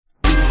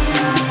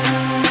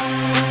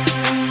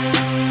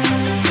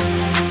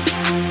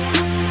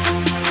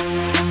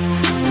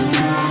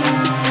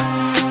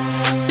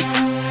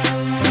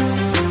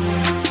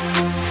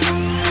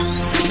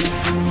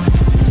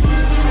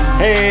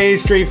Hey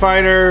Street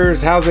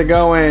Fighters, how's it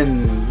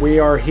going? We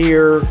are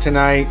here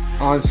tonight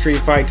on Street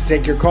Fight to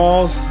take your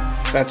calls.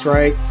 That's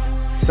right,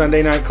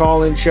 Sunday night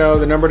call-in show.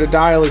 The number to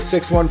dial is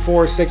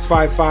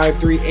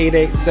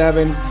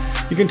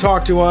 614-655-3887. You can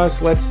talk to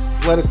us. Let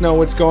us know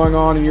what's going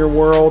on in your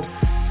world,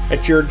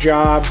 at your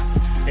job,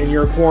 in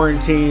your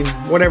quarantine,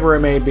 whatever it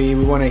may be.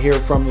 We want to hear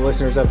from the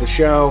listeners of the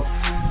show.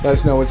 Let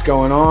us know what's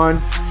going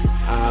on.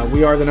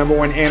 We are the number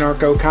one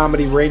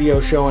anarcho-comedy radio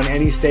show on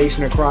any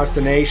station across the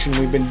nation.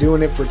 We've been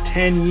doing it for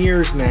 10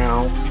 years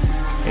now,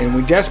 and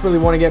we desperately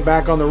want to get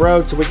back on the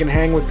road so we can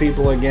hang with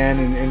people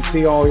again and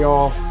see all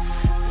y'all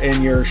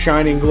in your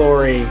shining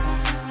glory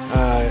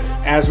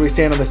as we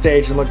stand on the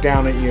stage and look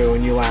down at you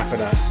and you laugh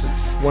at us.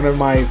 It's one of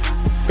my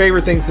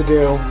favorite things to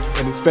do,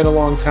 and it's been a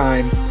long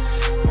time.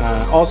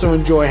 Also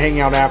enjoy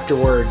hanging out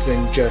afterwards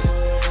and just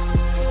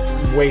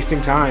wasting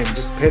time,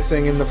 just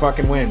pissing in the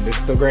fucking wind.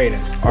 It's the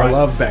greatest. Our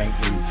love bank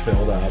needs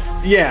filled up.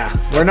 Yeah,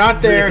 we're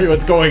not there. Really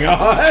what's going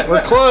on?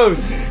 We're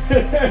close.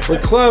 We're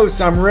close.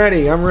 I'm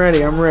ready. Yeah.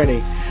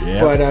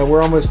 But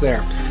we're almost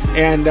there.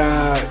 And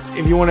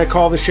if you want to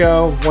call the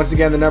show, once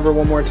again, the number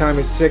one more time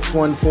is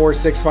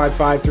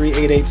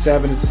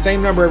 614-655-3887. It's the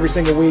same number every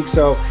single week.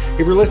 So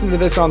if you're listening to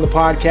this on the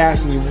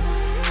podcast and you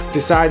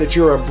decide that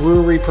you're a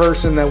brewery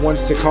person that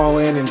wants to call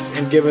in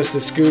and give us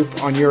the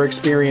scoop on your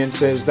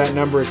experiences, that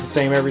number is the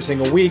same every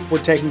single week.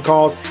 We're taking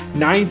calls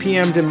 9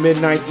 p.m. to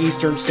midnight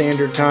Eastern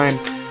Standard Time.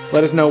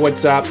 Let us know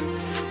what's up.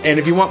 And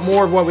if you want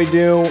more of what we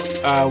do,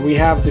 we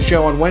have the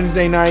show on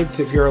Wednesday nights.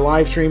 If you're a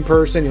live stream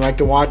person, you like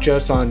to watch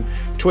us on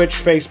Twitch,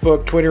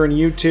 Facebook, Twitter, and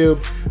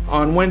YouTube.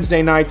 On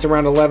Wednesday nights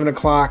around 11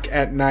 o'clock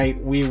at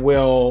night, we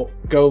will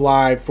go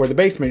live for the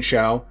Basement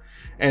Show.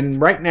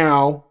 And right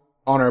now,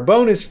 on our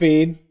bonus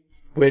feed,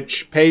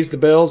 which pays the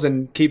bills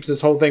and keeps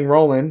this whole thing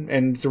rolling,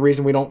 and it's the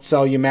reason we don't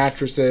sell you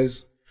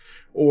mattresses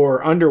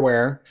or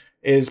underwear,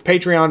 is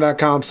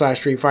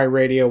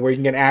patreon.com/streetfightradio, where you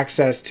can get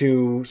access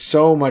to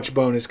so much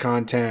bonus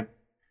content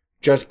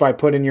just by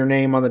putting your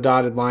name on the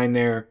dotted line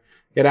there.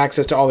 Get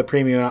access to all the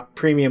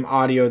premium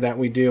audio that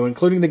we do,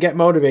 including the Get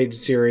Motivated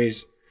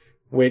series,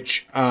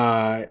 which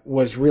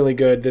was really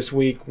good. This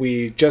week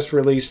we just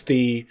released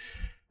the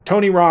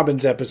Tony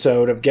Robbins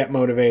episode of Get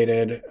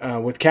Motivated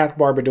with Kath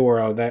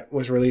Barbadoro that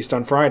was released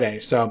on Friday.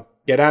 So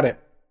get at it.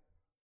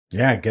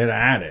 Yeah, get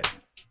at it.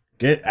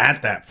 Get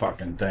at that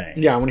fucking thing.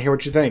 Yeah, I want to hear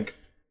what you think.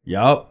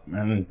 Yup.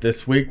 And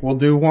this week we'll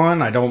do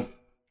one.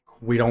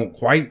 We don't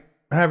quite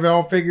have it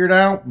all figured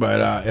out,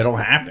 but it'll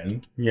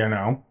happen, you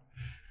know.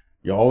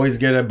 You always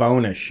get a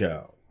bonus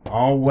show.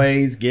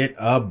 Always get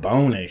a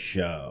bonus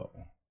show.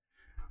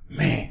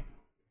 Man.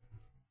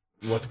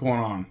 What's going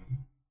on?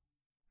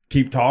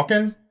 Keep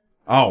talking?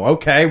 Oh,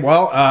 okay.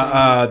 Well,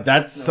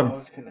 that's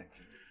some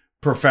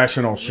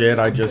professional shit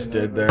I just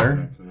did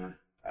there.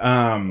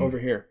 Over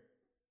here.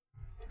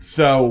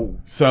 So,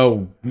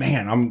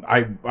 man,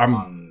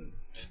 I'm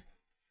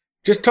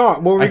just talk.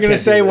 What were we going to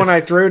say when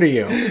I threw to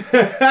you?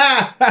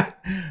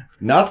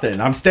 Nothing.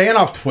 I'm staying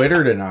off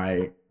Twitter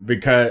tonight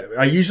because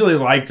I usually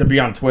like to be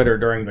on Twitter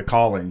during the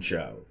call-in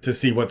show to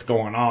see what's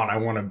going on. I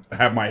want to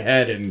have my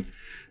head in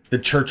the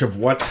church of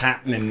what's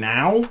happening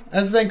now,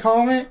 as they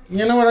call it.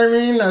 You know what I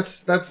mean?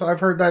 That's I've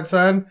heard that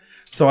said.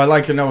 So I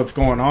like to know what's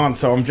going on.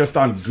 So I'm just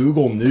on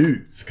Google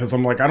News because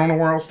I'm like, I don't know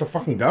where else to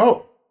fucking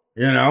go.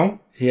 You know?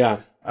 Yeah.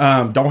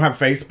 Don't have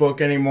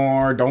Facebook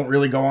anymore. Don't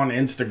really go on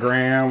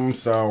Instagram.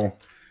 So,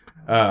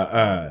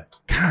 God,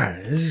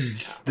 this is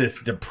just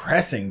this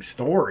depressing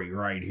story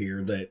right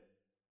here that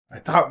I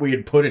thought we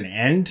had put an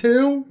end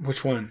to.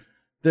 Which one?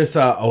 This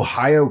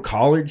Ohio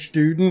college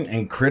student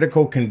in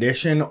critical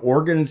condition,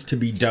 organs to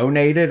be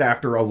donated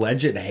after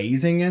alleged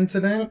hazing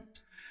incident.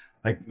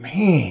 Like,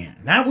 man,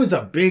 that was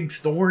a big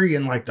story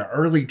in like the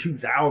early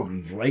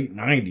 2000s, late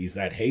 90s,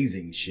 that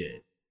hazing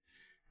shit.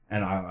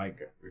 And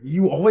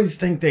you always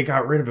think they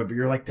got rid of it, but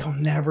you're like, they'll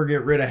never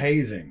get rid of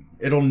hazing.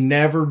 It'll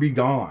never be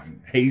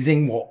gone.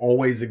 Hazing will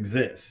always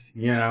exist,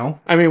 you know?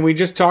 I mean, we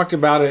just talked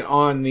about it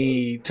on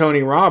the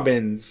Tony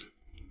Robbins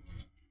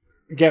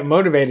Get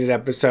Motivated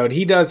episode.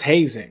 He does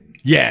hazing.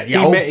 Yeah.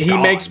 He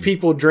makes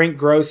people drink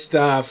gross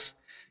stuff.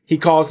 He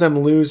calls them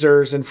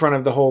losers in front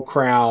of the whole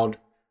crowd.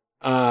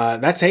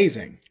 That's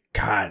hazing.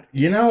 God,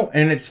 you know,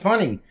 and it's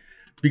funny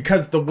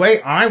because the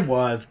way I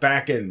was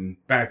back in,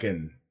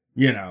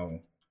 you know,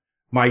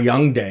 my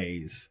young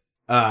days,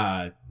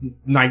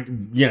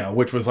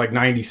 which was like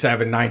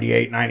 97,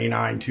 98,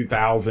 99,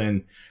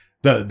 2000,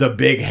 the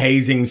big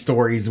hazing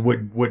stories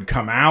would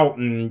come out,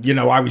 and, you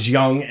know, I was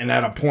young and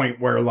at a point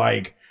where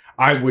like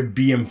I would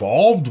be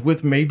involved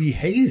with maybe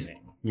hazing.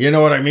 You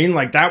know what I mean?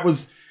 Like I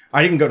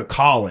didn't go to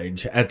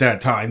college at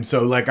that time.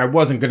 So like I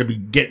wasn't going to be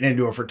getting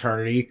into a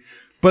fraternity,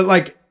 but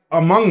like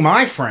among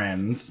my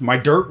friends, my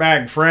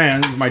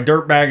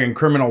dirtbag and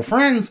criminal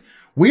friends,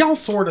 we all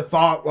sort of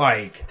thought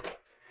like,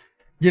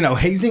 you know,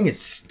 hazing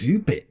is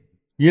stupid.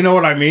 You know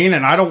what I mean?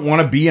 And I don't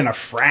want to be in a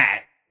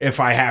frat if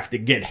I have to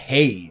get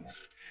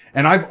hazed.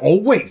 And I've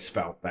always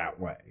felt that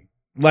way.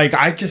 Like,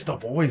 I just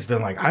have always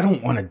been like, I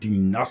don't want to do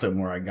nothing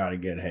where I got to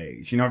get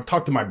hazed. You know, I've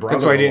talked to my brother.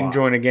 That's why I didn't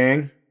join a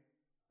gang?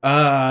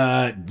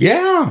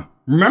 Yeah.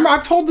 Remember,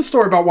 I've told the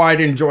story about why I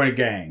didn't join a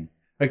gang.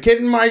 A kid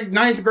in my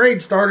 9th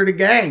grade started a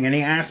gang and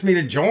he asked me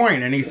to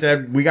join and he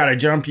said, we got to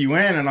jump you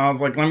in. And I was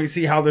like, let me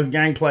see how this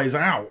gang plays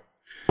out.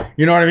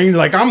 You know what I mean?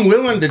 Like, I'm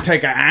willing to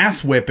take an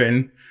ass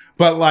whipping,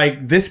 but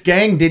like this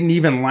gang didn't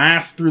even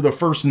last through the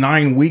first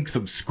 9 weeks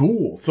of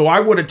school. So I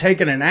would have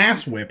taken an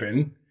ass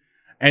whipping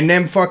and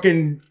then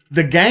fucking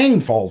the gang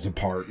falls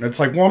apart. And it's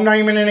like, well, I'm not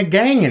even in a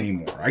gang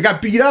anymore. I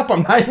got beat up.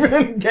 I'm not even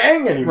in a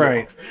gang anymore.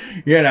 Right.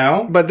 You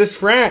know? But this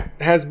frat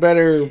has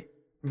better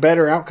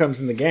outcomes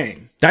than the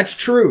gang. That's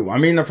true. I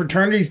mean, the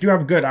fraternities do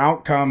have good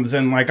outcomes.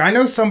 And like, I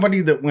know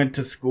somebody that went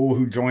to school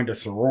who joined a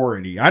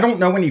sorority. I don't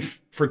know any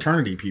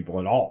fraternity people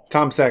at all.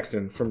 Tom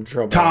Sexton from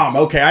Trailblazers. Tom.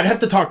 Okay. I'd have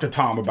to talk to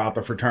Tom about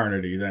the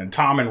fraternity then.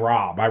 Tom and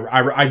Rob.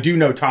 I do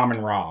know Tom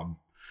and Rob.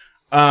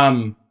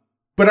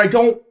 But I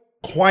don't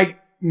quite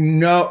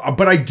know,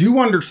 but I do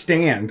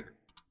understand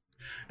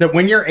that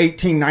when you're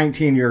 18,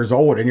 19 years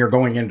old and you're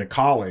going into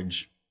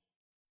college,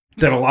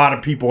 that a lot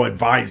of people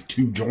advise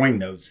to join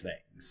those things.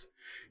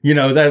 You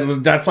know,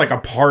 that's like a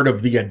part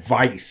of the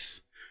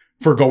advice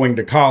for going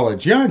to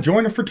college. Yeah,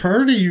 join a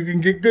fraternity. You can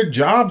get good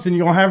jobs and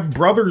you'll have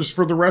brothers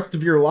for the rest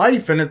of your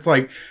life. And it's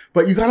like,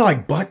 but you gotta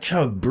like butt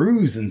chug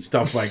brews and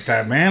stuff like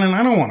that, man. And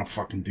I don't want to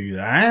fucking do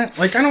that.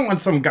 Like, I don't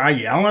want some guy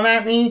yelling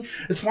at me.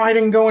 It's why I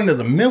didn't go into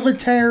the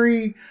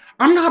military.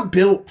 I'm not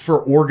built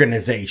for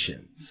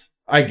organizations,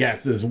 I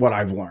guess, is what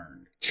I've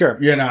learned. Sure.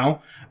 You know,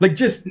 like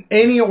just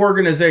any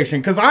organization.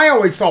 Because I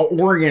always saw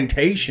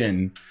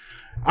orientation.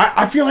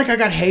 I feel like I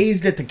got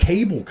hazed at the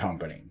cable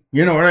company.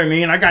 You know what I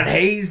mean? I got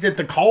hazed at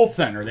the call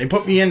center. They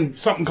put me in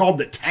something called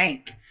the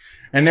tank.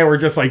 And they were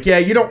just like, yeah,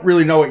 you don't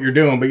really know what you're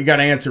doing, but you got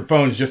to answer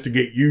phones just to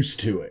get used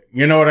to it.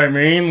 You know what I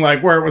mean?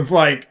 Like where it was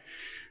like,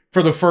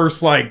 for the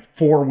first like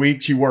 4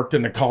 weeks you worked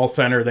in the call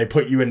center, they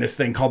put you in this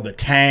thing called the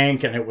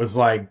tank. And it was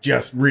like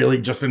just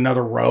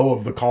another row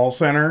of the call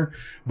center.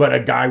 But a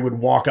guy would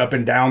walk up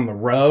and down the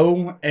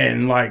row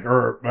and like,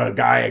 or a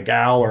guy, a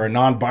gal, or a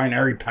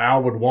non-binary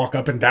pal would walk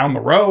up and down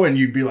the row. And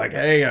you'd be like,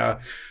 hey,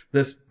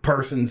 this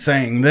person's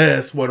saying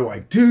this, what do I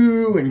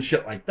do? And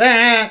shit like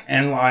that.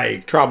 And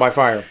like trial by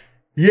fire.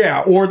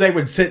 Yeah. Or they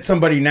would sit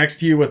somebody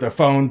next to you with a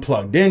phone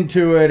plugged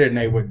into it and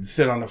they would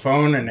sit on the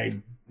phone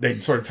and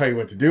they'd sort of tell you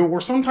what to do.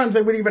 Or sometimes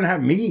they would even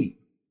have me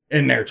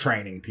in there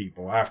training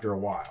people after a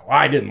while.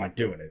 I didn't like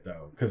doing it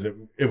though, because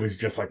it was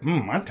just like,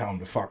 I'd tell them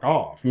to fuck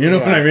off. You know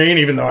what I mean?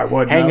 Even though I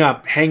wouldn't.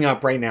 Hang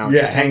up right now.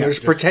 Yeah, just hang up.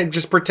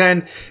 Just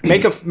pretend.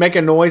 Make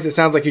a noise that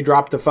sounds like you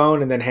dropped the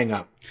phone and then hang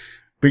up.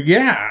 But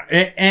yeah,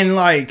 and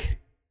like,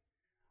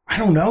 I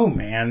don't know,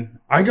 man.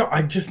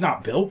 I'm just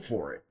not built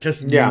for it.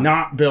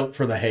 Not built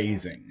for the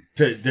hazing.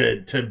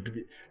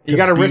 You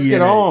got to risk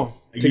it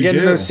all to get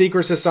into those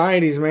secret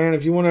societies, man.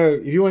 If you want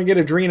to get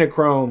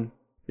adrenochrome,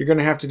 you're going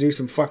to have to do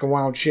some fucking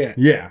wild shit.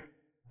 Yeah.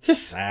 It's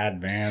just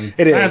sad, man.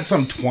 It is.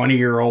 Some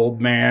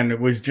 20-year-old man. It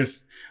was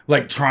just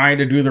like trying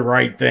to do the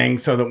right thing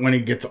so that when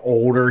he gets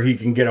older, he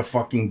can get a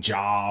fucking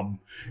job.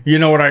 You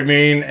know what I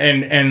mean?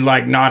 And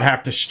like not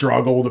have to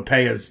struggle to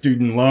pay his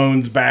student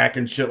loans back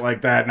and shit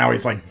like that. Now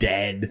he's like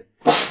dead.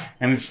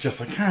 And it's just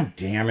like, God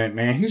damn it,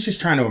 man. He's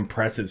just trying to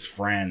impress his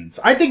friends.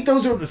 I think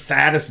those are the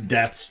saddest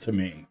deaths to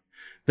me.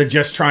 They're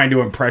just trying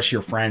to impress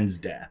your friends'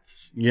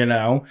 deaths, you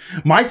know?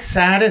 My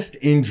saddest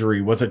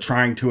injury was a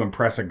trying to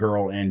impress a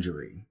girl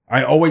injury.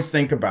 I always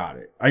think about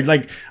it.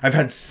 I've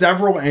had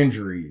several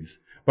injuries,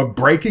 but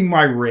breaking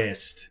my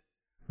wrist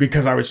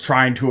because I was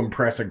trying to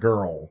impress a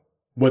girl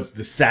was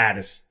the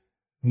saddest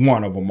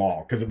one of them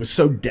all. Because it was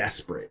so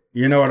desperate.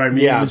 You know what I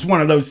mean? Yeah. It was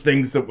one of those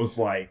things that was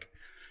like,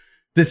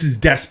 this is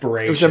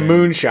desperation. It was a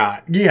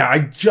moonshot. Yeah, I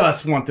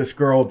just want this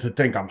girl to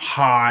think I'm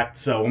hot,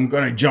 so I'm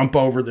going to jump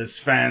over this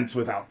fence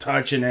without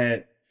touching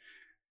it.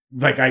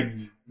 Like I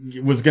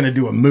was going to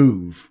do a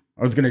move.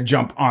 I was going to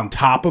jump on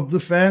top of the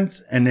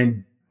fence and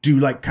then do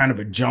like kind of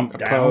a jump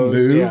down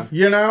move,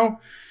 you know?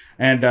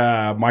 And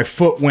my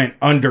foot went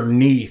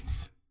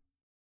underneath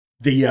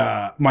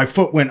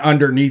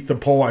the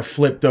pole. I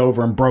flipped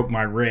over and broke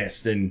my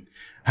wrist and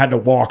had to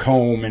walk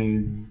home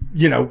and,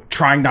 you know,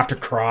 trying not to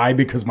cry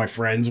because my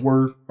friends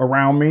were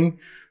around me.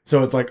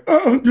 So it's like,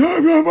 oh,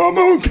 I'm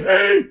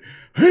okay.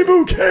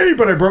 I'm okay.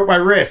 But I broke my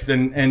wrist.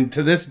 And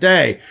to this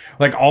day,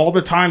 like all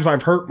the times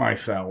I've hurt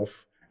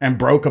myself and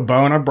broke a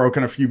bone, I've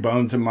broken a few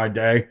bones in my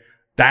day.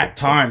 That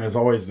time is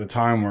always the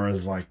time where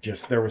it's like,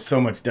 just, there was so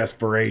much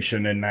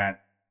desperation in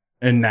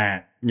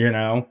that, you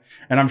know?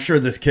 And I'm sure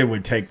this kid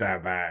would take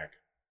that back.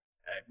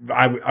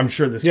 I'm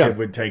sure this kid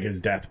would take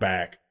his death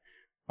back.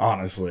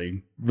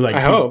 Honestly, like I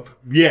hope,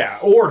 yeah.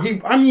 Or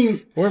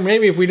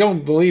maybe if we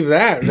don't believe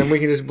that, then we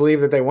can just believe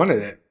that they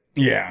wanted it.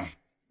 Yeah,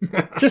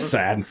 just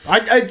sad.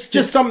 It's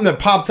just something that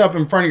pops up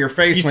in front of your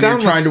face when you're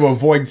trying to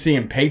avoid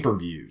seeing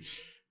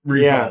pay-per-views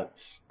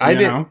results.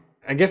 Yeah.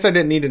 I guess I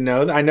didn't need to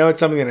know that. I know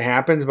it's something that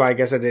happens, but I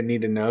guess I didn't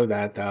need to know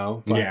that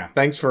though. But yeah.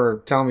 Thanks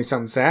for telling me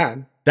something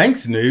sad.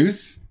 Thanks,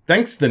 news.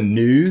 Thanks, the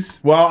news.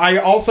 Well, I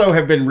also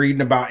have been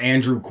reading about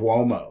Andrew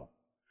Cuomo.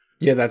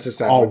 Yeah, that's a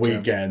sad all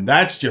weekend. Too.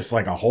 That's just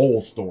like a whole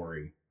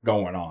story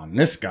going on.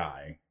 This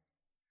guy,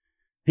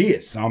 He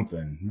is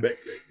something. But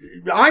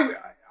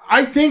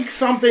I think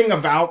something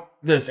about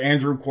this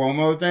Andrew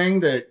Cuomo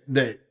thing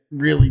that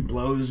really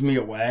blows me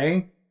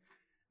away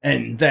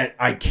and that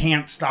I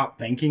can't stop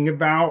thinking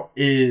about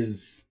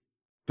is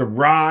the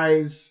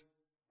rise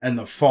and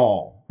the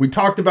fall. We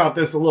talked about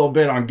this a little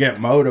bit on Get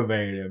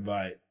Motivated,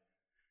 but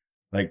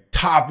like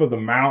top of the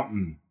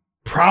mountain,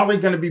 probably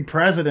going to be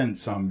president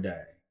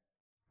someday,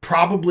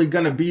 probably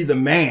going to be the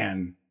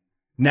man.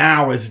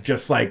 Now is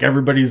just like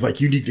everybody's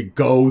like, you need to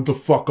go the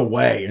fuck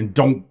away and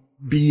don't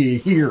be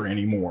here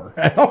anymore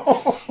at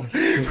all.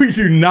 We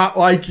do not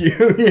like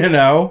you, you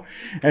know?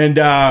 And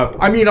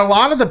I mean, a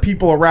lot of the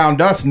people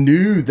around us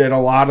knew that a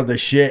lot of the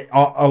shit,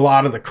 a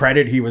lot of the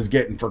credit he was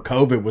getting for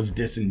COVID was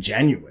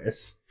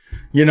disingenuous.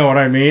 You know what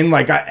I mean?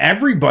 Like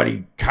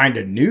everybody kind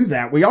of knew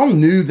that. We all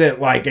knew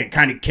that like it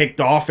kind of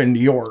kicked off in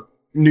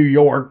New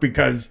York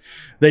because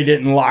they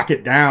didn't lock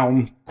it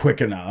down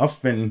quick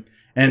enough. And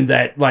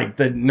that like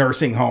the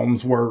nursing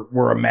homes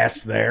were a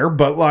mess there.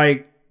 But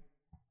like,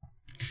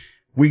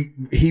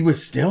 he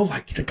was still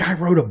like, the guy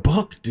wrote a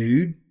book,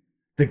 dude.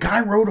 The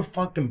guy wrote a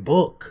fucking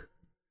book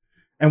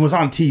and was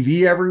on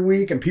TV every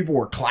week and people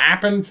were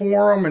clapping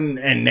for him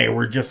and they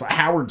were just like,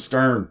 Howard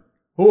Stern.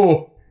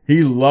 Oh,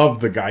 he loved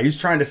the guy. He's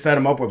trying to set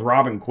him up with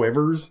Robin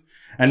Quivers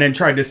and then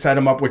tried to set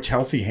him up with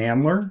Chelsea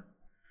Handler.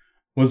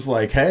 Was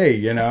like, hey,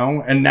 you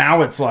know, and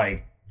now it's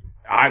like,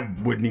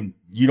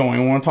 you don't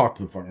even want to talk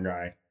to the fucking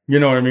guy. You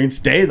know what I mean?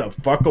 Stay the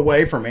fuck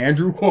away from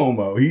Andrew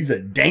Cuomo. He's a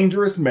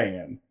dangerous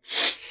man.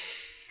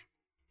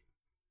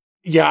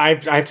 Yeah, I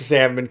have to say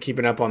I haven't been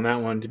keeping up on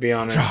that one, to be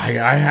honest.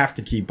 I have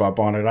to keep up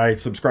on it. I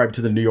subscribe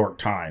to the New York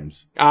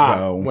Times.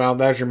 Well,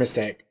 that was your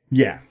mistake.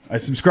 Yeah, I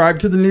subscribe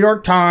to the New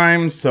York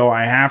Times, so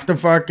I have to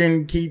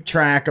fucking keep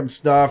track of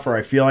stuff or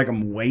I feel like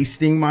I'm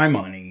wasting my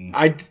money.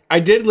 I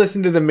did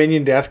listen to the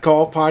Minion Death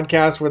Call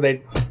podcast where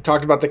they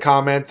talked about the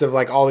comments of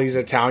like all these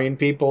Italian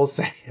people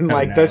saying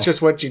like, that's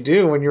just what you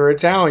do when you're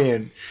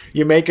Italian.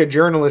 You make a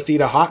journalist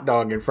eat a hot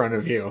dog in front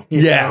of you.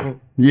 Yeah.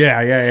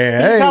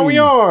 This is how we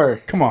are.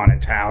 Come on,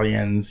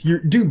 Italians. You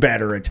do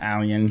better,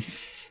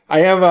 Italians.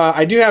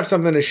 I do have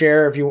something to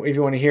share if you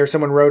want to hear.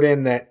 Someone wrote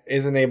in that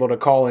isn't able to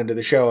call into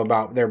the show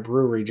about their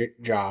brewery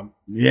job.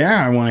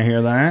 Yeah, I want to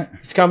hear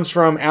that. This comes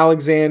from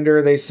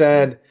Alexander. They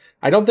said,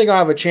 I don't think I'll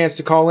have a chance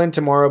to call in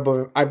tomorrow,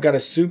 but I've got a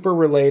super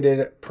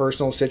related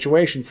personal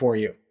situation for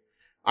you.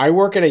 I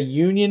work at a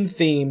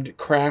union-themed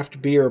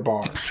craft beer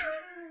bar.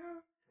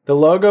 The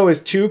logo is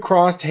 2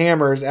 crossed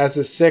hammers as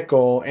a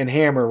sickle and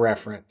hammer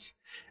reference.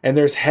 And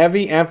there's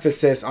heavy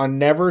emphasis on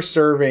never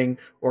serving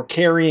or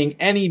carrying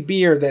any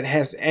beer that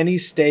has any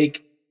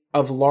stake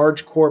of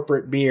large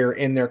corporate beer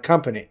in their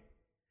company.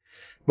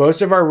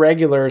 Most of our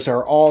regulars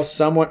are all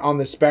somewhat on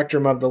the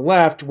spectrum of the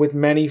left, with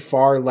many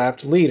far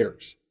left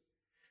leaders.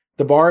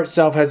 The bar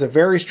itself has a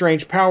very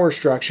strange power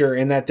structure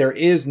in that there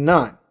is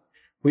none.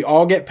 We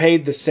all get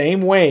paid the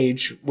same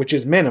wage, which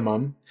is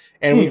minimum,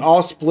 and we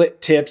all split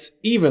tips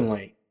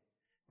evenly.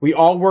 We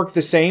all work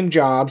the same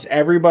jobs,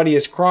 everybody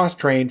is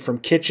cross-trained from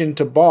kitchen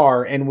to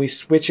bar, and we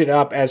switch it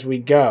up as we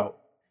go.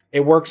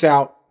 It works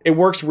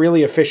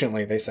really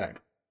efficiently, they say.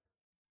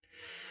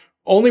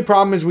 Only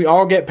problem is we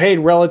all get paid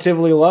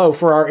relatively low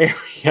for our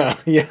area.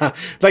 Yeah.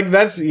 Like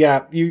that's,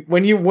 yeah.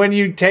 When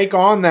you take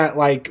on that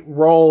like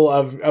role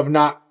of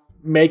not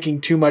making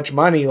too much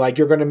money, like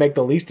you're going to make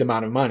the least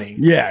amount of money.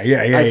 Yeah.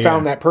 I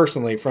found that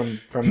personally from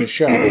the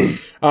show.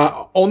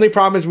 Only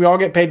problem is we all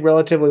get paid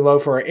relatively low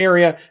for our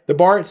area. The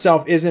bar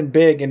itself isn't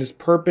big and is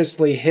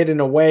purposely hidden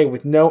away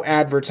with no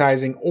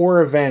advertising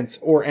or events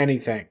or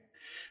anything.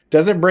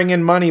 Doesn't bring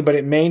in money, but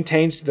it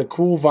maintains the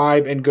cool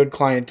vibe and good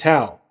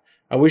clientele.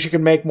 I wish I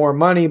could make more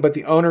money, but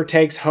the owner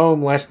takes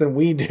home less than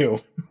we do.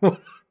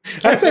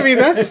 That's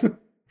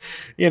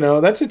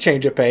a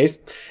change of pace.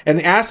 And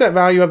the asset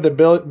value of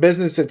the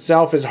business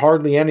itself is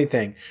hardly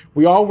anything.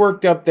 We all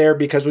worked up there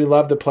because we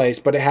love the place,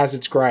 but it has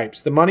its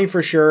gripes. The money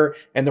for sure,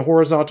 and the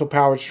horizontal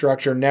power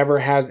structure never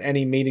has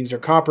any meetings or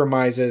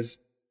compromises.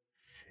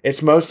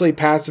 It's mostly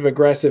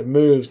passive-aggressive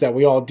moves that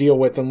we all deal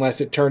with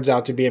unless it turns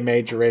out to be a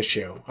major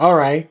issue. All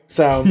right,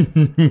 so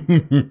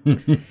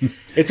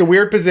it's a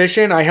weird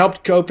position. I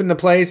helped open the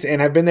place and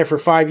have been there for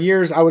 5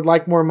 years. I would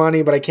like more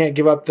money, but I can't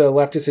give up the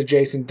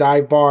leftist-adjacent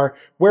dive bar,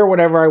 wear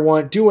whatever I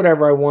want, do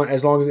whatever I want,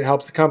 as long as it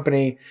helps the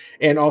company,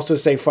 and also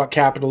say fuck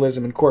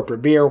capitalism and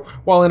corporate beer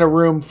while in a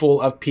room full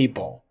of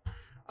people.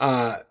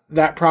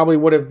 That probably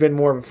would have been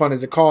more of a fun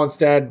as a call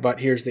instead,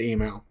 but here's the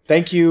email.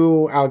 Thank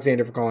you,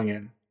 Alexander, for calling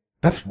in.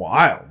 That's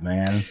wild,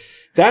 man.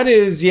 That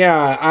is,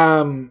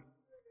 yeah.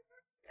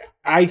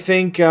 I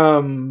think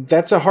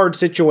that's a hard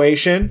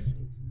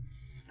situation.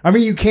 I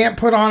mean, you can't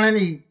put on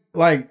any,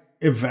 like,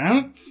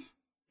 events?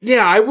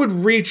 Yeah, I would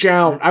reach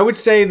out. I would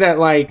say that,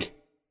 like,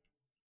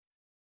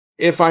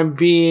 if I'm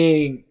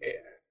being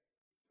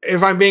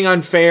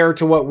unfair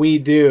to what we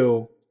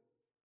do,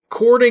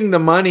 courting the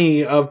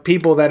money of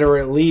people that are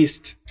at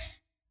least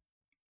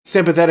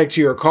sympathetic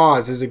to your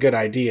cause is a good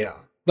idea.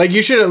 Like,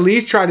 you should at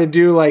least try to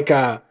do, like,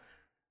 a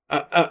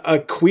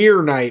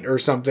queer night or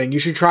something. You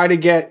should try to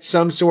get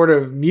some sort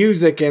of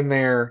music in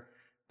there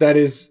that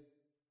is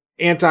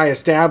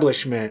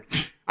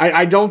anti-establishment.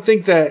 I don't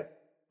think that,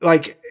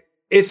 like,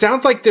 it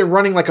sounds like they're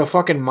running like a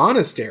fucking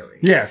monastery.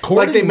 Yeah,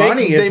 courting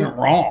money isn't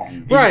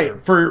wrong. Right.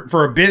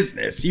 For a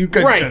business. You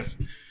could right.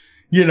 just,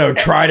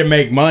 try to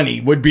make money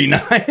would be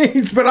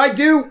nice. But I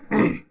do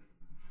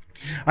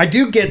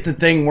get the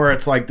thing where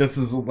it's like, this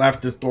is a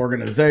leftist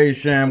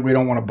organization. We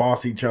don't want to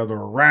boss each other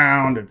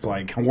around. It's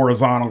like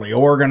horizontally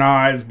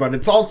organized, but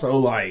it's also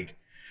like,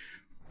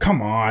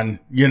 come on,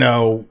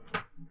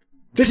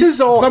 this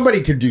is all,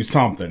 somebody could do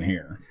something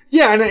here.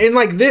 Yeah, and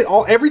like this,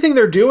 everything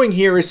they're doing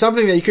here is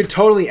something that you could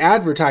totally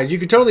advertise. You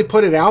could totally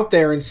put it out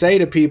there and say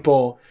to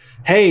people,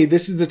 "Hey,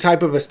 this is the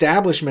type of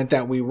establishment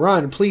that we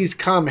run. Please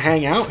come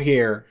hang out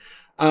here."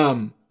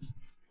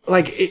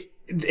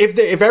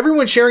 If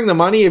everyone's sharing the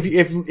money,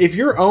 if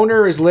your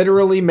owner is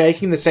literally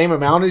making the same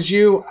amount as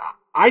you,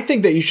 I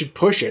think that you should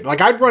push it. Like,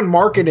 I'd run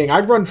marketing,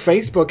 I'd run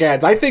Facebook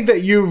ads. I think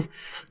that you've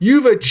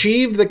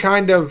achieved the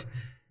kind of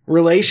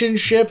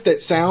relationship that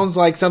sounds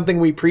like something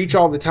we preach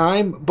all the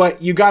time,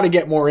 but you got to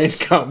get more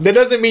income. That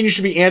doesn't mean you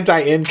should be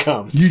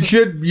anti-income. You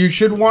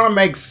should want to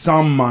make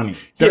some money.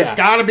 There's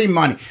got to be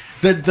money.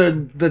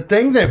 The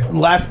thing that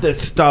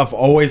leftist stuff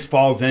always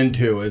falls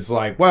into is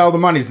like, well, the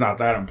money's not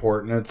that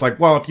important. It's like,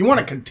 well, if you want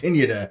to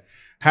continue to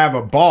have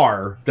a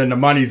bar, then the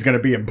money's going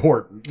to be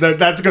important.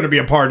 That's going to be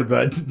a part of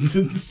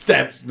the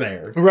steps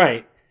there.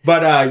 Right.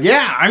 But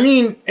yeah, I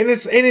mean, and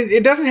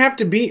it doesn't have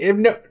to be.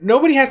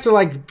 Nobody has to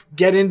like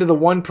get into the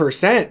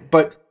 1%.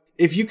 But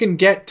if you can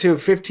get to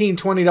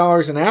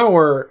 $15-$20 an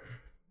hour,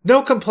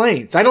 no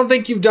complaints. I don't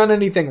think you've done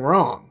anything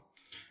wrong.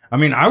 I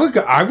mean,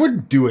 I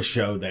would do a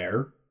show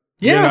there.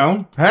 Yeah.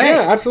 Hey,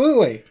 yeah,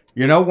 absolutely.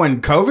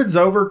 When COVID's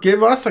over,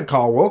 give us a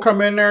call. We'll come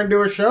in there and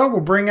do a show.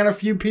 We'll bring in a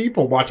few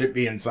people. Watch it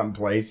be in some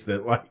place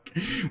that like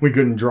we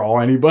couldn't draw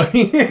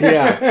anybody.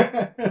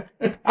 Yeah.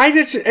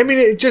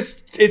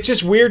 It's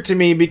just weird to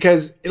me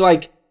because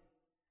like,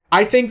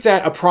 I think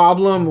that a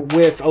problem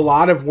with a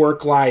lot of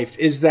work life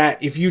is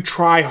that if you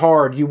try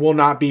hard, you will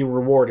not be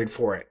rewarded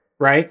for it.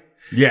 Right?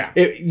 Yeah.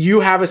 You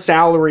have a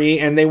salary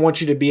and they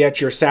want you to be at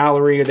your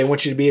salary or they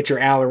want you to be at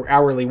your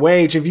hourly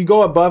wage. If you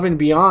go above and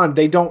beyond,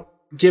 they don't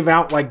give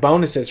out like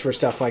bonuses for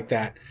stuff like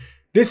that.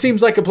 This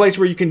seems like a place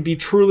where you can be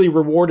truly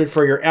rewarded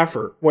for your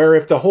effort, where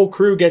if the whole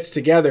crew gets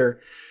together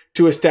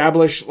to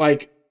establish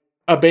like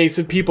a base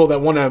of people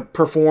that want to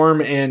perform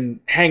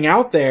and hang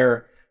out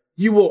there,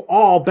 you will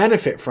all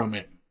benefit from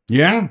it.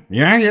 Yeah.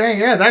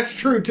 That's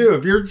true too.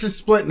 If you're just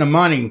splitting the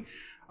money,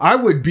 I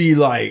would be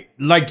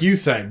like you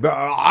said,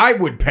 I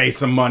would pay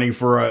some money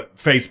for a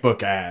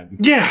Facebook ad.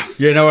 Yeah.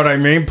 You know what I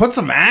mean? Put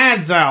some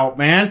ads out,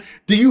 man.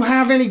 Do you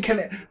have any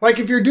like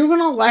if you're doing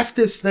a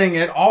leftist thing,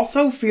 it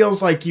also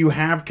feels like you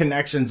have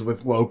connections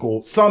with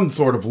some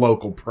sort of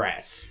local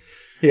press.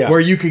 Yeah.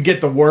 Where you could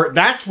get the word.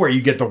 That's where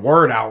you get the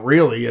word out,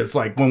 really, is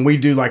like when we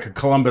do like a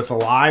Columbus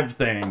Alive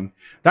thing,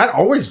 that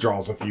always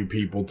draws a few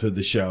people to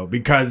the show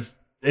because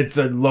it's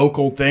a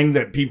local thing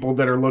that people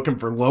that are looking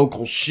for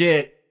local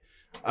shit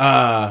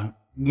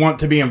want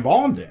to be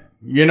involved in.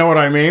 You know what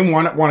I mean?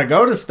 Want to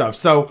go to stuff.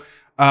 So,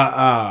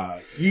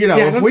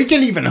 if we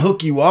can even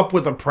hook you up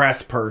with a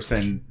press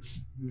person,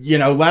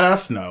 let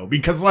us know,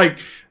 because like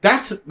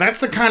that's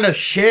the kind of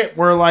shit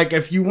where like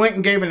if you went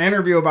and gave an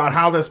interview about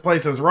how this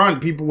place is run,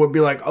 people would be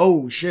like,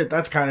 oh shit,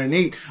 that's kind of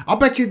neat. I'll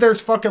bet you there's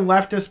fucking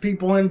leftist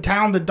people in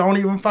town that don't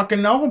even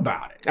fucking know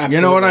about it. Absolutely.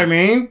 You know what I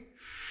mean?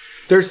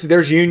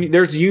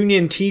 There's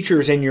union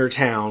teachers in your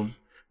town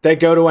that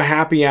go to a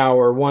happy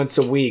hour once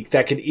a week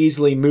that could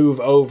easily move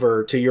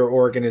over to your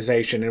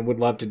organization and would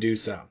love to do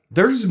so.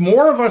 There's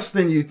more of us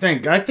than you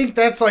think. I think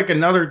that's like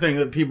another thing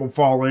that people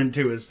fall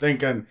into is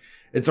thinking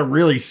it's a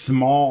really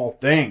small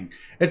thing.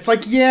 It's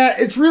like, yeah,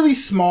 it's really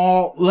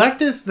small.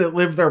 Leftists that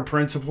live their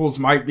principles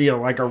might be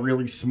like a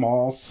really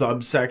small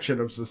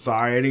subsection of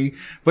society.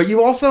 But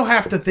you also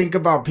have to think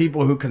about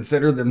people who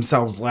consider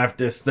themselves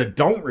leftists that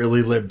don't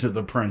really live to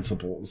the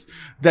principles.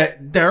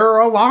 That there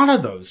are a lot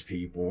of those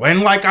people.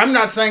 And like, I'm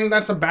not saying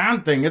that's a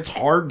bad thing. It's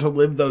hard to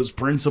live those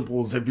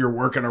principles if you're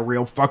working a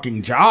real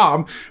fucking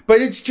job.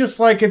 But it's just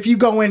like, if you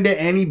go into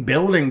any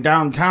building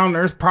downtown,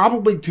 there's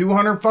probably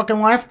 200 fucking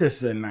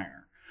leftists in there.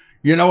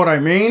 You know what I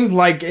mean?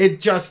 Like,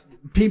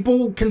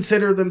 people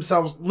consider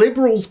themselves,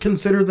 liberals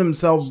consider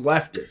themselves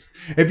leftists.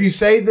 If you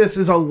say this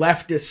is a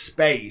leftist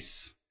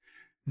space,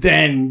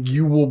 then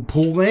you will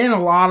pull in a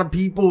lot of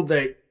people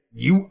that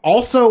you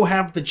also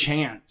have the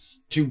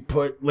chance to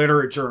put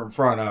literature in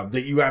front of,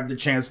 that you have the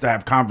chance to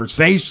have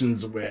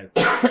conversations with.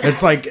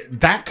 It's like,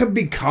 that could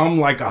become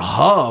like a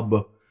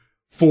hub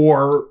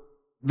for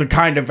the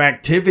kind of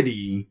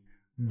activity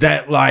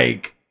that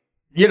like,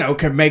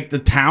 can make the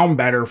town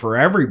better for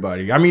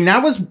everybody. I mean,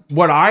 that was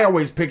what I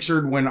always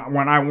pictured when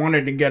I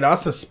wanted to get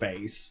us a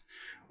space,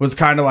 was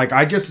kind of like,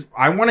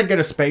 I want to get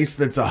a space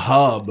that's a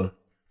hub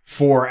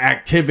for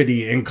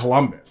activity in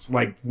Columbus,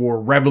 like for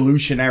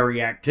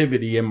revolutionary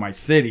activity in my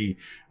city,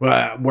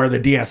 where the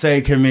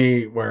DSA can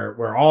meet,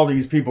 where all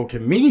these people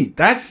can meet.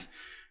 That's,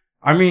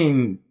 I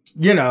mean,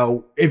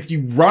 if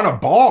you run a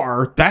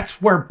bar,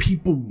 that's where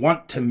people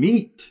want to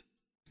meet,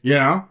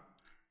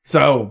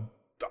 So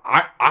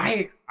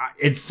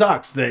it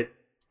sucks that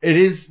it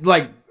is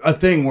like a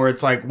thing where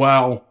it's like,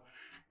 well,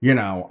 you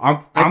know,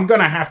 I'm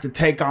going to have to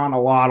take on a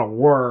lot of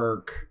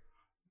work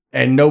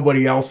and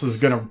nobody else is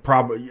going to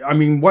probably, I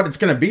mean, what it's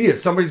going to be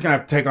is somebody's going to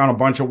have to take on a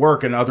bunch of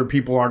work and other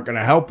people aren't going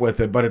to help with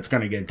it, but it's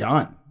going to get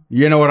done.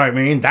 You know what I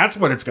mean? That's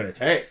what it's going to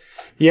take.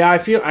 Yeah,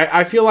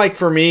 I feel like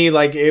for me,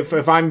 like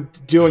if I'm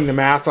doing the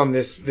math on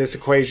this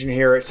equation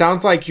here, it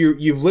sounds like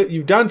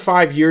you've done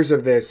 5 years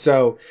of this,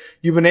 so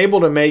you've been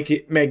able to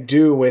make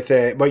do with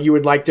it, but you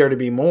would like there to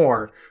be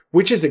more,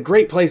 which is a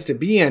great place to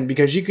be in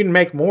because you can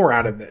make more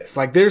out of this.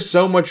 Like there's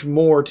so much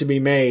more to be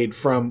made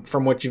from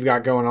what you've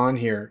got going on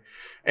here,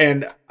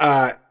 and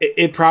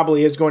it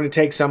probably is going to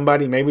take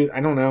somebody. Maybe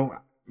I don't know.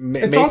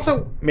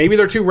 Maybe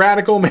they're too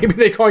radical. Maybe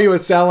they call you a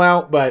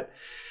sellout, but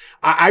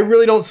I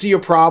really don't see a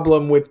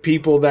problem with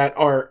people that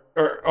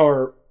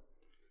are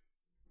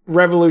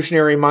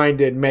revolutionary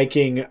minded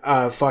making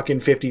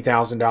fucking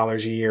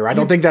 $50,000 a year. I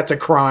don't think that's a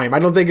crime. I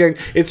don't think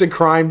it's a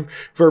crime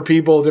for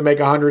people to make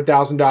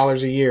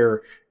 $100,000 a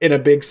year in a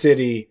big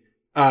city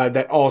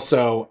that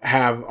also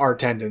have our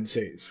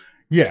tendencies.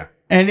 Yeah.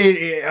 And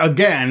it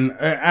again,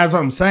 as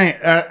I'm saying,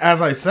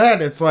 as I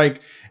said, it's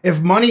like,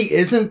 if money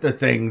isn't the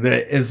thing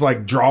that is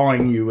like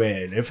drawing you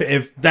in,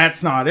 if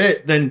that's not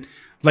it, then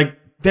like,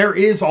 there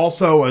is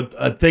also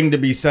a thing to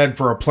be said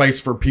for a place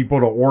for people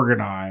to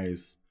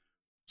organize.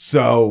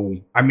 So,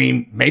 I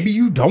mean, maybe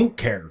you don't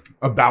care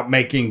about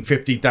making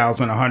 $50,000,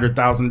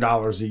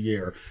 $100,000 a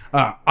year.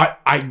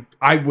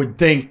 I would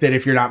think that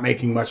if you're not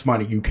making much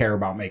money, you care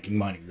about making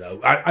money, though.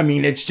 I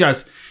mean, it's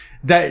just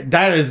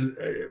that is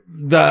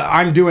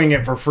I'm doing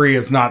it for free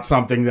is not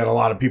something that a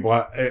lot of people,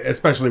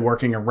 especially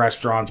working in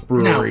restaurants,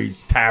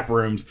 breweries, tap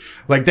rooms,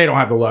 like they don't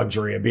have the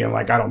luxury of being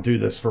like, I don't do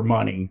this for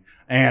money.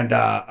 And,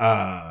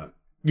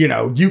 you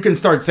know, you can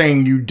start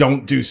saying you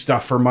don't do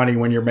stuff for money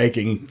when you're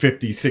making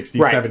 $50,000,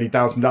 $60,000,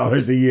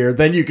 $70,000 a year.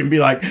 Then you can be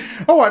like,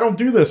 oh, I don't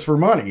do this for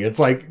money. It's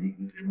like,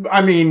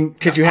 I mean,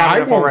 because you have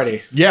enough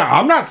already. Yeah,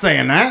 I'm not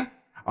saying that.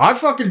 I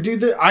fucking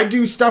I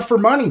do stuff for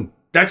money.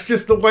 That's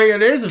just the way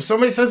it is. If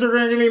somebody says they're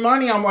going to give me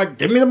money, I'm like,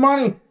 give me the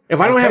money. If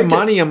I don't have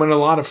money, I'm in a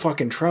lot of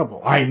fucking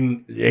trouble.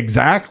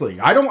 Exactly.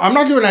 I'm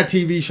not doing that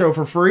TV show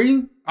for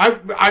free.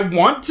 I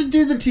want to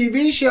do the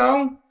TV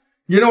show.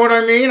 You know what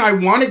I mean? I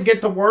want to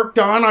get the work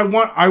done. I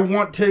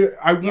want to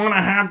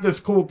have this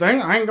cool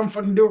thing. I ain't gonna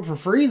fucking do it for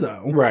free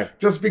though. Right.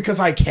 Just because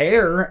I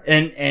care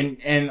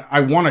and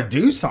I want to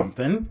do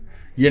something,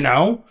 you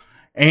know?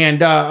 And,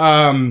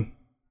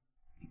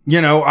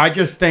 you know, I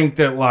just think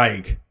that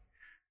like,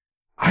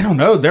 I don't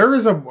know. There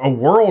is a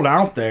world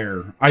out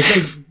there. I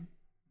think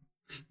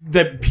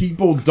that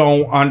people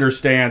don't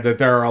understand that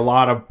there are a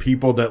lot of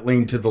people that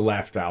lean to the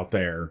left out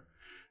there.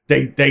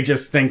 They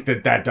just think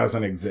that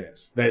doesn't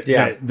exist. That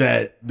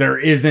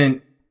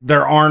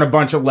there aren't a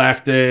bunch of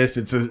leftists.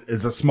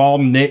 It's a small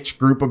niche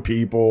group of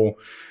people,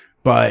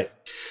 but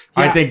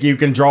I think you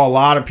can draw a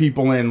lot of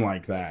people in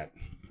like that.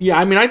 Yeah,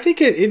 I mean, I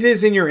think it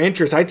is in your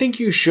interest. I think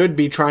you should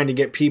be trying to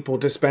get people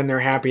to spend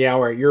their happy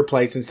hour at your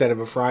place instead of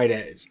a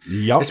Fridays.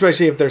 Yep.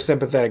 Especially if they're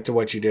sympathetic to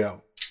what you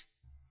do.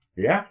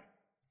 Yeah.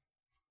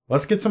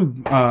 Let's get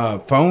some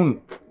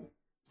phone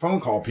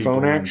call people.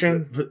 Phone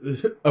action?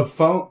 A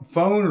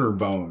phone or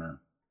boner.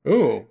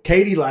 Ooh.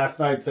 Katie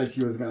last night said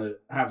she was going to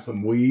have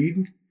some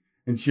weed.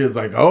 And she was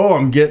like, oh,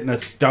 I'm getting a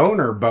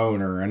stoner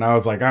boner. And I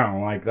was like, I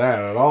don't like that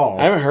at all.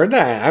 I haven't heard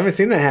that. I haven't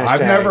seen that hashtag. I've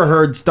never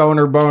heard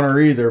stoner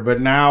boner either.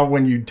 But now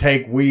when you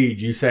take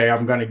weed, you say,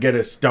 I'm going to get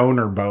a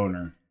stoner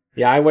boner.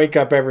 Yeah, I wake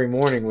up every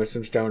morning with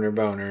some stoner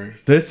boner.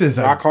 This is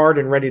rock hard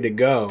and ready to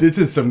go. This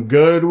is some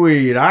good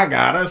weed. I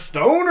got a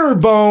stoner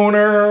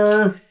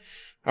boner.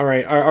 All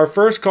right. Our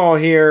first call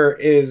here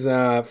is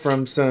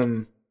from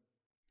some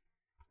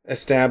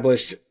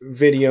established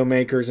video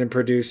makers and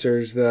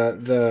producers.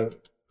 The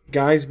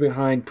guys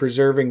behind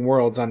Preserving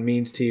Worlds on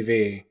Means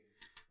TV.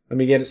 Let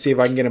me see if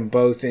I can get them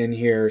both in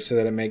here so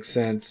that it makes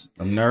sense.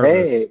 I'm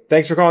nervous. Hey,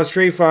 thanks for calling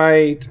Street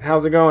Fight.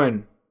 How's it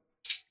going?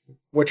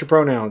 What's your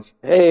pronouns?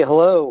 Hey,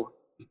 hello.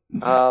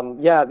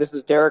 Yeah, this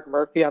is Derek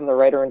Murphy. I'm the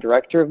writer and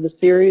director of the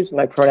series.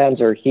 My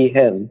pronouns are he,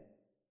 him.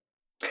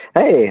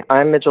 Hey,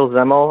 I'm Mitchell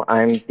Zemmel.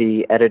 I'm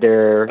the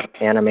editor,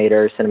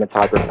 animator,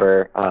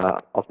 cinematographer,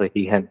 also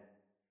he, him.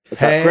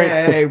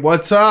 Hey,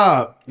 what's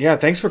up? Yeah,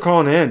 thanks for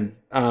calling in.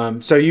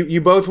 So you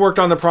both worked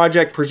on the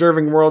project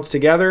Preserving Worlds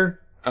together.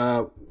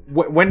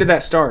 When did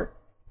that start?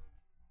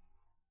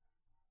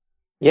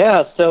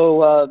 Yeah,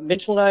 so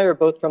Mitchell and I are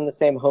both from the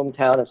same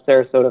hometown of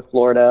Sarasota,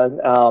 Florida.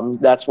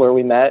 That's where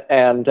we met,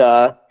 and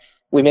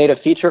we made a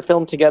feature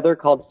film together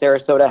called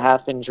Sarasota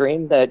Half in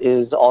Dream that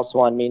is also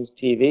on Means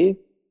TV.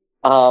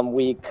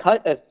 We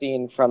cut a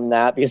scene from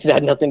that because it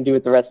had nothing to do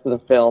with the rest of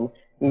the film,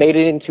 made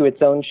it into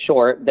its own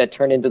short that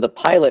turned into the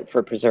pilot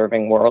for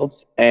Preserving Worlds,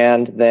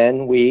 and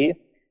then we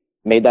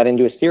made that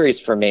into a series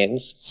for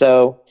Means.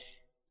 So,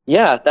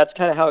 yeah, that's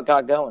kind of how it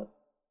got going.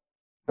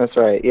 That's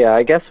right. Yeah,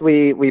 I guess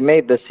we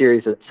made the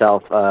series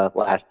itself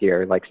last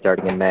year, like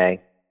starting in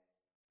May.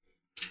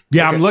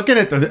 Yeah, I'm looking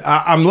at the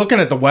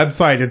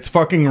website. It's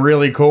fucking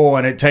really cool,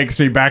 and it takes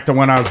me back to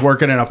when I was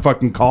working in a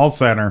fucking call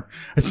center.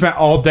 I spent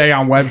all day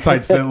on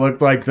websites that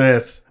looked like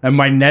this, and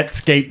my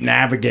Netscape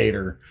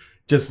Navigator,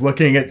 just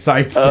looking at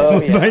sites that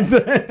look like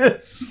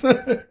this.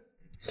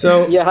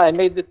 So yeah, I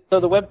made this. So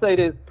the website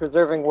is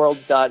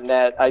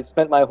preservingworlds.net. I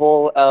spent my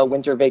whole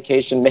winter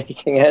vacation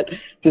making it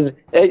because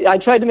I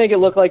tried to make it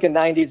look like a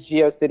 '90s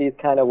GeoCities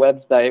kind of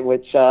website,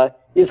 which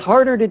is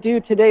harder to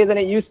do today than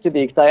it used to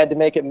be because I had to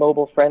make it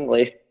mobile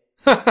friendly.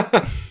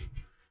 Yeah,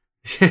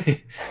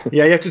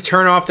 you have to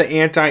turn off the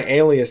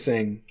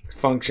anti-aliasing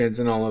functions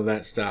and all of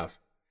that stuff.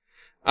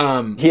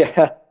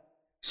 Yeah.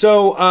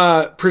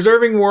 So,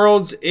 Preserving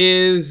Worlds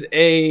is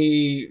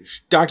a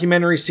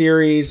documentary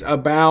series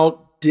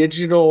about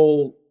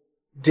digital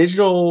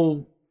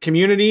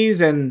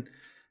communities and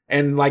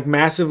like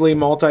massively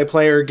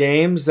multiplayer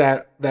games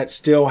that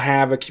still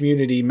have a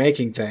community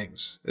making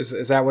things.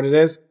 Is that what it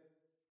is?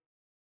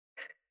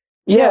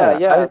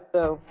 Yeah.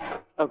 So,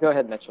 go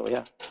ahead, Mitchell.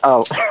 Yeah.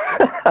 Oh,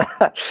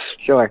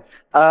 sure.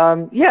 I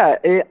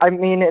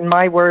mean, in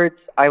my words,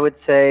 I would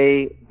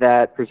say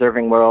that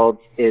Preserving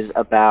Worlds is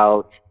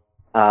about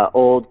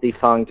old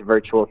defunct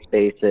virtual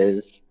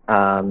spaces,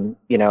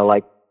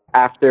 like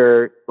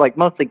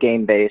mostly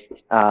game-based,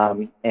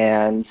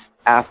 and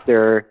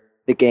after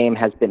the game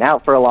has been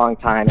out for a long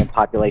time and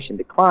population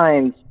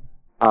declines,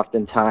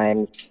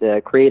 oftentimes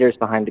the creators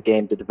behind the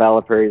game, the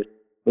developers,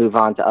 move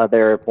on to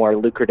other more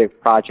lucrative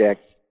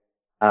projects.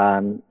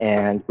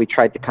 And we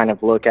tried to kind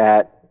of look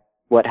at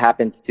what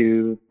happens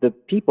to the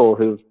people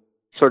who've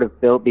sort of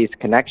built these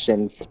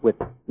connections with,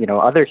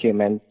 other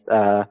humans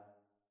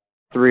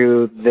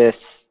through this,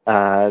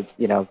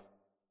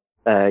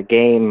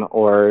 game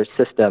or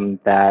system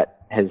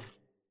that has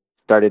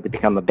started to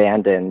become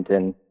abandoned.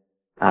 And,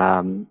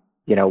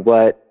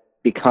 what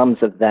becomes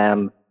of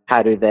them?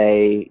 How do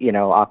they,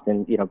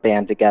 often,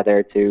 band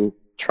together to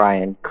try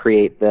and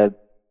create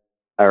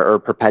or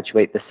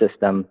perpetuate the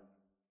system,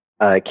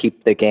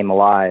 keep the game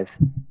alive.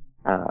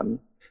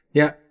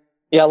 Yeah,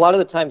 a lot of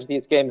the times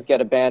these games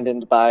get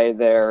abandoned by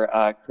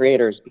their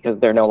creators because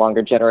they're no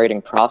longer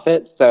generating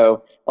profit.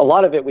 So a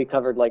lot of it we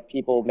covered, like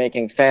people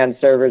making fan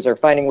servers or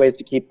finding ways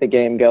to keep the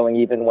game going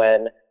even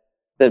when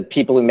the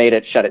people who made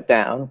it shut it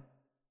down.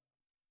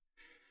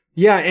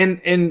 Yeah,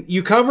 and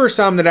you cover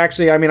some that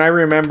actually, I mean, I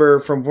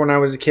remember from when I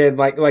was a kid,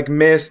 like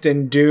Myst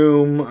and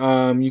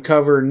Doom. You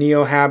cover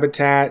Neo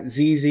Habitat,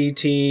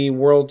 ZZT,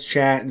 Worlds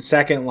Chat, and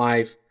Second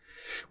Life,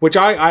 which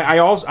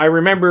I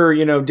remember,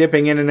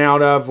 dipping in and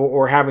out of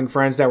or having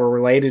friends that were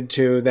related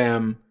to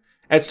them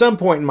at some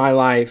point in my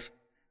life.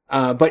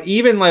 But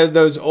even like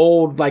those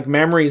old like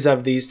memories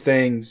of these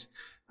things,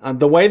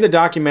 the way the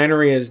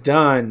documentary is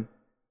done,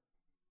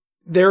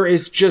 there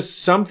is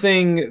just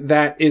something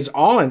that is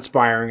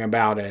awe-inspiring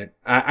about it.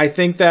 I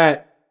think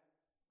that,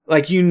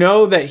 like,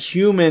 that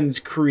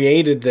humans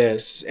created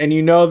this, and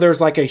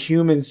there's like a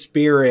human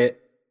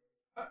spirit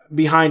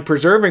behind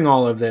preserving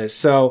all of this.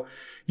 So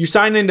you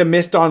sign into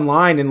Myst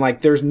Online and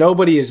like there's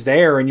nobody is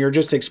there, and you're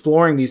just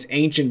exploring these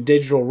ancient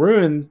digital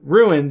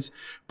ruins,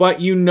 but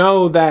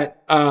that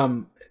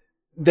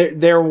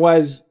there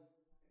was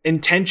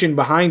intention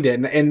behind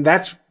it, and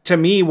that's to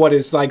me what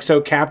is like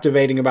so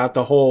captivating about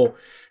the whole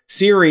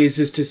series,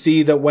 is to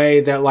see the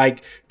way that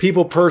like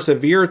people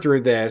persevere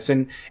through this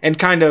and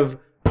kind of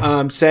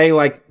say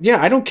like, yeah,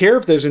 I don't care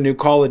if there's a new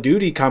Call of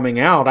Duty coming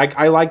out.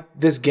 I like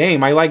this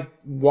game. I like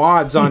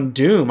WADs on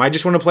Doom. I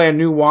just want to play a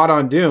new WAD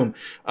on Doom.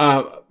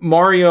 The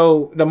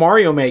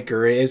Mario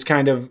Maker is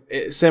kind of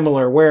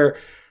similar, where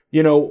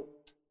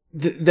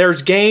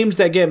there's games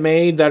that get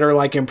made that are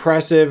like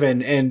impressive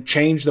and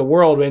change the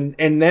world,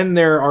 and then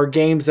there are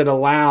games that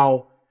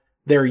allow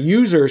their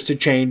users to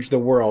change the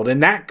world,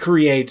 and that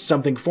creates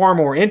something far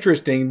more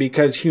interesting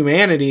because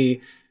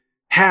humanity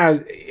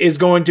is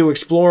going to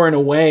explore in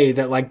a way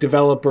that like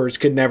developers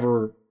could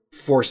never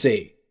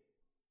foresee.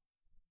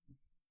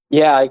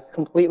 Yeah, I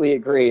completely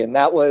agree, and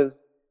that was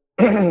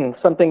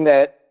something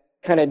that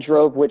kind of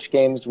drove which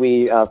games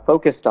we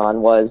focused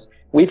on.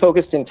 We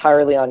focused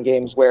entirely on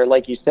games where,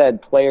 like you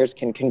said, players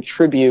can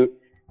contribute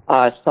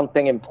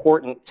something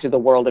important to the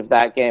world of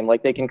that game.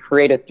 Like they can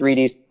create a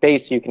 3D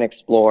space you can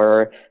explore,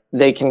 or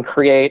they can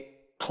create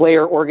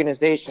player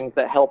organizations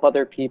that help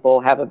other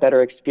people have a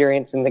better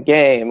experience in the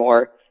game,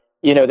 or,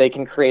 they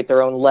can create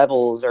their own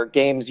levels or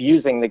games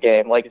using the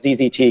game, like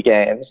ZZT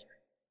games.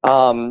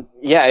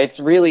 It's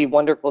really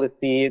wonderful to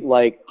see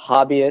like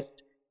hobbyist,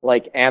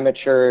 like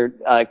amateur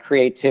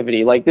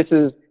creativity. Like this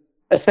is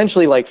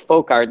essentially like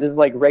folk art. This is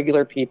like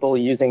regular people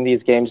using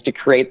these games to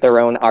create their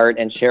own art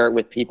and share it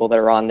with people that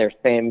are on their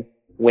same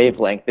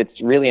wavelength.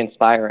 It's really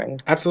inspiring.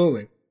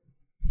 Absolutely.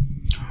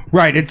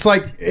 Right. It's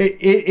like,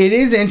 it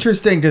is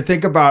interesting to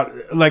think about,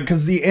 like,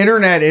 because the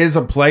internet is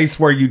a place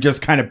where you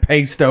just kind of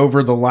paste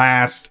over the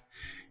last,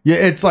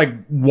 it's like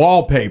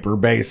wallpaper,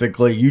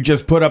 basically. You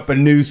just put up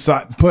new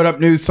sites.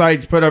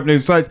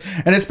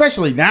 And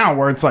especially now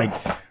where it's like,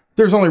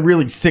 there's only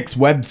really 6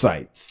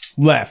 websites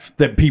left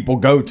that people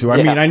go to. I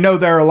mean, I know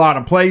there are a lot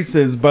of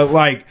places, but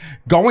like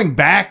going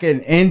back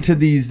and into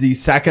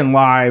these Second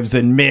Lives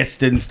and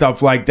Myst and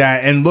stuff like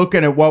that and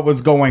looking at what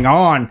was going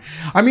on,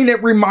 I mean,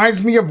 it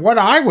reminds me of what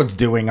I was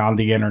doing on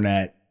the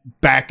internet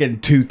back in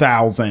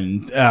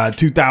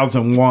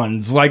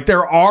 2001s. Like,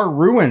 there are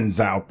ruins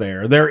out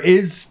there. There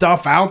is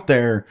stuff out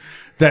there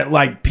that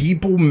like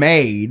people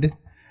made.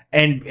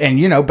 And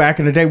you know,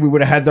 back in the day, we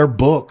would have had their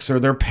books or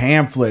their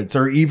pamphlets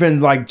or even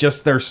like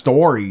just their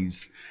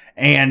stories.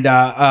 And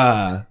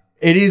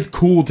it is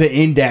cool to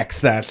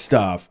index that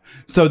stuff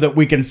so that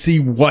we can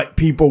see what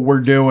people were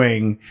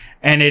doing.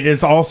 And it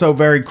is also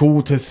very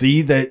cool to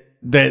see that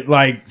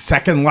like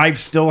Second Life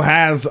still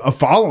has a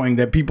following,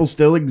 that people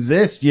still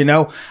exist. You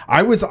know,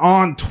 I was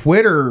on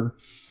Twitter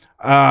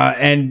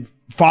and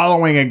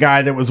following a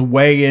guy that was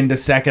way into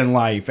Second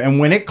Life, and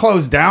when it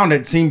closed down,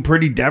 it seemed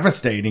pretty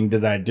devastating to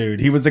that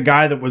dude. He was a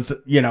guy that was,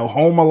 you know,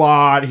 home a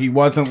lot. He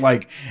wasn't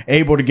like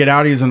able to get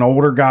out. He's an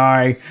older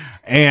guy,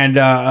 and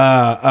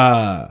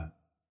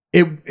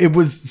it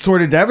was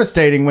sort of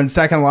devastating when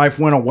Second Life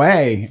went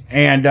away.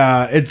 And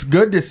it's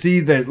good to see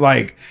that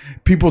like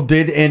people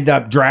did end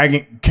up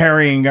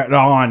carrying it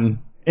on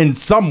in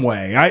some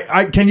way.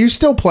 I can you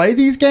still play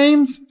these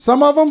games?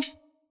 Some of them?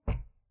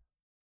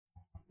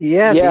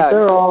 Yeah, these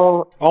are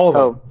all of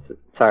them. Oh,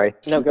 sorry.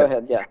 No, go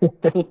ahead. Yeah.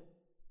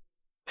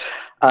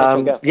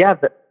 Yeah,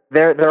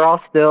 they're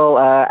all still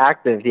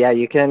active. Yeah,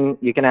 you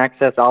can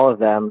access all of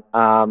them.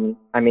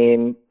 I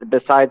mean,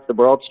 besides the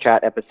Worlds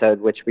Chat episode,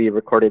 which we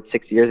recorded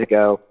 6 years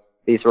ago,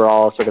 these were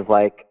all sort of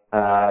like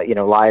you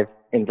know, live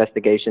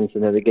investigations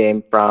into the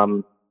game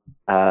from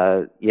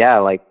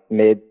like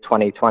mid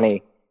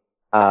 2020.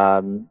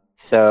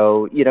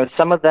 So you know,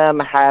 some of them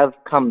have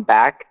come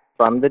back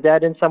from the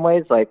dead in some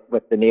ways, like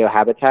with the Neo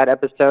Habitat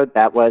episode.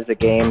 That was a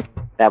game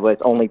that was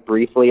only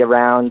briefly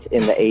around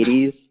in the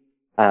 80s,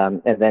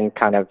 and then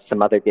kind of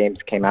some other games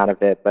came out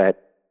of it,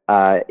 but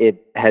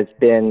it has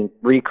been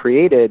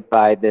recreated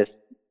by this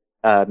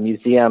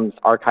museum's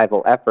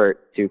archival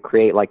effort to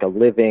create like a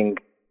living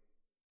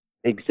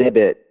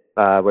exhibit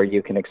where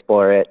you can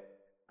explore it.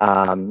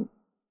 Then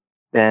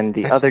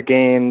the other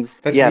games,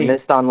 neat.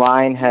 Myst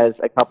Online has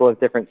a couple of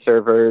different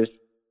servers.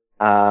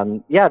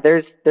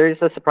 There's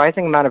a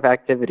surprising amount of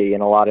activity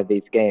in a lot of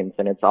these games,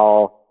 and it's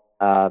all,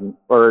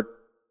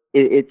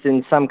 it's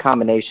in some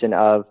combination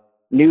of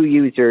new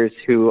users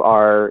who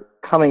are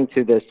coming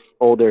to this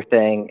older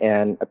thing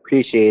and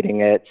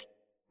appreciating it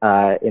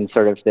in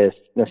sort of this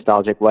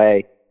nostalgic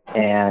way,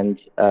 and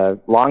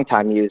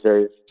longtime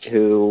users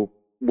who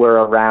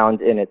were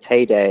around in its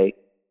heyday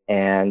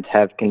and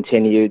have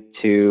continued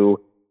to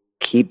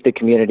keep the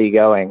community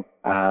going,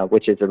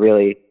 which is a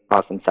really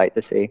awesome sight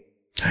to see.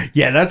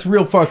 Yeah, that's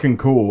real fucking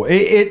cool.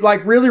 It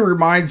like really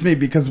reminds me,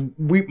 because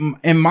we,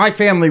 in my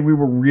family, we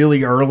were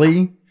really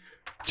early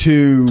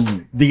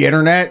to the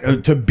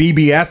internet, to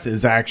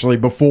BBSs actually,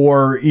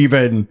 before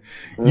even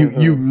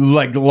you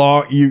like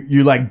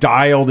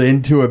dialed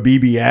into a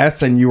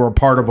BBS and you were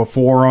part of a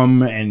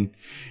forum, and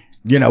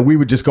you know, we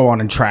would just go on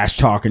and trash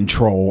talk and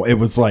troll. It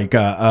was like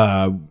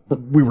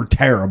we were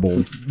terrible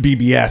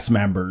BBS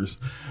members,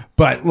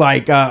 but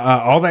like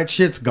all that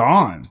shit's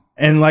gone.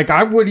 And like,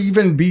 I would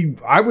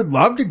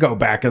love to go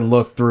back and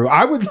look through.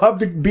 I would love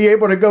to be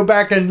able to go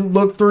back and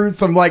look through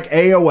some like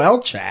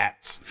AOL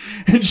chats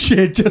and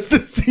shit just to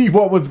see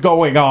what was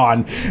going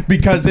on,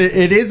 because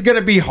it is going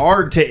to be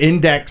hard to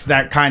index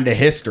that kind of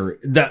history,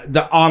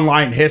 the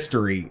online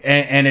history.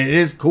 And it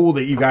is cool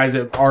that you guys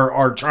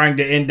are trying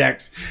to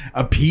index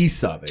a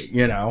piece of it.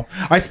 You know,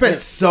 I spent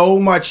so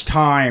much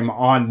time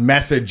on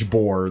message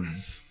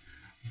boards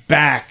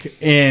back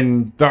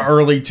in the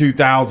early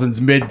 2000s,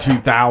 mid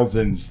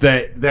 2000s,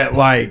 that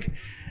like,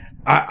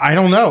 I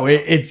don't know.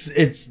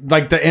 It's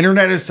like the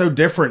internet is so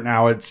different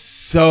now. It's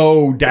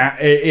so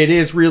it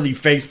is really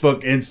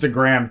Facebook,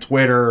 Instagram,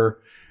 Twitter,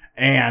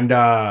 and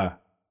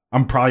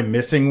I'm probably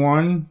missing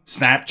one,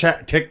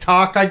 Snapchat,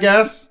 TikTok, I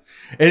guess.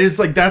 It is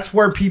like, that's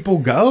where people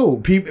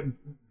go.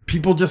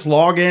 People just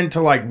log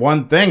into like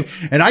one thing.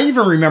 And I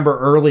even remember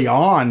early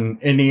on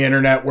in the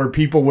internet where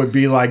people would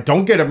be like,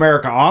 don't get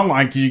America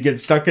Online because you get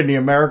stuck in the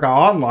America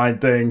Online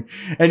thing.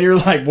 And you're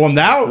like, well,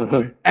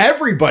 now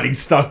everybody's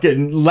stuck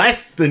in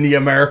less than the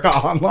America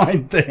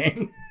Online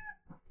thing.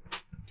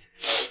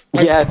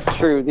 Yeah, it's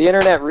true. The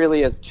internet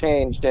really has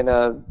changed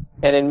and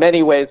in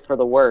many ways for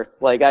the worse.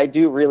 Like, I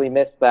do really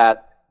miss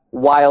that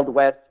Wild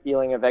West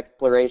feeling of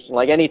exploration.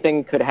 Like,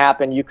 anything could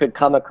happen. You could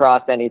come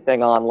across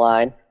anything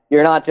online.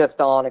 You're not just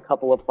on a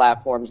couple of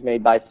platforms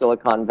made by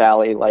Silicon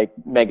Valley, like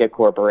mega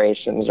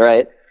corporations,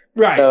 right?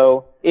 Right.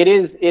 So it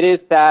is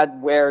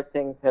sad where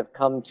things have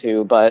come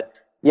to, but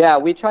yeah,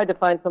 we tried to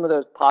find some of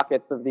those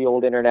pockets of the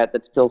old internet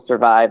that still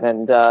survive.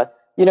 And,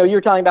 you know, you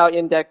were talking about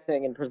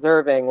indexing and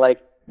preserving, like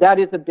that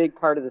is a big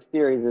part of the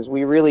series, is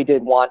we really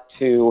did want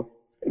to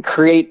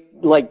create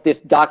like this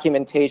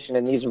documentation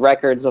and these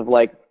records of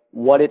like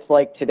what it's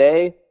like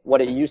today,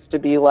 what it used to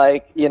be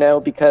like, you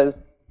know, because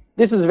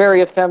this is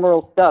very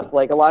ephemeral stuff.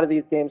 Like, a lot of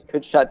these games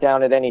could shut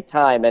down at any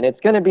time, and it's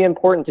going to be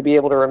important to be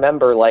able to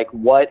remember, like,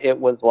 what it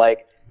was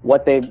like,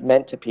 what they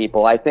meant to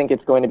people. I think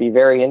it's going to be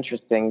very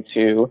interesting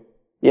to,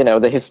 you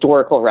know, the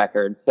historical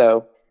record.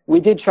 So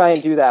we did try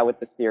and do that with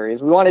the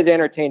series. We wanted to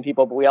entertain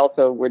people, but we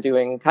also were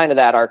doing kind of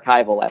that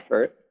archival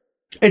effort.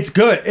 It's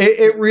good.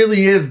 It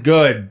really is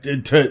good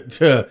to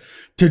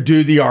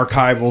do the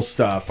archival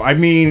stuff. I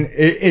mean,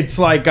 it's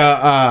like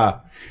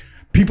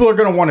people are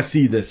going to want to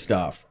see this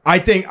stuff. I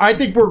think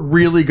we're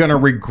really going to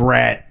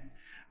regret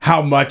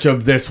how much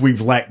of this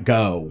we've let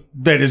go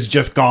that is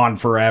just gone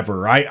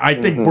forever.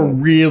 I think we're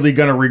really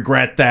going to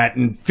regret that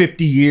in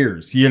 50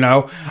 years, you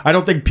know? I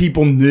don't think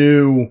people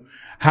knew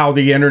how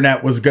the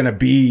internet was going to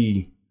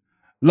be.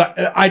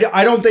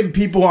 I don't think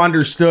people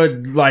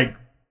understood, like,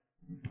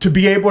 to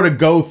be able to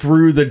go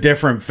through the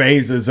different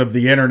phases of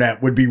the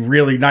internet would be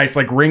really nice,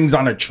 like rings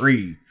on a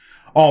tree,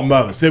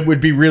 almost. It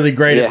would be really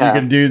great if you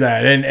can do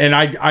that. And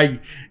I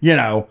you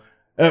know,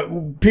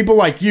 people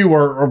like you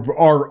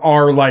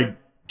are like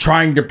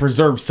trying to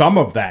preserve some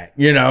of that,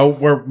 you know,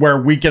 where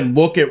we can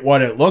look at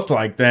what it looked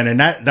like then, and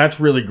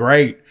that's really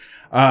great.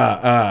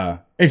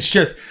 It's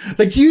just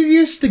like, you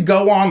used to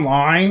go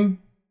online.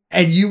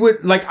 And you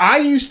would, like, I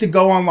used to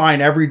go online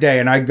every day,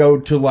 and I'd go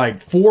to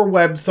like 4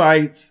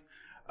 websites.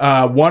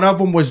 One of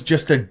them was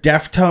just a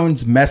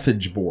Deftones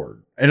message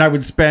board. And I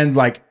would spend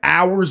like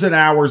hours and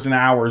hours and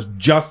hours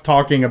just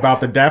talking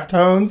about the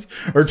Deftones,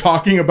 or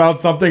talking about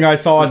something I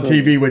saw on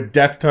TV with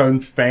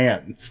Deftones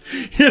fans,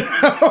 you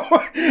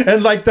know,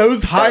 and like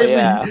those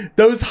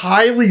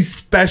highly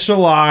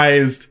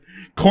specialized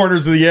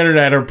corners of the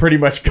internet are pretty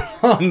much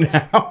gone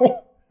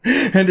now.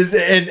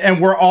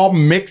 And we're all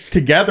mixed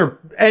together,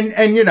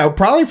 and you know,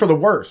 probably for the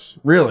worse,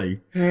 really.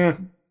 Yeah.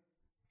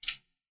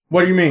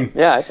 What do you mean?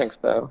 Yeah, I think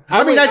so.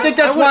 I think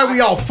that's why we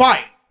all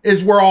fight,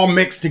 is we're all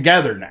mixed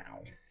together now.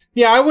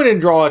 Yeah, I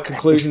wouldn't draw a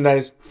conclusion that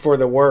is for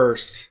the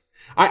worst.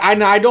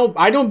 I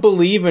don't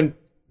believe in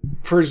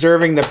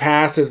preserving the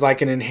past as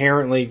like an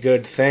inherently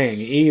good thing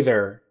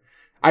either.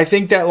 I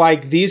think that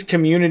like these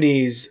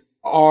communities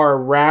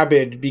are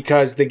rabid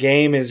because the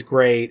game is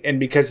great and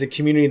because the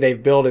community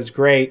they've built is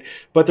great,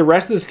 but the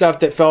rest of the stuff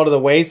that fell to the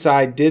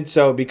wayside did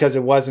so because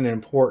it wasn't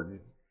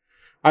important.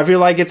 I feel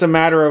like it's a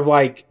matter of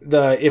like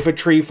if a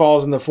tree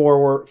falls in the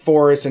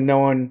forest and no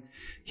one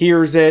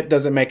hears it,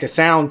 doesn't make a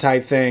sound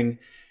type thing,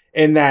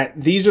 and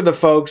that these are the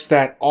folks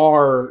that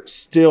are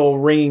still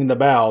ringing the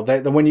bell.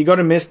 That when you go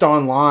to Myst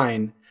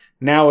Online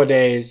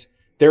nowadays,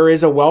 there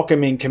is a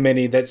welcoming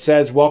committee that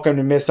says, "Welcome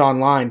to Myst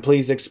Online.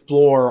 Please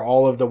explore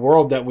all of the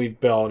world that we've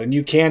built." And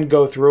you can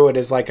go through it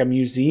as like a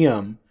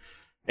museum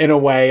in a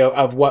way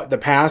of what the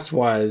past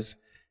was.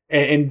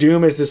 And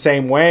Doom is the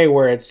same way,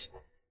 where it's,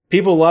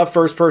 people love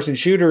first person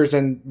shooters,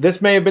 and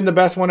this may have been the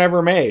best one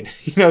ever made.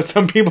 You know,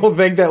 some people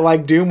think that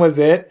like Doom was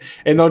it,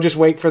 and they'll just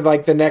wait for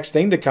like the next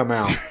thing to come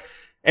out.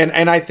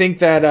 And I think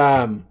that,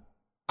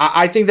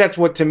 I think that's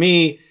what, to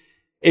me,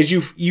 is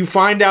you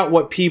find out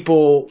what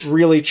people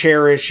really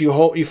cherish.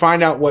 You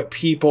find out what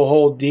people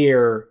hold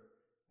dear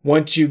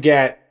once you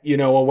get, you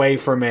know, away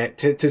from it,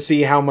 to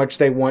see how much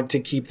they want to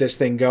keep this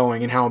thing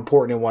going and how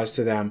important it was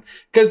to them.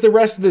 Because the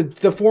rest of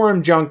the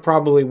forum junk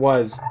probably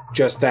was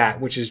just that,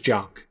 which is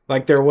junk.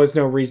 Like, there was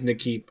no reason to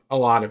keep a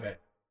lot of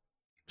it.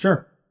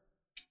 Sure.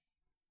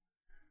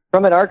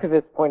 From an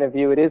archivist point of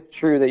view, it is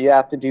true that you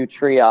have to do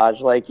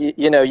triage. Like,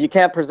 you know, you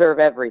can't preserve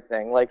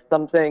everything. Like,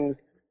 some things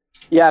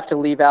you have to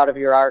leave out of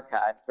your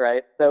archives,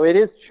 right? So it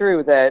is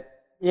true that,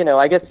 you know,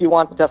 I guess you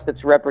want stuff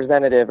that's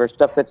representative, or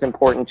stuff that's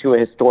important to a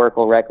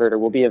historical record, or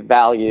will be of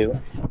value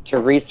to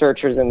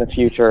researchers in the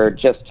future, or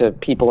just to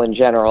people in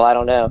general. I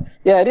don't know.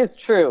 Yeah, it is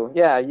true.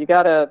 Yeah, you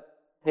got to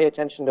pay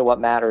attention to what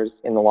matters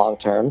in the long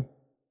term.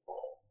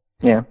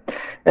 Yeah.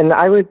 And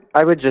I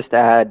would just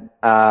add,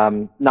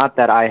 not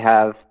that I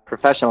have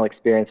professional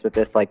experience with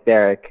this like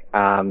Derek.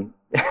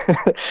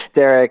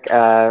 Derek,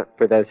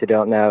 for those who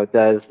don't know,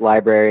 does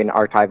library and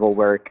archival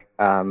work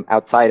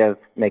outside of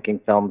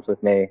making films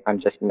with me. I'm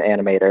just an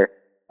animator.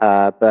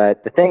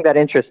 But the thing that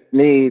interests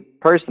me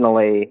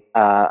personally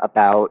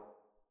about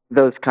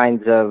those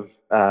kinds of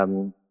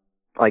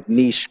like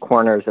niche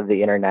corners of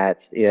the internet,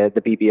 the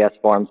BBS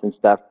forums and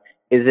stuff,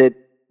 is it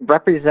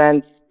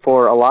represents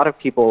for a lot of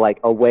people like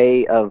a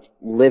way of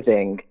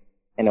living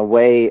and a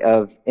way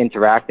of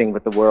interacting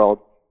with the world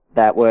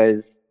that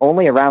was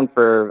only around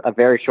for a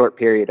very short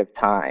period of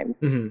time.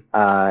 Mm-hmm.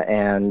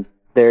 And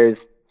there's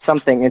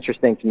something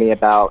interesting to me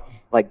about,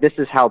 like, this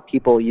is how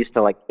people used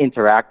to like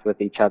interact with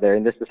each other,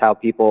 and this is how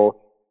people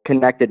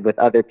connected with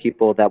other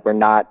people that were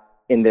not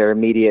in their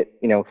immediate,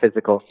 you know,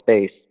 physical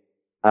space.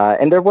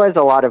 And there was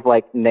a lot of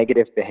like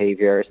negative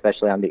behavior,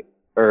 especially on the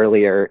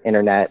earlier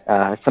internet,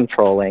 some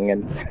trolling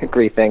and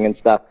griefing and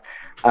stuff.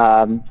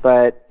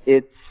 But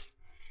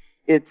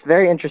it's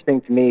very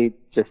interesting to me,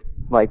 just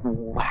like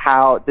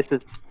how this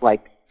is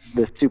like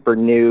the super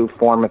new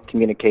form of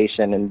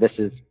communication, and this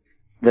is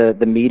the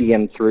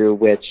medium through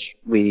which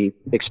we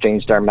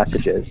exchanged our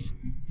messages.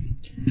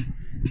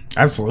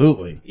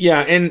 Absolutely.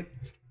 Yeah, and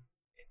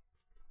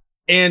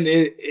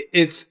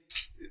it's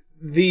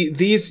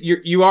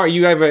you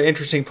have an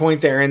interesting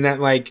point there in that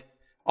like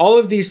all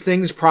of these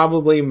things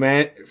probably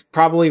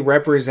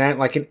represent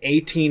like an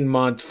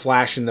 18-month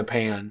flash in the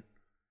pan.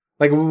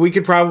 Like we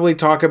could probably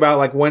talk about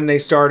like when they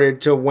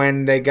started to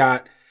when they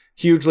got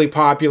hugely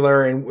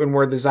popular and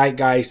were the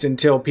zeitgeist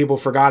until people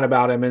forgot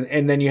about them,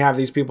 and then you have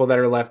these people that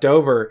are left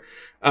over.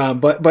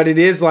 But it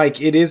is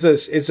like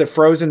it's a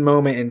frozen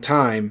moment in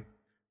time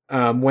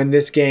when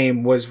this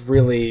game was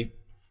really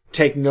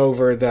taking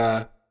over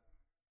the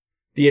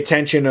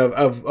attention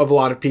of a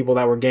lot of people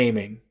that were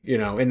gaming, you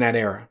know, in that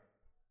era.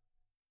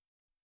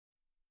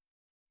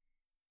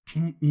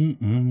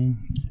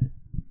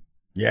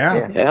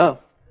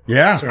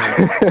 Yeah.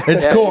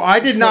 It's cool. I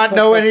did not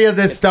know any of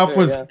this stuff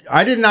was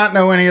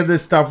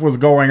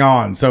going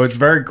on. So it's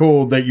very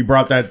cool that you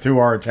brought that to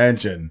our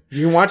attention.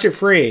 You can watch it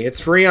free.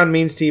 It's free on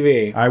Means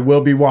TV. I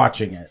will be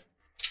watching it.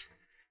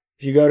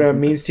 If you go to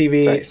Means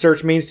TV,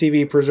 search Means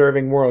TV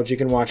Preserving Worlds, you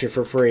can watch it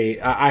for free.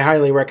 I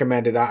highly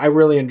recommend it. I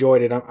really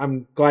enjoyed it.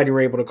 I'm glad you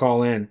were able to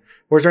call in.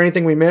 Was there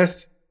anything we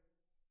missed?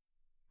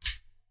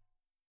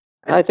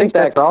 I think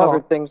that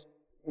covered things.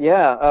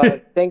 Yeah.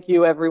 Thank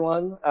you,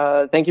 everyone.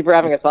 Thank you for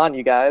having us on,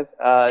 you guys.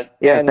 Thank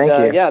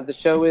you. Yeah, the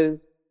show is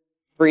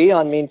free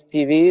on Means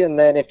TV, and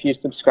then if you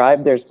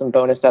subscribe, there's some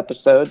bonus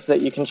episodes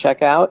that you can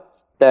check out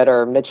that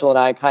are Mitchell and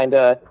I kind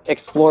of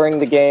exploring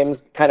the games,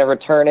 kind of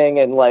returning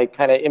and like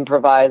kind of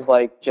improvise,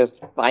 like just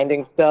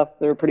finding stuff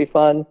that are pretty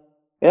fun.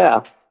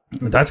 Yeah.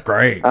 That's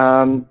great.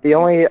 The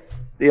only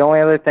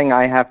other thing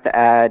I have to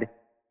add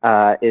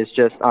is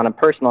just on a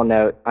personal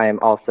note, I am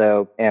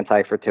also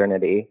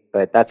anti-fraternity,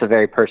 but that's a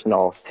very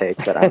personal take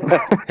that I'm.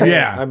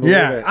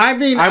 Yeah. I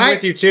mean, I'm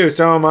with you too.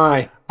 So am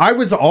I. I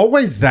was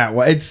always that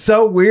way. It's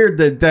so weird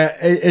that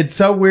it's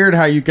so weird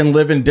how you can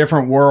live in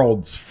different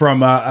worlds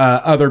from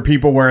other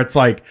people, where it's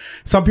like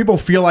some people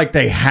feel like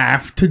they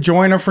have to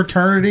join a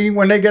fraternity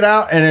when they get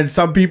out, and then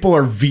some people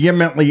are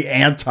vehemently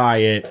anti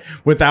it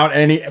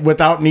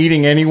without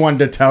needing anyone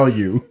to tell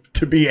you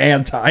to be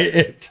anti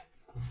it.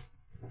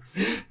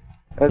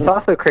 It's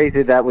also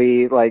crazy that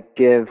we like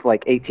give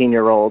like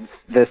 18-year-olds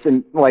this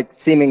like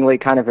seemingly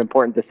kind of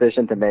important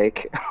decision to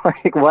make.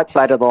 Like, what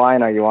side of the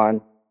line are you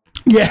on?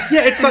 Yeah.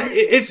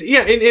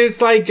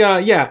 It's like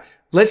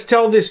let's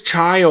tell this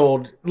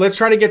child, let's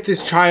try to get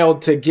this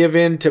child to give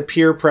in to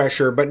peer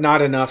pressure, but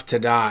not enough to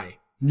die.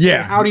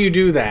 Yeah. So how do you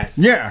do that?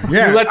 Yeah.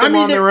 You let them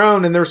on their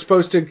own, and they're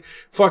supposed to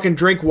fucking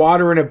drink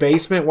water in a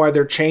basement while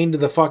they're chained to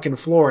the fucking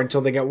floor until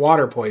they get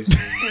water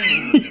poisoning.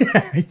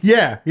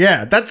 Yeah.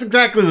 That's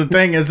exactly the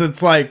thing. Is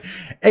it's like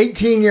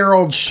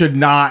 18-year-olds should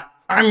not.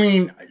 I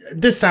mean,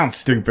 this sounds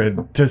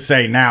stupid to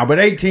say now, but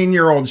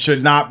 18-year-olds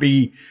should not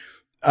be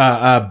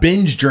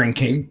binge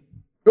drinking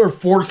or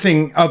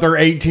forcing other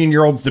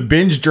 18-year-olds to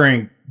binge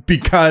drink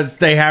because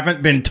they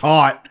haven't been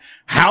taught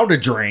how to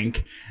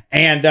drink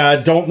and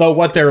don't know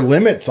what their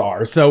limits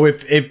are. So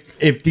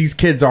if these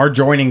kids are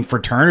joining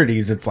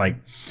fraternities, it's like,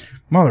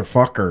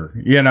 motherfucker,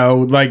 you know,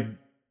 like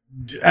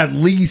at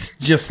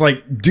least just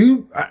like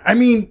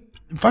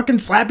fucking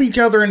slap each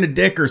other in the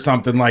dick or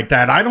something like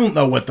that. I don't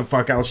know what the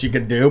fuck else you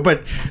could do,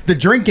 but the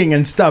drinking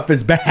and stuff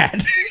is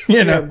bad.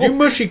 You know, do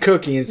mushy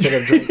cookie instead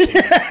of drinking.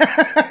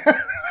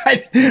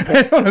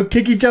 I don't know,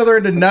 kick each other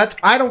in the nuts.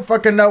 I don't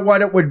fucking know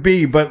what it would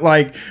be, but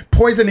like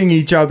poisoning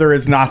each other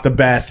is not the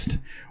best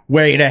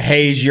way to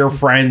haze your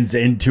friends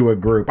into a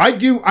group. I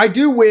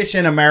do wish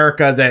in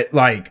America that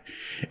like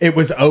it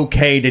was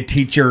okay to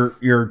teach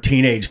your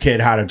teenage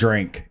kid how to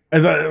drink.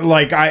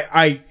 Like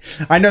I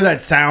know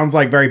that sounds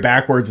like very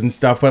backwards and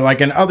stuff, but like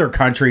in other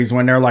countries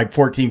when they're like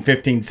 14,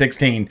 15,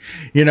 16,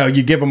 you know,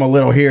 you give them a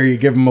little here, you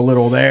give them a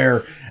little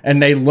there,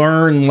 and they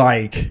learn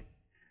like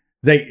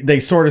they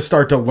sort of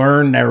start to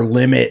learn their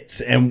limits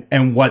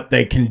and what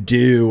they can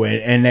do,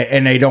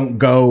 and they don't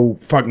go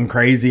fucking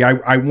crazy.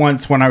 I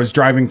once, when I was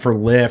driving for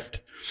Lyft,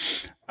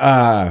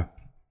 I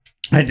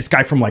had this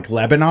guy from like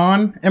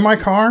Lebanon in my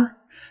car.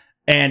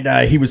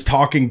 And he was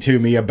talking to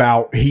me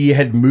about he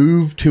had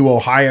moved to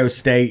Ohio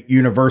State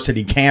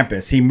University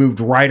campus. He moved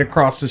right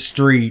across the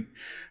street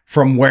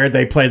from where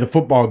they play the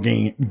football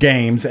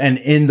games and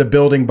in the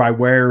building by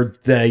where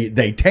they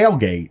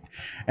tailgate.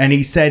 And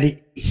he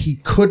said he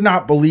could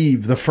not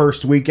believe the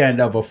first weekend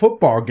of a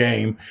football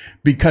game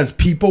because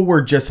people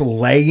were just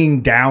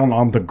laying down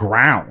on the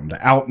ground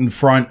out in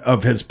front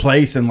of his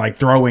place and like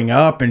throwing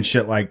up and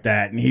shit like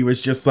that. And he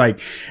was just like,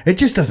 it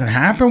just doesn't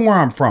happen where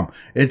I'm from.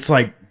 It's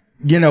like,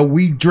 you know,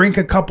 we drink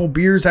a couple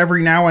beers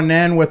every now and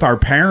then with our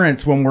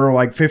parents when we're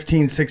like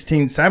 15,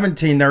 16,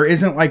 17. There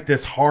isn't like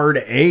this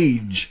hard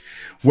age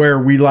where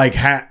we like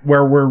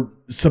where we're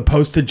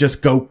supposed to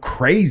just go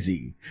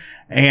crazy.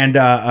 And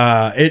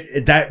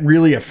it that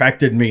really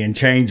affected me and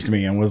changed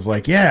me and was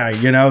like, yeah,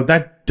 you know,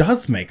 that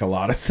does make a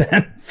lot of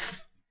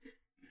sense.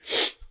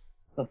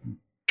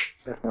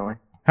 Definitely.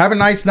 Have a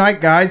nice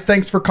night, guys.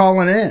 Thanks for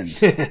calling in.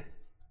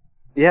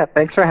 Yeah,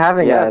 thanks for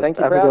having us. Yeah, thank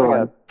you for having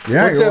us.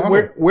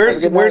 Yeah,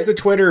 where's the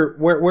Twitter?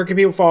 Where can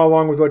people follow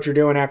along with what you're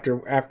doing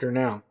after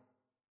now?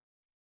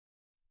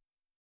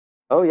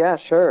 Oh, yeah,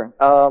 sure.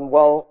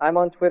 Well, I'm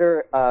on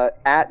Twitter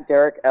at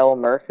Derek L.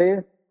 Murphy.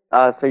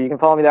 So you can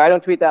follow me there. I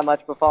don't tweet that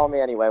much, but follow me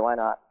anyway. Why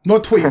not?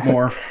 We'll tweet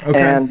more.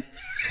 Okay. And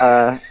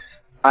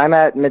I'm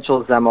at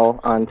Mitchell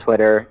Zemmel on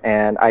Twitter,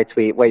 and I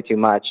tweet way too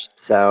much,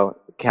 so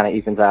it kind of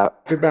evens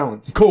out. Good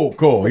balance.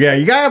 Cool. Yeah,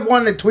 you gotta have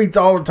one that tweets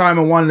all the time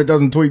and one that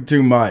doesn't tweet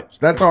too much.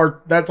 That's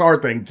our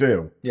thing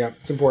too. Yeah,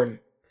 it's important.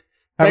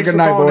 Have Thanks a good for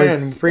night, calling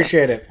boys. in.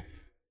 Appreciate it.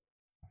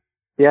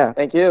 Yeah.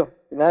 Thank you.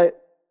 Good night.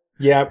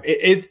 Yeah,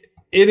 it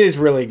is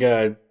really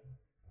good.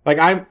 Like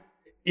I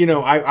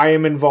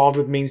am involved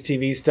with Means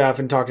TV stuff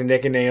and talk to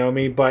Nick and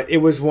Naomi, but it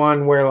was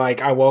one where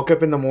like I woke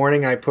up in the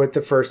morning, I put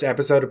the first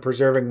episode of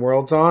Preserving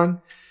Worlds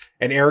on,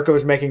 and Erica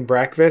was making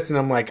breakfast, and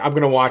I'm like, I'm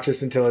gonna watch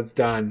this until it's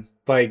done.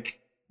 Like,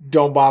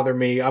 don't bother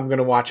me. I'm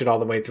gonna watch it all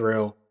the way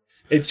through.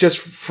 It's just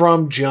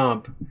from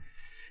jump.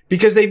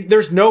 Because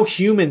there's no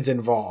humans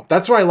involved.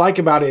 That's what I like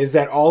about it, is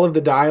that all of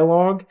the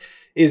dialogue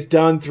is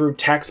done through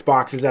text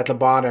boxes at the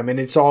bottom, and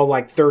it's all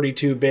like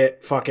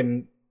 32-bit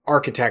fucking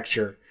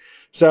architecture.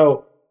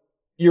 So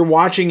you're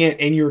watching it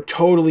and you're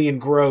totally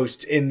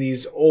engrossed in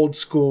these old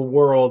school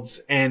worlds.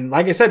 And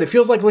like I said, it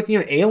feels like looking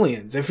at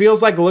aliens. It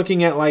feels like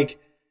looking at like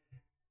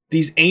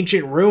these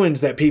ancient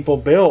ruins that people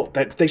built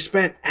that they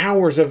spent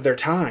hours of their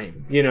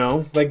time, you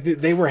know, like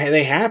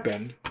they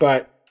happened,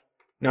 but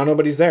now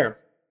nobody's there.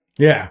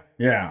 Yeah.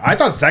 I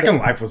thought Second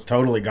Life was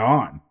totally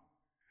gone.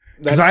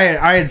 Because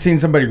I had seen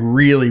somebody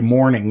really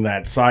mourning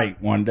that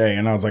site one day,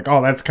 and I was like,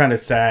 oh, that's kind of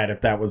sad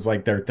if that was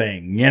like their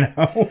thing, you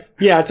know?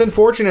 Yeah, it's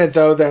unfortunate,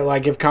 though, that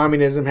like if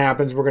communism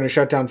happens, we're going to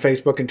shut down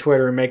Facebook and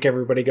Twitter and make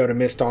everybody go to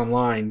Mist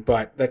Online,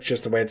 but that's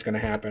just the way it's going to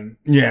happen.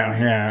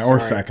 Yeah,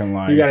 or Second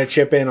Life. You got to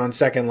chip in on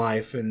Second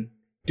Life and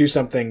do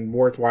something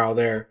worthwhile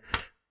there.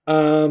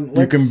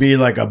 You can be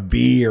like a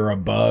bee or a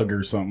bug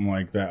or something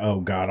like that. Oh,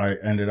 God, I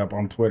ended up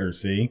on Twitter,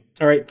 see?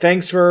 All right,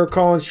 thanks for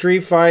calling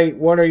Street Fight.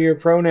 What are your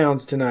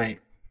pronouns tonight?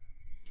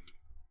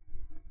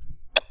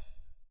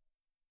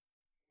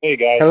 Hey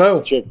guys,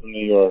 hello. Chip from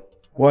New York.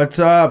 What's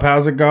up?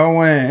 How's it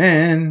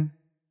going?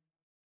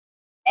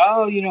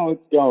 Oh,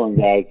 it's going,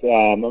 guys.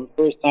 I'm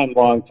first time,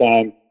 long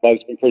time.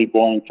 Life's been pretty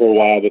boring for a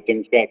while, but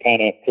things got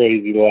kind of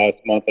crazy the last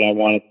month, and I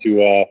wanted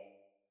to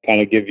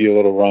kind of give you a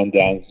little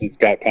rundown. It's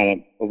got kind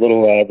of a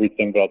little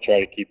everything, but I'll try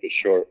to keep it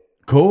short.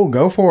 Cool,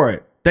 go for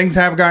it. Things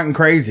have gotten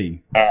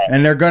crazy, all right,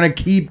 and they're going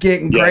to keep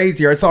getting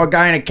crazier. I saw a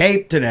guy in a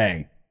cape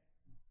today.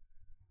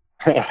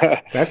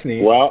 That's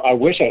neat. Well, I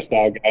wish I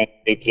saw a guy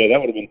today. That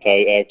would have been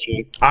tight,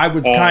 actually. I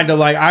was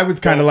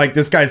kind of like,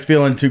 this guy's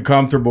feeling too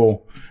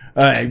comfortable.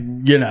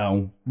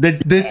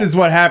 This is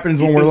what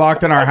happens when we're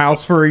locked in our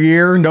house for a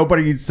year.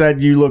 Nobody said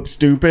you look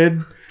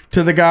stupid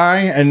to the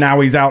guy, and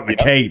now he's out in a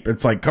cape.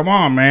 It's like, come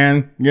on,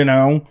 man.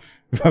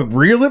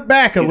 Reel it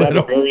back a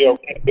little. Very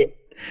okay.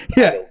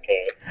 Yeah.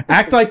 Okay.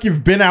 Act like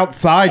you've been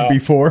outside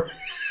before.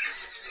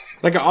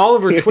 Like an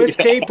Oliver Twist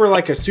cape or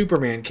like a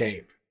Superman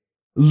cape?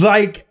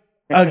 Like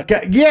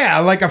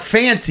a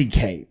fancy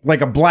cape,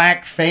 like a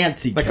black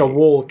fancy cape. Like a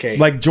wool cape.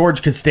 Like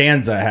George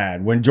Costanza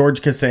had, when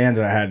George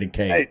Costanza had the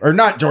cape. Or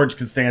not George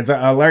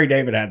Costanza, Larry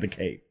David had the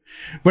cape.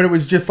 But it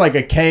was just like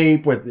a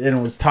cape, and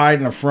it was tied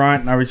in the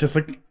front, and I was just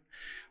like,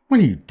 what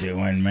are you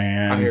doing,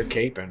 man? I'm here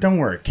caping. Don't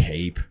wear a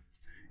cape,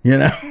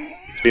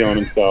 Feeling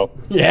himself.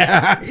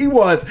 Yeah, he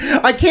was.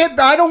 I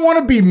don't want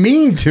to be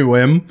mean to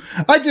him.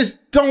 I just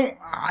don't.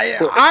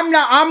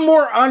 I'm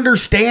more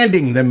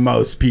understanding than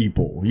most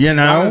people,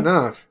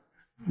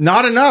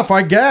 Not enough,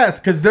 I guess,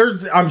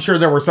 because I'm sure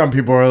there were some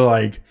people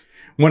who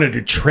wanted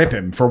to trip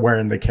him for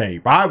wearing the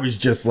cape. I was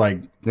just like,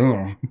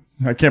 oh,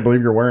 I can't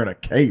believe you're wearing a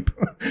cape.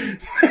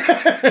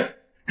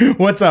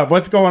 What's up?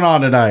 What's going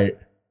on tonight?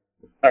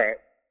 All right.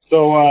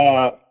 So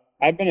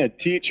I've been a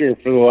teacher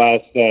for the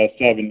last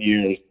 7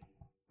 years,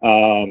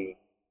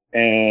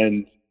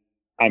 and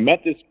I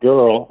met this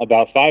girl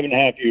about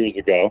 5.5 years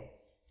ago,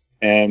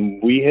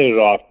 and we hit it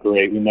off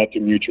great. We met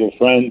through mutual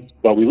friends,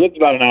 but we lived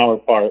about an hour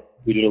apart.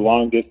 We did a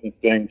long distance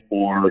thing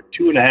for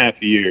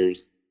 2.5 years.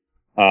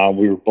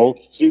 We were both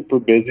super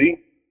busy,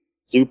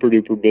 super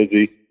duper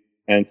busy.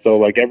 And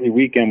so every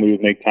weekend we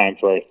would make time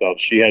for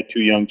ourselves. She had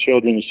 2 young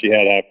children she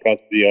had to have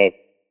custody of.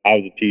 I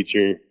was a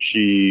teacher.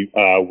 She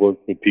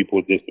worked with people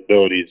with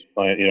disabilities,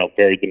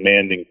 very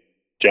demanding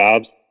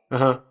jobs.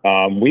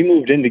 Uh-huh. We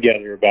moved in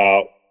together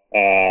about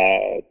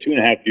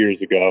 2.5 years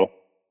ago,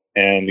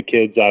 and the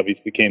kids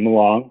obviously came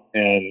along,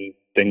 and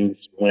things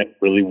went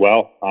really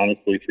well,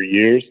 honestly, for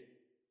years.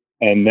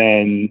 And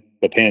then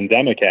the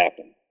pandemic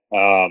happened.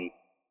 Of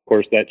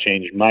course, that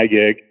changed my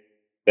gig.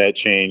 That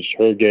changed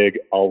her gig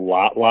a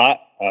lot.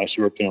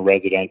 She worked in a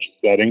residential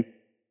setting.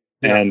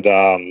 Yeah.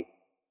 And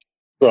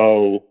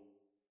so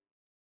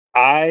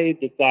I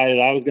decided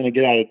I was going to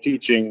get out of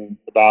teaching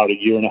about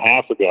 1.5 years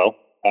ago.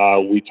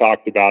 We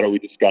talked about it. We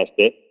discussed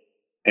it.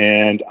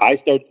 And I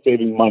started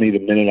saving money the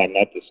minute I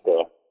met this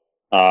girl.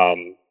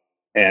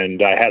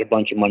 And I had a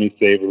bunch of money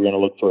saved. We were going to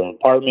look for an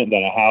apartment,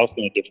 then a house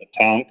in a different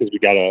town, because we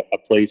got a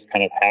place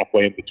kind of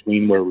halfway in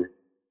between where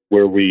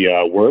we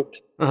worked.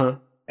 Uh-huh.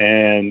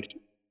 And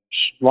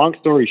long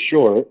story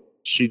short,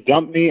 she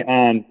dumped me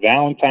on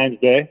Valentine's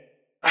Day,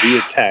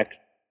 via text,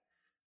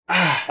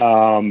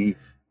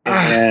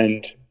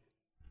 and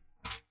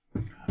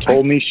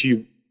told me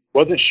she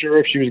wasn't sure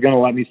if she was going to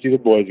let me see the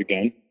boys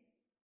again.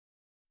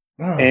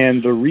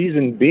 And the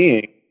reason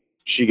being,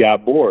 she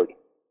got bored.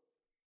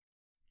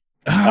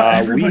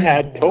 We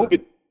had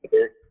bored.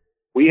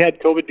 We had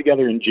COVID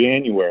together in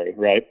January,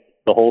 right?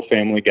 The whole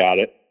family got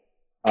it.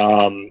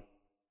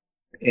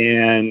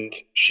 And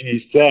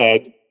she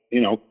said,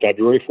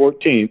 February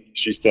 14th,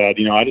 she said,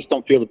 I just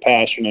don't feel the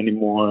passion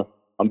anymore.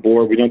 I'm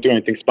bored. We don't do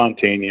anything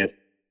spontaneous.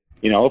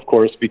 Of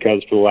course,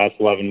 because for the last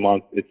 11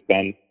 months, it's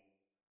been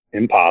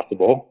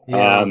impossible.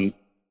 Yeah.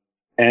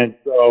 And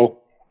so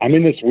I'm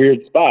in this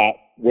weird spot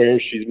where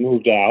she's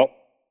moved out.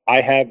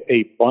 I have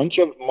a bunch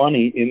of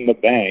money in the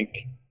bank.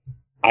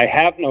 I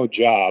have no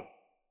job.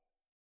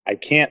 I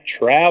can't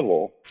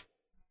travel.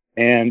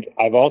 And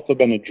I've also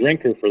been a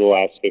drinker for the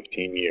last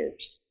 15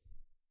 years.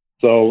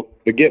 So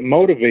the get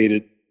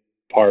motivated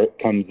part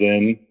comes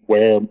in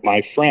where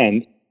my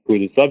friend, who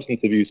is a substance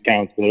abuse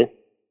counselor,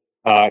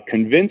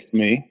 convinced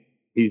me.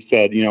 He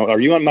said, are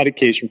you on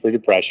medication for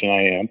depression?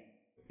 I am.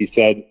 He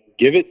said,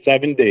 give it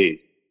 7 days,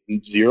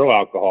 0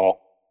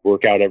 alcohol,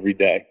 work out every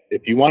day.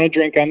 If you want to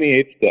drink on the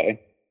 8th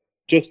day,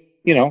 just,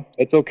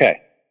 it's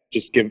okay.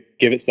 Just give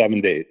it 7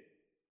 days.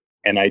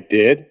 And I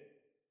did.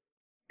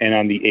 And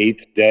on the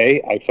 8th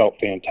day, I felt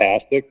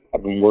fantastic.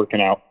 I've been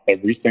working out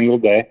every single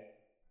day.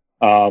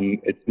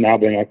 It's now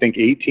been, I think,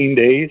 18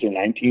 days or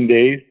 19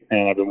 days,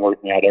 and I've been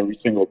working out every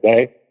single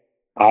day.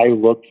 I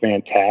look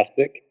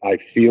fantastic. I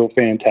feel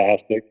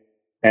fantastic.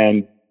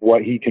 And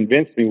what he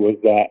convinced me was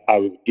that I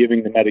was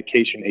giving the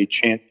medication a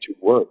chance to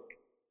work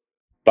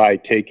by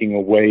taking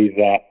away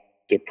that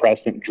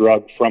depressant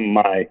drug from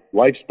my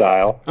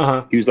lifestyle.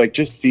 He was like,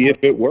 just see if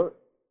it works.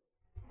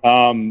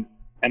 And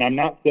I'm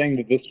not saying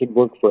that this would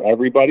work for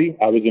everybody.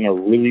 I was in a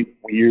really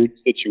weird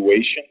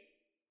situation,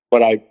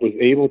 but I was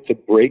able to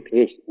break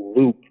this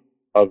loop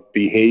of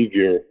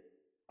behavior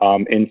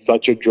in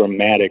such a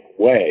dramatic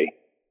way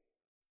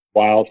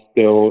while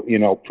still,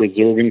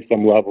 preserving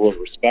some level of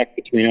respect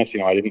between us.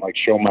 I didn't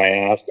show my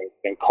ass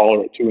and call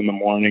her at 2 a.m.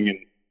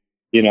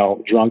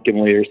 and,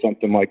 drunkenly or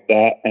something like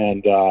that.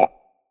 And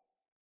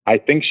I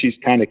think she's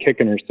kind of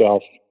kicking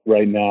herself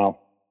right now.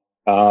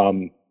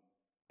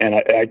 And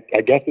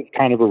I guess it's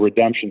kind of a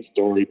redemption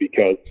story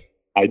because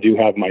I do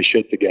have my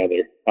shit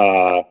together.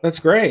 That's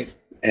great.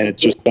 And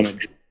it's just been a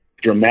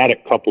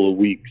dramatic couple of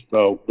weeks.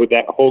 So with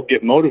that whole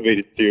Get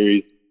Motivated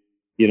series,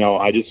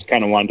 I just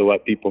kind of wanted to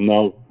let people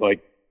know,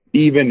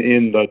 even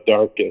in the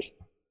darkest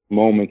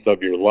moments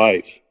of your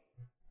life,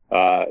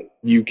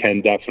 you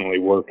can definitely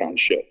work on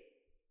shit.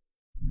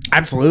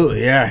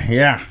 Absolutely. Yeah.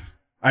 Yeah.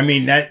 I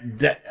mean, that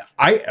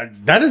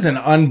is an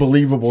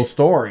unbelievable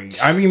story.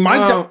 I mean,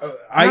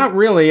 not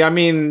really. I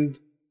mean,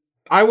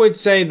 I would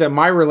say that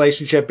my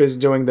relationship is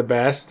doing the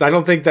best. I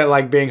don't think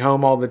that being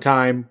home all the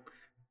time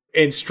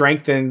it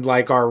strengthened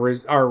our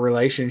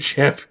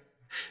relationship.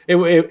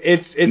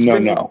 It's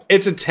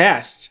a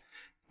test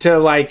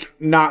to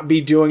not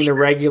be doing the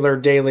regular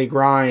daily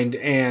grind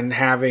and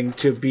having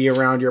to be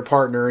around your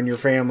partner and your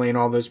family and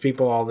all those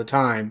people all the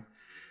time.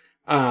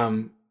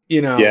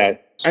 Yeah.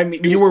 I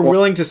mean, you were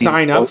willing to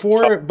sign up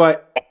for it,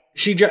 but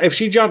if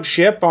she jumped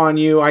ship on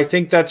you, I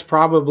think that's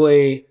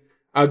probably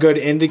a good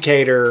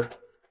indicator,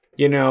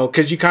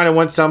 because you kind of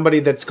want somebody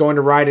that's going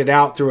to ride it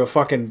out through a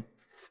fucking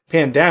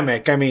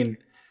pandemic. I mean,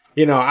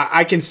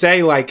 I can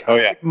say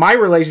my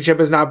relationship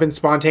has not been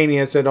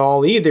spontaneous at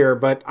all either,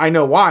 but I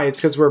know why. It's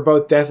because we're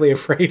both deathly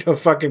afraid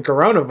of fucking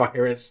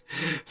coronavirus.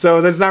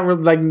 So that's not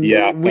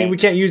really we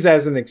can't use that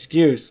as an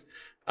excuse.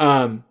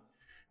 But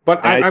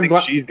I'm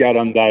glad she's got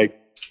undiagnosed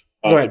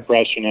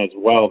depression as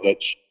well that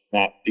she's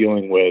not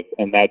dealing with,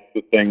 and that's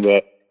the thing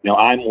that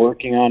I'm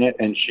working on it,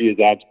 and she is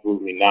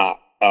absolutely not.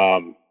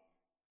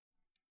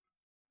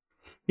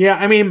 Yeah,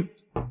 I mean,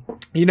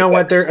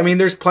 what?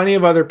 There's plenty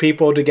of other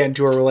people to get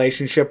into a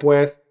relationship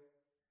with,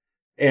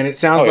 and it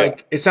sounds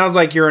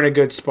like you're in a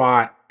good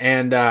spot.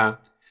 And I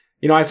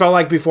felt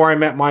like before I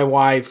met my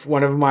wife,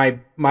 one of my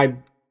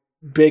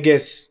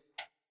biggest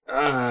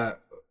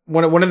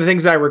one of the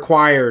things that I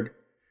required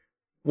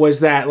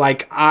was that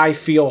I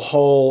feel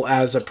whole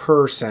as a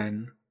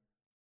person,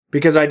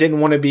 because I didn't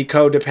want to be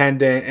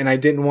codependent and I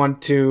didn't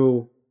want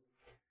to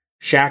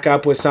shack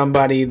up with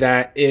somebody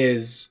that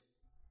is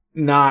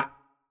not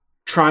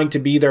trying to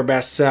be their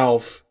best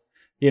self,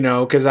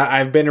 because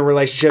I've been in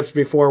relationships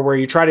before where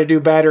you try to do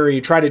better, you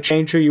try to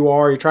change who you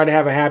are, you try to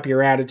have a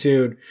happier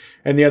attitude,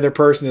 and the other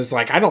person is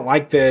like, I don't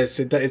like this,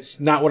 it's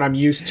not what I'm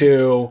used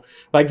to.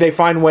 They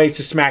find ways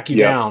to smack you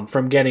down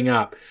from getting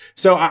up.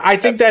 So I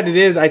think that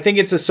I think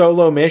it's a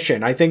solo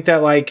mission. I think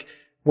that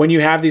when you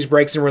have these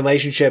breaks in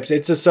relationships,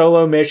 it's a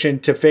solo mission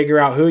to figure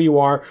out who you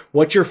are,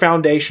 what's your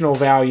foundational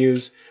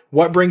values,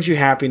 what brings you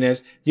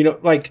happiness,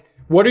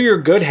 what are your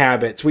good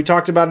habits? We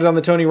talked about it on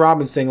the Tony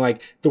Robbins thing,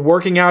 the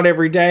working out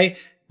every day.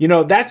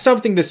 That's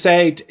something to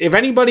say. If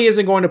anybody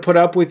isn't going to put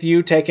up with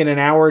you taking an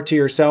hour to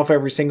yourself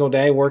every single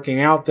day working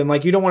out, then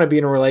you don't want to be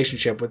in a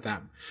relationship with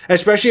them.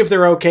 Especially if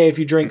they're okay if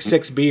you drink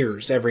 6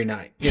 beers every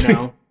night,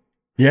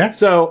 Yeah.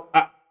 So,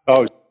 I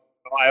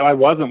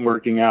wasn't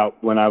working out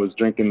when I was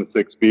drinking the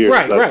 6 beers.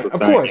 Right, That's right, the of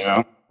thing, course. You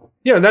know?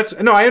 Yeah,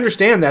 I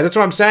understand that. That's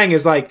what I'm saying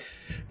is like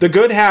the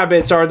good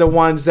habits are the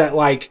ones that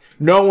like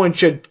everyone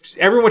should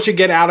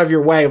get out of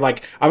your way.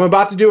 Like I'm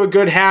about to do a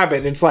good habit.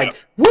 And it's like,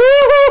 woo,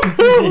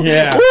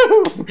 Yeah.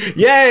 woo,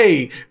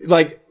 yay.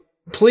 Like,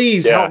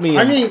 please help me.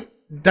 I mean,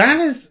 that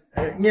is,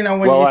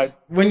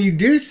 when you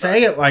do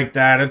say it like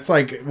that, it's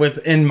like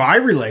in my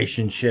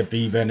relationship,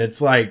 even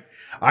it's like,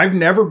 I've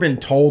never been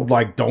told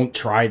like, don't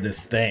try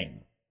this thing.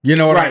 You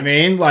know what I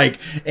mean? Like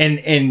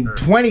in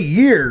 20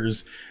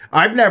 years,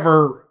 I've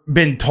never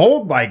been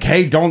told like,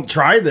 hey, don't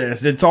try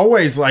this. It's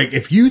always like,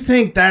 if you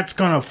think that's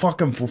gonna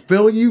fucking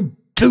fulfill you,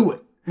 do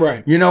it.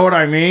 Right. You know what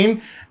I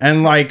mean?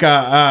 And like,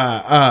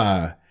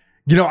 I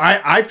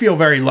feel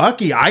very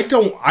lucky. I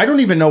don't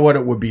even know what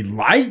it would be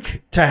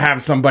like to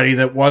have somebody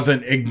that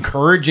wasn't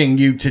encouraging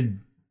you to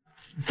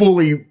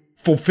fully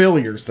fulfill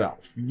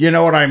yourself. You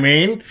know what I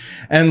mean?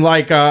 And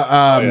like,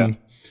 there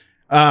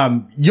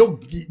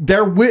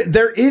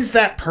is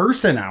that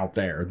person out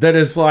there that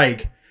is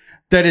like,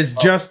 that is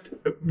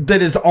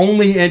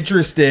only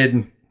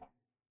interested.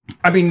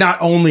 I mean,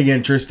 not only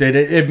interested,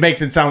 it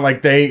makes it sound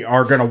like they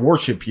are going to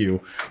worship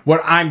you.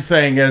 What I'm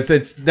saying is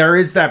there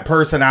is that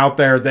person out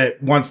there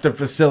that wants to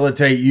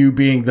facilitate you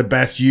being the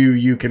best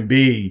you can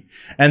be,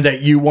 and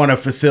that you want to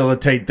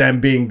facilitate them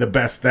being the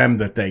best them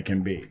that they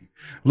can be.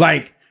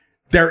 Like,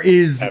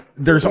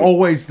 there's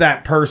always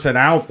that person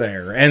out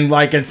there. And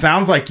like, it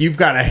sounds like you've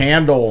got a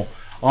handle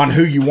on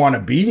who you want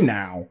to be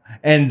now.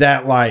 And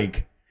that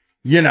like,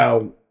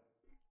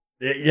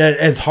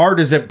 as hard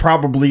as it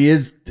probably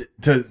is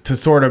to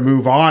sort of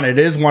move on, it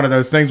is one of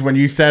those things when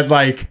you said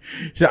like,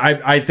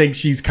 I think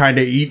she's kind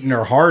of eating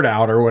her heart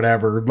out or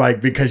whatever,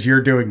 like, because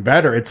you're doing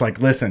better. It's like,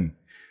 listen,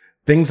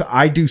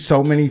 I do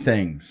so many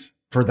things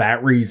for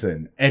that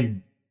reason.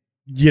 And,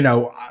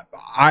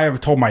 I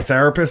have told my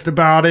therapist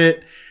about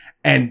it.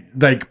 And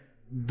like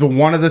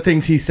one of the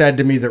things he said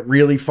to me that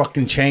really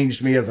fucking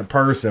changed me as a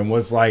person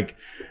was like,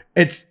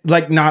 it's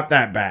like not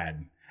that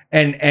bad.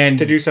 And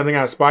to do something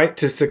out of spite,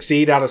 to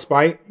succeed out of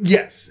spite.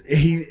 Yes.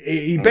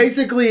 He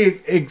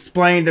basically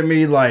explained to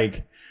me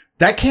like,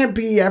 that can't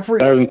be every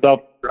better than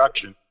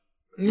self-destruction.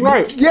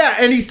 Right. Yeah.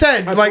 And he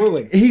said,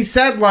 things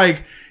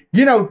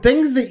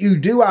that you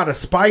do out of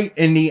spite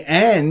in the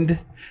end,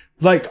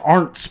 like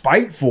aren't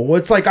spiteful.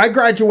 It's like I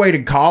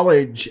graduated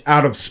college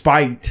out of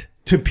spite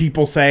to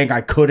people saying I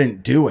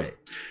couldn't do it.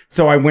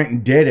 So I went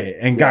and did it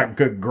and got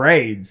good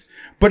grades.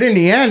 But in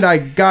the end, I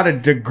got a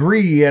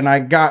degree and I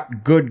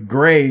got good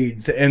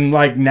grades. And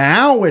like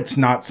now it's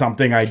not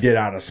something I did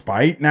out of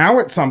spite. Now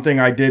it's something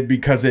I did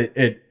because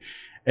it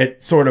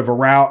sort of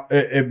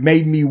it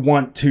made me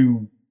want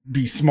to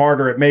be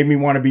smarter. It made me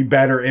want to be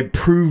better. It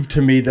proved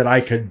to me that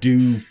I could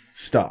do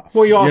stuff.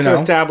 Well, you also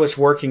established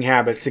working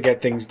habits to get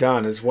things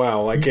done as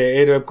well. Like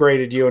it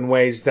upgraded you in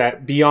ways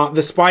that beyond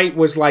the spite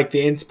was like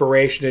the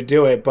inspiration to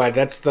do it, but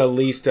that's the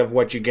least of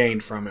what you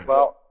gained from it.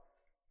 Well,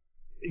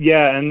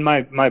 yeah, and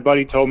my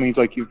buddy told me, he's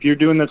like, if you're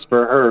doing this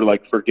for her,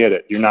 like forget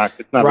it. It's not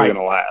really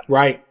gonna last.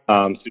 Right.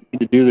 So you need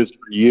to do this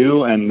for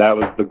you, and that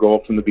was the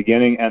goal from the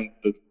beginning. And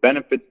the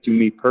benefits to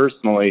me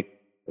personally,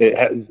 it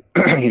has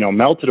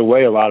melted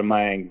away a lot of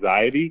my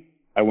anxiety.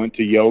 I went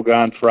to yoga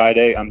on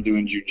Friday. I'm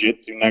doing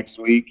jiu-jitsu next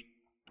week.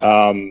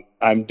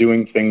 I'm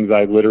doing things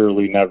I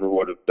literally never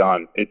would have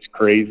done. It's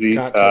crazy.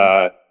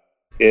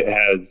 It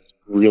has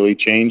really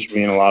changed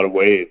me in a lot of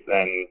ways.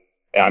 And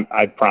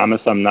I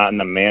promise I'm not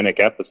in a manic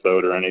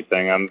episode or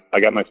anything.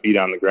 I got my feet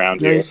on the ground.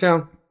 Yeah, you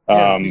sound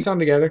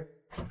together.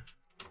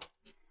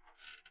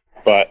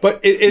 But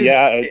it is.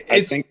 Yeah,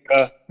 I think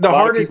the a lot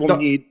hardest. Of people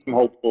need some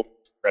hopeful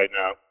right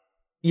now.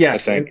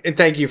 Yes, and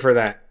thank you for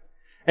that.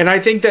 And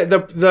I think that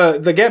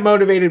the get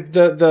motivated,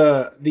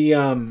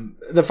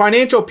 the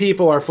financial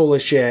people are full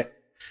of shit.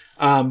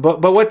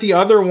 But what the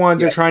other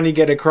ones are trying to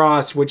get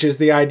across, which is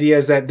the idea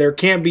is that there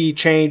can't be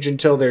change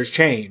until there's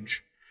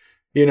change.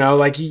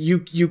 Like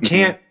you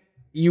can't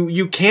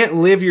you can't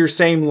live your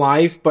same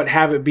life but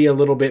have it be a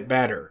little bit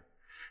better,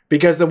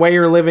 because the way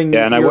you're living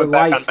and your I went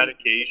life back on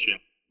medication.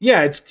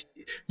 Yeah,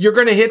 you're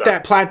going to hit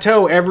that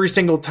plateau every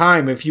single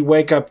time if you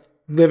wake up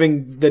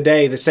living the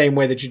day the same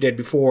way that you did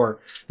before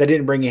that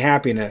didn't bring you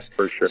happiness.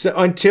 For sure. So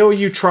until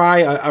you try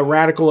a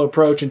radical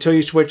approach, until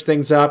you switch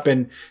things up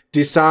and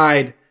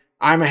decide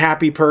I'm a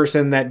happy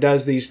person that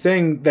does these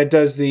things,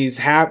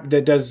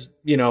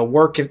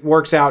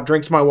 works out,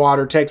 drinks my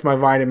water, takes my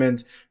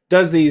vitamins,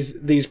 does these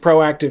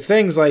proactive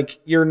things, like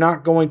you're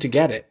not going to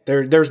get it.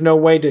 There's no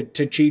way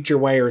to cheat your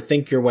way or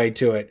think your way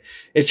to it.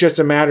 It's just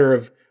a matter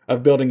of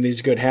building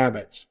these good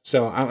habits.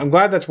 So I'm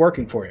glad that's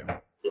working for you.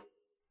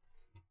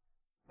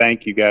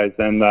 Thank you, guys,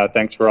 and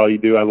thanks for all you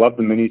do. I love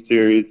the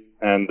miniseries,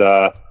 and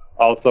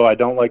also I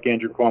don't like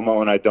Andrew Cuomo,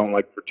 and I don't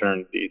like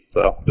fraternities.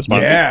 So just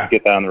wanted to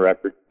get that on the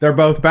record. They're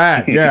both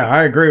bad. Yeah,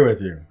 I agree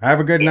with you. Have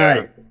a good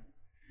night.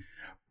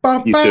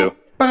 You too.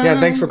 Yeah,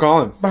 thanks for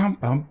calling. Bye,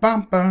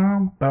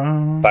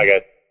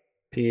 guys.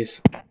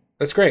 Peace.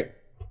 That's great.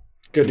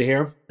 Good to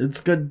hear. It's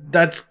good.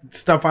 That's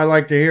stuff I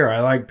like to hear. I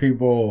like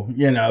people,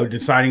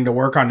 deciding to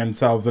work on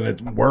themselves and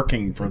it's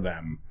working for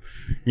them.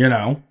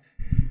 Yeah.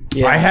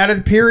 I had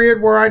a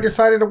period where I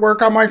decided to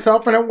work on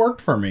myself and it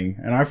worked for me.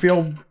 And I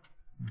feel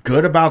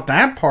good about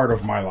that part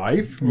of my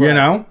life,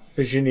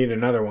 Because you need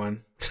another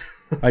one.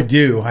 I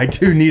do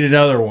need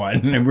another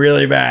one, and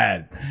really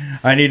bad.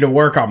 I need to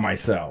work on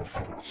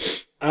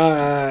myself.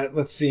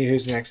 Let's see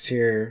who's next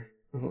here.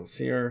 Let's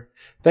see her.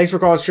 Thanks for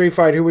calling Street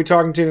Fight. Who we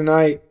talking to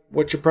tonight?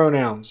 What's your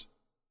pronouns?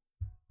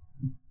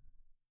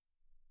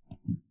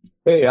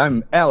 Hey,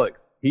 I'm Alex.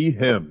 He,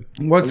 him.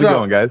 What's How's up, it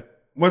going, guys?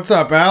 What's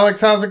up, Alex?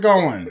 How's it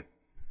going?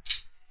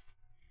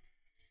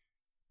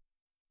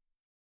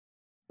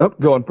 Oh,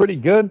 going pretty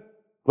good.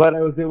 Glad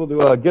I was able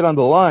to get on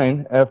the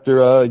line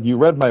after you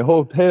read my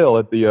whole tale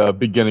at the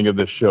beginning of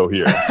this show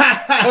here.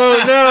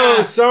 Oh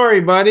no, sorry,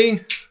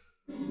 buddy.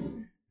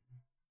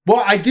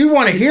 Well, I do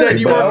want to hear it.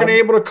 You weren't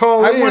able to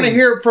call in. I want to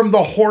hear it from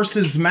the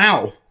horse's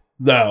mouth,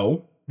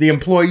 though. The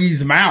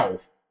employee's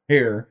mouth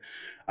here.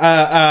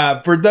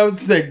 For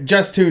those that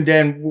just tuned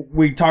in,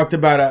 we talked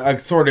about a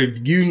sort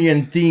of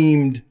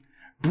union-themed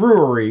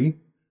brewery.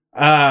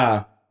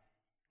 I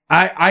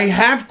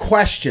have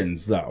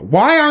questions, though.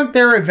 Why aren't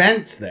there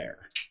events there?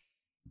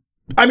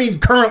 I mean,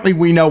 currently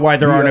we know why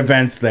there aren't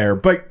events there,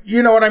 but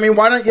you know what I mean?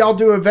 Why don't y'all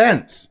do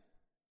events?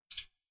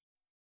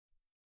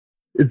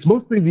 It's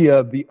mostly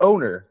the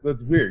owner. So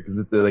it's weird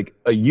because it's like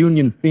a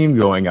union theme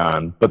going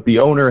on, but the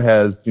owner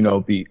has,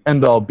 the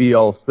end-all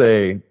be-all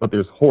say, but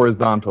there's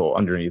horizontal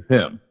underneath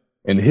him.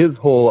 And his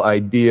whole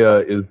idea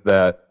is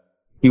that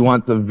he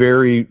wants a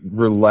very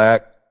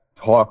relaxed,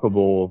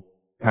 talkable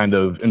kind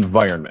of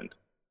environment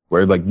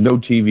where like no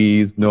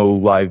TVs, no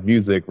live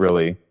music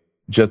really,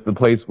 just a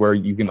place where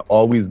you can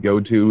always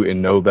go to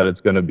and know that it's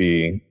going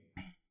to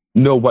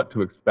know what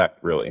to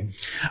expect, really.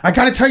 I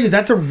got to tell you,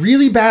 that's a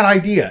really bad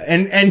idea.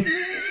 And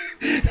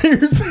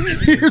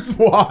here's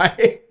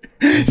why.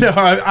 No,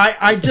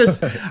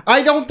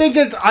 I don't think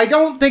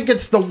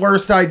it's the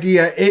worst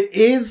idea. It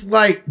is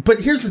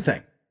but here's the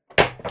thing.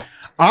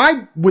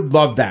 I would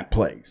love that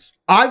place.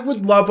 I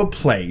would love a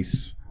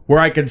place where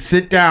I could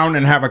sit down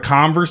and have a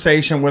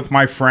conversation with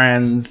my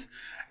friends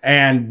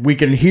and we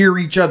can hear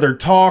each other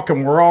talk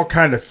and we're all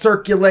kind of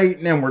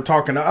circulating and we're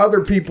talking to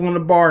other people in the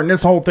bar and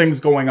this whole thing's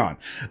going on.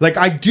 Like,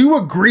 I do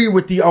agree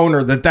with the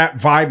owner that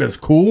vibe is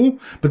cool,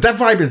 but that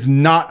vibe is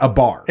not a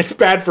bar. It's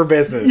bad for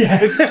business. Yeah.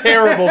 It's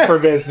terrible for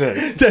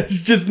business.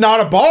 That's just not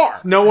a bar.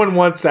 No one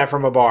wants that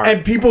from a bar.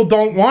 And people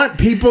don't want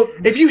people.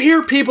 If you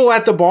hear people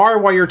at the bar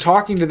while you're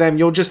talking to them,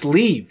 you'll just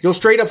leave. You'll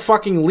straight up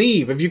fucking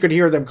leave if you could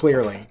hear them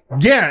clearly.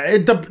 Yeah.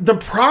 The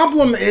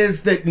problem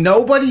is that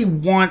nobody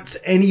wants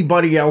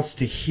anybody else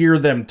to hear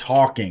them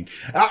talking.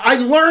 I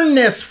learned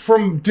this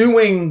from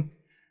doing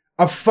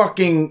a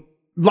fucking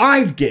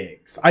live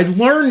gigs. I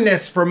learned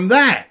this from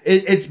that.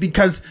 It's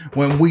because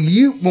when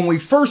we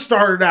first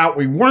started out,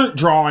 we weren't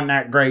drawing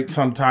that great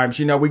sometimes.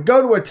 We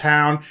go to a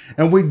town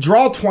and we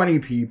draw 20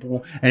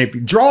 people. And if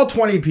you draw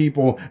 20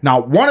 people,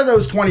 not one of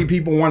those 20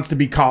 people wants to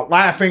be caught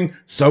laughing,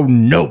 so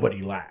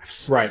nobody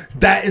laughs. Right.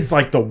 That is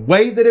like the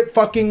way that it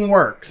fucking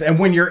works. And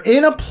when you're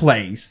in a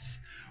place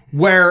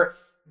where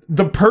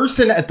the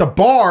person at the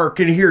bar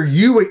can hear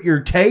you at your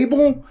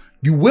table,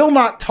 you will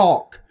not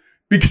talk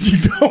because you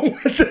don't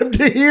want them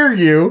to hear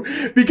you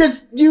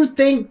because you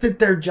think that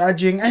they're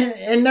judging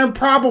and they're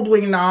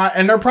probably not,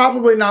 and they're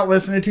probably not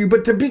listening to you.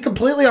 But to be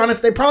completely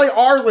honest, they probably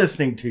are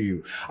listening to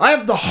you. I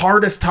have the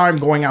hardest time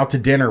going out to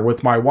dinner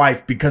with my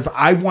wife because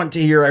I want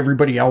to hear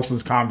everybody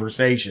else's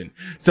conversation.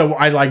 So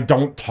I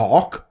don't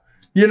talk.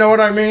 You know what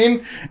I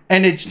mean?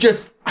 And it's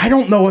just, I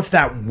don't know if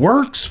that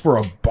works for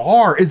a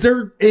bar. Is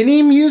there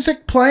any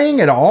music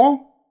playing at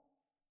all?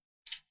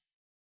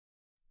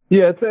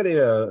 Yeah, it's at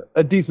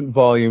a decent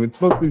volume. It's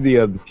mostly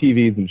the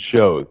TVs and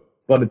shows,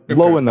 but it's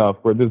low enough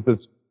where there's this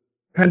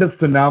kind of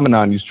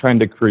phenomenon he's trying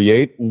to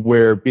create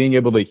where being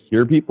able to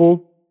hear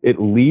people, it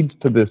leads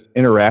to this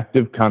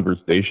interactive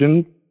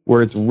conversation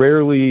where it's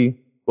rarely,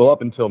 well,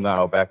 up until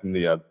now, back in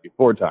the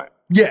before time.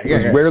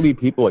 Yeah. Rarely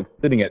people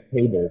sitting at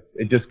tables.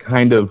 It just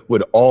kind of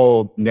would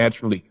all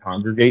naturally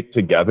congregate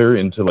together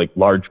into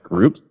large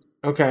groups.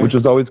 Okay. Which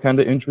is always kind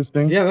of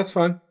interesting. Yeah, that's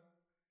fun.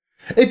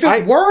 If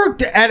it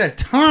worked at a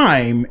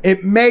time,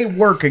 it may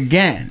work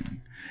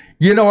again.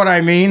 You know what I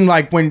mean?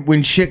 Like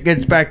when shit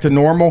gets back to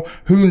normal,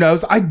 who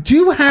knows? I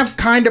do have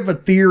kind of a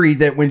theory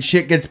that when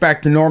shit gets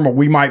back to normal,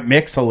 we might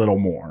mix a little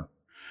more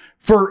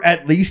for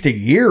at least a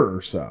year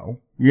or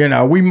so.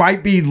 We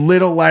might be a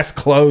little less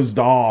closed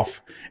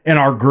off in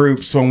our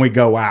groups when we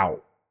go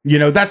out.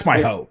 That's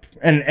my hope.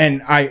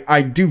 And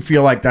I do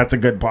feel like that's a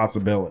good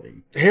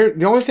possibility. Here,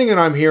 the only thing that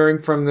I'm hearing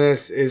from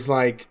this is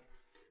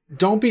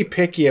don't be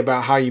picky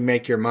about how you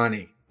make your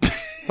money.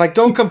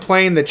 Don't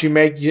complain that you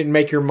didn't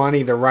make your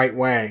money the right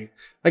way.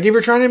 If you're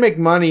trying to make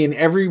money and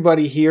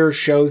everybody here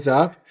shows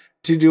up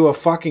to do a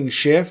fucking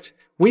shift,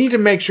 we need to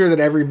make sure that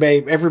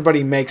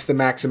everybody makes the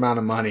max amount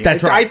of money.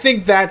 That's right. I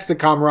think that's the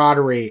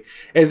camaraderie,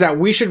 is that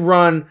we should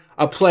run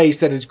a place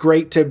that is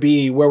great to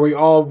be, where we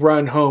all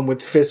run home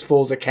with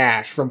fistfuls of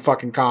cash from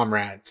fucking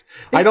comrades.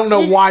 I don't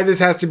know why this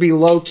has to be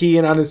low key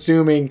and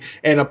unassuming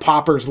and a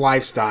pauper's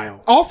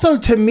lifestyle. Also,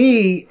 to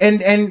me,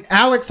 and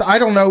Alex, I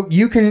don't know,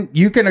 you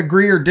can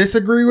agree or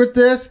disagree with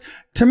this.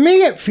 To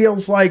me, it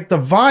feels like the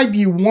vibe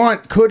you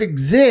want could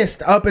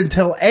exist up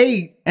until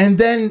 8, and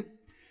then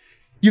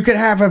you could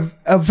have an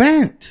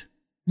event.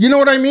 You know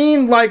what I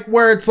mean? Like,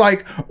 where it's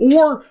like,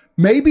 or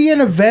maybe an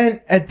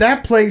event at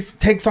that place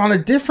takes on a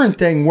different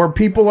thing, where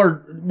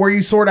where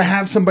you sort of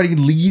have somebody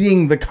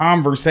leading the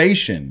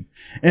conversation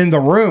in the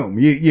room.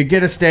 You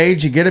get a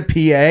stage, you get a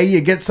PA,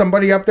 you get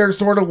somebody up there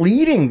sort of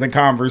leading the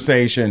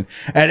conversation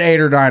at 8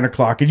 or 9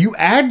 o'clock, and you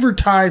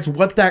advertise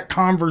what that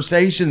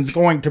conversation's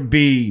going to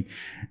be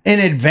in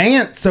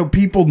advance, so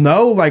people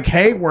know, like,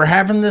 hey, we're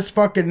having this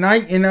fucking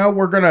night, you know,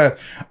 we're gonna,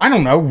 I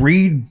don't know,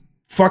 read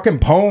fucking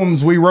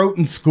poems we wrote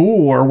in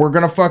school, or we're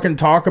gonna fucking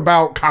talk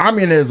about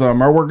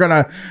communism, or we're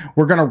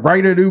gonna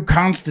write a new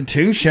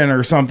constitution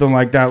or something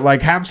like that.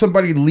 Like, have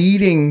somebody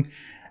leading,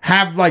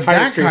 have like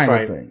that kind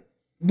of thing.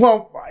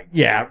 Well,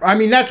 yeah, I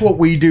mean, that's what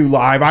we do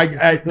live.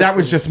 I that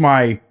was just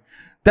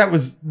that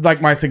was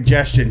like my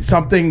suggestion.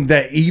 Something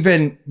that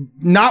even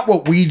not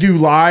what we do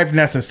live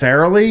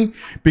necessarily,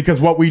 because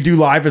what we do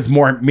live is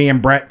more me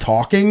and Brett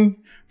talking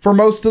for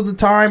most of the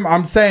time.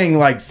 I'm saying,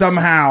 like,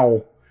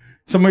 somehow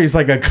somebody's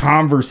like a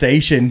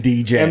conversation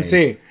DJ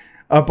MC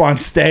up on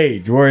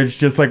stage, where it's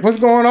just like, what's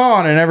going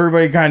on? And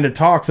everybody kind of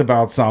talks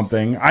about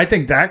something. I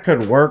think that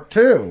could work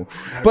too.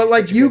 But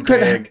like, you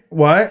could,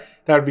 what?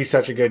 That would be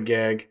such a good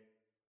gig.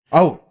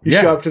 Oh, You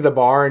yeah. show up to the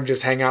bar and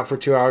just hang out for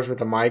 2 hours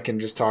with a mic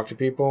and just talk to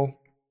people.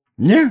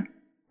 Yeah.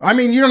 I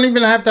mean, you don't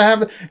even have to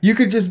have, you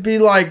could just be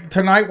like,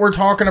 tonight we're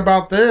talking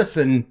about this,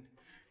 and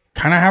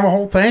kind of have a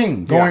whole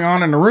thing going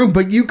on in the room.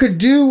 But you could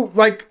do,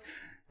 like,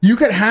 you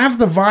could have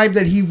the vibe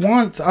that he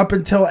wants up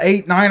until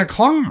 8, 9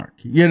 o'clock,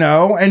 you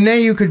know, and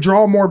then you could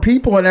draw more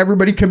people and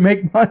everybody can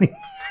make money.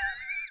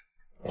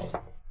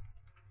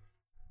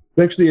 It's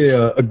actually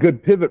a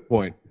good pivot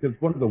point, because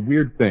one of the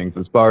weird things,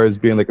 as far as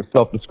being like a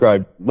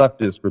self-described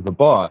leftist for the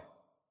boss,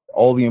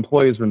 all the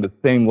employees are in the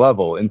same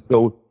level. And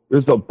so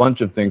there's a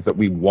bunch of things that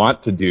we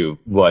want to do,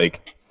 like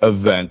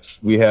events.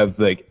 We have,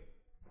 like,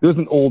 there's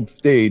an old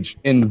stage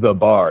in the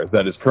bar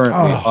that is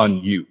currently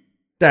unused.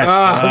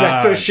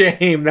 That's a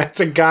shame. That's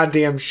a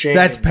goddamn shame.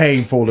 That's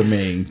painful to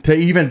me to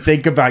even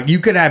think about. You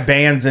could have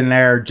bands in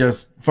there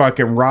just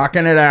fucking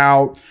rocking it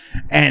out,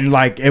 and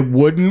like, it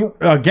wouldn't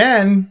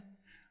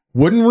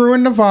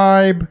ruin the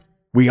vibe.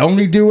 We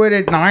only do it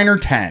at 9 or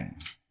 10.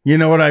 You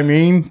know what I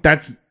mean?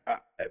 That's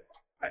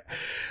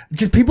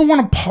just, people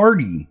want to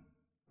party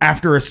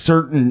after a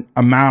certain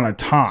amount of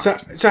time.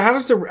 So how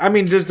does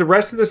does the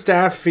rest of the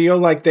staff feel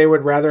like they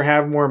would rather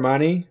have more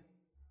money?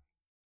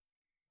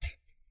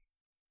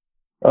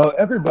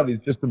 Everybody's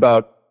just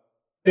about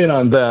in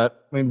on that.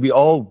 I mean, we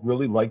all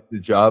really like the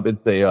job. It's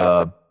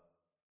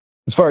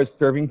as far as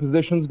serving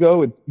positions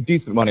go, it's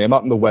decent money. I'm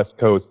out on the West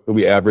Coast, so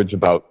we average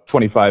about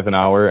 $25 an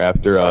hour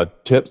after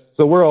tips.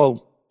 So we're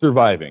all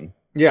surviving.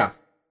 Yeah.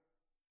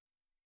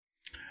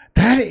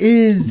 That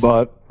is.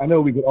 But I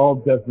know we could all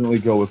definitely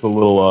go with a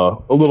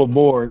little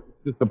more.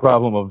 It's just the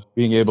problem of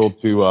being able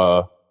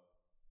to,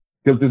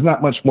 because there's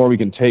not much more we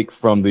can take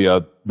from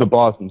the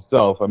boss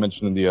himself. I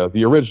mentioned in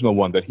the original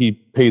one that he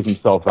pays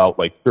himself out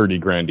like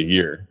 $30,000 a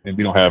year, and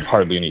we don't have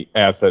hardly any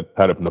assets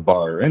tied up in the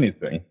bar or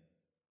anything.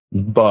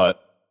 But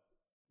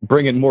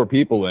bringing more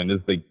people in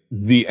is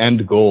the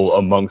end goal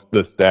amongst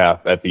the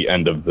staff at the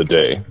end of the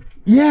day.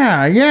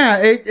 Yeah.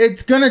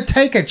 It's gonna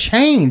take a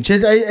change.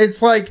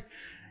 It's like,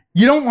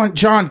 you don't want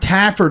John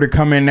Taffer to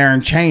come in there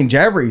and change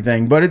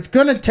everything, but it's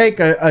going to take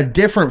a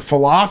different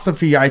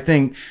philosophy, I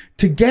think,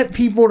 to get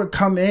people to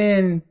come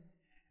in.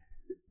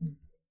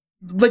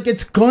 Like,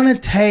 it's going to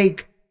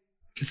take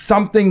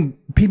something.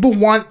 People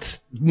want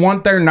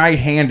their night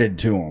handed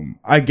to them,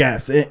 I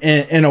guess,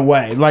 in a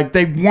way. Like,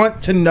 they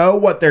want to know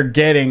what they're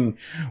getting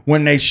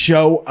when they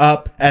show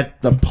up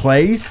at the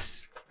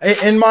place.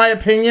 In my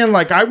opinion,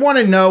 like, I want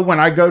to know when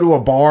I go to a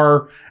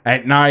bar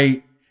at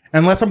night,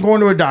 unless I'm going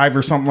to a dive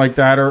or something like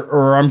that,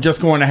 or I'm just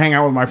going to hang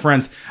out with my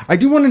friends, I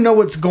do want to know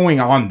what's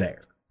going on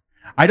there.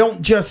 I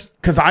don't just,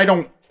 because I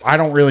don't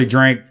really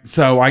drink,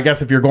 so I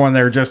guess if you're going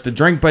there just to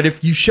drink, but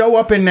if you show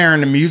up in there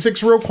and the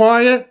music's real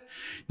quiet,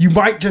 you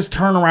might just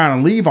turn around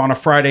and leave on a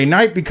Friday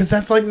night, because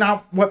that's like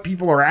not what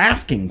people are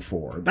asking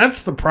for.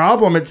 That's the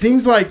problem. It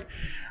seems like,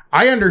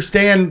 I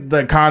understand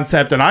the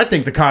concept, and I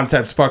think the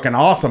concept's fucking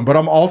awesome, but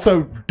I'm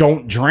also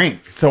don't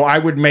drink. So I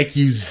would make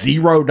you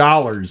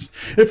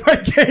 $0 if I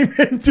came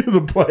into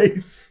the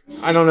place.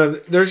 I don't know.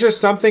 There's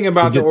just something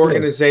about the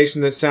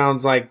organization that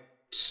sounds like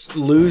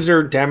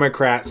loser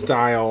Democrat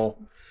style,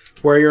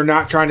 where you're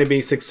not trying to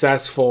be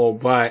successful,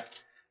 but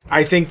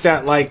I think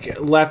that, like,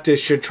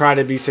 leftists should try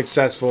to be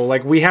successful.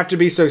 Like, we have to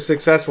be so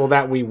successful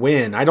that we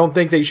win. I don't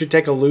think that you should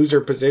take a loser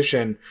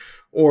position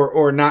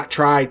or not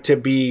try to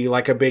be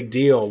like a big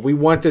deal. We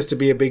want this to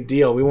be a big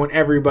deal. We want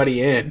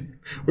everybody in.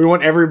 We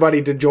want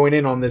everybody to join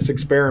in on this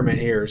experiment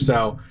here.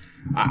 So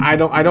I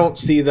don't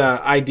see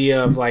the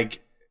idea of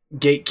like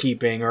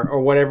gatekeeping or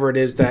whatever it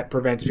is that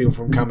prevents people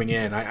from coming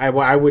in.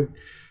 I would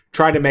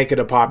try to make it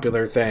a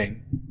popular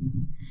thing.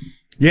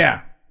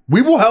 Yeah,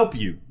 we will help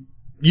you.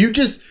 You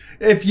just,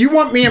 if you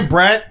want me and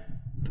Brett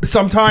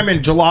sometime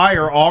in July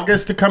or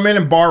August to come in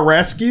and bar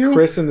rescue,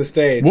 Chris in the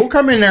stage, we'll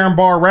come in there and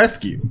bar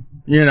rescue.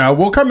 You know,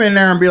 we'll come in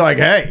there and be like,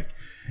 hey,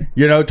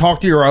 you know, talk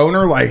to your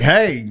owner like,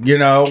 hey, you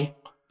know,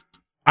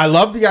 I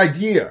love the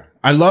idea.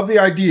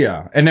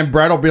 And then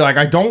Brett will be like,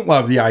 I don't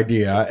love the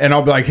idea. And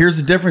I'll be like, here's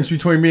the difference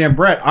between me and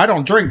Brett. I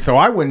don't drink, so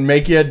I wouldn't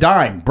make you a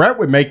dime. Brett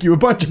would make you a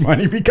bunch of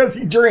money because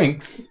he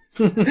drinks.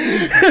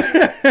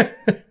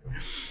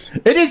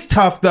 It is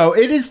tough, though.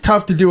 It is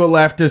tough to do a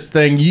leftist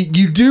thing.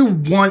 You do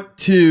want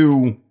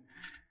to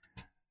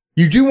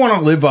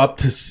live up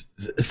to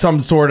some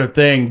sort of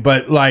thing,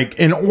 but like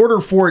in order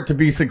for it to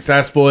be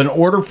successful, in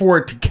order for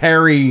it to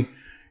carry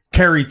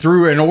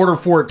through, in order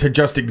for it to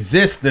just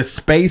exist, this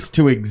space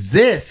to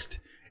exist,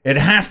 it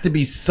has to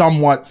be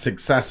somewhat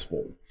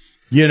successful,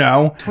 you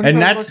know?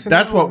 And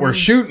that's what we're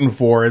shooting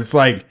for. It's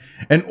like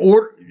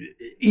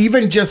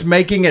even just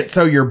making it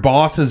so your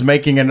boss is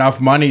making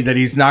enough money that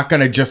he's not going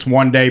to just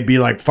one day be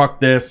like, fuck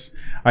this,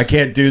 I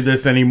can't do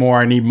this anymore,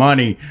 I need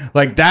money.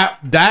 Like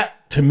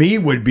that to me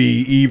would be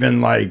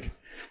even like,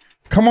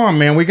 come on,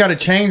 man, we got to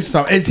change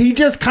something. Is he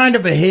just kind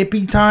of a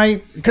hippie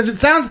type? Because it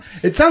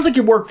sounds like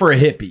you work for a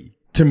hippie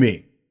to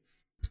me.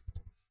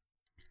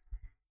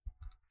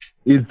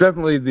 He's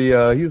definitely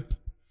he's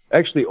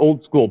actually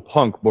old school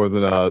punk more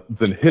than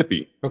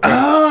hippie. Okay.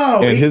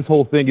 Oh, and his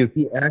whole thing is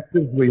he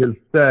actively has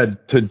said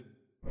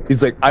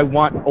he's like, I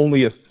want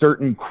only a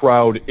certain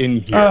crowd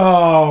in here.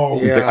 Oh,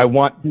 he's like, I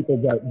want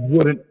people that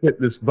wouldn't fit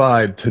this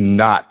vibe to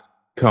not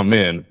come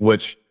in,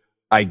 which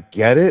I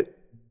get it,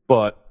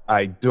 but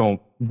I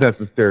don't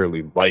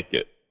necessarily like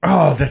it.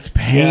 Oh, that's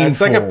painful. Yeah,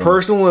 it's like a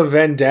personal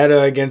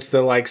vendetta against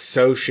the like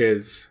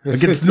socias.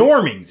 Against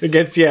normies.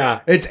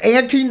 It's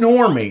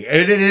anti-normie.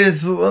 It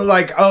is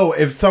like, oh,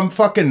 if some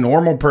fucking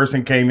normal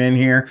person came in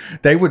here,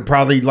 they would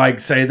probably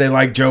like say they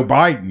like Joe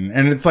Biden.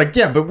 And it's like,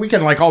 yeah, but we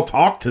can like all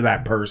talk to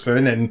that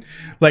person and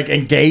like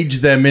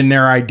engage them in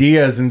their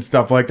ideas and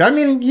stuff like that. I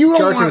mean, you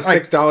charge don't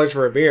them $6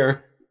 for a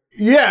beer.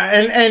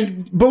 Yeah,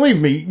 and believe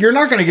me, you're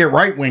not going to get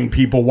right-wing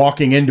people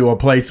walking into a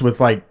place with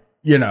like,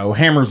 you know,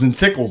 hammers and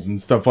sickles and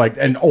stuff like,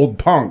 and old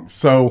punks.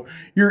 So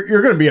you're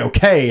going to be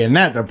okay in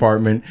that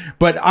department.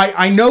 But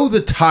I know the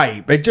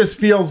type. It just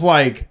feels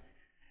like,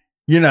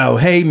 you know,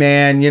 hey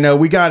man, you know,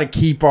 we got to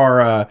keep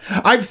our,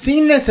 I've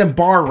seen this in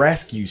Bar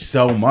Rescue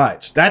so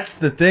much. That's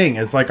the thing.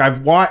 It's like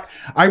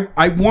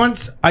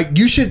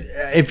you should,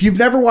 if you've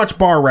never watched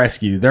Bar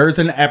Rescue, there's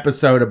an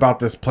episode about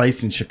this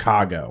place in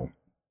Chicago.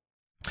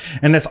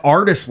 And this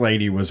artist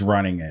lady was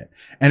running it,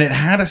 and it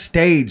had a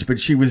stage, but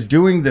she was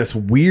doing this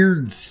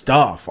weird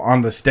stuff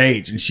on the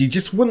stage, and she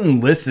just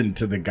wouldn't listen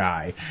to the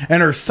guy.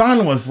 And her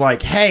son was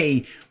like,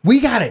 hey, we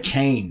got to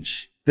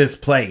change this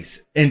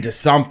place into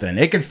something.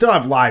 It can still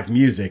have live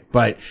music,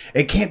 but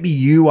it can't be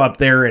you up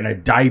there in a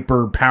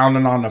diaper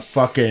pounding on the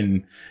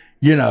fucking,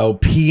 you know,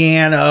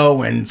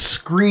 piano and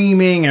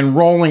screaming and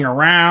rolling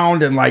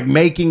around and like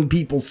making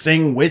people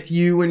sing with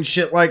you and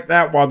shit like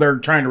that while they're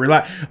trying to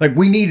relax. Like,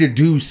 we need to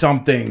do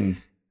something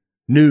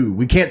new.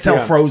 We can't sell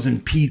frozen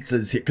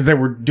pizzas here because they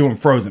were doing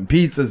frozen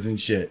pizzas and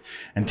shit.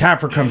 And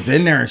Taffer comes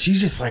in there and she's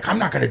just like, I'm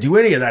not going to do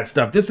any of that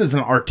stuff. This is an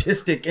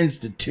artistic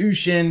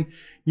institution.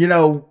 You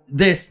know,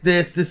 this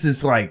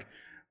is like,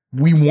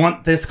 we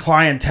want this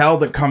clientele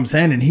that comes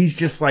in. And he's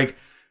just like,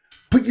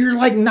 but you're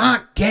like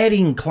not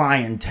getting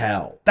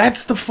clientele.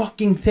 That's the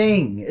fucking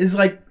thing. Is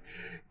like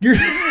you're.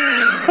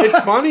 It's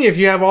funny if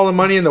you have all the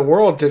money in the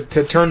world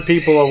to turn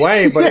people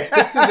away, but if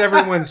this is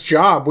everyone's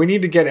job, we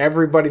need to get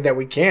everybody that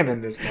we can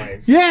in this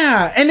place.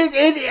 Yeah, and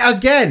it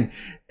again,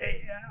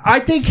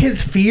 I think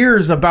his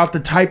fears about the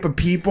type of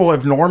people,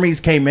 if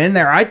normies came in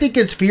there, I think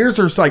his fears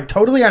are like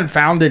totally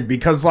unfounded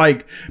because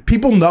like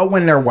people know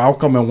when they're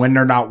welcome and when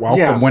they're not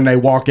welcome when they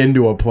walk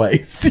into a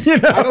place. You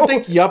know, I don't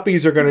think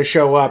yuppies are going to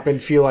show up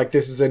and feel like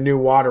this is a new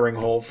watering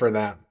hole for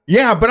them.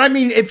 Yeah, but I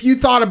mean, if you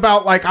thought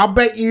about like, I'll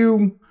bet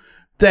you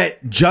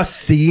that just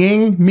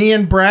seeing me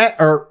and Brett,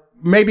 or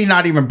maybe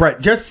not even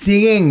Brett, just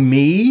seeing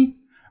me,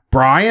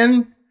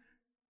 Brian,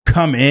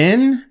 come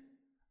in,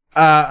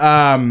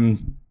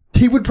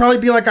 he would probably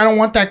be like, I don't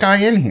want that guy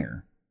in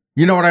here.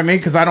 You know what I mean?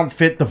 Because I don't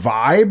fit the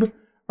vibe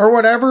or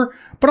whatever.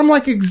 But I'm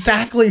like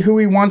exactly who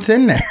he wants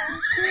in there.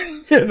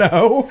 You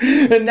know?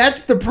 And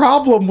that's the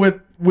problem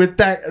with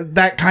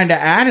that kind of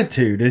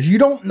attitude is you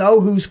don't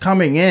know who's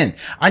coming in.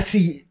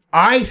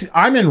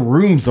 I'm in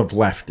rooms of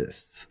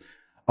leftists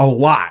a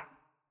lot.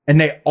 And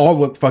they all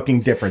look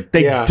fucking different.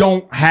 They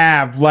don't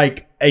have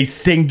like a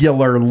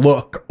singular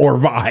look or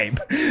vibe.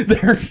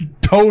 They're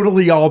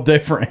totally all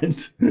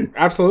different.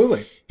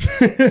 Absolutely.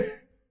 But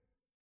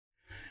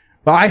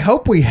I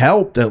hope we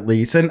helped at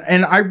least. And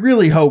I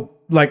really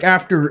hope like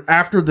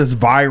after this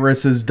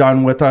virus is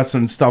done with us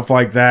and stuff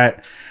like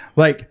that,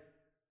 like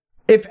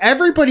if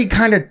everybody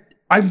kind of,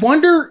 I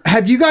wonder,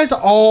 have you guys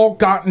all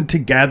gotten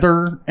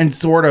together and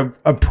sort of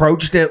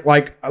approached it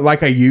like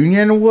a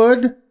union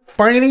would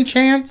by any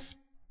chance?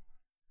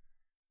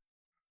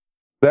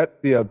 That's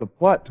the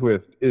plot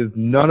twist is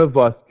none of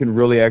us can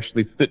really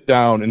actually sit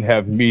down and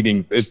have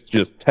meetings. It's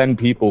just 10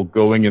 people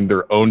going in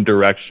their own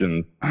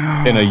directions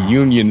in a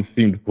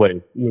union-themed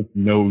place with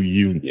no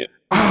union.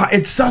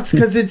 It sucks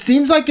because it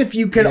seems like if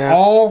you could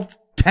all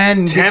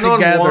 10 get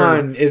together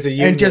on 1 is a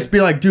union. And just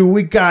be like, dude,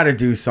 we got to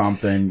do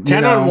something.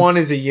 10 on 1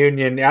 is a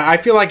union. I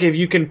feel like if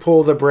you can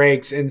pull the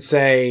brakes and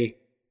say,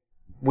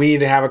 we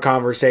need to have a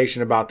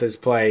conversation about this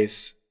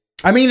place.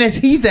 I mean, is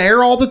he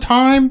there all the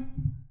time?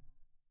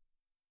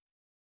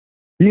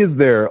 He is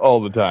there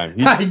all the time.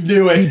 I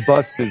knew it. He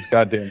busts his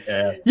goddamn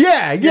ass.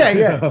 Yeah.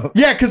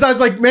 Yeah, because I was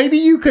like, maybe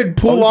you could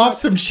pull off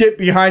some shit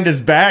behind his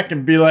back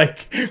and be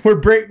like,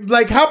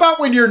 how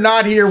about when you're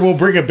not here, we'll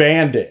bring a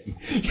band in?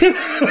 You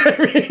know what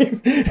I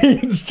mean?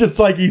 It's just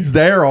like he's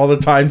there all the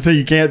time, so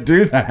you can't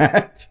do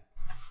that.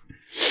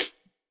 He's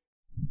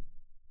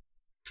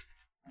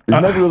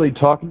never really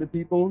talking to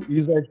people.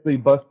 He's actually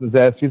busting his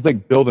ass. He's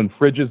like building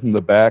fridges in the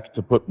back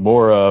to put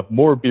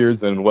more beers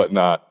in and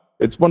whatnot.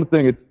 It's one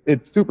thing.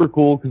 It's super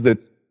cool because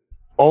it's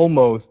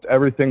almost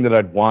everything that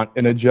I'd want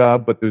in a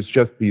job, but there's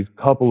just these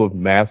couple of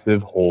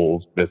massive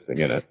holes missing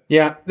in it.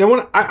 Yeah, the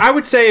one I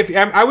would say if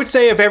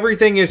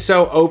everything is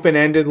so open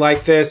ended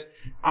like this,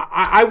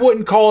 I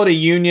wouldn't call it a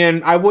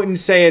union. I wouldn't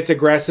say it's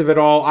aggressive at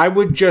all. I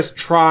would just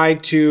try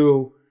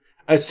to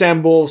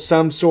assemble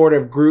some sort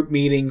of group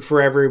meeting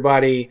for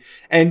everybody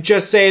and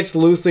just say it's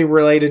loosely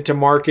related to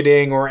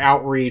marketing or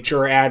outreach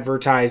or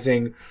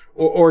advertising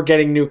or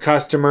getting new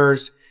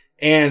customers.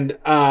 And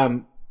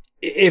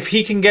if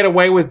he can get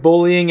away with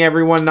bullying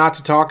everyone not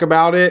to talk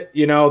about it,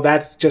 you know,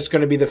 that's just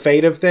going to be the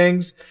fate of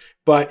things.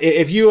 But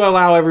if you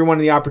allow everyone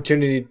the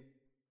opportunity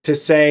to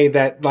say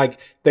that,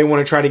 like, they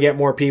want to try to get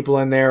more people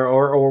in there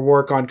or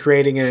work on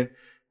creating an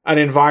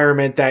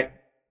environment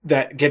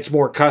that gets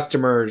more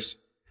customers,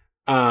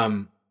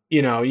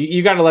 you know,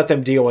 you got to let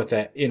them deal with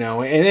it, you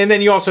know, and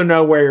then you also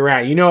know where you're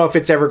at. You know if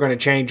it's ever going to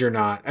change or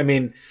not. I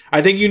mean,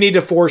 I think you need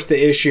to force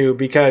the issue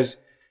because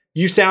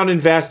you sound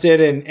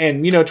invested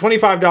and you know,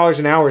 $25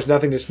 an hour is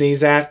nothing to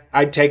sneeze at.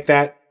 I'd take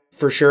that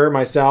for sure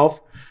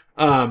myself.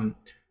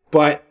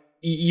 But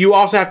you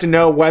also have to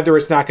know whether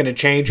it's not going to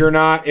change or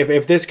not.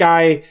 If this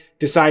guy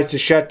decides to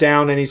shut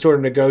down any sort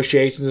of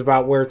negotiations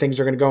about where things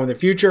are going to go in the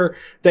future,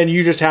 then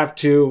you just have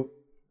to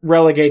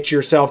relegate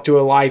yourself to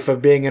a life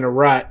of being in a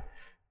rut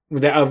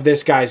of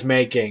this guy's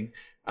making.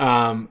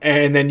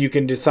 And then you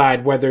can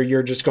decide whether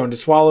you're just going to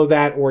swallow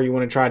that or you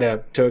want to try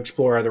to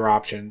explore other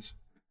options.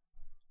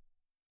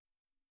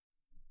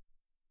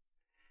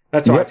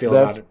 That's how I feel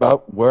about it. That's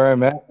about where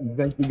I'm at.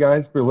 Thank you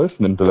guys for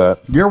listening to that.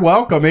 You're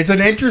welcome. It's an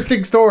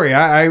interesting story.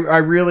 I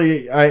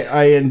really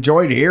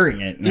enjoyed hearing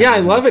it. Yeah,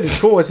 I love it. It's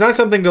cool. It's not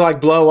something to like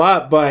blow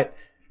up, but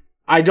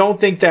I don't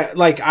think that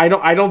like I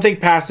don't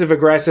think passive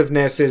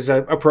aggressiveness is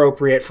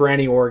appropriate for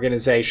any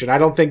organization. I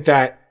don't think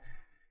that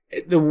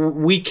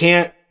we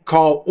can't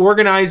call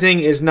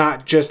organizing is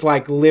not just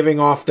like living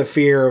off the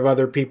fear of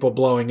other people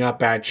blowing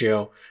up at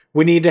you.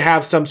 We need to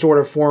have some sort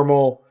of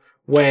formal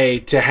way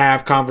to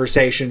have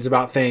conversations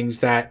about things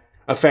that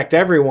affect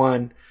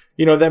everyone,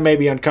 you know, that may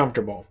be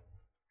uncomfortable.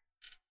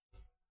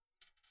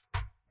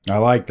 I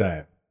like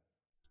that.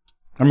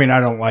 I mean, I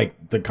don't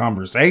like the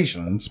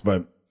conversations,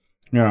 but,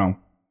 you know.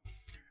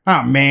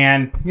 Oh,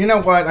 man. You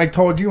know what? I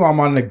told you I'm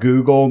on the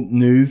Google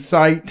News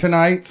site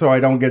tonight, so I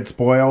don't get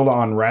spoiled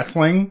on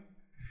wrestling.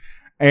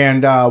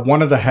 And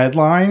one of the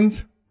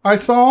headlines I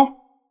saw,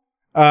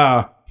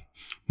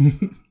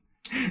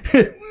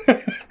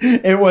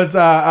 it was,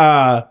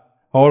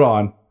 hold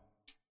on.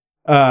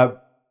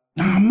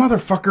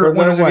 Motherfucker. For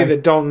those of you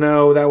that don't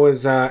know, that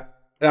was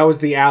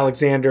the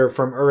Alexander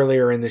from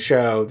earlier in the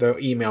show, the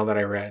email that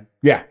I read.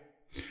 Yeah.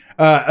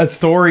 A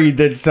story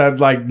that said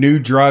like new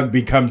drug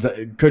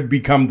could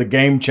become the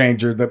game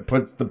changer that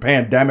puts the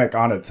pandemic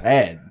on its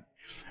head.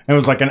 It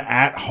was like an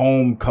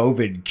at-home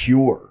COVID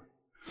cure.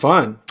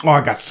 Fun. Oh,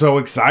 I got so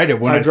excited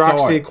when I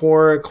saw it.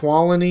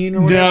 Hydroxychloroquine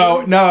or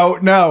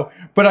whatever? No.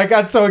 But I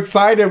got so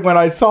excited when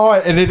I saw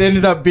it, and it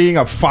ended up being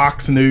a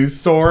Fox News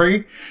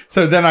story.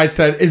 So then I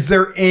said, is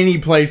there any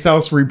place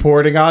else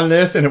reporting on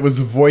this? And it was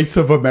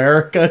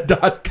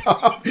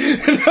voiceofamerica.com.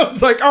 And I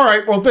was like, all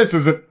right, well, this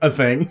isn't a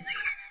thing.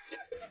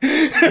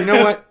 You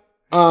know what?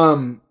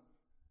 I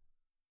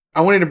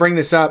wanted to bring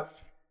this up.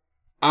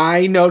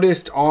 I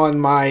noticed on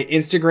my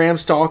Instagram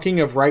stalking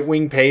of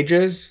right-wing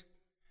pages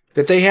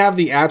that they have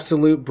the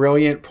absolute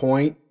brilliant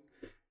point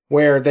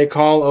where they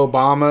call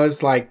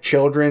Obama's like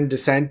children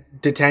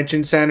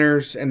detention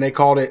centers, and they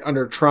called it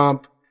under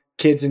Trump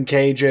kids in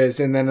cages,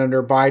 and then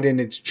under Biden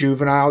it's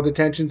juvenile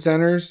detention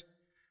centers.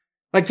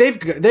 Like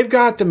they've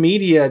got the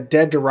media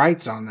dead to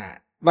rights on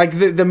that. Like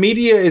the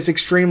media is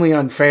extremely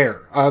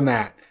unfair on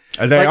that.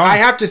 Like, I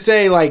have to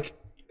say, like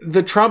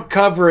the Trump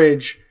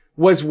coverage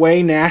was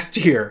way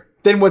nastier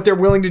than what they're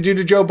willing to do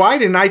to Joe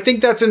Biden. And I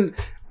think that's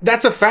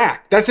a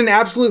fact. That's an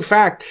absolute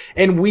fact.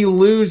 And we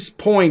lose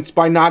points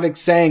by not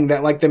saying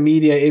that, like, the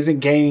media isn't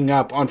ganging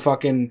up on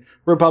fucking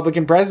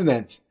Republican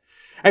presidents.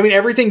 I mean,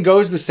 everything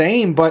goes the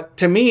same, but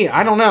to me,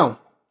 I don't know.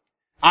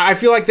 I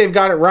feel like they've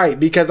got it right,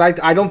 because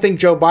I don't think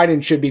Joe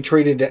Biden should be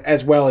treated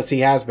as well as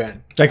he has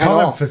been. They call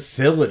them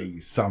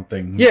facilities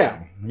something.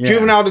 Yeah.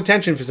 Juvenile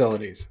detention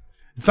facilities.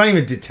 It's not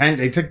even detention.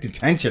 They took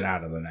detention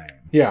out of the name.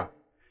 Yeah.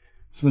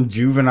 Some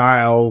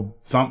juvenile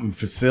something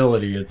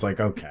facility. It's like,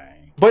 okay.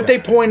 But they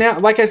point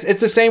out, like, it's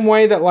the same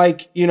way that,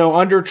 like, you know,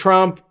 under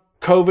Trump,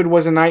 COVID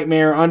was a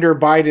nightmare. Under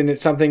Biden,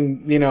 it's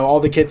something, you know, all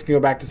the kids can go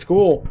back to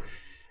school.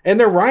 And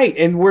they're right.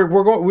 And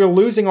we're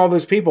losing all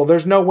those people.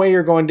 There's no way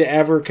you're going to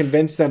ever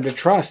convince them to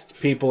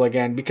trust people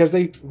again, because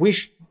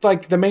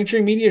the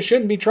mainstream media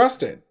shouldn't be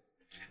trusted.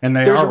 And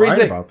they are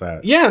right about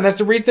that. Yeah, and that's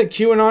the reason that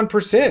QAnon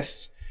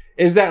persists,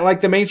 is that, like,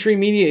 the mainstream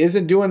media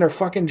isn't doing their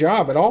fucking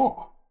job at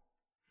all.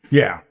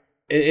 Yeah.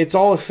 It's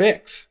all a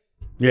fix.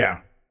 Yeah,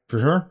 for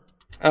sure.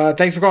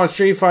 Thanks for calling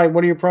Street Fight.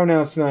 What are your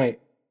pronouns tonight?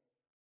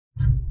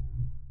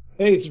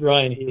 Hey, it's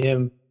Ryan,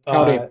 him.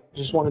 Howdy.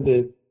 Just wanted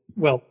to,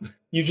 well,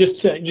 you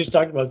just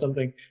talked about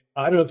something.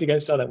 I don't know if you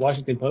guys saw that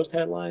Washington Post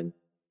headline.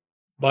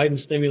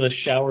 Biden stimulus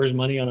showers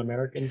money on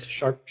Americans,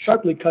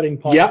 sharply cutting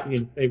policy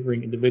and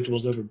favoring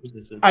individuals over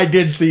businesses. I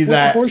did see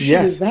that. What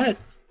horseshit is that?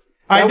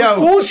 I know.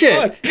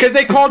 Bullshit. Because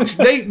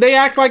they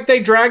act like they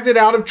dragged it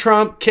out of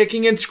Trump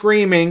kicking and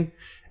screaming,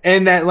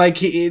 and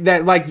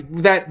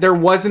that there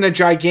wasn't a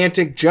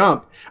gigantic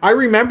jump. I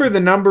remember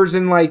the numbers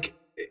in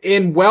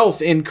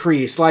wealth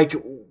increase. Like,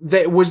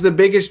 that was the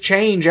biggest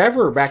change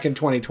ever back in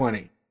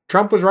 2020.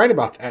 Trump was right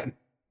about that.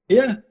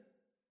 Yeah.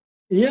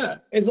 Yeah.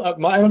 It's, I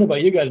don't know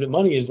about you guys, but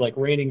money is like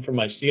raining from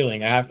my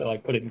ceiling. I have to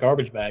like put it in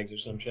garbage bags or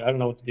some shit. I don't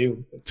know what to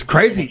do. It's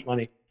crazy. So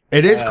money.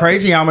 It is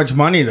crazy how much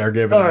money they're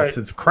giving us. Right.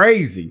 It's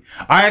crazy.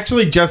 I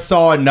actually just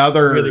saw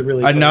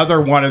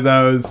another one of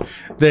those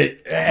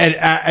that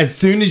as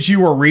soon as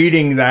you were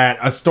reading that,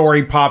 a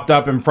story popped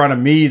up in front of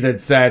me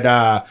that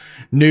said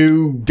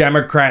new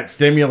Democrat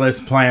stimulus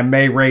plan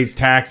may raise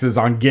taxes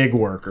on gig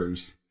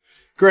workers.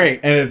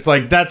 Great. And it's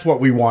like, that's what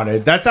we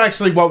wanted. That's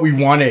actually what we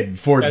wanted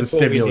for the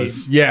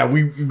stimulus. Yeah,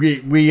 we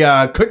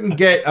couldn't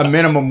get a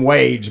minimum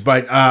wage,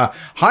 but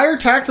higher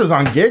taxes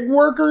on gig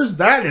workers,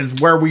 that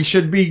is where we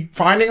should be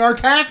finding our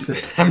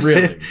taxes. I'm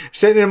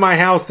sitting in my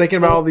house thinking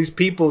about all these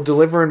people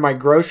delivering my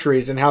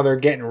groceries and how they're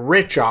getting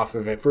rich off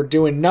of it for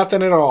doing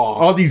nothing at all.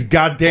 All these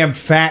goddamn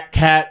fat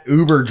cat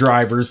Uber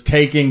drivers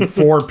taking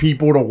 4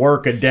 people to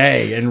work a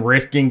day and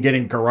risking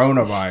getting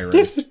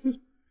coronavirus.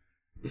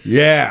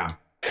 Yeah.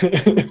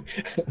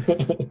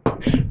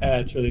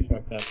 It's really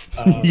fucked up.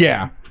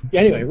 Yeah.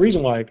 Anyway,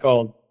 reason why I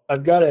called,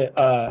 I've got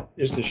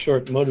just a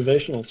short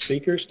motivational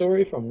speaker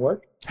story from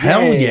work.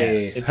 Hell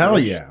yes. Hell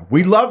yeah.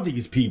 We love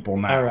these people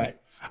now. All right.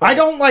 I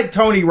don't like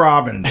Tony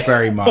Robbins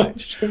very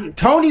much.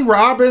 Tony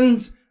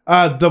Robbins,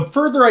 the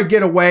further I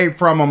get away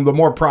from him, the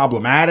more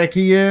problematic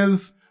he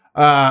is.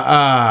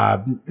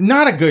 Not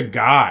a good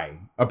guy,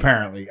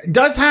 apparently.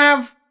 Does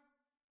have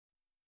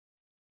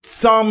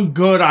some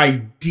good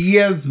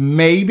ideas,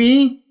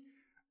 maybe.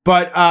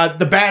 But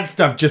the bad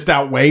stuff just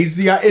outweighs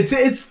the.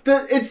 It's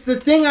the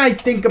thing I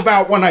think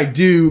about when I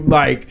do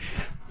like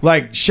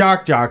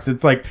shock jocks.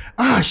 It's like,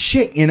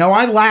 shit,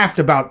 I laughed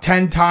about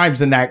 10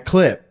 times in that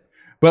clip,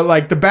 but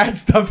like the bad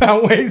stuff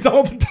outweighs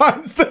all the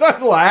times that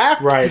I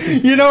laughed. Right.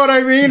 You know what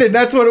I mean? And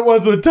that's what it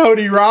was with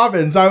Tony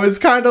Robbins. I was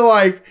kind of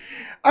like,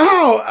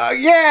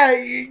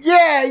 yeah.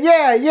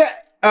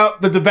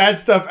 But the bad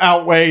stuff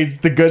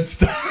outweighs the good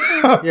stuff.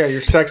 Yeah,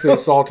 you're sexually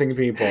assaulting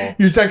people.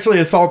 You're sexually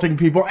assaulting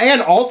people.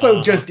 And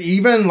also just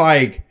even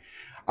like,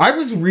 I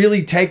was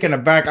really taken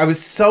aback. I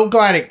was so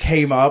glad it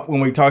came up when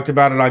we talked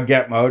about it on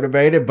Get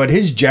Motivated, but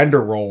his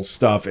gender role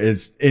stuff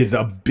is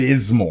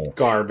abysmal.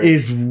 Garbage.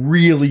 Is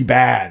really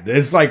bad.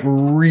 It's like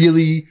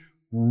really,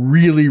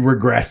 really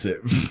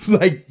regressive.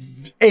 Like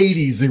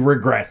 80s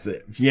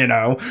regressive, You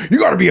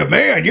gotta be a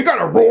man. You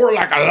gotta roar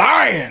like a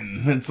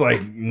lion. It's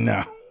like,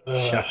 no.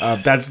 Shut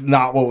up. That's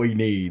not what we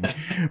need.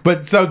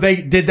 But so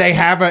did they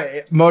have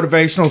a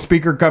motivational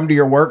speaker come to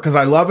your work? Because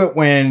I love it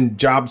when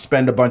jobs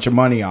spend a bunch of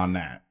money on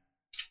that.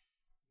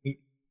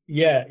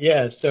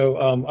 Yeah. So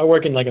I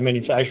work in like a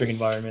manufacturing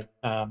environment.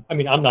 I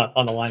mean, I'm not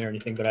on the line or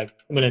anything, but I'm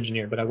an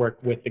engineer, but I work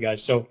with the guys.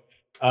 So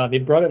they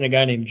brought in a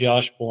guy named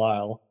Josh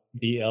Bleil,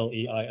 Bleil, if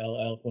you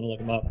want to look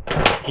him up.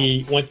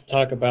 He went to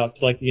talk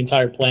about like the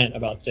entire plant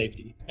about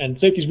safety. And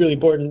safety is really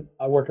important.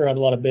 I work around a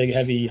lot of big,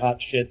 heavy, hot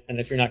shit, and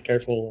if you're not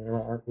careful and there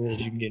aren't rules,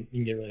 you can get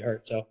really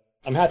hurt. So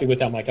I'm happy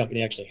with how my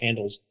company actually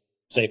handles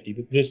safety.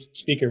 But this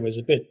speaker was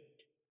a bit.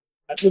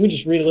 Let me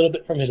just read a little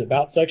bit from his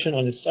about section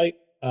on his site.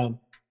 I'm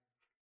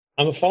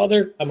a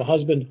father. I'm a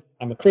husband.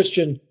 I'm a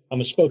Christian.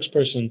 I'm a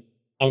spokesperson.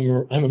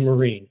 I'm a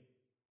Marine.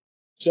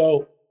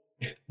 So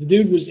the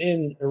dude was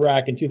in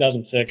Iraq in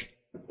 2006.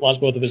 Lost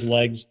both of his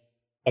legs.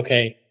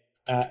 Okay.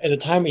 At the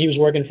time, he was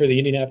working for the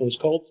Indianapolis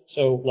Colts.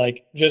 So,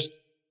 like, just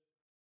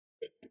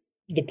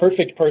the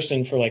perfect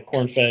person for, like,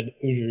 corn-fed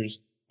Hoosiers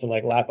to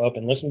like lap up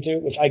and listen to,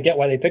 which I get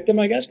why they picked him,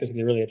 I guess, because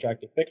he's a really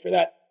attractive pick for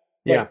that.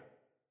 But Yeah.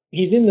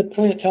 he's in the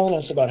plant telling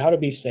us about how to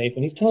be safe,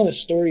 and he's telling us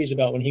stories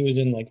about when he was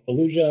in like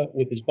Fallujah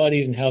with his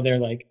buddies and how they're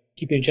like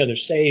keeping each other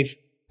safe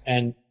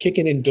and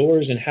kicking in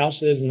doors in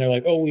houses, and they're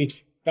like, oh, we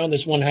found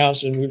this one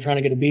house and we were trying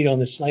to get a beat on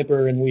this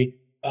sniper, and we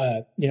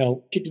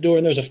kicked the door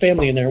and there was a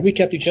family in there. We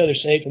kept each other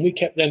safe and we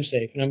kept them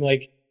safe. And I'm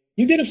like,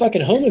 you did a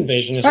fucking home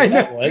invasion is what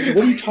that was.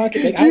 What are you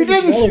talking about? How is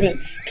this relevant?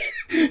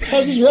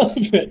 How's this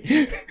relevant?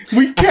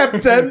 We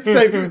kept them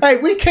safe. Hey,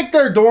 we kicked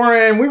their door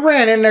in. We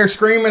ran in there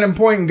screaming and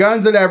pointing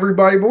guns at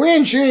everybody, but we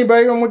didn't shoot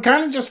anybody. And we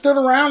kind of just stood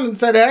around and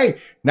said, hey,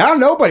 now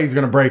nobody's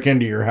going to break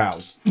into your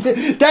house.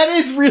 That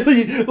is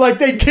really like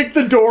they kicked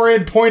the door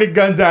in, pointed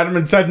guns at them,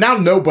 and said, now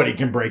nobody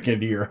can break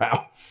into your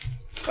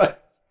house. It's like,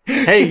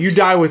 Hey, you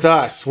die with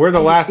us. We're the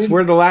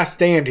last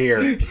stand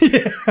here.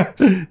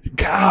 yeah.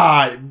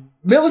 God.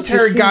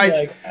 Military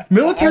guys,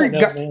 military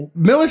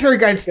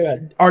guys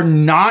are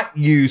not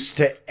used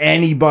to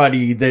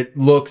anybody that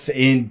looks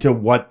into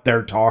what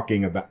they're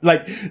talking about,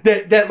 like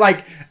that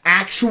like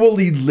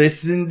actually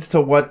listens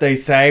to what they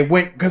say.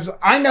 Because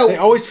I know they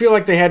always feel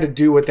like they had to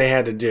do what they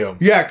had to do.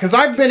 Yeah, because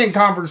I've been in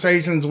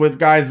conversations with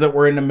guys that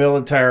were in the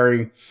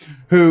military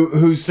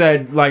who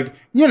said like,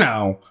 we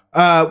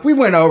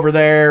went over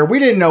there, we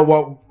didn't know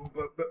what,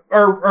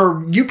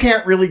 or you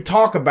can't really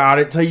talk about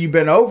it till you've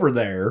been over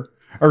there.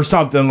 Or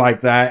something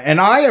like that. And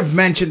I have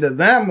mentioned to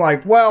them,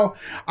 like, well,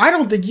 I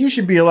don't think you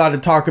should be allowed to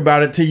talk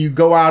about it till you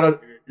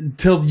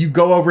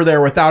go over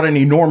there without an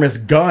enormous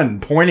gun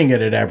pointing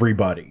it at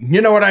everybody.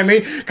 You know what I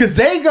mean? Because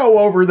they go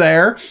over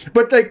there,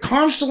 but they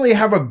constantly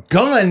have a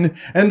gun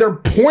and they're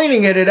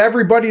pointing it at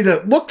everybody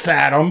that looks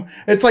at them.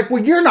 It's like,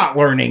 well, you're not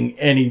learning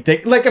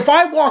anything. Like if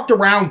I walked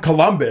around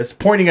Columbus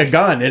pointing a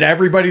gun at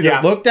everybody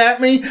that looked at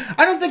me,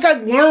 I don't think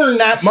I'd learn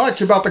that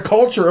much about the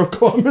culture of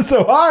Columbus,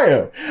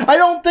 Ohio. I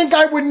don't think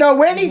I would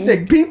know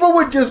anything. People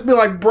would just be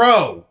like,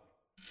 bro,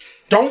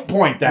 don't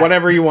point that.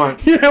 Whatever you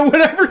want. Yeah,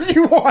 whatever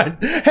you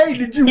want. Hey,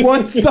 did you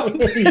want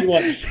something? You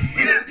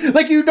want.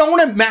 Like, you don't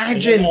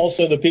imagine. And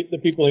also, the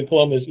people in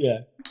Columbus,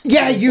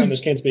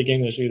 Columbus can't speak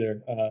English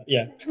either.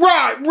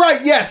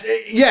 Right.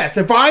 Yes.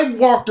 If I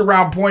walked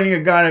around pointing a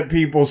gun at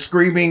people,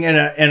 screaming in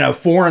a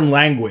foreign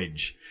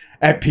language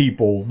at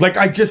people, like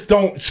I just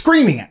don't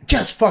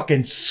just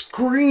fucking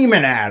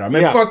screaming at them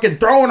and fucking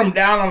throwing them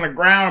down on the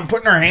ground and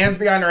putting their hands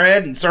behind their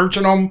head and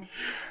searching them.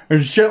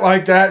 And shit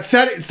like that.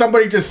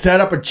 Somebody just set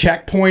up a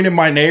checkpoint in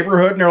my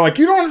neighborhood, and they're like,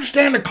 "You don't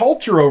understand the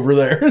culture over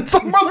there." It's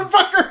like,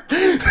 motherfucker,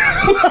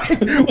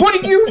 like, what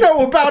do you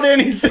know about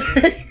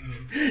anything?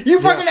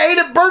 You fucking ate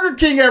at Burger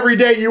King every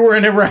day you were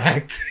in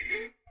Iraq.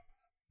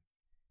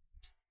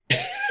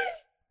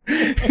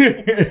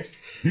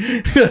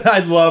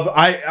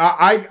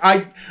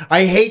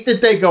 I hate that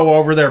they go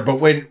over there, but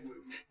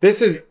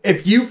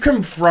if you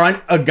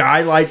confront a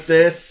guy like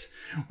this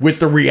with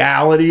the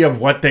reality of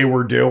what they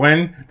were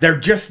doing,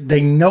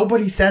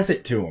 nobody says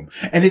it to them.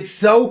 And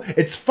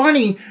it's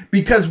funny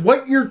because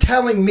what you're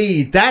telling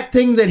me, that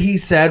thing that he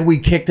said, we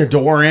kicked a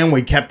door in,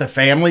 we kept the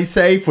family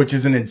safe, which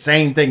is an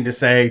insane thing to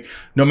say,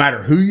 no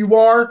matter who you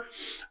are,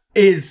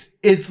 is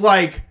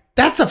like,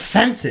 that's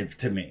offensive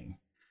to me.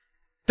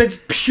 That's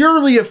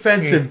purely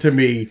offensive to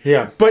me.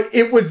 Yeah. But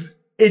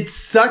it's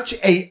such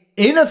a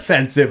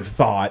inoffensive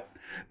thought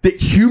that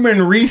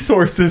human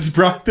resources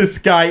brought this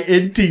guy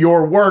into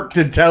your work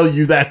to tell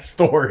you that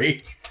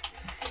story.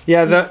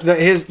 Yeah,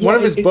 one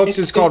of his books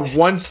is called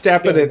One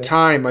Step at a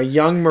Time, a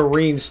young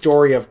Marine's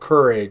story of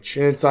courage.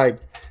 And it's like,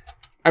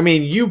 I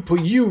mean, you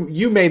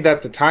made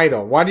that the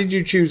title. Why did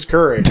you choose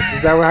courage?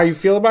 Is that how you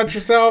feel about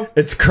yourself?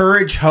 It's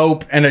courage,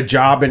 hope, and a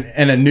job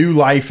and a new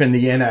life in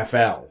the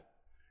NFL.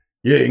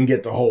 You didn't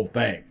get the whole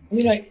thing. I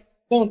mean,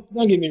 don't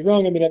get me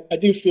wrong. I mean, I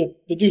do feel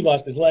the dude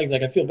lost his legs.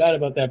 Like, I feel bad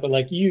about that. But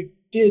like, you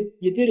did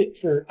it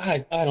for I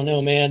don't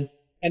know, man.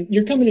 And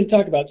you're coming in to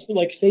talk about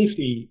like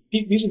safety.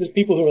 These are the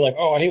people who are like,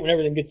 oh, I hate when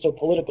everything gets so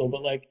political.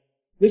 But like,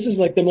 this is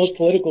like the most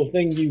political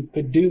thing you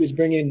could do is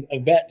bring in a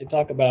vet to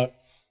talk about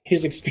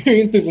his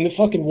experiences in the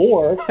fucking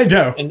war. I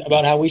know. And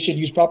about how we should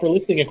use proper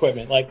lifting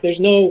equipment. Like, there's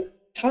no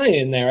tie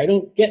in there. I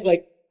don't get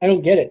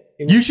it.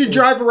 You should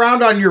drive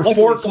around on your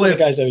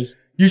forklift.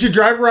 You should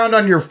drive around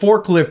on your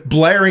forklift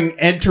blaring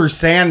Enter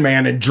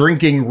Sandman and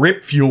drinking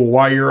Rip Fuel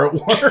while you're at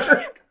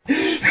work.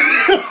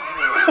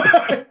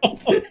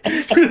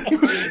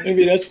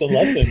 Maybe that's the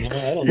lesson.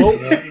 I don't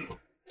know.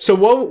 So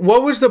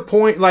what was the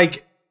point?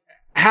 Like,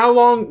 how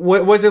long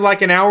was it?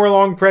 Like an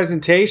hour-long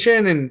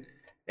presentation,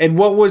 and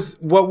what was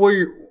the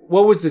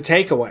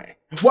takeaway?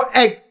 Well,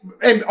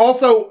 and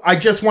also I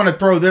just want to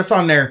throw this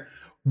on there.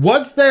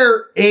 Was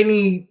there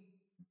any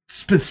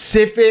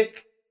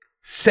specific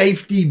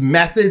safety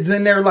methods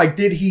in there? Like,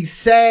 did he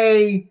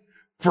say,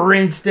 for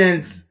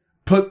instance,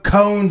 put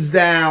cones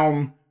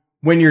down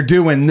when you're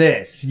doing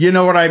this? You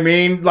know what I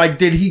mean? Like,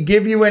 did he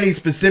give you any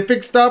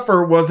specific stuff,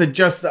 or was it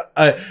just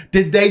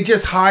did they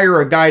just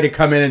hire a guy to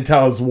come in and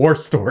tell us war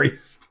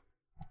stories?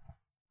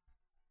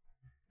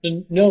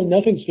 No,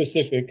 nothing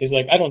specific. Because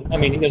like, he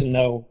doesn't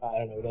know. I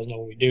don't know. He doesn't know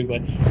what we do,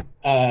 but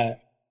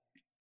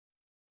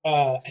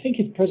I think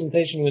his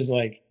presentation was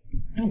like,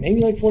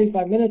 maybe like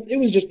 45 minutes. It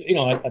was just,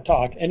 a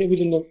talk, and it was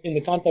in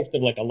the context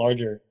of like a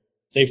larger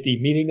safety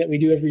meeting that we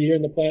do every year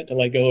in the plant to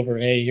like go over,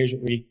 hey, here's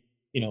what we,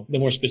 the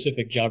more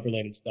specific job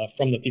related stuff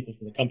from the people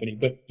from the company.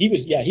 But he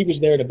was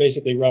there to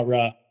basically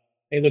rah,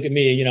 hey, look at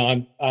me,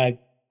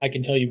 I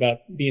can tell you about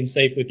being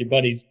safe with your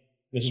buddies.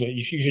 This is what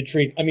you should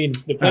treat. I mean,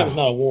 the plant is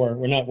not a war.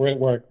 We're at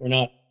work. We're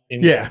not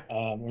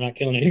we're not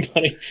killing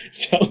anybody.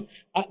 So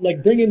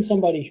bring in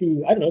somebody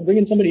who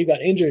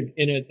got injured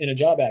in a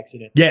job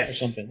accident or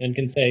something and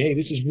can say, hey,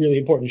 this is really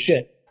important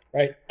shit,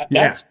 right?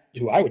 That's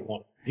who I would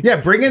want.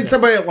 Bring in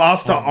somebody that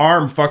lost an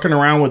arm fucking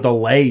around with a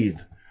lathe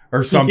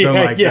or something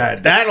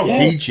that. That'll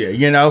teach you,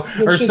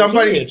 or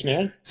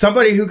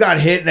somebody who got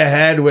hit in the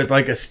head with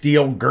like a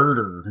steel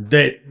girder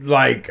that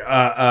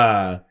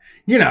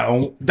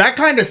that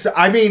kind of,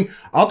 I mean,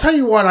 I'll tell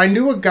you what, I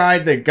knew a guy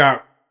that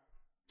got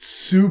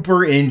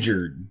super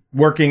injured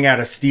working at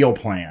a steel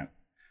plant.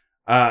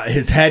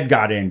 His head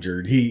got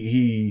injured.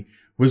 He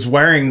was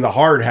wearing the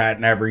hard hat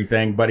and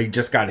everything, but he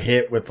just got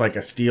hit with like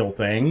a steel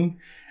thing.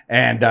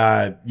 And,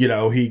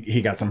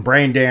 he got some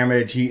brain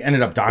damage. He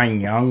ended up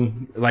dying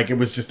young. Like, it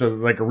was just a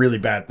really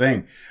bad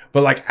thing.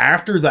 But like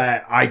after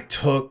that, I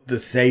took the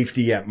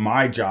safety at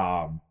my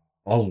job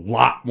a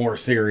lot more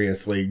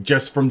seriously,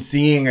 just from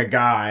seeing a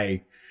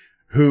guy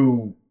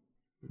who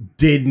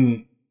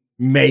didn't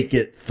make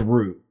it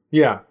through.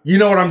 Yeah. You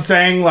know what I'm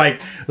saying?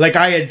 Like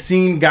I had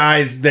seen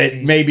guys that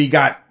maybe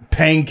got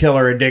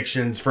painkiller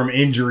addictions from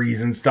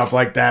injuries and stuff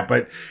like that.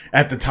 But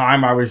at the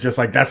time I was just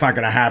like, that's not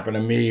going to happen to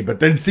me. But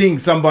then seeing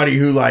somebody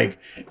who like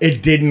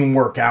it didn't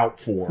work out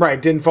for.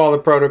 Right. Didn't follow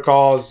the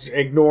protocols,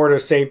 ignored a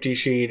safety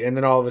sheet, and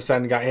then all of a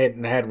sudden got hit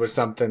in the head with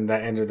something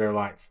that ended their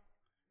life.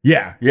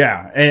 Yeah.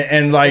 Yeah.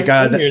 And like,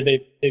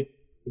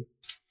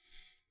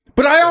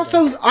 but I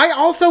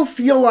also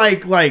feel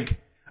like,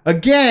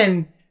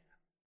 again,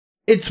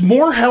 it's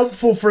more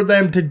helpful for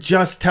them to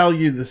just tell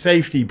you the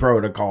safety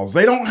protocols.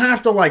 They don't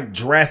have to like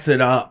dress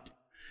it up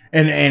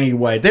in any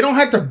way. They don't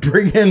have to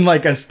bring in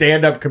like a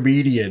stand-up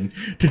comedian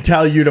to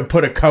tell you to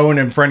put a cone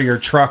in front of your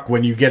truck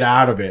when you get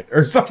out of it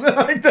or something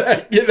like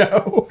that.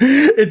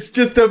 It's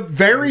just a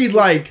very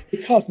like,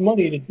 it costs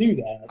money to do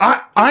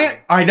that.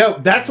 I know.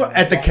 That's what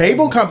at the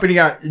cable company,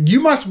 you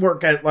must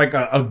work at like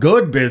a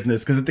good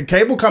business, because at the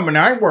cable company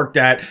I worked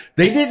at,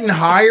 they didn't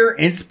hire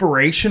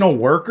inspirational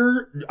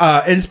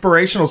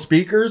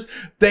speakers.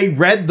 They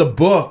read the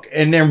book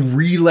and then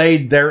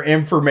relayed their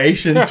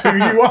information to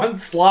you on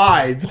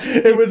slides.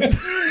 It was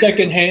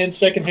secondhand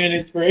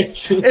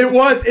inspiration. It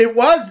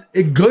was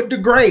Good to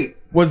Great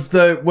was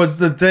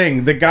the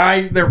thing. The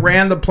guy that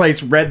ran the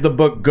place read the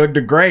book Good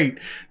to Great.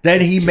 Then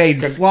he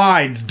made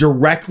slides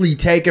directly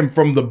taken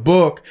from the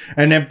book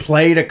and then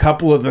played a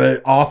couple of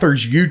the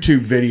author's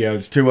YouTube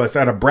videos to us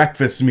at a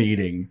breakfast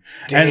meeting.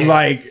 Damn. And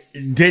like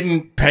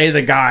didn't pay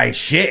the guy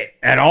shit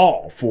at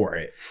all for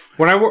it.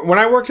 When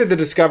I worked at the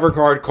Discover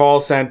Card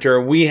call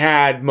center, we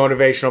had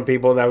motivational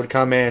people that would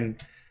come in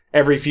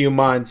every few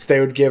months.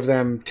 They would give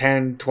them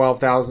 10,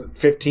 12,000,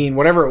 15,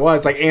 whatever it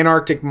was, like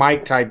Antarctic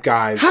Mike type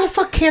guys. How the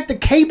fuck can't the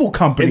cable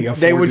company afford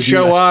They would to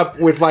show do that? up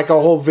with like a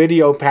whole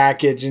video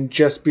package and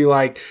just be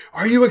like,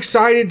 are you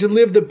excited to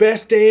live the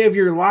best day of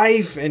your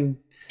life? And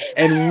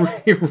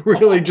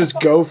really just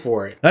go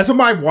for it. That's what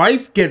my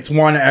wife gets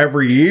one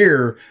every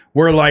year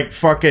where like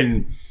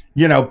fucking,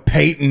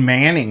 Peyton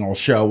Manning will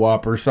show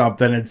up or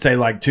something and say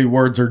like 2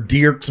 words, or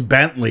Dierks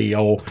Bentley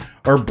or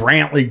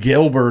Brantley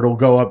Gilbert will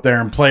go up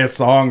there and play a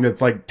song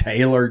that's like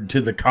tailored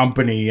to the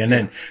company. And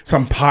then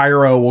some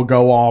pyro will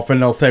go off and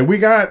they'll say, we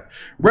got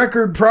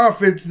record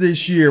profits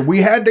this year.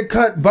 We had to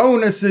cut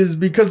bonuses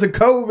because of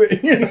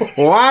COVID.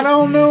 Well, I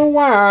don't know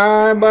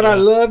why, but I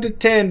love to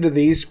tend to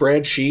these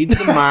spreadsheets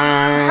of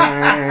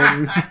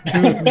mine.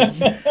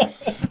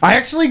 I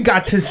actually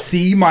got to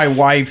see my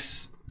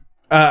wife's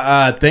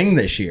thing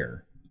this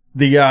year.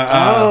 You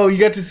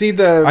got to see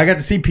I got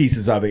to see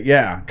pieces of it,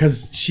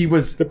 because she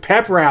was the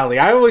pep rally.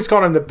 I always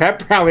call them the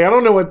pep rally. I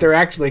don't know what they're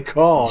actually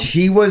called.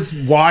 She was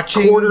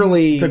watching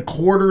the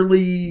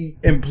quarterly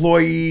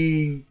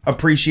employee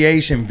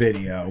appreciation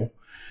video,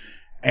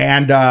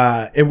 and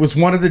it was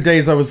one of the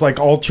days I was like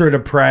ultra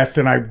depressed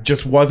and I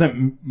just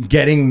wasn't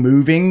getting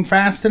moving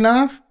fast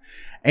enough,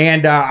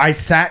 and I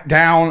sat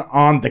down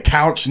on the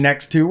couch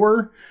next to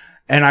her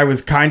and I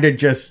was kind of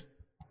just,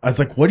 I was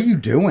like, what are you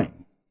doing?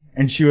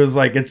 And she was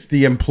like, it's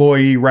the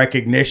employee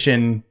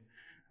recognition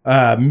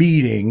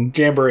meeting.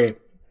 Jamboree.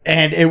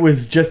 And it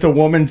was just a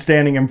woman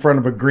standing in front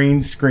of a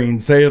green screen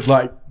saying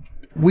like,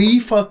 we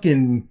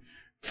fucking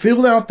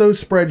filled out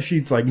those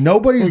spreadsheets like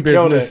nobody's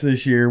business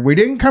this year. We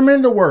didn't come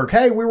into work.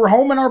 Hey, we were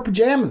home in our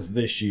pajamas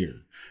this year.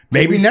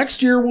 Maybe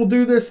next year we'll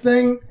do this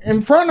thing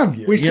in front of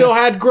you. We still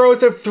had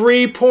growth of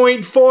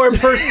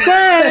 3.4%.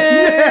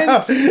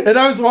 Yeah. And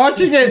I was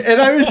watching it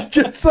and I was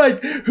just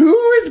like, who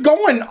is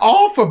going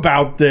off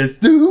about this?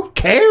 Who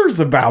cares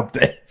about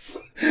this?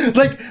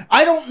 Like,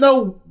 I don't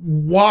know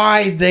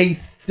why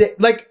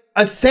like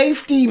a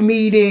safety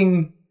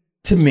meeting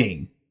to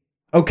me.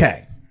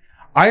 Okay.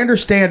 I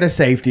understand a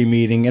safety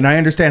meeting and I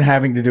understand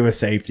having to do a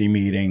safety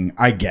meeting,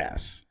 I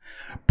guess.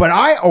 But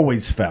I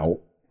always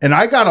felt, and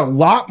I got a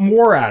lot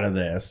more out of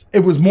this.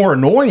 It was more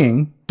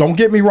annoying. Don't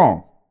get me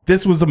wrong.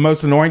 This was the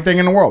most annoying thing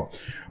in the world.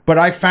 But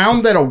I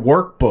found that a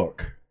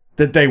workbook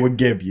that they would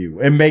give you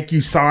and make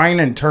you sign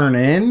and turn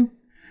in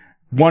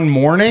one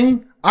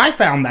morning, I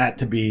found that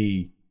to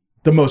be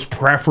the most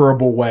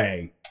preferable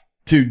way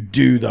to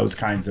do those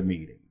kinds of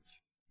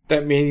meetings.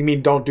 That mean you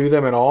mean don't do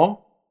them at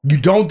all? You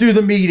don't do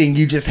the meeting.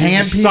 You just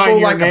hand just sign people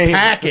your like name. a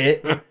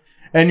packet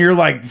and you're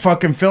like,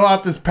 fucking fill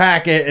out this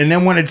packet. And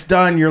then when it's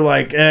done, you're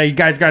like, you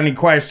guys got any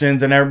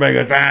questions? And everybody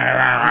goes,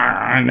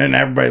 and then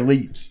everybody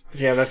leaves.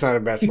 Yeah, that's not the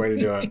best way to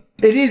do it.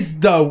 It is,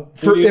 though.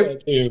 We do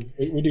that too.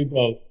 We do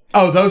both.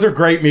 Oh, those are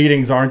great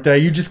meetings, aren't they?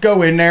 You just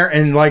go in there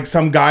and like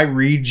some guy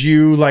reads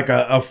you like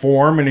a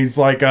form and he's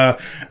like,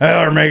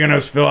 they're making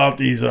us fill out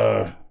these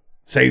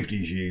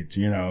safety sheets,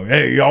 you know.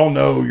 Hey, y'all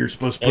know you're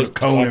supposed to put a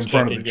cone in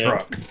front of the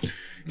truck.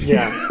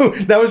 Yeah.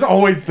 That was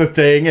always the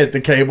thing at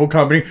the cable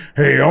company.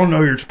 Hey, y'all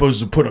know you're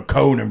supposed to put a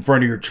cone in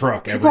front of your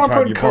truck every People are time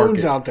putting you park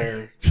cones it. out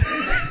there.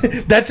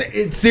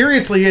 It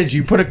seriously is.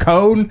 You put a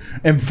cone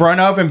in front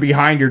of and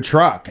behind your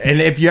truck.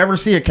 And if you ever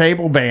see a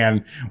cable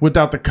van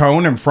without the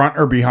cone in front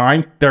or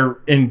behind, they're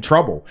in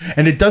trouble.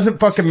 And it doesn't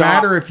fucking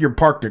matter if you're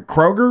parked at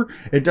Kroger.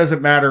 It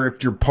doesn't matter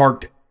if you're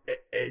parked.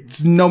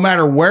 It's no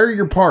matter where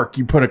you're parked,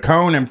 you put a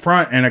cone in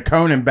front and a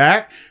cone in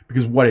back,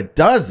 because what it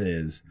does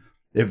is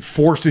it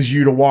forces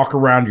you to walk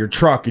around your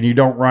truck and you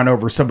don't run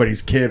over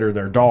somebody's kid or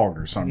their dog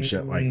or some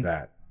shit like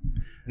that.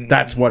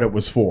 That's what it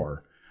was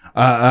for.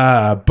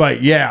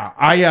 But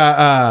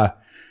yeah,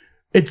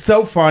 it's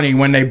so funny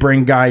when they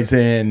bring guys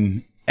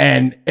in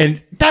and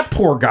that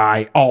poor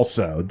guy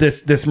also,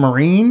 this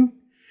Marine,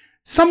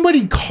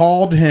 somebody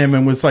called him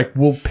and was like,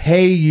 we'll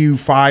pay you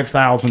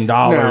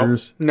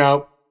 $5,000.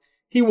 No.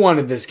 He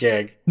wanted this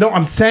gig. No,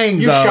 I'm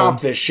saying You though,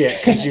 shop this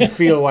shit because you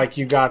feel like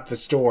you got the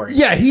story.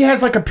 yeah, he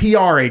has like a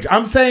PR agent.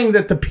 I'm saying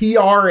that the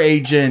PR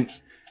agent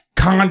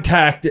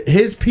contacted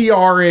his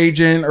PR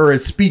agent or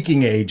his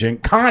speaking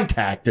agent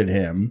contacted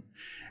him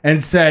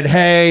and said,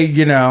 hey,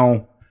 you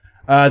know,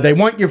 they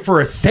want you for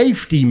a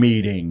safety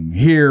meeting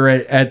here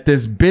at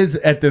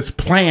this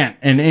plant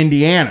in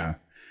Indiana.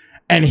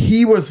 And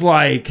he was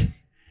like,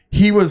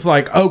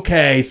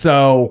 okay,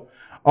 so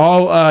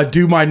I'll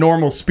do my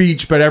normal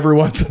speech, but every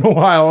once in a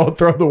while I'll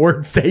throw the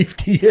word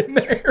safety in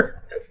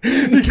there.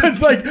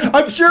 Because like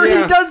I'm sure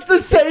he does the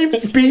same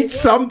speech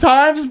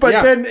sometimes, but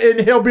then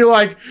and he'll be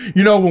like,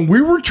 you know, when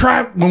we were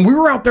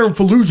out there in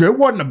Fallujah, it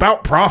wasn't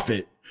about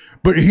profit.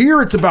 But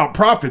here it's about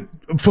profit.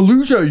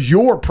 Fallujah is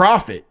your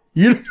profit.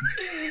 You know?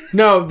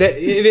 No,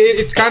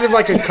 it's kind of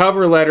like a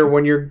cover letter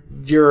when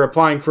you're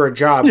applying for a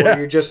job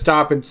where you just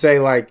stop and say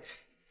like,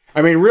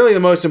 I mean, really the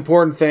most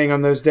important thing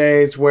on those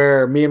days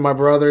where me and my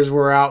brothers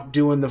were out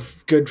doing the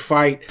good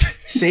fight,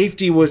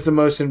 safety was the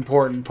most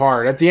important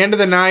part. At the end of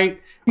the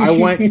night, I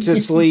went to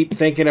sleep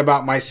thinking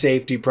about my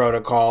safety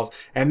protocols,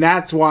 and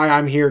that's why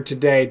I'm here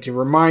today, to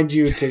remind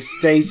you to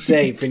stay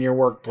safe in your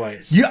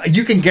workplace.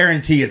 You can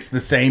guarantee it's the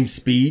same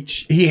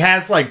speech. He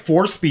has like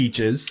 4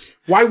 speeches.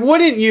 Why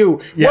wouldn't you?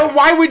 Yeah. Well,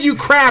 why would you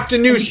craft a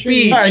new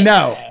speech? I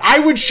know. I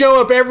would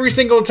show up every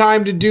single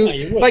time to do,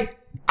 you would. like,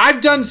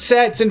 I've done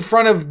sets in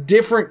front of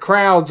different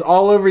crowds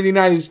all over the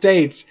United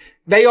States.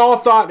 They all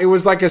thought it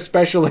was like a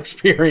special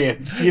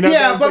experience. You know, Yeah,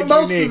 that was, but like,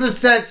 most unique. of the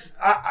sets,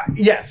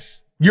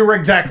 yes, you're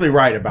exactly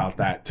right about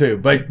that too.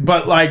 But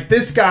like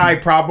this guy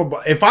probably,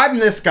 if I'm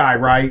this guy,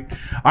 right,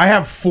 I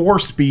have 4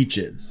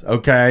 speeches,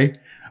 okay?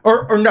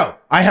 Or no,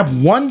 I have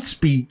 1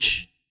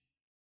 speech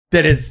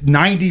that is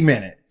 90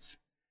 minutes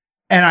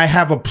and I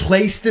have a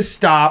place to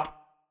stop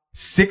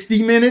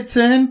 60 minutes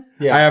in.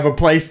 Yeah. I have a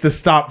place to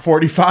stop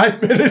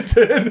 45 minutes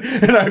in,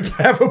 and I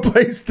have a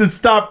place to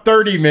stop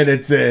 30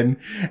 minutes in.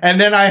 And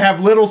then I have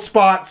little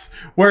spots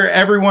where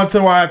every once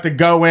in a while I have to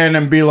go in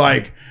and be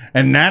like,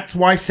 and that's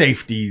why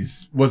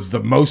safeties was the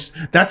most,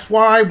 that's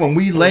why when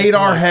we laid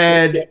our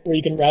head, where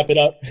you can wrap it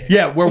up.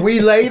 yeah, where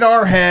we laid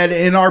our head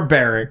in our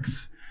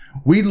barracks,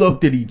 we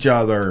looked at each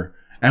other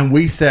and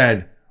we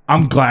said,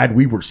 I'm glad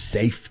we were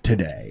safe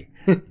today.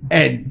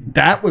 And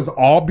that was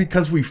all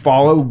because we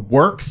followed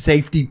work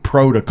safety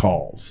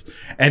protocols.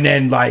 And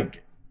then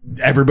like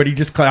everybody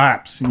just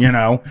claps, you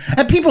know.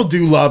 And people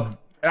do love,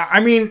 I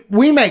mean,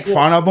 we make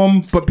fun of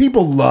them, but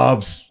people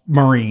love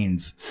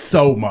Marines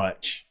so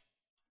much.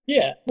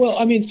 Yeah, well,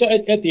 I mean, so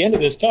at the end of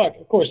this talk,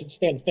 of course, it's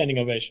standing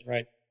ovation,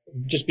 right?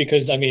 Just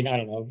because, I mean, I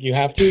don't know, you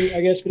have to,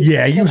 I guess. But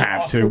Yeah, you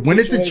have to. When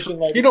it's a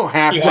like, You don't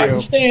have you to.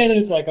 have to stand,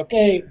 and it's like,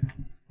 okay,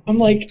 I'm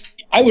like,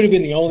 I would have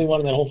been the only one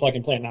in that whole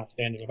fucking plant not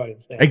standing if I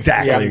didn't stand.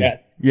 Exactly.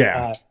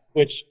 Yeah.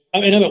 Which, I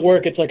mean, I'm at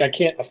work, it's like I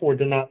can't afford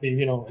to not be,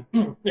 you know,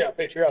 like, yeah,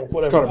 patriotic, It's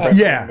whatever. called a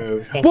Yeah.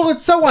 move. Well,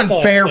 it's so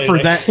unfair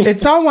for them.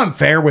 It's so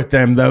unfair with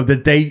them, though,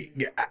 that they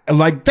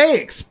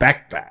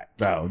expect that,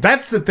 though.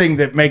 That's the thing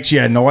that makes you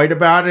annoyed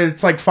about it.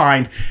 It's like,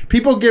 fine,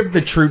 people give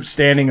the troops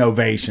standing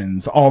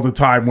ovations all the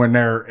time when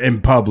they're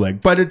in public,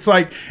 but it's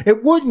like,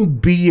 it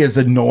wouldn't be as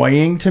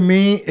annoying to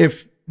me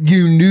if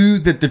you knew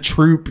that the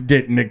troop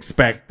didn't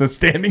expect the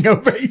standing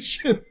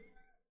ovation.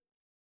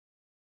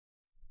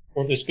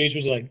 Or if the speech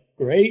was like,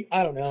 great,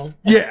 I don't know.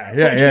 Yeah.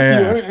 You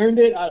earned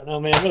it? I don't know,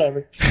 man,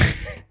 whatever.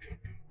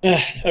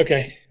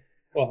 Okay.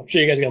 Well, I'm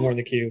sure you guys got more in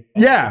the queue.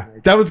 Yeah,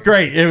 that was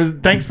great.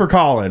 Thanks for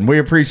calling. We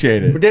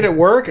appreciate it. Did it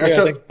work? Yeah,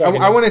 So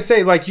I want to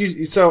say, like,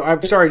 so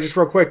I'm sorry, just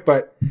real quick,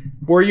 but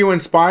were you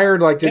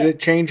inspired? Like, did it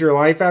change your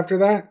life after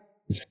that?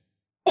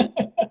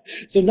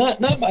 So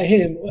not by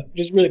him.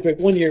 Just really quick.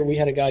 One year we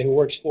had a guy who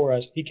works for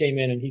us. He came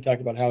in and he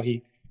talked about how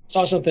he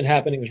saw something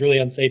happen. It was really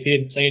unsafe. He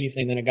didn't say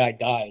anything. Then a guy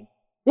died.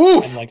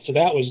 Ooh. And so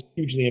that was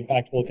hugely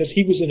impactful because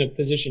he was in a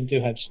position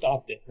to have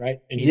stopped it,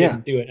 right? And he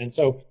didn't do it. And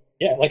so,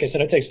 yeah, like I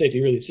said, I take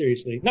safety really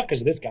seriously. Not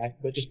because of this guy,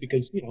 but just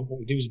because, what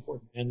we do is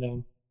important.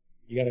 And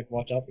you got to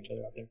watch out for each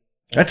other out there.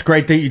 That's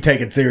great that you take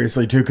it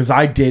seriously too, because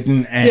I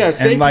didn't.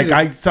 And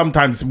I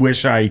sometimes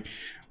wish I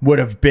would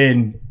have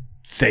been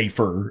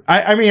safer.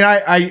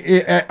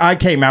 I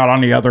came out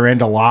on the other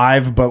end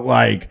alive, but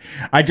like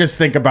I just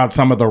think about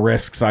some of the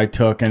risks I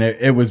took, and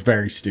it was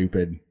very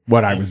stupid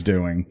what I was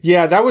doing.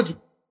 Yeah, that was.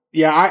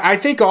 Yeah, I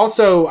think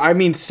also,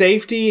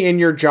 safety in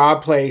your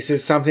job place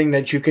is something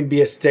that you can be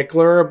a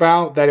stickler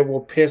about, that it will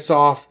piss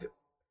off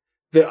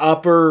the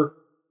upper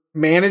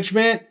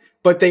management,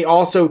 but they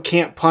also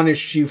can't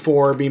punish you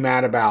for or be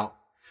mad about.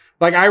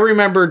 Like, I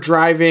remember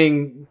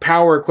driving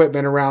power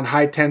equipment around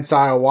high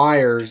tensile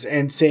wires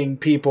and seeing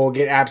people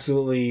get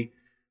absolutely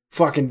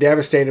fucking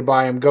devastated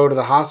by them, go to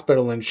the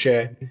hospital and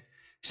shit.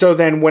 So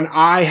then when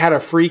I had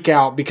a freak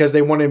out because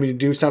they wanted me to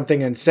do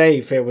something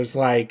unsafe, it was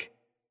like,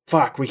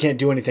 fuck, we can't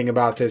do anything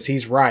about this.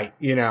 He's right,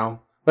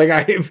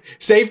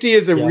 safety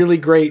is a really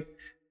great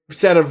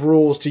set of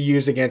rules to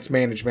use against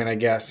management, I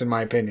guess, in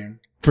my opinion.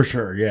 For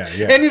sure, yeah.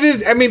 And it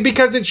is,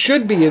 because it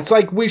should be. It's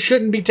like we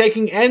shouldn't be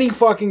taking any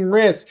fucking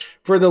risk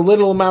for the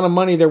little amount of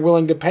money they're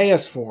willing to pay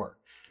us for.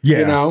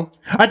 Yeah.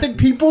 I think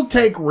people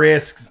take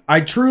risks.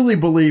 I truly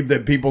believe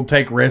that people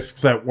take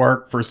risks at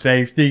work for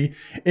safety.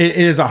 It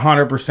is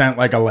 100%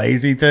 like a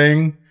lazy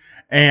thing.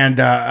 And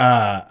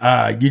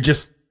you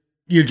just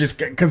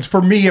because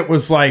for me it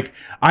was like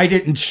I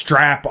didn't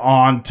strap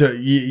on to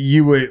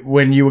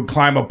when you would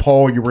climb a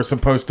pole, you were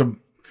supposed to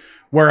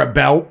wear a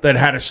belt that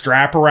had a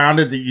strap around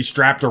it that you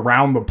strapped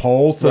around the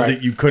pole so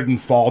that you couldn't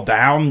fall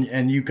down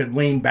and you could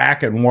lean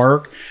back and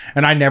work.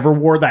 And I never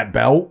wore that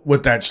belt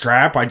with that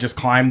strap. I just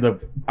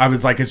I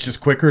was like, it's just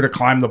quicker to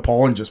climb the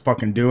pole and just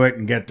fucking do it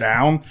and get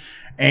down.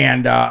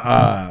 And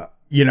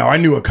I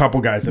knew a couple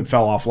guys that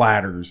fell off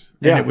ladders,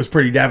 and it was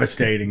pretty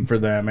devastating for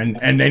them.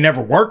 And they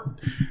never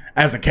worked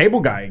as a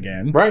cable guy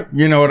again. Right.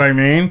 You know what I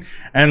mean?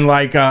 And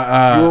like, you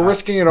were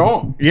risking it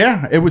all.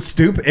 Yeah. It was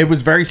stupid. It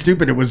was very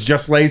stupid. It was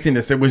just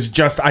laziness. It was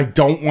just, I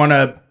don't want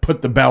to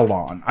put the belt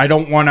on. I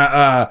don't want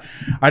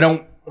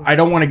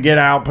to get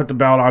out, put the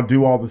belt on,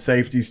 do all the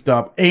safety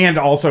stuff. And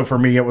also for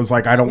me, it was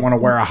like, I don't want to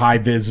wear a high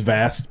vis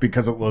vest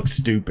because it looks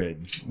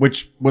stupid,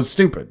 which was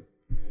stupid.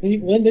 Then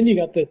you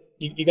got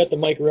the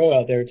Mike Rowe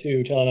out there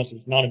too, telling us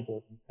it's not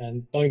important,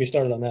 and don't get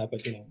started on that.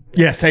 But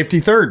yeah, safety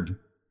third.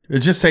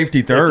 It's just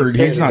safety third.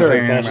 He's not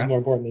saying that. More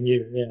important than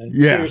you.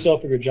 Yeah. Give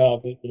yourself for your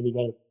job. It'll be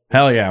better.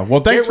 Hell yeah.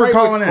 Well, thanks for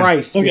calling in.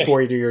 Christ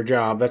before you do your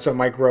job. That's what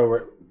Mike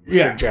Rowe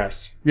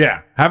suggests.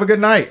 Yeah. Have a good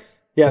night.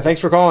 Yeah.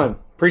 Thanks for calling.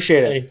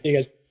 Appreciate it. Hey,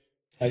 you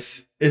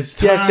guys.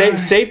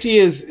 Safety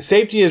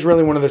is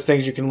really one of those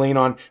things you can lean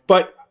on.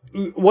 But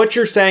what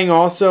you're saying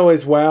also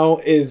as well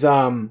is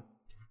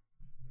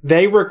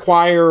they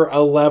require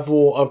a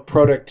level of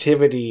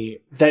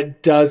productivity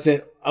that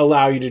doesn't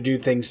allow you to do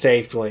things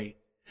safely.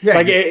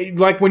 Yeah,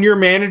 like when your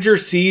manager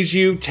sees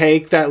you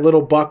take that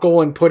little buckle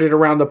and put it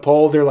around the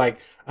pole, they're like,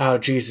 "Oh,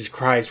 Jesus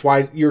Christ,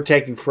 you're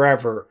taking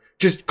forever?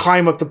 Just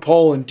climb up the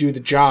pole and do the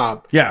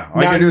job." Yeah,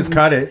 all you gotta do is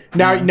cut it.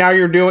 Now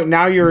you're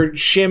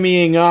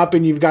shimmying up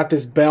and you've got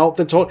this belt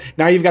that's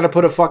now you've got to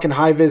put a fucking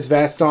high vis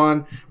vest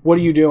on. What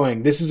are you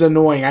doing? This is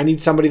annoying. I need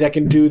somebody that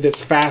can do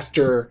this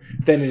faster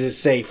than it is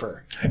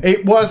safer.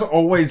 It was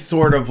always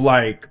sort of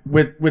like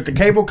with the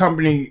cable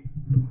company,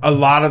 a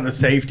lot of the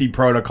safety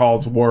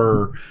protocols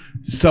were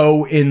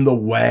so in the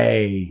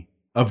way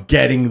of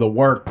getting the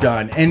work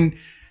done. And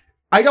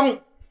I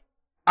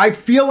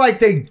feel like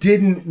they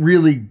didn't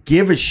really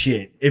give a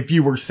shit if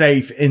you were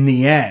safe in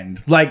the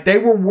end. Like they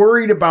were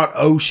worried about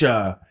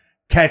OSHA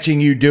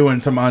catching you doing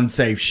some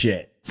unsafe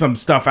shit, some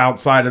stuff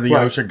outside of the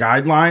OSHA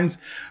guidelines.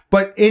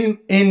 But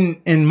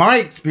in my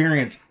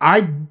experience,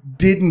 I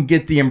didn't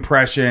get the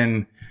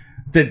impression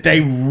that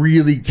they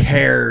really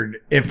cared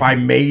if I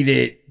made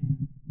it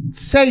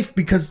safe,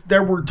 because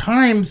there were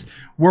times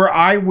where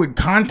I would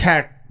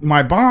contact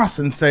my boss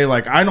and say,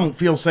 like, I don't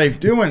feel safe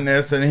doing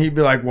this, and he'd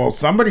be like, well,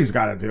 somebody's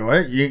got to do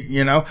it.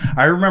 You know,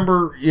 I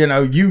remember,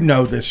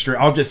 this street.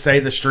 I'll just say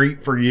the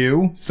street for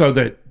you so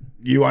that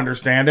you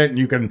understand it, and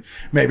you can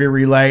maybe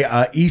relay.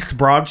 East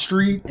Broad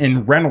Street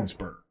in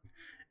Reynoldsburg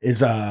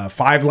is a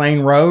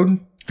 5-lane road,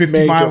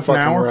 50 miles an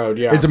hour. Road,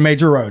 yeah. It's a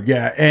major road,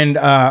 yeah. And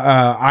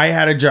I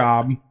had a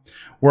job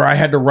where I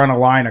had to run a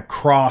line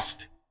across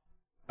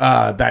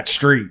that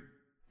street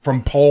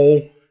from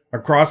pole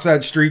across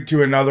that street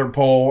to another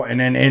pole, and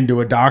then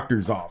into a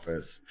doctor's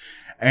office.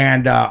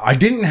 And I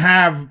didn't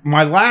have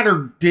my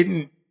ladder.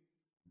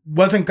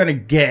 Wasn't going to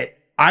get.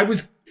 I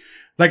was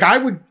like,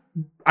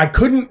 I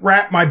couldn't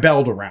wrap my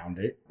belt around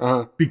it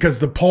because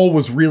the pole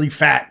was really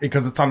fat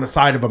because it's on the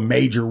side of a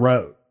major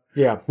road.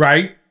 Yeah.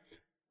 Right.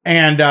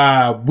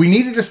 And we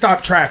needed to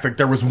stop traffic.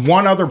 There was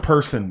one other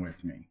person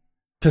with me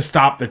to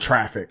stop the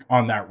traffic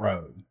on that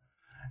road.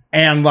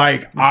 And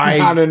like,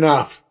 not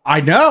enough. I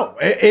know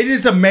it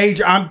is a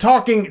major, I'm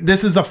talking,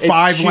 this is a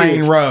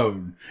 5-lane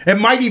road. It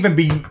might even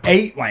be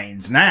 8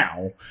 lanes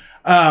now.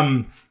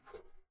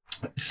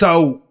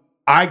 So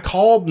I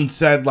called and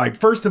said, like,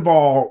 first of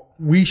all,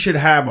 we should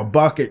have a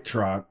bucket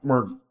truck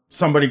where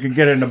somebody could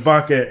get in a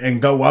bucket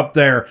and go up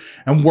there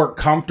and work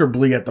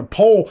comfortably at the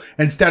pole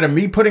instead of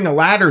me putting a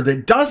ladder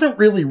that doesn't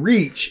really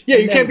reach. Yeah,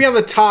 you can't be on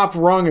the top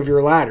rung of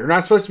your ladder. You're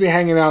not supposed to be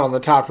hanging out on the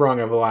top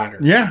rung of a ladder.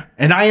 Yeah,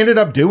 and I ended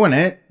up doing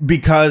it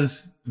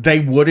because they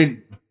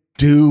wouldn't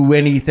do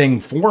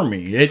anything for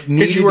me. It needed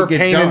because you were to get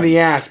pain done. in the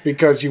ass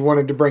because you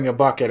wanted to bring a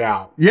bucket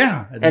out.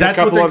 Yeah, and that's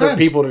a couple what they other said.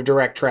 people to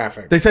direct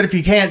traffic. They said if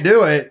you can't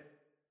do it,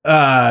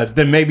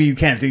 then maybe you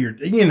can't do your,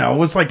 it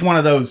was like one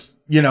of those,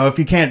 if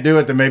you can't do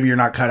it, then maybe you're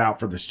not cut out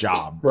for this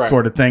job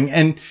sort of thing.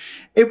 And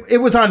it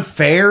was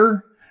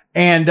unfair.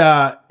 And,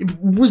 it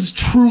was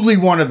truly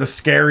one of the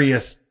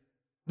scariest,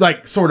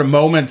 like, sort of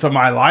moments of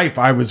my life.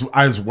 I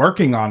was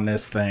working on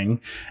this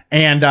thing,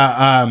 and,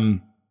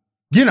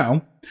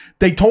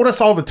 they told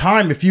us all the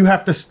time, if you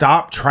have to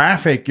stop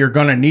traffic, you're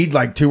going to need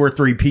like 2 or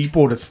 3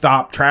 people to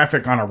stop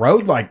traffic on a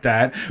road like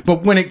that.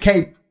 But when it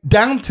came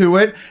down to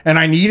it, and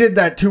I needed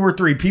that 2 or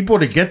 3 people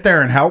to get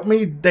there and help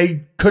me,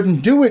 they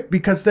couldn't do it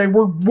because they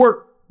were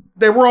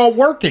all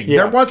working.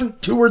 Yeah. There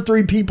wasn't 2 or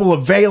 3 people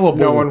available.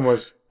 No one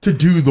was to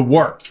do the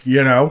work,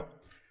 we're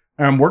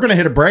going to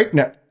hit a break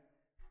now.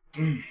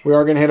 We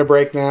are going to hit a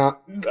break now.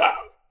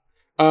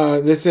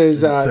 This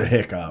is it's a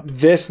hiccup.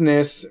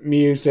 Thisness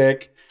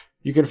Music.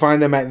 You can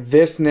find them at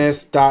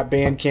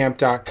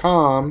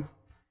thisness.bandcamp.com.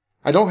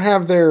 I don't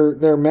have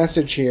their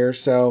message here,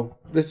 so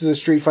this is a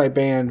Street Fight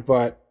band,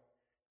 but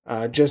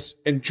just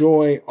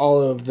enjoy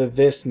all of the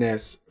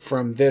thisness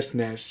from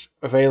Thisness,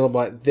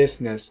 available at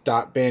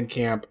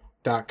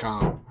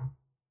thisness.bandcamp.com.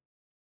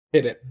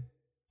 Hit it.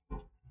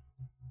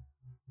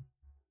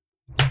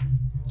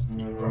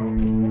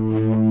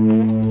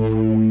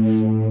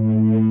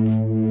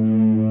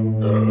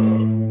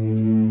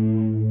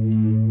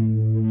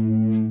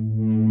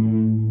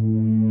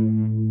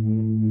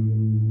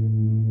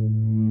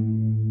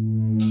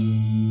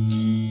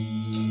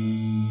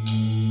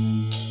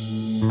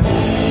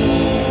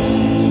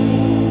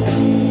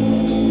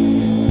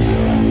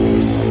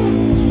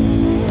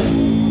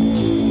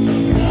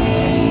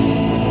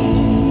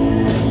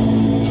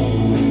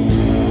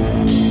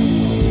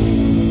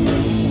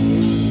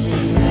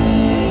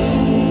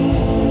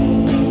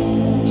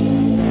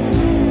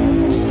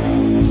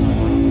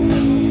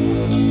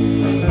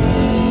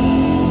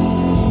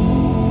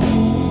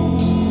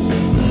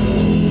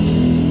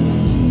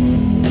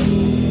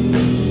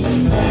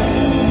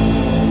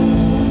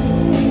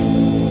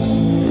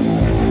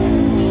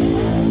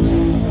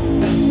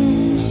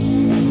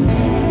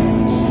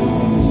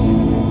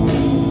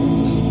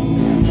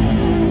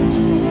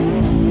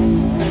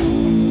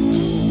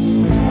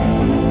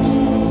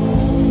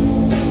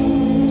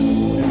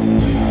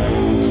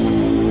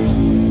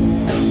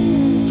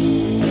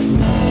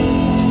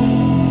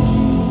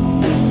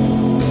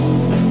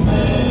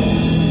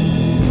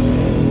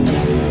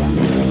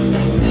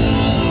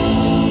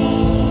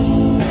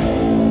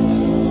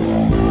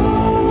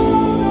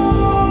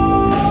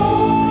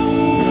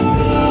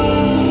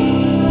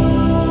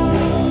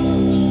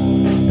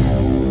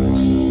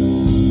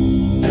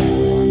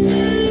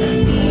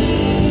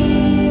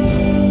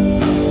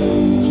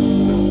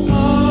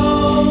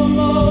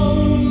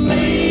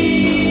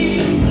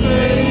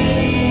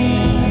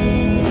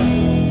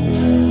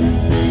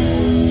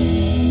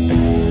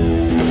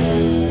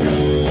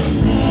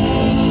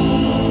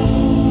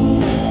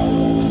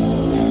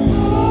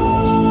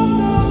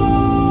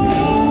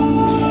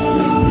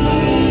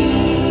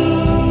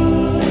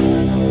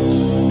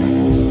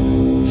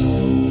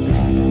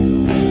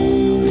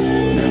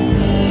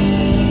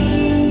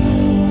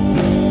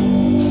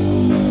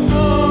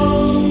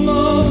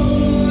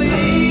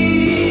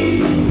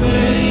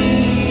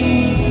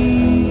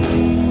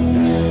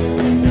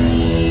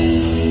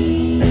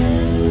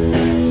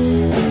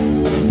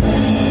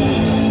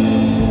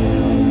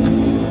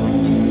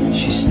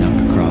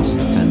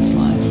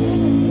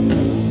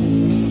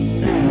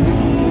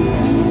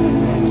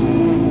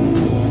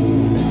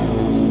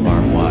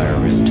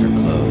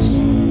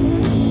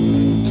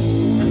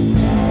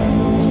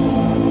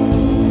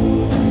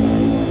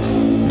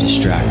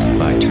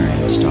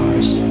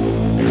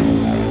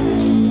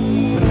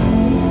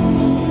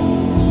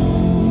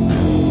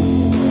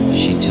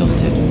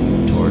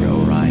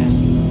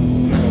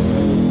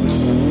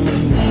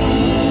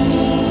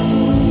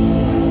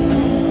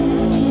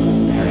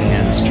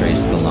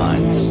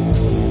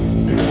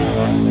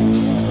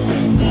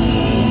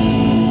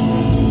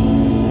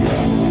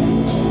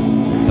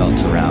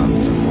 looked around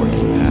for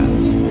forking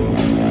paths.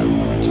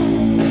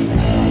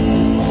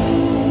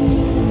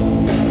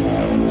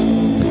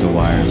 But the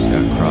wires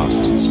got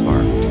crossed and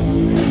sparked.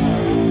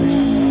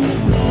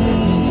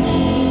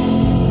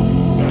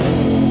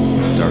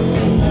 Dark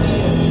pools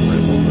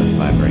rippled with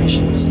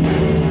vibrations.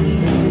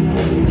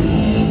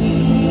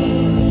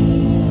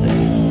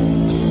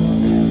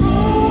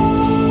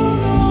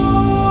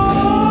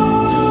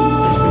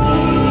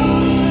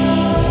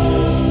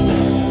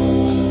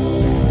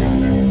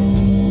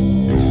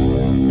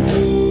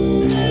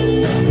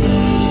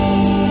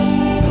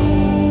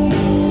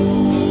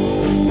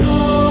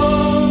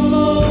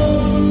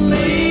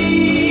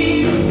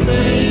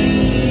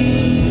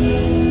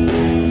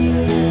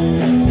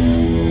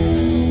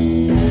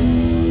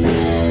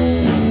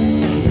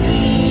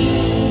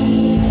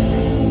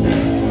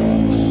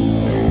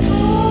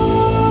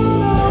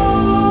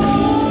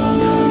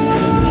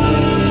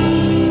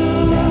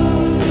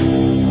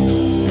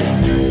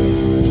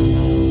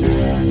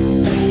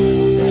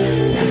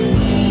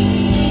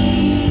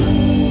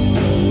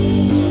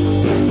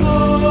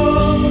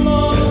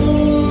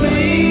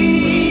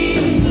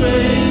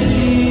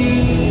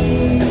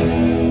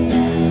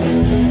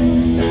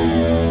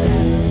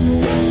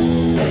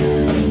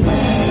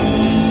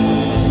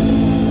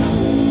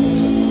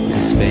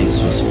 His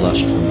face was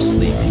flushed from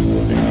sleeping.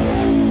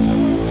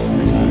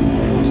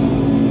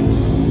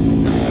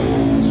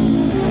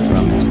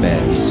 From his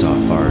bed he saw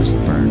forest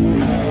burn.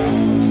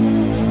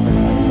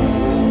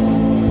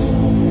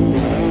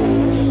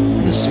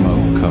 The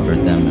smoke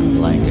covered them in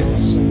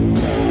blankets.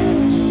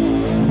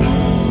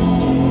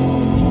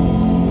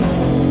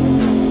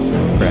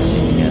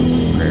 Pressing against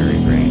the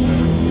prairie grain.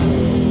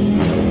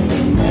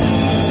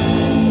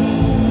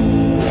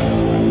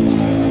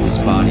 His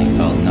body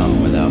felt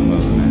numb without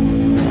movement.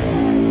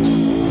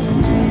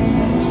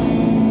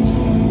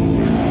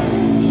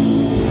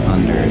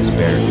 Under his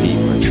bare feet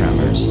were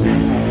tremors.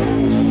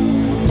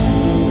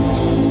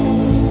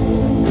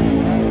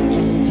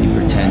 He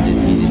pretended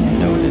he didn't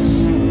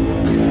notice.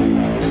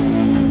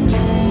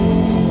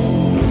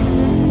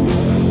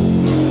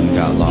 And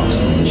got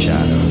lost in the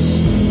shadows.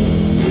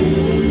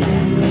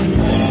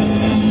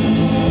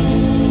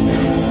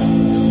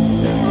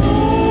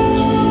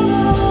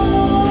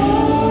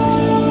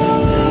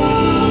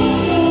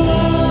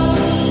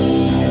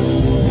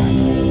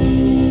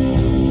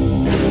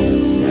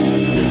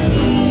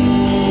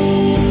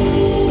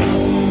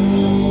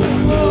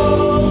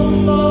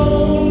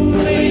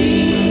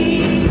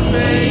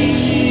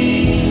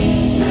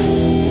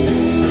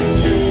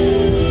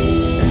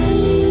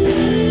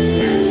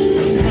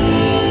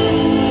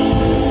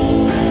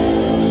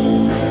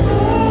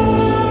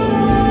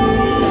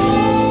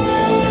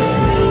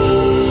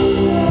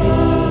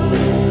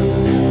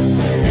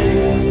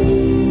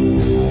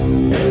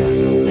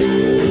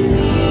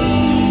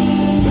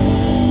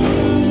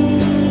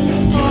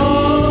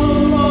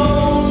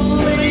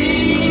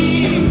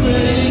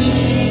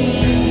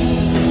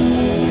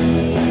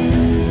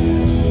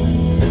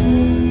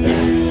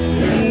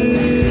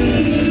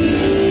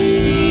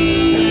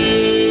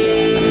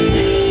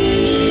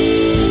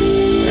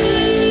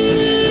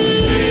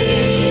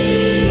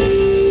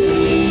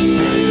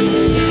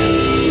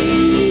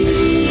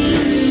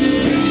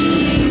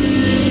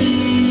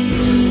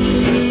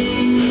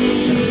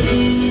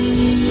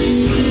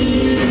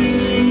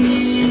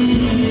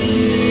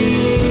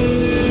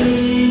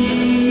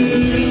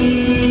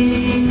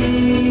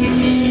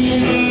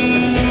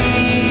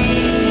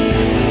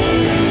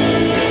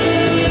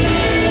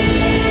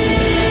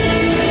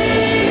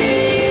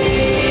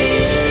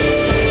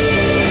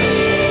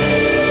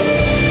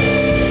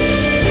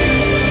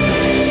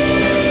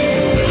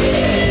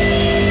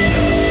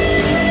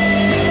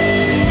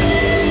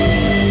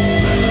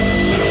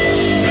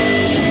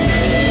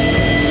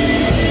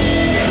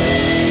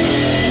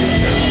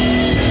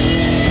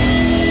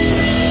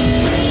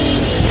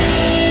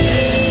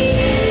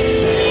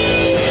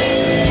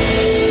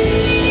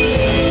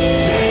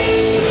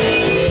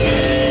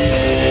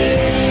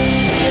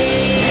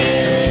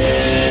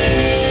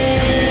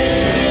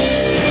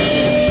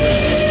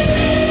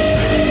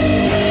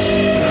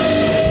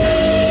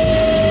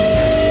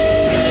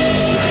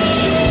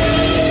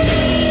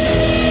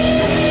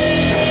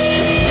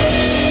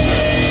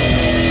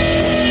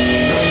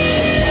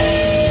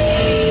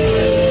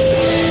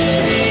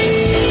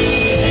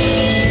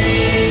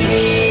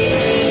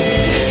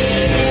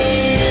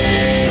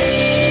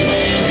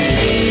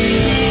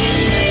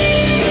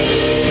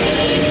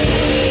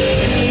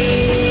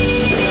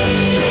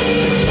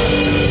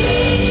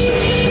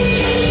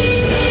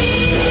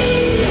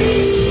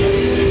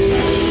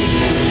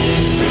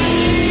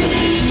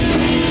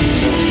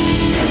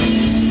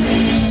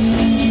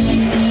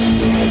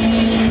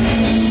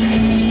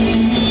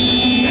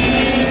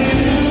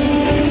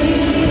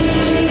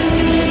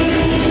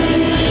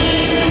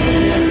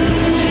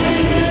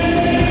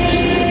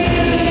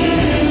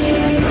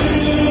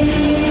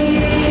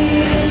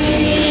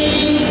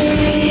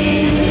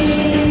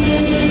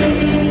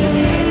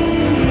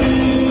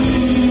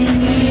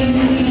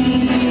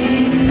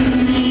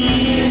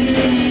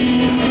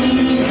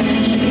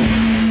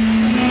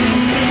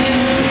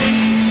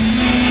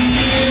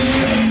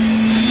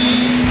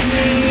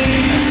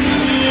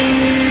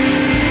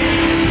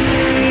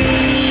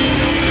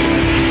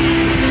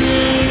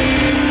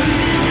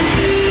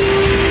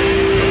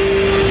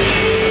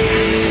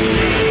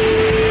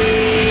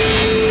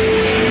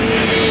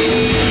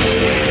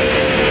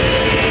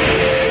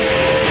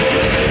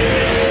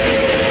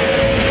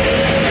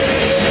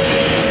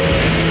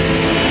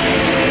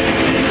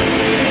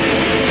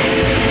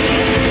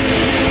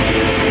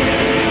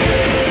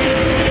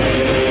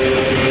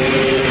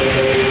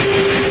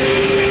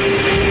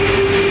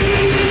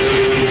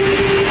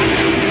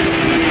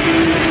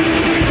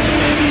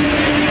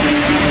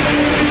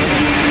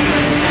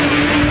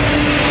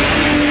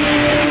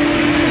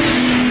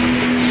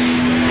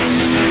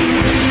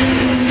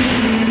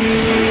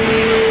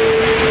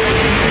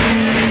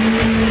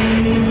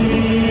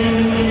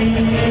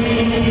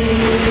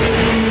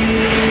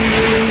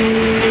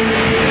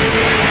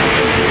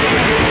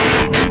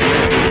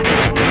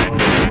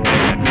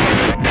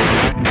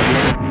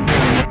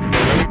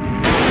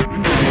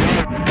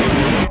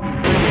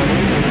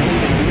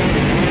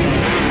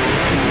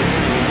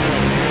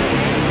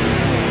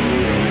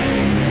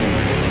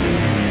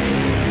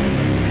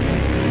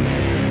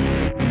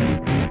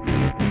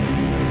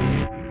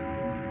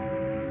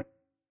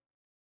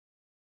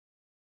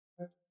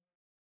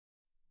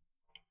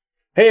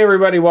 Hey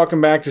everybody, welcome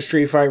back to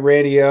Street Fight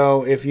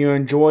Radio. If you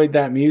enjoyed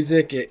that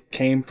music, it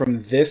came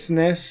from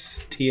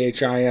Thisness,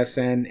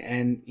 ThisNess,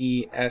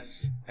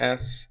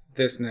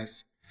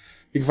 Thisness.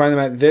 You can find them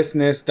at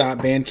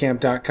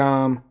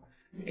thisness.bandcamp.com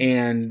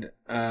and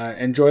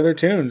enjoy their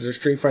tunes. They're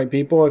Street Fight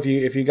people.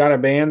 If you got a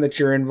band that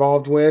you're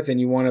involved with and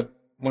you want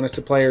us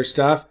to play your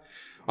stuff,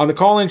 on the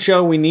call-in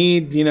show we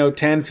need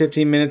 10,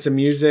 15 minutes of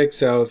music.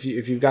 So if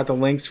you've got the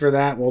links for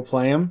that, we'll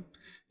play them.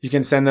 You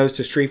can send those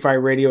to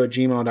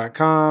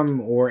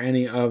streetfightradio@gmail.com or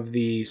any of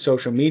the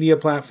social media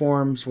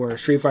platforms. We're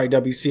Street Fight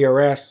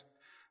WCRS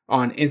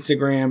on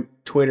Instagram,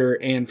 Twitter,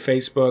 and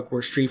Facebook.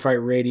 We're Street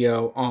Fight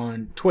Radio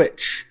on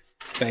Twitch.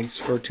 Thanks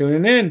for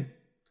tuning in.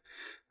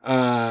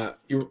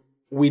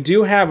 We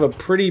do have a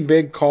pretty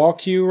big call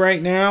queue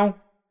right now.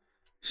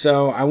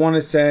 So I want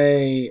to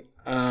say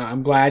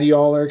I'm glad you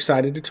all are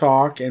excited to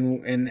talk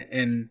and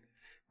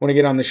want to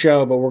get on the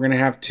show, but we're going to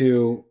have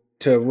to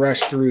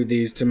rush through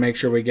these to make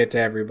sure we get to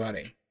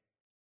everybody.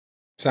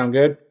 Sound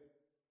good?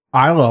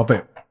 I love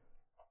it.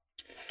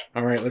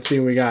 All right, let's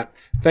see what we got.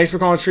 Thanks for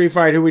calling Street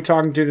Fight. Who we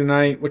talking to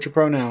tonight? What's your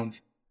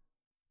pronouns?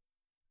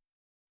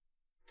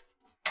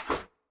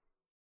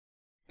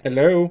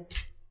 Hello?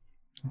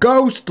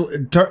 Ghost,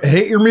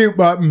 hit your mute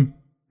button.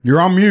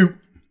 You're on mute.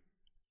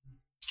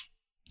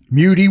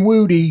 Muty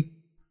woody.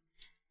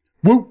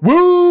 Woo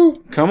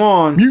woo. Come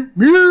on.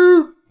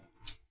 Mute.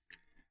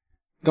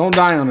 Don't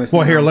die on us.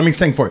 Well, here, let me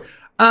sing for you.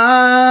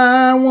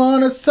 I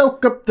want to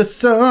soak up the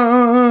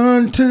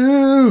sun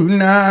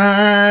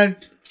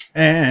tonight.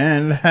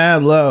 And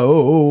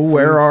hello,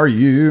 where are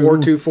you?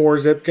 424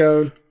 zip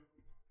code.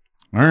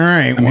 All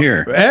right. I'm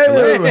here.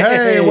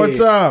 Hey, what's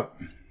up?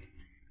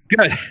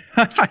 Good.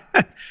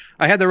 I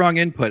had the wrong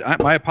input.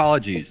 My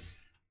apologies.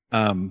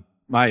 This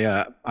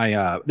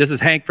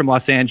is Hank from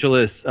Los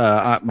Angeles.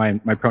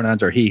 My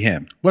pronouns are he,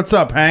 him. What's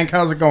up, Hank?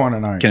 How's it going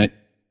tonight?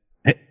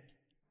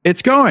 It's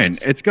going.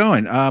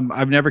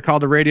 I've never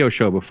called a radio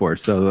show before,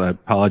 so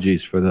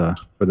apologies for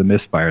the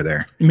misfire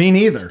there. Me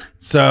neither.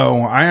 So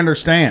I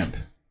understand.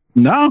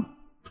 No.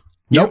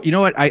 Nope. You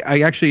know what?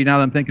 I actually, now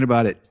that I'm thinking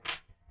about it,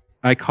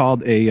 I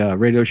called a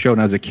radio show when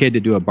I was a kid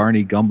to do a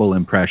Barney Gumble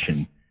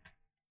impression,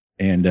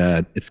 and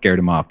it scared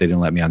them off. They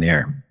didn't let me on the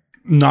air.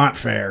 Not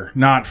fair.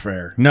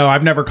 No,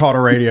 I've never called a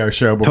radio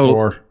show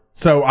before.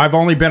 So I've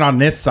only been on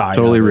this side.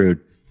 Totally rude.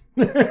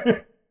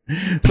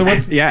 So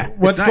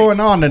what's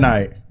going on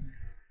tonight?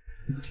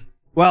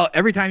 Well,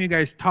 every time you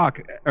guys talk,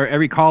 or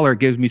every caller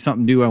gives me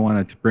something new I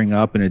wanted to bring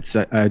up, and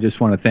I just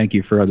want to thank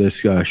you for this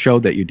show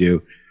that you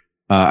do.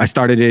 I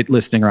started it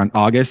listening around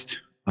August.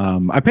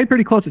 I paid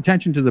pretty close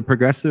attention to the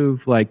progressive,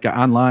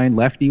 online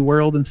lefty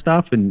world and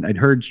stuff, and I'd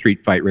heard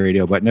Street Fight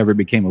Radio, but never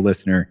became a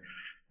listener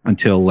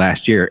until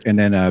last year, and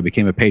then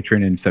became a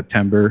patron in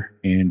September,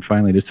 and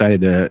finally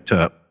decided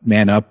to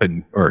man up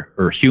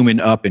or human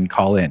up and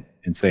call in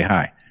and say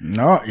hi.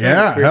 No,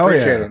 yeah, hell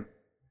yeah.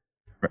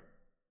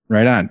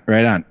 Right on.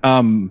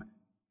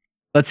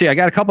 Let's see. I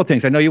got a couple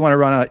things. I know you want to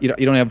run out. You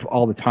don't have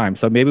all the time,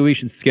 so maybe we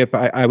should skip.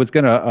 I was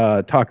going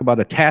to talk about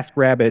a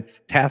TaskRabbit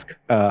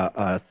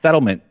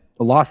settlement,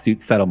 a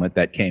lawsuit settlement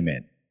that came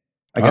in.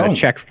 I got a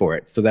check for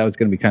it, so that was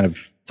going to be kind of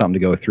something to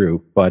go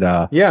through. But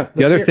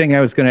the other thing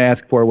I was going to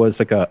ask for was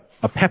a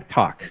pep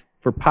talk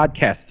for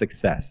podcast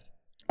success.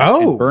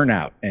 Oh, and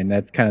burnout, and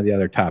that's kind of the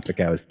other topic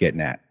I was getting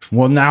at.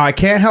 Well, now I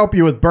can't help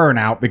you with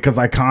burnout because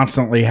I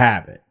constantly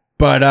have it.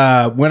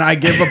 But when I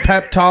give a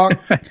pep talk,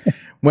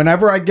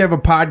 whenever I give a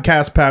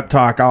podcast pep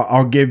talk,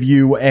 I'll give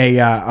you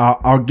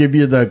I'll give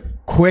you the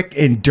quick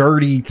and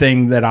dirty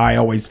thing that I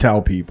always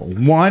tell people.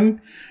 One,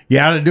 you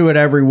got to do it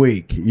every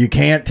week. You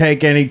can't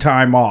take any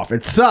time off.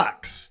 It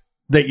sucks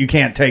that you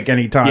can't take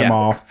any time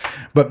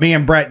off. But me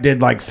and Brett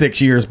did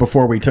 6 years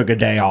before we took a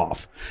day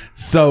off.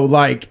 So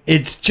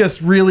it's just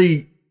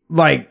really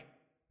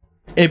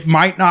it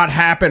might not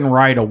happen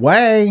right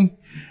away.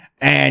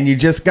 And you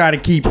just got to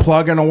keep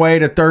plugging away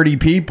to 30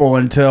 people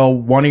until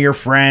one of your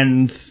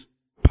friends'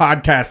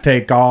 podcasts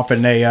take off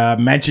and they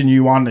mention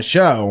you on the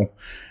show.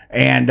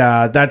 And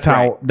that's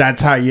how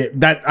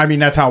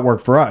it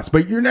worked for us.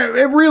 But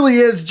it really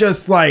is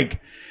just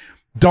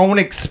don't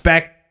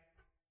expect.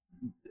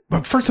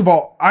 But first of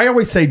all, I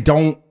always say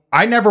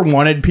I never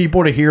wanted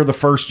people to hear the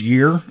first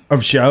year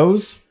of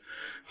shows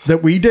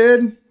that we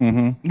did.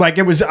 Mm-hmm.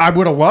 I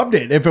would have loved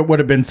it if it would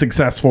have been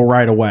successful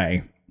right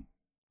away.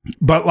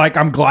 But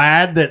I'm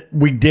glad that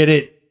we did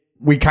it.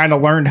 We kind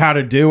of learned how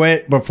to do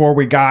it before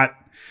we got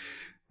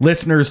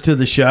listeners to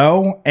the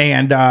show.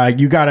 And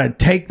you got to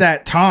take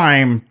that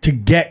time to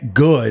get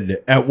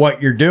good at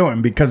what you're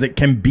doing because it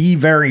can be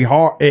very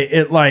hard.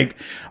 A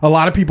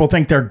lot of people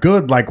think they're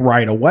good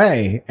right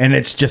away. And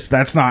it's just,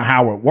 that's not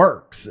how it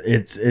works.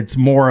 It's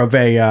more of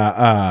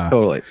a,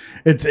 totally.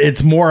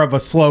 It's more of a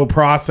slow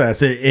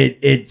process.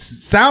 It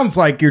sounds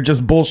like you're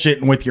just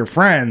bullshitting with your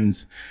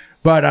friends.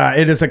 But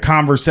it is a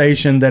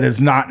conversation that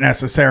is not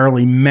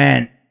necessarily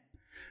meant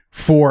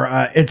for,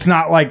 it's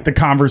not like the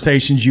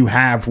conversations you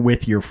have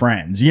with your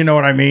friends. You know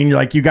what I mean?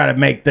 You got to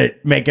make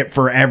it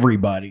for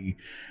everybody.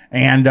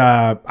 And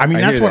I mean,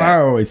 I that's hear what that.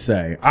 I always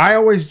say. I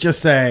always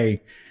just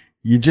say,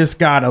 you just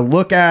got to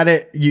look at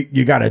it.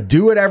 You got to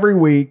do it every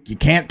week. You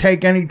can't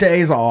take any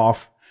days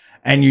off,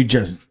 and you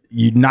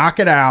knock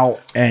it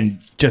out and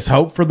just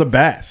hope for the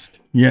best,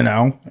 you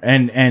know,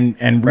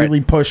 and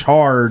really push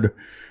hard.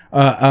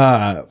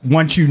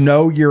 Once you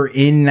know you're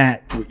in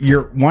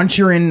once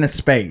you're in the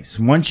space,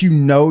 once you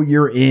know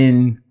you're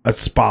in a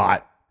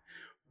spot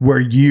where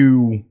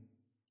you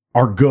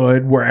are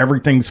good, where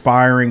everything's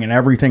firing and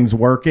everything's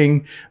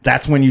working,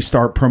 that's when you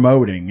start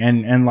promoting.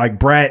 And like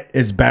Brett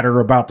is better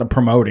about the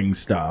promoting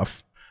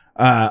stuff.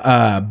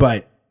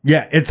 But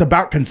yeah, it's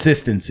about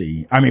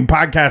consistency. I mean,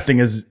 podcasting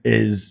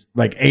is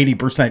like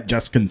 80%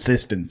 just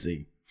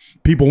consistency.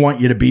 People want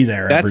you to be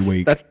there every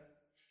week.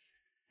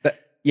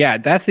 Yeah,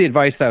 that's the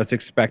advice I was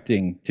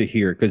expecting to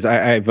hear, because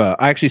I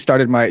actually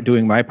started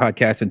doing my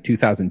podcast in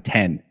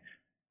 2010.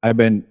 I've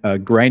been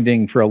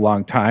grinding for a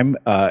long time,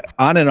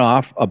 on and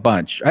off a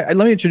bunch. Let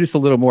me introduce a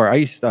little more.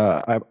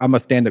 I'm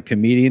a stand-up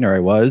comedian, or I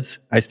was.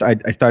 I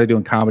started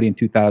doing comedy in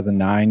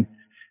 2009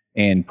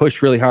 and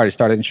pushed really hard. I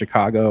started in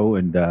Chicago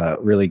and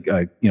really,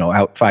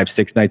 out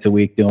 5-6 nights a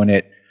week doing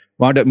it.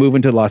 Wound up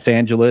moving to Los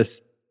Angeles,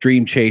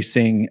 dream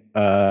chasing.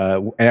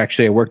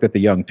 Actually, I worked at the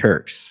Young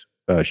Turks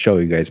show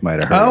you guys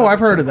might have heard. Oh, I've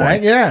heard of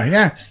that. Yeah.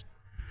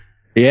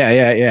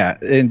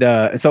 And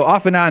so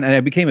off and on, and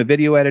I became a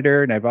video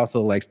editor, and I'm a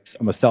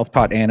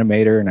self-taught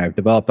animator, and I've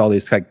developed all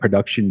these like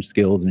production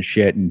skills and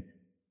shit. And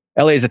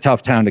LA is a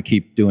tough town to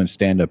keep doing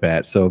stand-up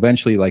at. So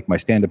eventually, like, my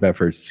stand-up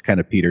efforts kind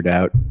of petered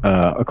out.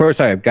 Of course,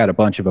 I've got a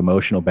bunch of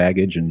emotional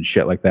baggage and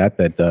shit like that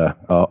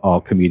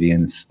all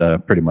comedians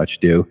pretty much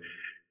do.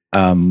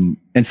 And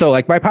so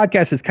like my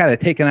podcast has kind of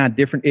taken on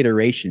different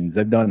iterations.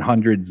 I've done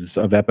hundreds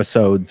of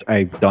episodes.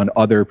 I've done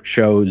other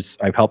shows.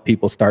 I've helped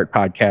people start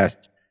podcasts.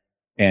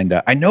 And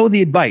I know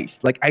the advice.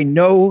 Like, I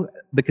know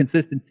the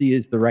consistency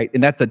is the right,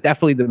 and that's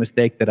definitely the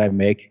mistake that I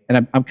make.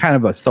 And I'm kind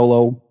of a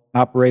solo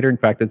operator. In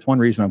fact, that's one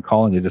reason I'm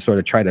calling, is to sort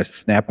of try to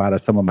snap out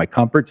of some of my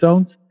comfort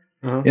zones,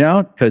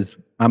 because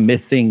I'm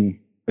missing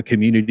a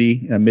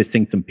community. I'm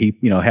missing some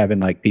people, having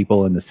like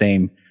people in the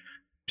same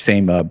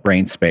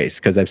brain space,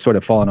 because I've sort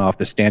of fallen off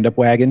the stand-up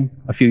wagon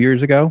a few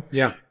years ago.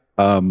 Yeah.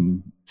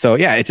 So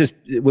yeah, it's just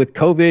with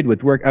COVID,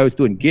 with work, I was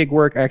doing gig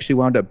work. I actually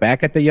wound up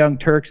back at the Young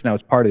Turks, and I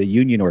was part of the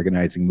union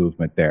organizing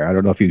movement there. I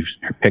don't know if you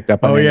picked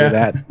up on any of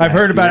that. I've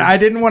heard about it. I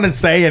didn't want to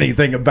say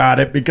anything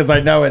about it because I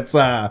know it's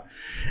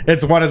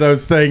one of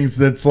those things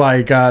that's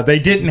like they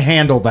didn't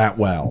handle that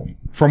well,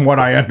 from what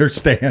I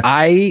understand.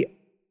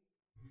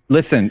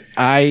 Listen,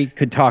 I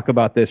could talk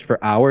about this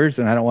for hours,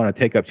 and I don't want to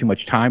take up too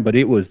much time, but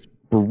it was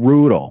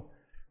brutal.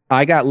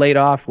 I got laid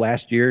off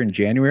last year in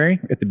January,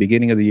 at the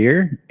beginning of the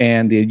year,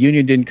 and the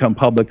union didn't come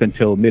public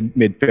until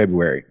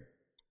mid-February.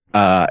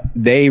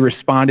 They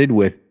responded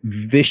with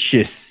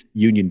vicious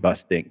union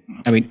busting.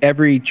 I mean,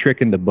 every trick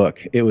in the book.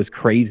 It was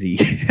crazy.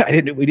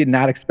 We did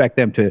not expect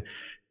them to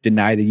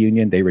deny the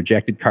union. They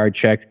rejected card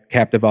checks,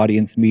 captive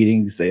audience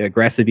meetings,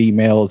 aggressive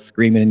emails,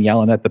 screaming and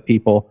yelling at the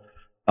people.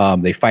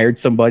 They fired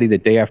somebody the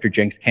day after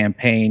Cenk's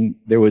campaign.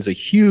 There was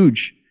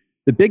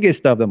the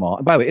biggest of them all.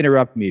 And by the way,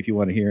 interrupt me if you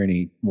want to hear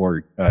any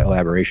more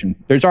elaboration.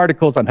 There's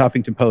articles on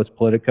Huffington Post,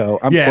 Politico.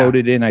 I'm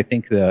quoted in, I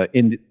think,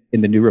 in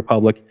the New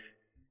Republic,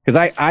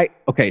 because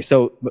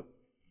so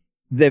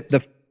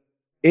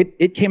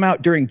it came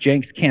out during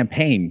Cenk's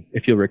campaign.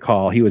 If you'll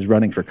recall, he was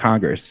running for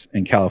Congress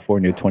in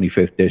California,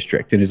 25th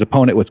district, and his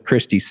opponent was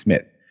Christy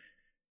Smith.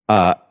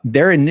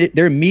 Their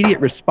immediate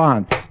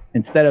response,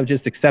 instead of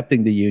just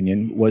accepting the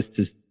union, was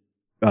to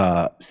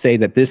say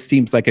that this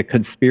seems like a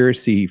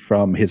conspiracy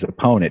from his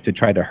opponent to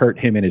try to hurt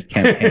him in his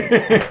campaign.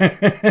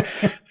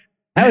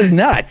 That was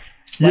nuts.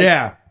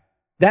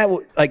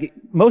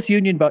 Most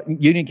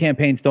union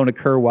campaigns don't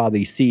occur while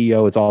the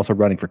CEO is also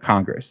running for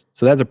Congress.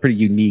 So that's a pretty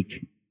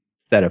unique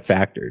set of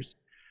factors.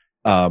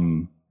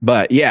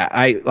 But yeah,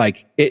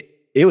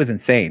 it was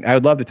insane. I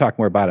would love to talk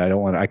more about it.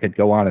 I could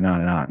go on and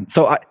on and on.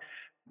 So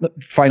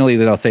finally,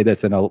 then I'll say this,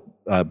 and I'll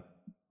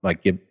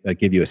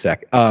give you a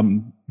sec.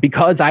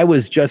 Because I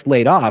was just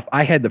laid off,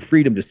 I had the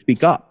freedom to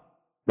speak up,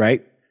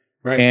 right?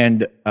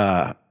 And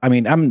I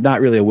mean, I'm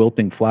not really a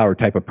wilting flower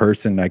type of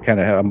person. I'm kind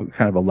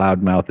of a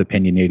loudmouth,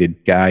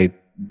 opinionated guy.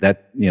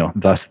 That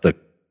thus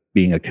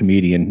being a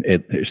comedian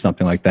or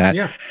something like that.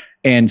 Yeah.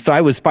 And so I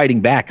was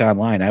fighting back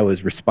online. I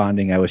was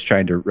responding. I was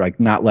trying to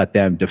not let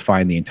them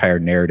define the entire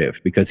narrative,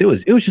 because it was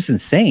just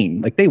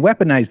insane. Like, they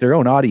weaponized their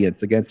own audience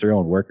against their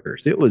own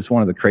workers. It was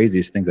one of the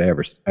craziest things I've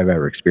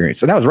ever experienced.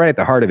 So that was right at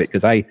the heart of it,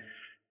 because I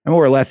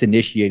more or less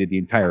initiated the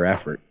entire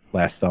effort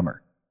last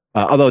summer.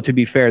 Although, to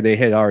be fair, they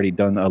had already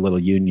done a little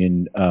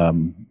union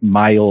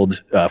mild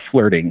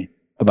flirting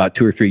about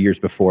 2 or 3 years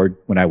before,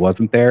 when I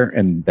wasn't there,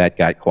 and that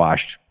got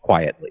quashed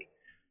quietly.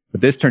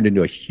 But this turned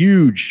into a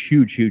huge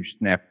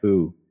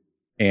snafu.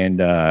 And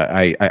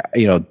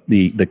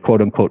the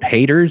quote unquote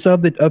haters of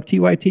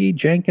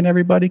TYT, Cenk and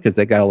everybody, because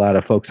they got a lot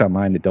of folks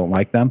online that don't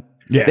like them.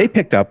 Yeah. They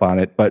picked up on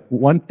it. But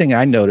one thing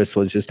I noticed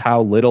was just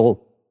how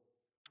little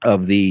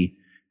of the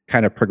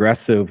kind of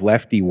progressive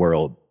lefty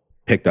world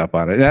picked up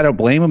on it. And I don't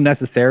blame them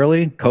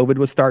necessarily. COVID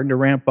was starting to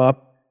ramp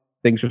up.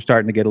 Things were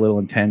starting to get a little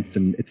intense,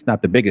 and it's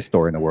not the biggest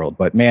story in the world.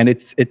 But man,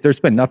 there's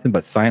been nothing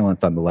but silence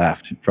on the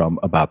left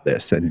about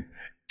this, and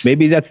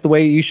maybe that's the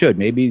way you should.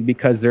 Maybe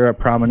because they're a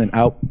prominent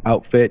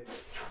outfit,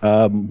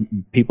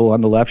 people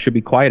on the left should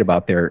be quiet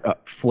about their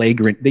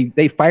flagrant.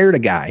 They fired a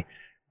guy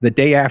the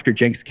day after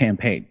Cenk's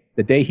campaign.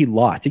 The day he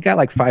lost, he got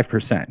like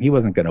 5%. He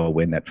wasn't going to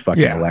win that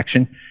fucking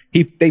election.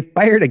 They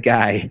fired a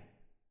guy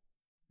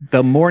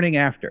the morning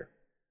after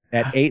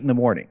at 8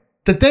 a.m.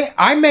 The day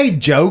I made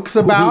jokes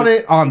about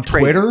it on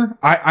Twitter.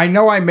 I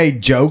know I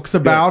made jokes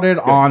about it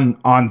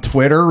on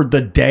Twitter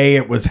the day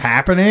it was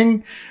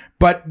happening,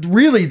 but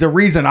really the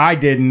reason I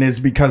didn't is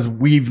because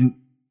we've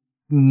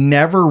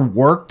never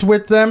worked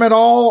with them at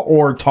all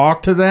or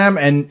talked to them,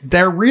 and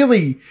they're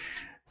really,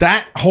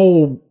 that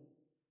whole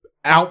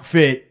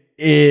outfit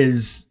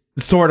is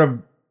sort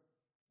of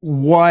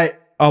what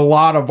a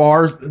lot of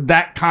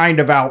that kind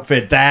of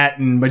outfit, that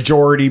and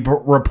Majority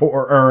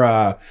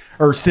Report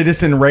or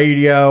Citizen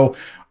Radio,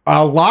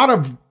 a lot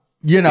of,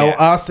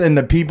 us and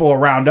the people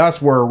around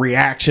us were a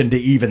reaction to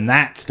even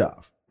that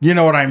stuff. You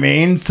know what I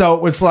mean? So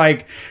it was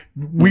like,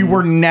 we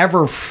were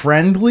never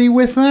friendly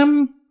with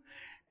them.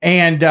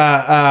 And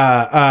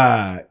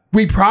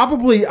we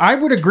probably, I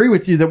would agree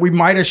with you that we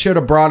might have should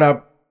have brought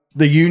up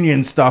the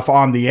union stuff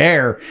on the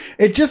air.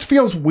 It just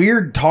feels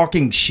weird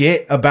talking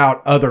shit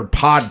about other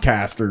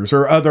podcasters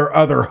or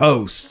other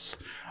hosts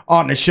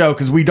on the show,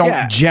 because we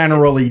don't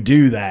generally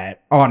do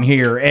that on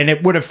here, and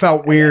it would have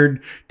felt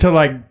weird to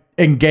like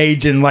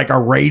engage in like a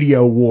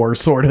radio war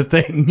sort of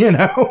thing,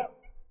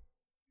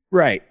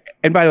 Right.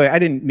 And by the way, I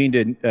didn't mean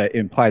to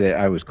imply that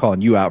I was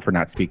calling you out for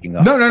not speaking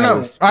up.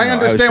 No. I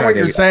understand what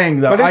you're saying,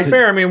 though. But it's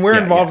fair. I mean, we're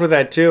involved with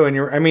that too,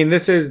 and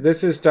this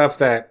is stuff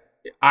that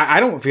I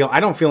don't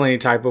feel any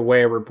type of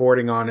way of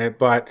reporting on it,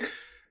 but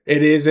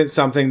it isn't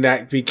something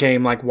that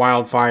became like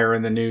wildfire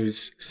in the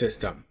news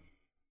system.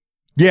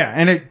 Yeah,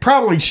 and it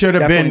probably should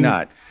have been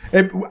not.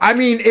 It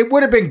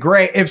would have been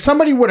great if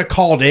somebody would have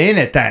called in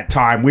at that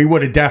time. We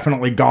would have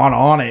definitely gone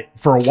on it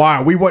for a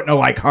while. We wouldn't have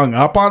like hung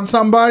up on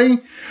somebody,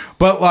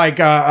 but like,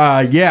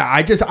 I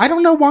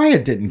don't know why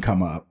it didn't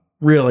come up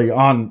really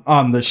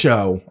on the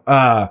show.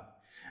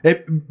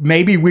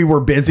 Maybe we were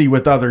busy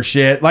with other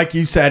shit. Like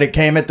you said, it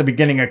came at the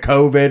beginning of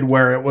COVID,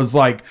 where it was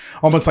like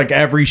almost like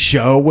every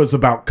show was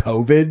about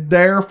COVID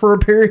there for a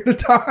period of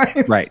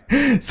time. Right.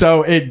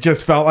 So it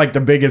just felt like the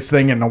biggest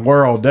thing in the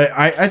world.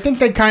 I think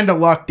they kind of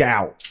lucked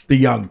out, the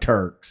Young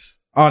Turks,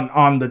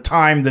 on the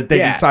time that they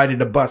decided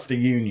to bust a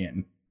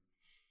union.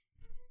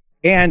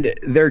 And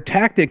their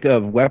tactic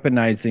of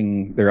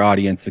weaponizing their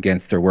audience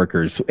against their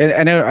workers,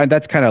 and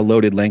that's kind of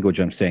loaded language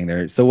I'm saying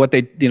there. So what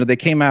they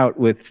came out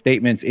with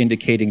statements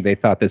indicating they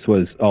thought this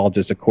was all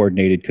just a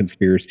coordinated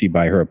conspiracy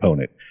by her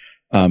opponent,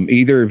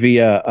 either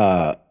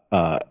via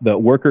the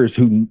workers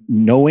who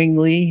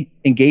knowingly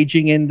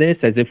engaging in this,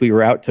 as if we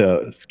were out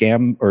to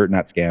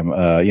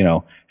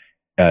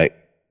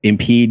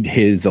impede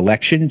his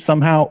election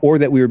somehow, or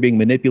that we were being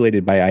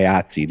manipulated by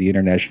IATSE, the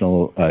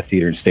International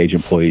Theater and Stage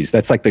Employees.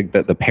 That's like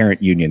the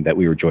parent union that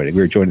we were joining.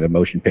 We were joining the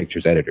Motion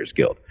Pictures Editors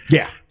Guild.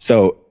 Yeah.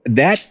 So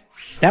that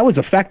was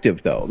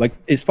effective, though. Like,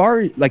 as far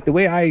as like the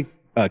way I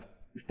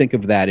think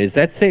of that is,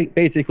 that's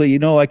basically,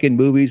 like in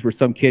movies where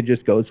some kid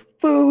just goes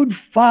food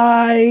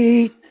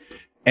fight,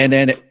 and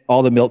then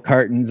all the milk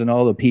cartons and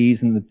all the peas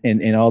and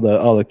all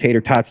the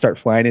tater tots start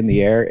flying in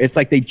the air. It's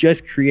like they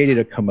just created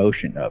a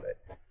commotion of it.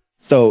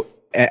 So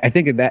I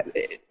think that,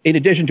 in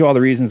addition to all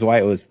the reasons why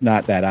it was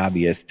not that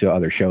obvious to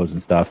other shows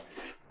and stuff,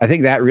 I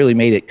think that really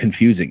made it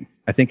confusing.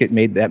 I think it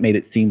made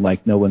it seem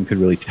like no one could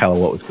really tell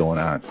what was going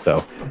on.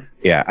 So,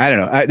 yeah, I don't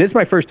know. This is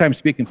my first time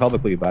speaking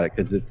publicly about it,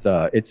 because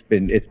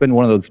it's been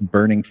one of those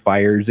burning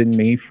fires in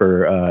me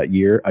for a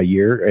year,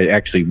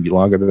 actually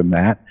longer than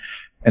that.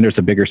 And there's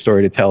a bigger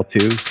story to tell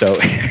too. So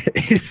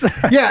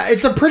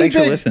it's a pretty big.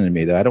 Thanks for listening to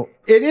me, though.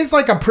 It is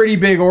like a pretty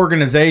big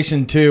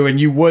organization too, and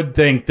you would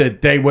think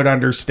that they would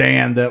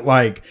understand that,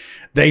 like,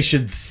 they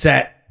should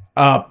set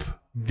up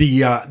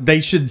the. I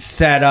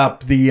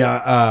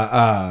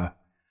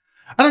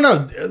don't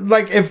know.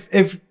 Like,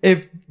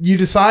 if you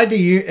decide to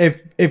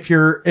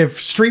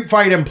if Street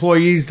Fight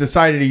employees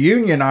decided to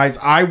unionize,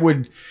 I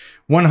would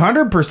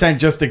 100%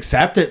 just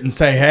accept it and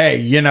say, hey,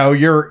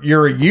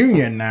 you're a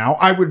union now.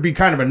 I would be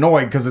kind of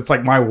annoyed because it's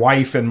like my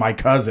wife and my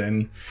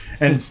cousin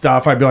and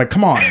stuff. I'd be like,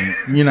 come on,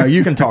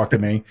 you can talk to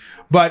me.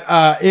 But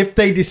if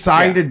they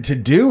decided to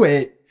do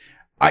it,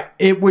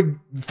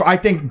 I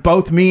think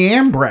both me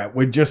and Brett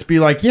would just be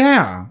like,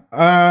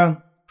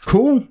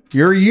 cool,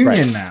 you're a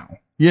union now.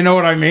 You know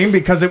what I mean?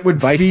 Because it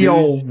would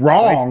feel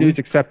wrong. Vice News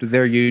accepted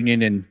their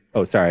union in,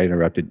 sorry, I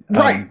interrupted.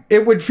 Right.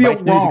 It would feel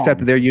Vice wrong. News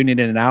accepted their union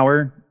in an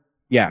hour.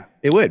 Yeah,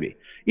 it would be.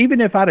 Even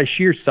if out of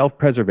sheer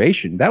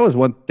self-preservation, that was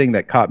one thing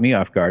that caught me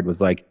off guard, was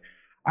like,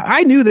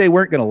 I knew they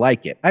weren't going to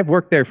like it. I've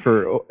worked there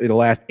for the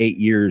last 8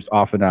 years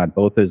off and on,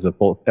 both as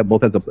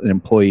an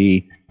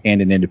employee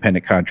and an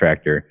independent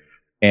contractor.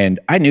 And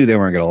I knew they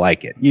weren't going to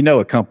like it. You know,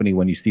 a company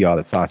when you see all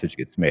the sausage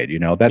gets made, you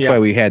know, that's why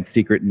we had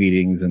secret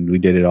meetings and we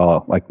did it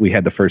all. Like we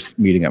had the first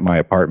meeting at my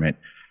apartment.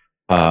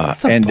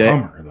 That's a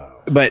bummer,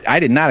 though. But I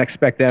did not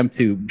expect them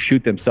to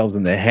shoot themselves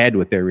in the head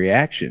with their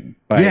reaction.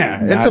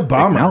 It's a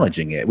bummer.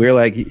 Acknowledging it. We were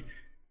like,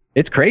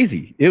 it's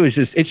crazy. It was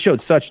just, it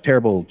showed such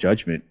terrible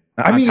judgment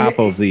on top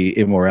of the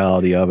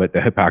immorality of it,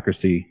 the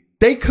hypocrisy.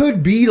 They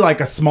could be like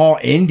a small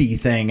indie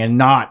thing and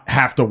not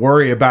have to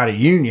worry about a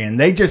union.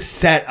 They just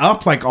set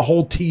up like a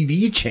whole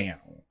TV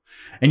channel.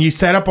 And you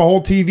set up a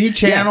whole TV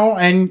channel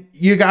and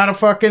you got to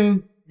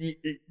fucking...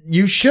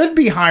 You should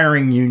be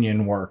hiring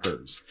union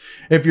workers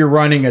if you're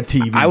running a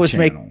TV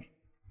channel.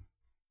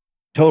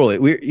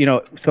 Totally.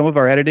 Some of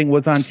our editing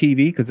was on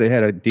TV because they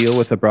had a deal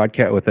with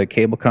a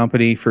cable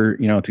company for,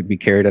 to be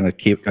carried on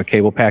a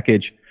cable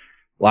package.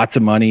 Lots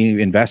of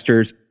money,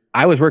 investors.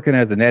 I was working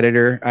as an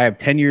editor. I have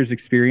 10 years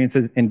experience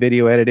in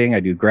video editing. I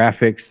do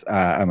graphics.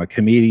 I'm a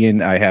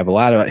comedian. I have a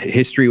lot of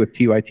history with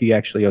TYT.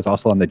 Actually, I was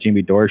also on the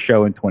Jimmy Dore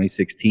show in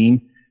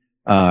 2016.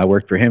 I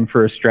worked for him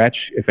for a stretch.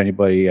 If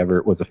anybody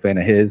ever was a fan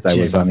of his, I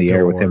was on the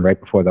air with him right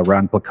before the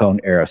Ron Placone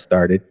era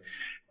started.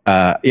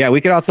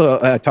 We could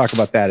also talk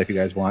about that if you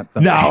guys want.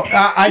 No,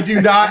 I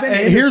do not.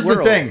 Here's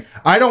the thing.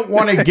 I don't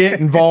want to get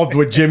involved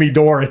with Jimmy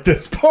Dore at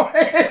this point.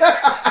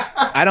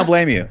 I don't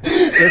blame you.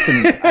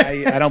 Listen,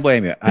 I don't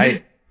blame you.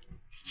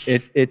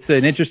 It's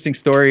an interesting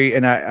story,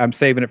 and I'm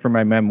saving it for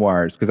my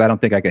memoirs because I don't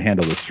think I can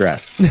handle the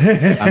stress.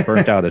 I'm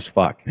burnt out as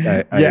fuck. Me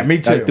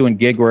too. I was doing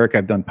gig work.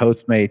 I've done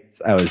Postmates.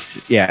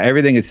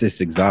 Everything is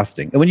just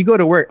exhausting. And when you go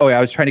to work, I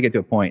was trying to get to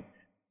a point.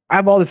 I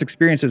have all this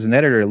experience as an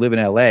editor. I live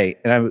in LA,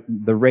 and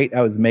the rate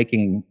I was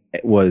making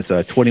was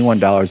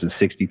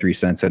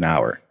 $21.63 an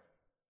hour,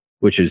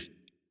 which is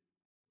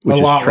a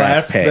lot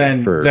less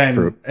than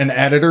an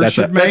editor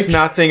should make. That's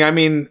nothing. I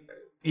mean,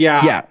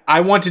 I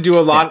want to do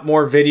a lot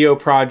more video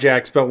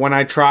projects, but when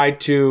I try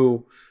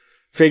to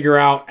figure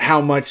out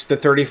how much the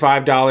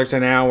 $35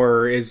 an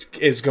hour is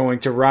going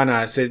to run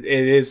us, it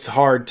is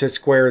hard to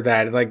square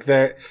that. Like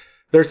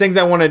there's things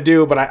I want to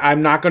do, but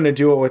I'm not going to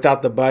do it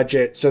without the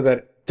budget so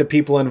that the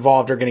people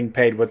involved are getting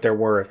paid what they're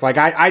worth. Like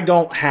I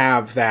don't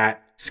have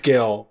that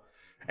skill,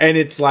 and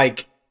it's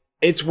like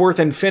it's worth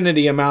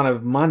infinity amount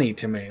of money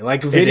to me.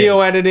 Like video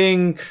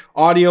editing,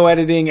 audio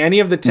editing, any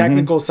of the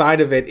technical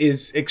side of it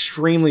is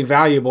extremely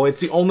valuable. It's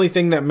the only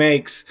thing that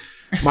makes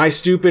my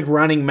stupid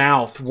running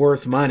mouth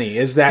worth money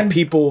is that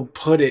people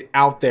put it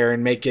out there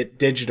and make it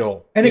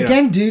digital. And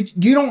again, dude,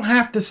 you don't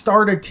have to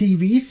start a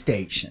TV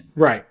station.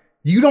 Right.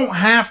 You don't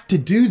have to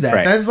do that.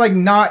 Right. That's like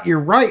not your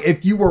right.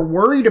 If you were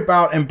worried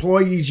about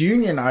employees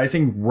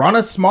unionizing, run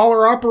a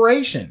smaller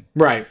operation.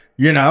 Right.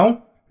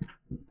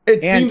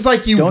 It seems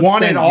like you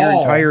want it all. Your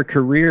entire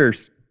career.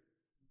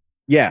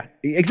 Yeah,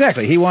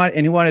 exactly. He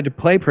wanted to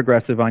play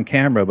progressive on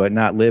camera, but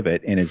not live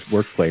it in his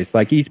workplace.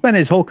 Like he spent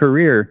his whole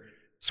career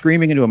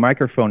screaming into a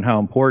microphone how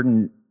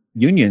important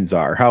unions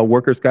are, how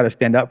workers got to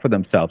stand up for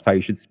themselves, how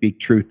you should speak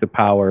truth to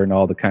power and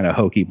all the kind of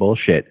hokey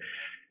bullshit.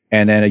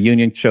 And then a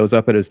union shows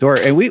up at his door.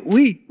 And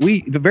we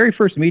the very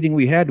first meeting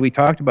we had, we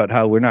talked about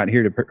how we're not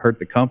here to hurt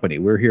the company.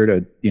 We're here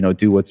to,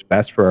 do what's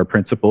best for our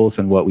principles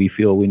and what we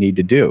feel we need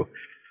to do.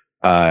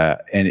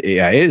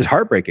 It is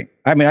heartbreaking.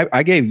 I mean,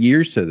 I gave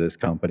years to this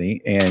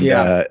company, and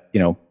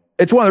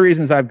it's one of the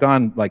reasons I've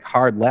gone like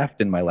hard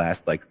left in my last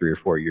like 3 or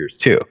 4 years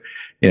too.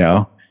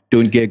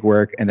 Doing gig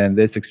work, and then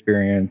this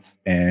experience,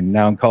 and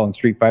now I'm calling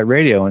Street Fight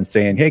Radio and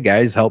saying, "Hey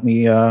guys, help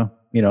me,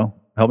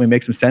 help me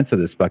make some sense of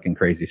this fucking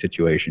crazy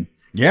situation."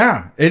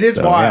 Yeah, it is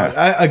wild.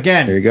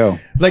 Again, there you go.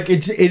 Like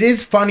it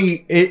is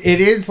funny.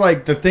 It is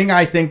like the thing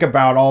I think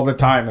about all the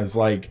time is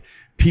like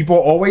people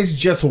always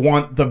just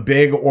want the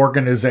big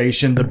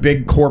organization, the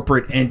big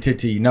corporate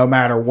entity, no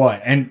matter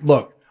what. And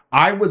look,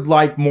 I would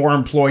like more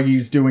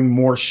employees doing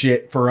more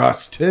shit for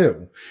us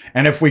too.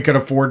 And if we could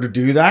afford to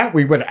do that,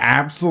 we would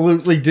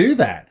absolutely do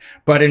that.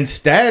 But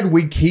instead,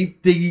 we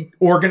keep the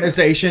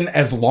organization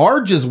as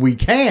large as we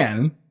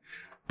can,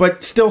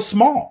 but still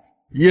small.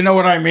 You know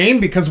what I mean?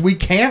 Because we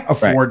can't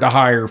afford to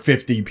hire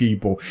 50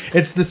 people.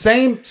 It's the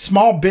same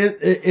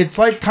it's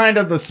like kind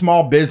of the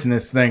small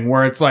business thing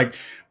where it's like,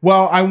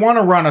 well, I want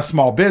to run a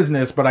small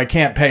business, but I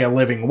can't pay a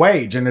living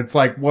wage. And it's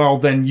like, well,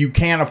 then you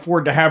can't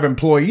afford to have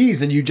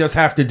employees and you just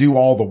have to do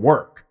all the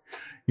work,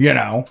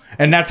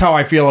 And that's how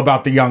I feel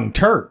about the Young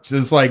Turks.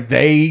 It's like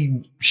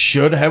they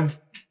should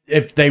have,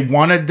 if they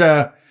wanted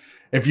to,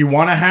 if you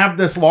want to have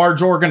this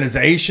large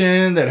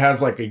organization that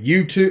has like a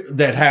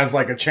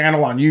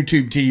channel on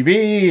YouTube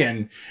TV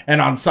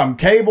and on some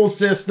cable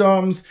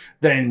systems,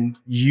 then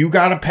you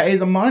got to pay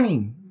the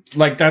money.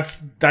 Like that's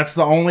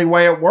the only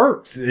way it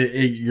works.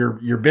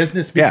 Your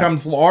business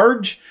becomes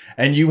large,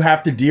 and you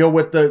have to deal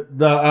with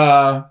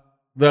the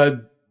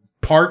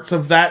parts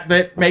of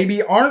that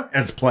maybe aren't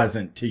as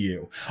pleasant to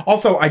you.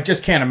 Also, I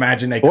just can't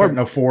imagine they couldn't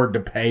afford to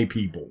pay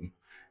people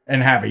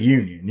and have a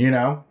union.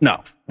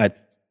 No,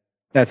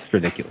 that's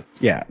ridiculous.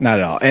 Yeah, not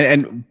at all.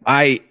 And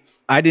I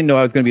I didn't know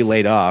I was going to be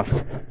laid off,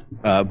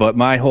 but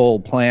my whole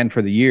plan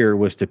for the year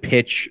was to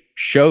pitch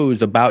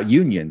shows about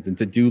unions and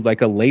to do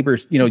like a labor,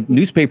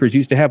 newspapers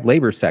used to have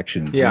labor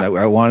sections. Yeah. And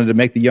I wanted to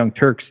make the Young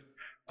Turks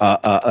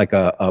like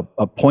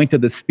a point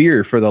of the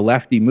spear for the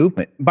lefty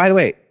movement. By the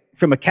way,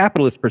 from a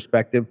capitalist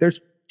perspective, there's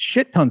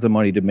shit tons of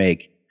money to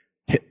make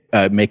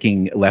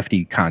making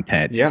lefty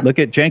content. Yeah. Look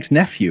at Jenks'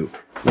 nephew.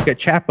 Look at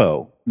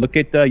Chapo. Look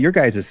at your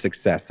guys'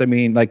 success. I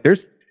mean, like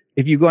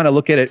if you want to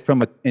look at it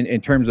from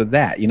in terms of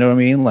that, you know what I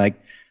mean? Like,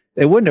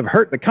 it wouldn't have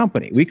hurt the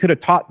company. We could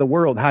have taught the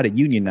world how to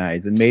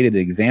unionize and made it an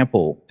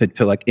example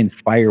to like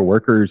inspire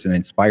workers and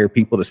inspire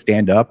people to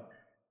stand up.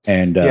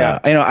 And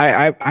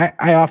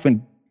I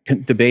often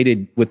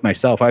debated with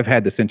myself. I've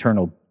had this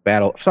internal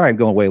battle. Sorry, I'm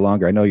going way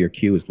longer. I know your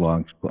queue is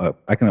long.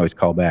 I can always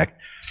call back.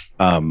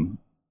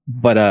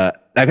 But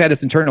I've had this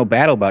internal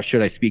battle about,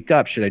 should I speak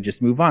up? Should I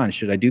just move on?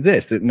 Should I do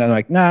this? And I'm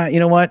like, nah, you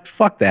know what?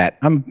 Fuck that.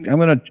 I'm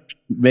going to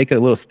make a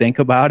little stink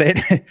about it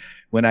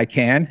when I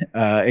can.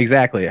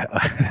 Exactly.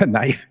 A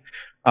knife.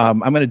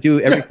 I'm going to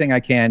do everything I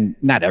can.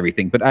 Not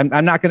everything, but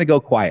I'm not going to go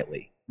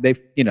quietly. This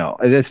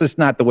is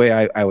not the way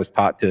I was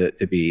taught to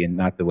be, and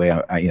not the way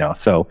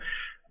so.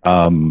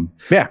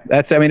 There's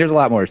a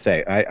lot more to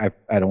say.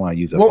 I don't want to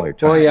use up all your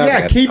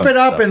time. Keep it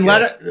up and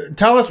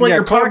tell us what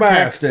your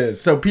podcast is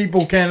so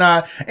people can,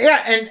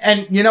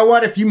 and you know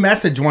what? If you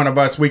message one of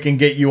us, we can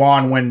get you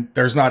on when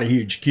there's not a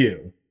huge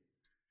queue.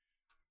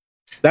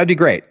 That'd be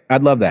great.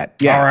 I'd love that.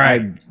 Yeah. All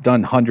right. I've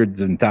done hundreds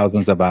and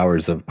thousands of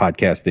hours of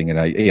podcasting, and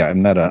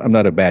I'm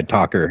not a bad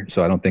talker,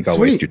 so I don't think I'll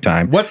waste your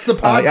time. What's the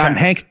podcast? I'm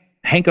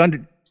Hank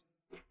Under.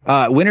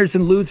 Winners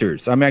and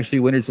Losers. I'm actually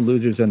Winners and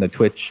Losers in the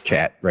Twitch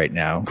chat right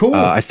now. Cool.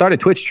 I started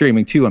Twitch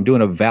streaming too. I'm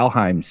doing a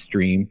Valheim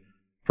stream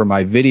for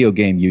my video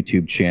game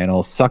YouTube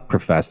channel, Suck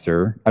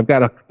Professor. I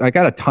got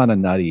a ton of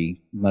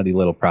nutty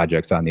little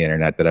projects on the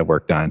internet that I've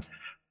worked on,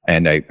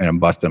 and I'm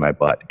busting my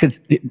butt. Because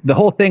the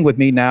whole thing with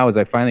me now is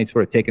I finally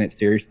sort of taken it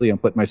seriously. I'm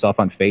putting myself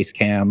on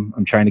Facecam.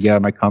 I'm trying to get out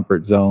of my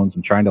comfort zones.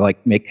 I'm trying to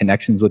like make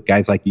connections with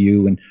guys like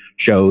you and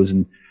shows,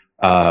 and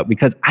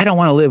because I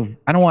want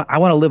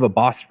to live a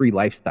boss-free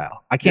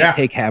lifestyle. I can't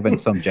take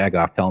having some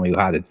jagoff telling me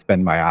how to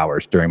spend my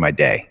hours during my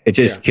day. It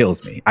just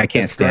kills me. I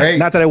can't stand it.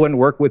 Not that I wouldn't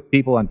work with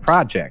people on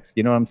projects.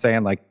 You know what I'm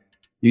saying? Like,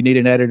 you need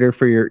an editor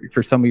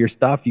for some of your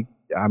stuff.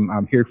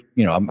 I'm here.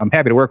 I'm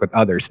happy to work with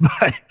others,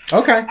 but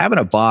having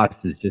a boss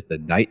is just a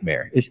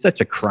nightmare. It's such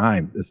a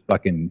crime, this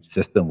fucking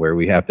system where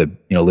we have to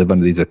live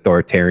under these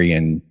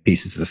authoritarian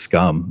pieces of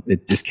scum.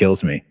 It just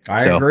kills me.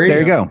 I agree. There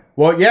you go.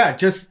 Well,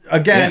 just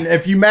again,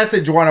 if you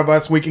message one of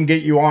us, we can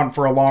get you on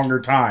for a longer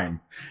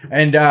time.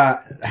 And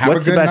have a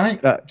good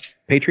night.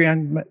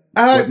 Patreon.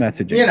 What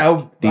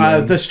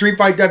messaging? The Street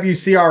Fight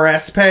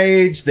WCRS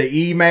page, the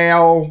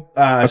email,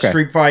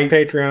 Street Fight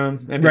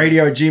Patreon,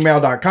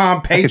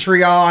 radio@gmail.com,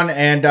 Patreon,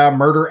 and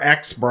Murder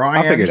X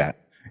Brian. I'll figure that.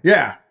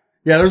 Yeah.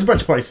 There's a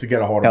bunch of places to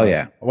get a hold of us.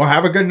 Yeah. Well,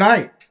 have a good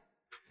night.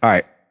 All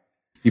right.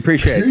 You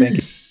appreciate it. Thank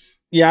you.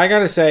 Yeah, I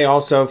gotta say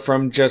also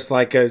from just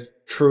like a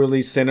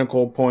truly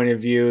cynical point of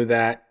view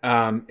that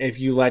if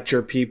you let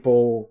your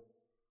people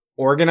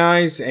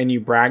organize and you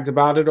bragged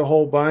about it a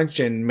whole bunch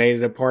and made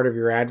it a part of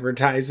your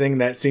advertising,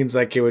 that seems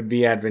like it would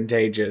be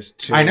advantageous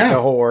to the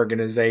whole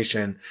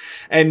organization.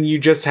 And you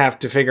just have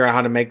to figure out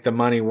how to make the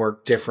money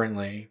work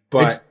differently.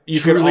 But you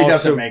could also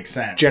doesn't make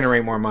sense.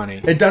 Generate more money.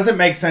 It doesn't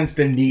make sense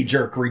to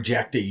knee-jerk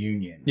reject a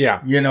union.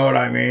 Yeah. You know what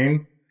I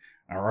mean?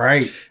 All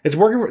right. It's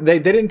working. They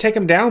didn't take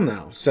him down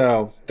though.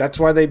 So that's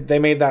why they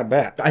made that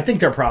bet. I think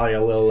they're probably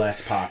a little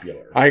less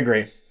popular. I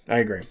agree.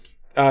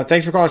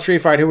 Thanks for calling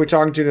Street Fight. Who we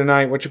talking to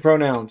tonight? What's your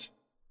pronouns?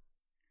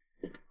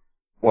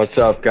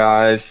 What's up,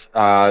 guys?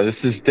 This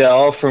is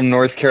Dell from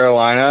North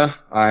Carolina.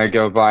 I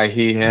go by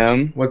he,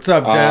 him. What's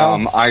up,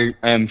 Dell?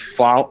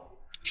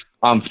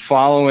 I'm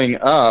following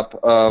up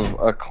of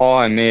a call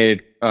I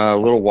made a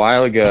little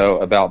while ago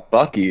about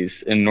Buc-ee's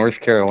in North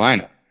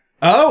Carolina.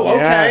 Oh,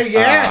 okay,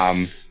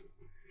 yes.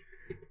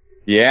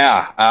 They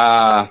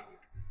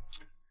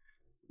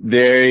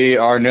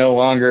are no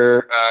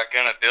longer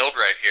gonna build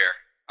right here.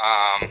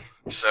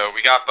 So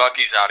we got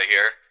Buc-ee's out of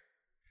here.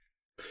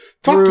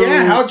 Fuck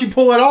yeah! How'd you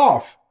pull it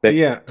off?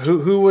 Yeah,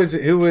 who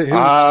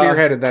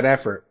spearheaded that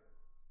effort?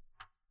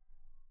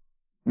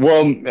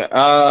 Well,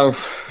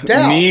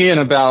 me and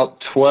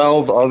about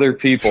 12 other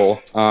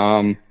people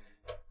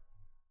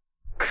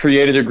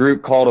created a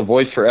group called A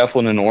Voice for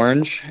Eflin and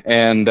Orange,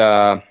 and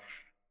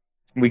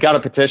we got a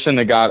petition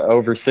that got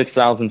over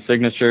 6,000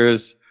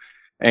 signatures,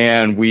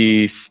 and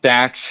we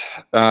stacked,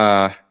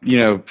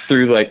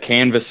 through like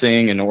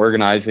canvassing and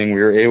organizing,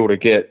 we were able to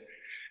get,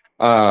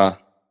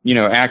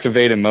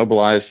 activate and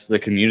mobilize the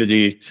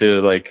community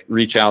to like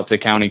reach out to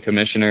county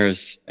commissioners,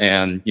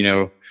 and,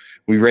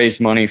 we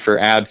raised money for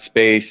ad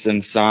space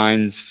and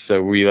signs.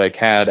 So we like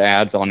had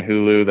ads on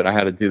Hulu that I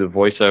had to do the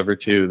voiceover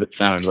to that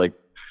sounded like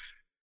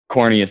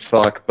corny as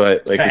fuck,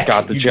 but like it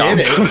got the job.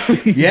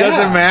 Yeah,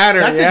 doesn't matter.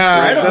 That's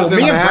incredible.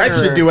 Me and Brett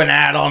should do an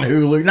ad on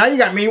Hulu. Now you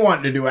got me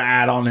wanting to do an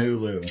ad on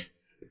Hulu.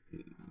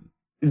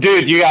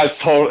 Dude, you guys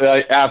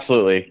totally,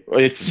 absolutely.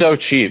 It's so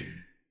cheap.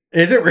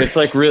 Is it? It's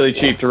like really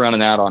cheap to run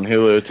an ad on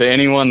Hulu. To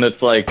anyone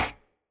that's like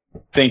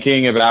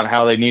thinking about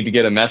how they need to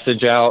get a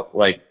message out,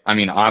 like, I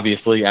mean,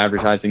 obviously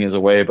advertising is a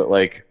way, but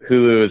like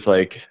Hulu is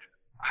like,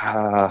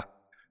 I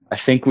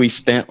think we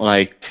spent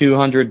like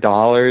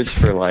 $200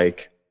 for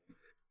like,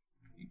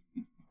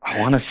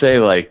 I want to say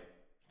like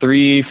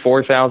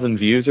 3,000-4,000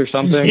 views or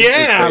something.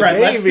 Yeah,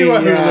 right. Let's do a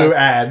Hulu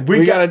ad.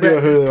 We got to do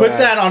a Hulu ad. Put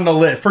that on the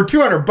list. For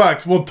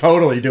 $200, we'll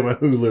totally do a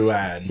Hulu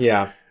ad.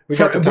 Yeah.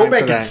 We'll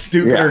make it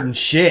stupider than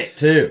shit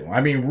too. I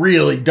mean,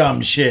 really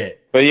dumb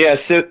shit. But yeah,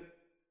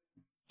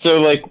 so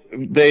like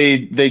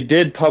they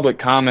did public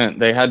comment.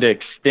 They had to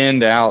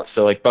extend out.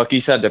 So like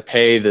Buc-ee's had to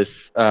pay this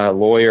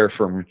lawyer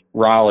from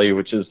Raleigh,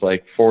 which is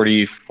like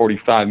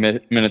 45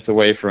 minutes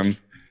away from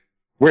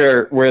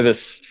where this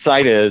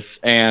site is,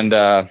 and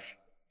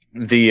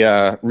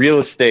the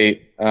real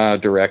estate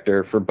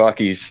director for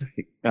Buc-ee's,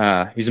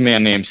 he's a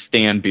man named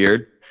Stan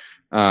Beard.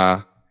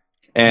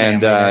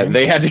 And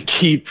they had to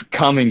keep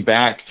coming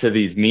back to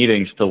these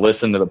meetings to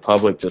listen to the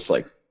public just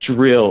like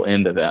drill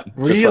into them.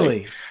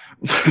 Really?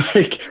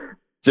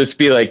 Just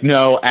be like,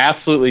 no,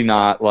 absolutely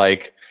not.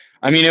 Like,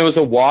 I mean, it was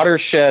a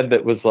watershed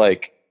that was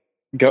like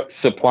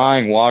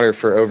supplying water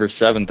for over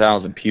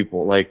 7,000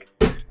 people. Like,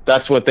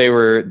 that's what they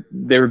were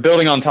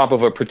building on top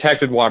of a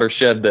protected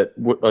watershed that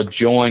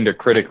adjoined a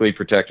critically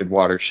protected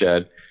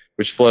watershed,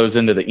 which flows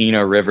into the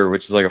Eno River,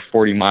 which is like a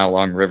 40-mile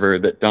long river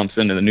that dumps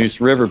into the Neuse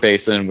River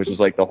Basin, which is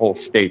like the whole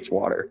state's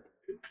water.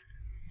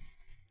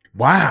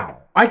 Wow.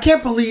 I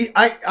can't believe,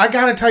 I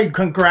gotta tell you,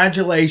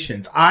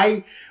 congratulations.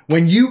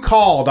 When you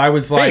called, I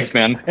was like,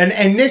 thanks, man.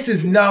 And this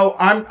is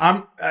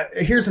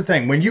here's the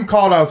thing. When you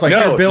called, I was like,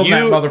 they're building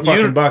that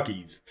motherfucking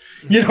Buc-ee's.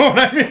 You know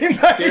what I mean?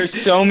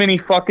 There's so many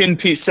fucking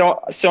pieces.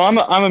 So I'm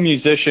a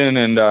musician,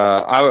 and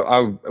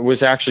I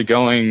was actually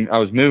I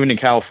was moving to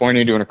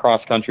California doing a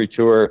cross-country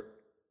tour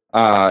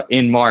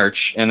in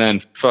March, and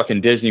then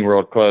fucking Disney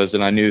World closed,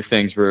 and I knew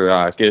things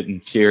were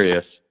getting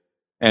serious.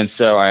 And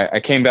so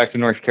I came back to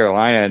North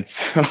Carolina, and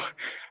so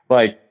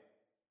like,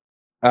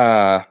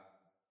 yeah,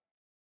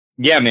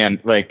 man,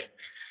 like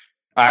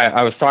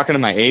I was talking to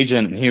my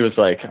agent, and he was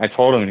like, I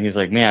told him, and he's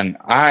like, man,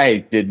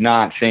 I did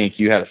not think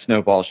you had a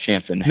snowball's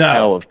chance in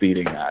hell of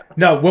beating that.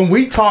 No, when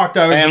we talked,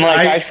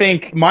 I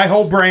think my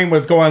whole brain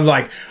was going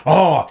like,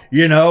 oh,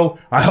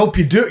 I hope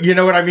you do. You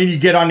know what I mean? You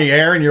get on the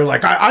air and you're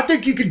like, I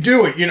think you could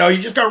do it. You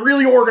just got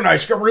really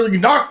organized. You got really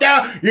knocked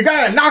out. You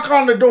got to knock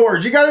on the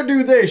doors. You got to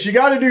do this. You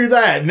got to do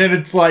that. And then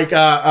it's like,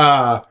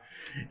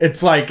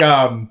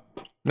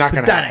 not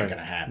gonna that happen. ain't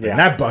gonna happen. Yeah.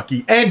 That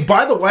Buc-ee. And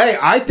by the way,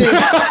 I think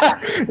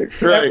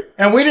right.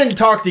 And we didn't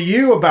talk to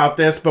you about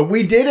this, but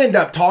we did end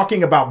up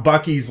talking about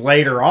Buc-ee's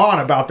later on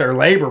about their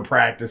labor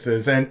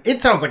practices, and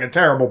it sounds like a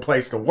terrible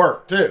place to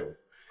work too.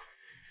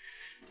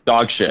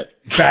 Dog shit.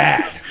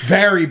 Bad.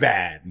 Very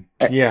bad.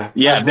 Yeah.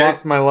 I've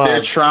lost my love.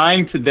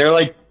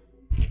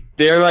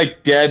 They're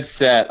like dead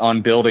set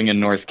on building in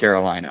North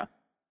Carolina.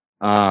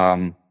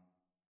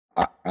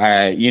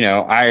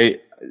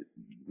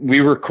 We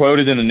were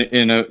quoted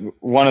in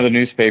one of the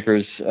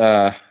newspapers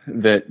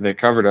that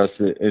covered us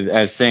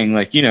as saying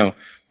like,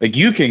 like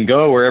you can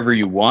go wherever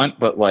you want,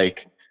 but like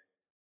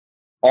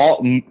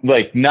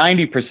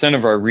 90%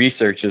 of our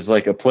research is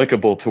like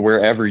applicable to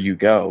wherever you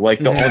go. Like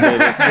the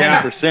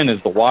 10% is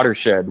the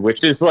watershed,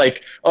 which is like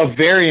a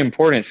very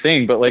important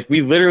thing. But like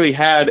we literally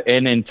had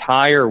an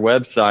entire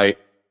website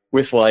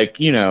with like,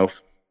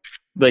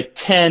 like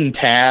 10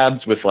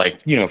 tabs with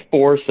like,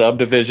 4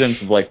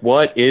 subdivisions of like,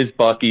 what is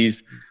Buc-ee's?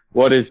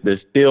 What is this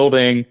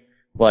building?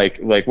 Like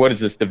what is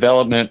this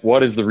development?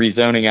 What is the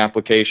rezoning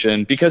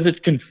application? Because it's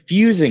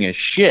confusing as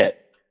shit.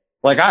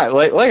 Like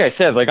I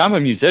said, like I'm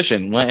a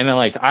musician, and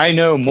like I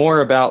know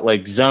more about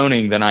like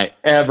zoning than I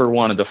ever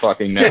wanted to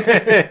fucking know.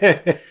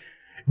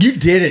 You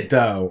did it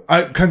though.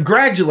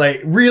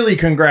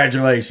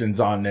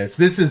 Congratulations on this.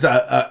 This is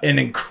an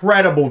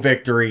incredible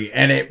victory,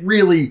 and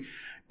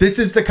this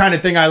is the kind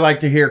of thing I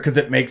like to hear because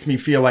it makes me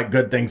feel like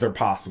good things are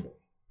possible.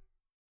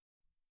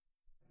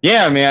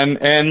 Yeah, man.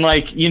 And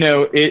like,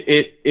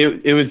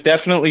 it was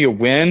definitely a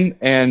win.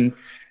 And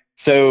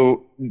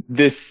so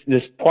this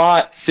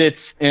plot sits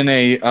in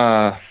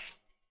a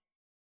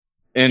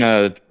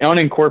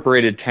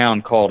unincorporated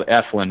town called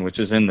Eflin, which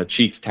is in the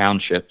Cheeks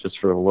Township, just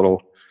for a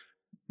little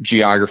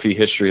geography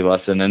history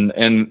lesson.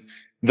 And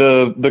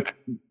the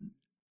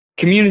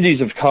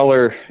communities of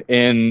color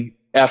in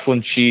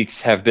Eflin Cheeks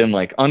have been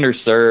like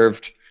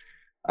underserved.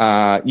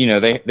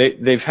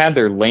 They've had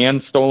their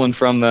land stolen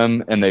from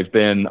them, and they've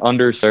been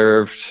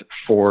underserved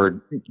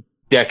for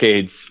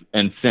decades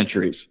and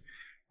centuries.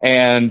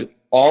 And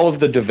all of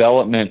the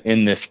development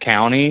in this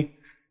county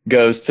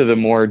goes to the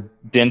more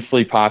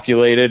densely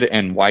populated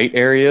and white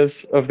areas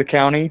of the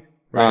county,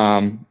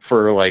 right.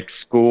 For like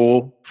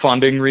school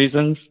funding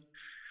reasons.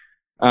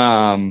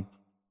 And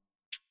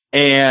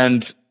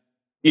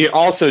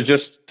also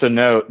just to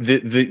note,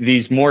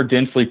 these more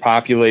densely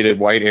populated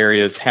white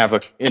areas have an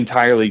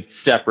entirely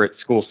separate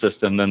school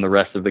system than the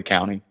rest of the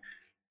county.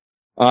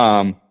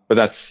 But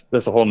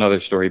that's a whole nother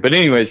story. But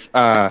anyways,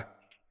 yeah,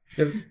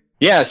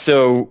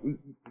 so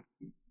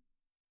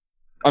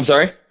I'm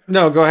sorry?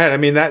 No, go ahead. I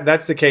mean,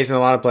 that's the case in a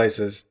lot of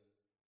places.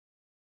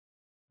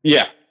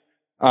 Yeah.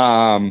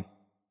 But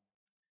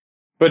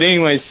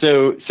anyway,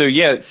 so this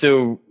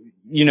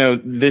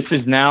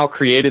has now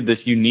created this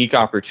unique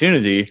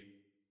opportunity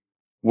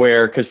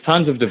where, because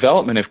tons of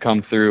development have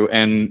come through,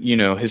 and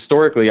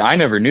historically, I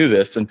never knew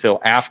this until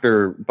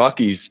after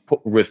Buc-ee's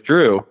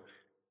withdrew,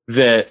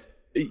 that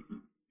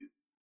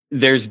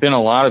there's been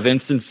a lot of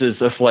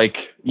instances of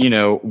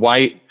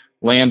white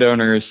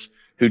landowners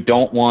who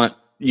don't want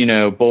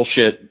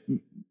bullshit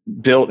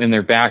built in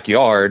their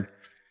backyard,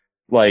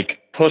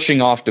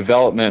 pushing off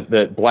development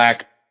that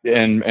black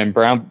and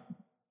brown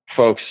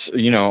folks,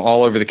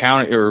 all over the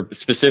county, or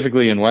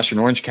specifically in Western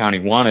Orange County,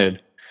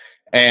 wanted.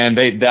 And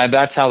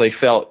that's how they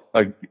felt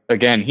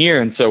again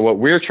here. And so what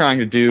we're trying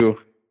to do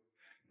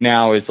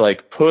now is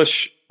push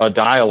a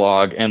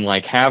dialogue and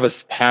have a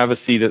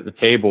seat at the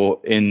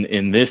table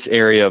in this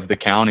area of the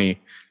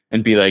county,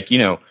 and be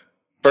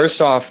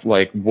first off,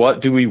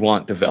 what do we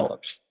want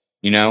developed?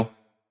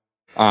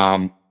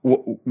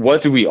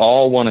 What do we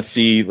all want to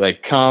see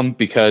come?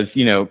 Because,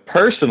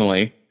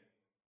 personally,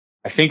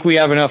 I think we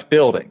have enough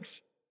buildings.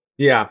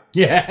 Yeah.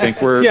 I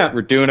think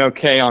we're doing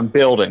okay on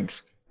buildings.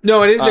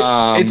 No, it is.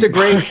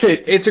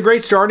 It's a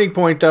great starting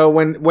point though.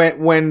 When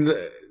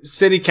the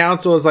city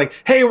council is like,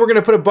 "Hey, we're going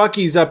to put a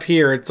Buc-ee's up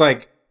here," it's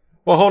like,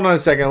 well, hold on a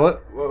second.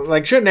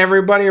 Shouldn't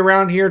everybody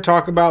around here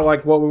talk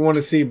about what we want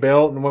to see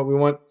built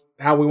and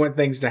how we want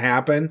things to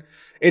happen?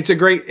 It's a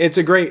great way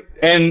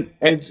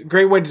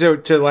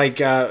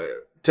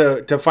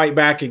to fight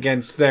back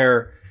against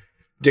their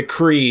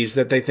decrees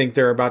that they think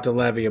they're about to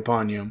levy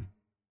upon you.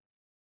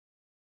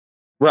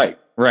 Right,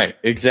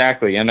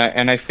 exactly. And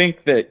I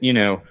think that,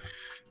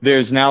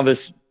 there's now this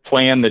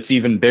plan that's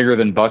even bigger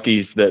than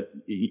Buc-ee's, that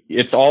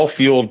it's all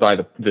fueled by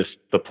the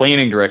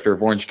planning director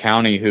of Orange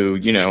County, who,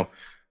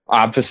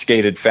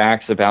 obfuscated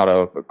facts about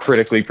a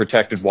critically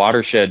protected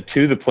watershed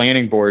to the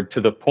planning board,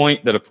 to the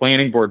point that a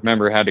planning board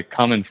member had to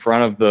come in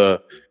front of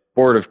the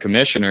Board of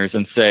Commissioners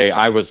and say,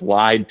 I was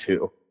lied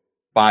to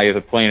by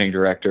the planning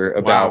director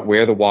about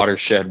where the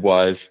watershed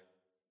was.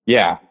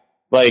 Yeah.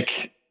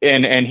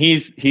 And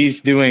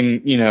he's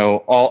doing,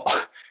 all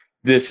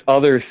this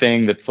other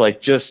thing that's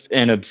just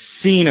an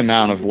obscene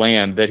amount of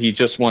land that he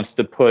just wants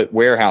to put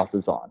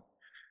warehouses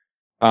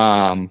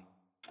on.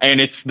 And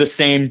it's the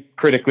same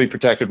critically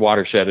protected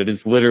watershed. It is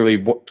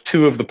literally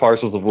two of the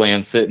parcels of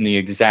land sit in the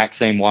exact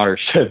same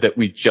watershed that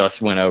we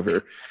just went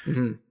over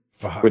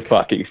with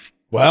Buc-ee's.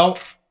 Well,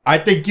 I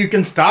think you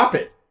can stop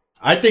it.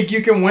 I think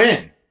you can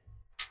win.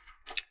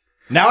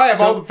 Now I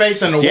have all the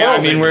faith in the world. Yeah,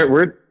 I mean,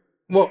 we're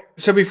well.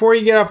 So before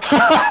you get off,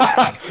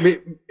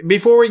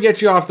 before we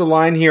get you off the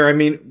line here, I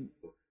mean,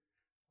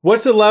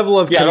 what's the level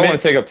of? I don't want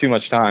to take up too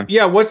much time.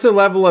 Yeah, what's the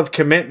level of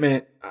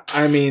commitment?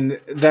 I mean,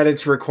 that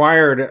it's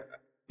required,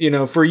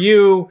 for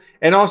you,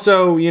 and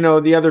also,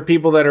 the other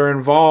people that are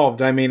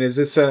involved. I mean, is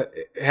this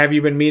have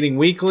you been meeting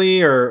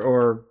weekly,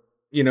 or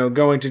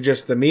going to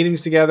just the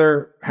meetings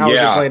together? How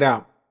is it played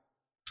out?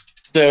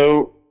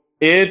 So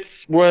it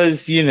was,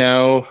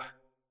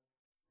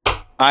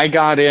 I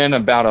got in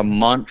about a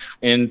month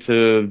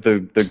into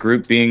the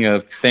group being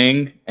a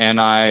thing, and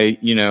I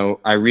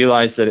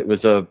realized that it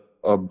was a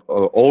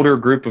older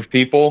group of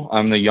people.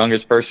 I'm the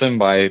youngest person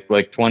by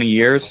 20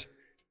 years,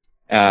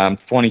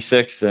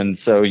 26, and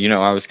so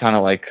I was kind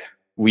of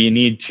we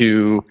need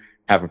to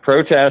have a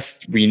protest.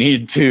 We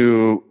need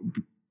to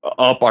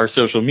up our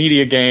social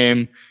media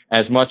game.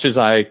 As much as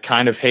I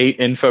kind of hate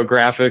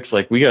infographics,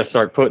 we got to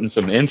start putting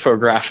some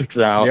infographics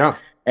out. Yeah.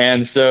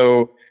 And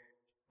so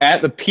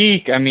at the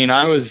peak, I mean,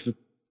 I was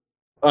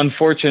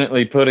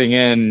unfortunately putting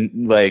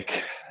in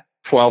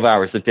 12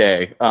 hours a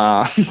day,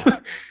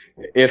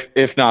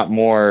 if not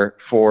more,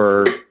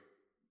 for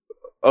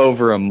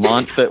over a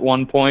month at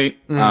one point.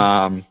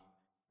 And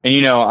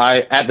I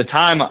at the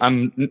time,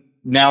 I'm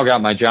now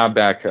got my job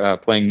back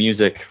playing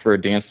music for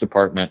a dance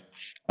department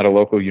at a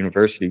local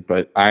university,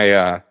 but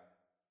I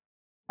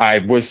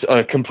was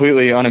a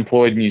completely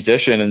unemployed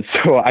musician, and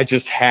so I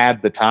just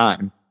had the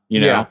time,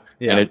 and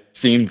it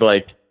seemed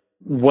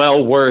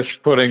well worth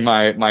putting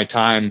my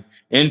time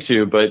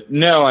into. But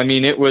no, I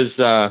mean, it was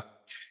an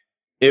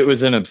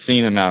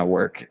obscene amount of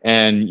work,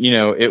 and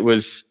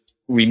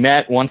we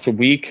met once a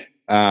week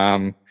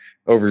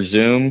over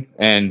Zoom,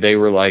 and they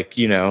were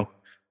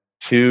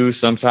 2,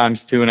 sometimes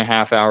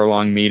 2.5 hour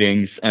long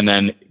meetings, and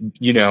then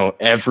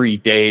every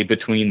day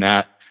between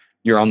that,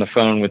 you're on the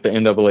phone with the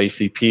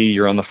NAACP,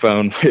 you're on the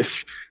phone with,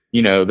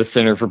 the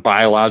Center for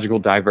Biological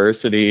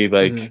Diversity.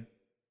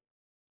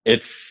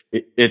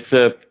 It's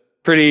a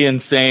pretty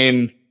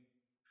insane,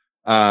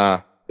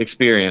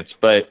 experience,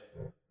 but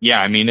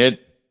yeah, I mean, it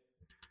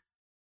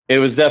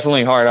was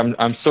definitely hard.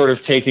 I'm sort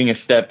of taking a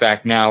step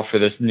back now for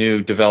this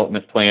new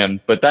development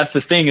plan, but that's the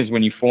thing is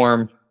when you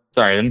form,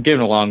 sorry, I'm giving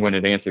a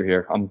long-winded answer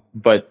here.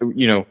 But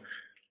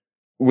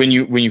when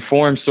you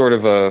form sort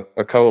of a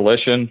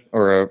coalition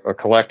or a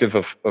collective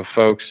of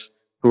folks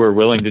who are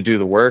willing to do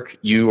the work,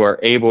 you are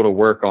able to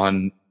work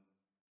on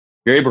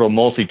you're able to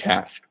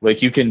multitask.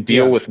 Like, you can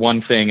deal with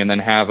one thing and then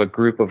have a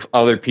group of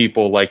other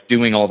people like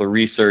doing all the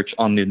research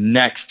on the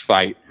next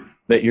fight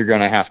that you're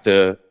going to have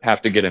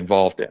to get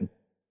involved in.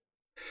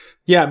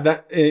 Yeah,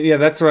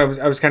 that's what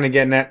I was kind of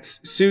getting at.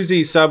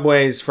 Susie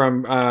Subways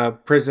from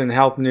Prison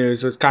Health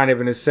News was kind of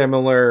in a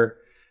similar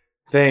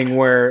thing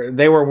where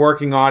they were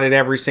working on it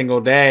every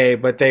single day,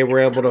 but they were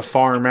able to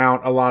farm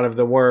out a lot of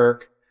the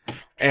work.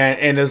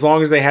 And as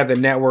long as they had the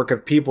network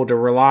of people to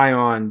rely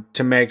on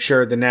to make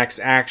sure the next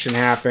action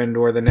happened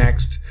or the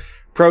next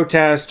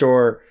protest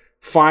or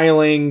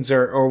filings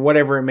or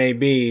whatever it may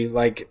be,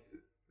 like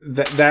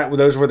that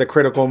those were the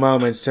critical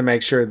moments to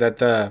make sure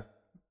that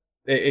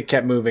it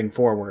kept moving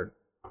forward.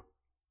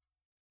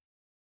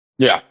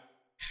 Yeah.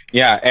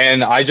 Yeah.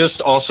 And I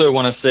just also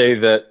want to say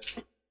that,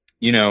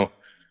 you know,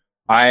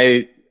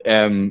 I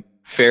am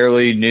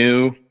fairly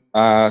new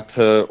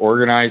to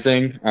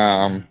organizing.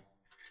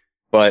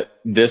 But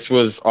this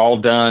was all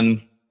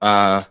done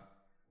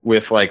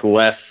with like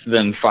less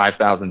than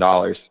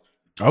 $5,000.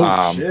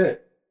 Oh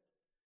shit!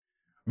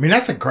 I mean,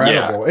 that's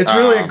incredible. Yeah, it's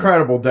really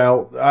incredible,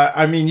 Del.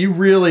 I mean, you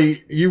really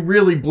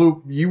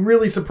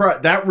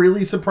surprised. That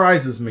really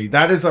surprises me.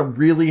 That is a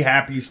really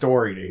happy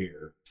story to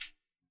hear.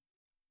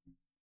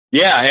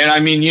 Yeah, and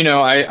I mean, you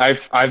know,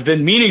 I've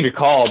been meaning to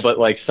call, but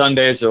like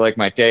Sundays are like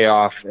my day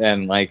off,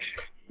 and like,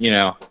 you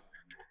know,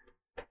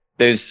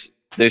 there's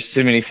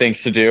too many things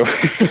to do.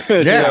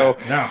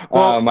 Yeah.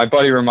 So, my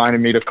buddy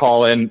reminded me to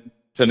call in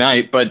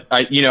tonight, but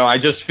I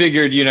just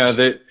figured, you know,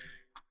 that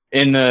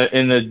in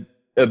the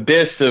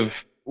abyss of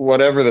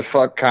whatever the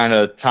fuck kind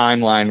of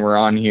timeline we're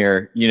on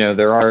here, you know,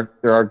 there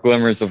are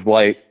glimmers of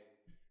light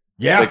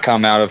that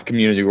come out of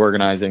community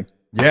organizing.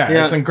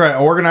 Yeah. It's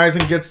incredible.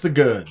 Organizing gets the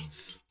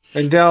goods.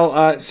 And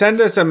Del,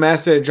 send us a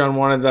message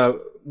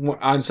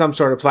on some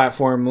sort of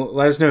platform.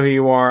 Let us know who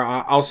you are.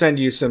 I'll send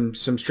you some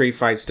street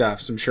fight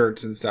stuff, some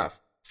shirts and stuff.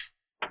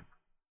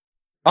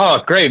 Oh,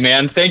 great,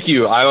 man. Thank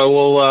you. I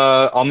will,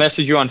 I'll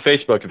message you on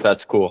Facebook if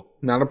that's cool.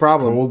 Not a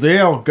problem. Cool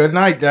deal. Good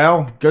night,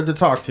 Del. Good to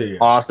talk to you.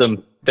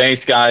 Awesome.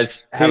 Thanks, guys.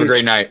 Have a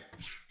great night.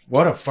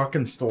 What a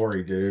fucking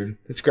story, dude.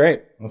 It's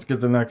great. Let's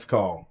get the next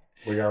call.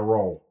 We got to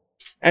roll.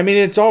 I mean,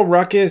 it's all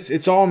ruckus.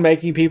 It's all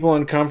making people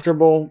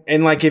uncomfortable.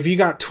 And like, if you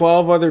got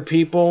 12 other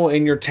people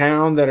in your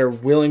town that are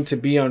willing to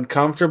be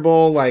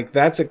uncomfortable, like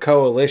that's a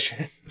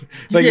coalition.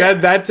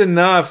 That's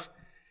enough.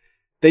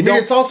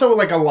 It's also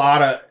like a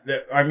lot of,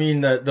 I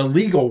mean, the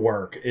legal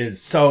work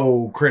is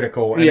so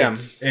critical.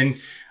 And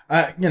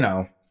you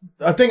know,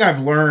 a thing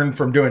I've learned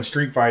from doing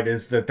street fight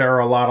is that there are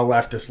a lot of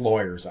leftist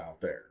lawyers out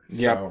there.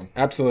 Yeah,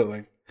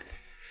 absolutely.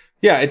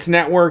 Yeah, it's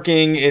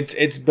networking.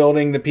 It's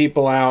building the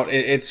people out.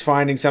 It's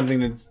finding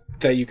something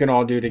that you can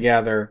all do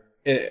together.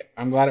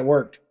 I'm glad it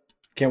worked.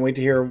 Can't wait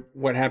to hear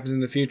what happens in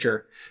the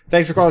future.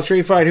 Thanks for calling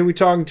Street Fight. Who are we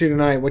talking to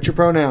tonight? What's your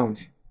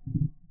pronouns?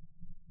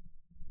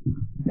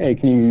 Hey,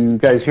 can you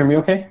guys hear me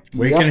okay?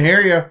 We can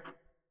hear you.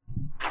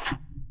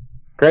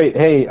 Great.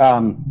 Hey,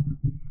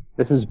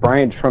 this is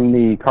Bryant from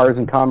the Cars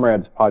and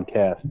Comrades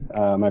podcast.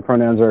 My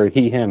pronouns are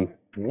he, him.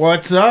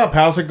 What's up?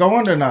 How's it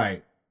going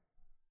tonight?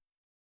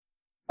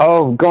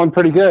 Oh, going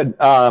pretty good.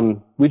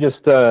 We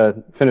just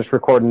finished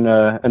recording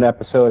an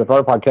episode of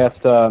our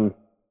podcast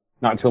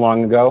not too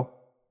long ago.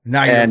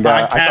 Now you're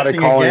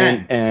podcasting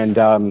again.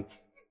 And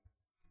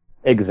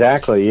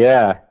exactly,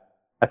 yeah.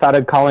 I thought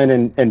I'd call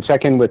in and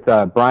check in with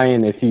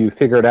Brian if you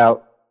figured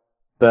out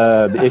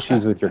the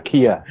issues with your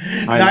Kia.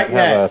 I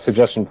have a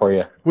suggestion for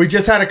you. We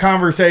just had a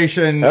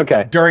conversation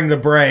during the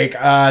break.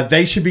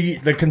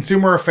 The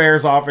Consumer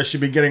Affairs Office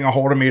should be getting a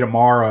hold of me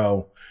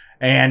tomorrow,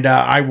 and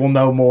I will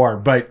know more.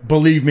 But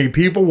believe me,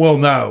 people will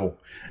know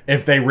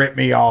if they rip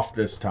me off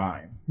this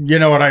time. You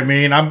know what I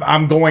mean?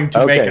 I'm going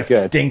to make a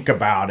stink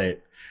about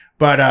it.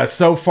 But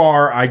so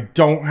far, I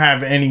don't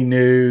have any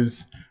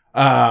news.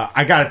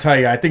 I gotta tell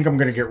you, I think I'm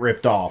gonna get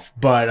ripped off,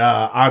 but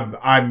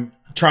I'm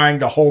trying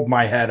to hold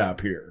my head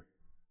up here.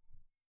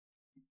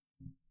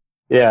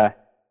 Yeah.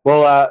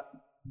 Well,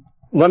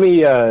 let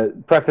me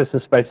preface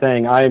this by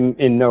saying I'm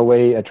in no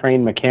way a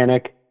trained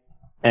mechanic,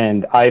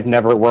 and I've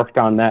never worked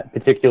on that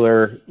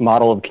particular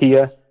model of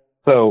Kia.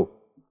 So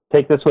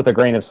take this with a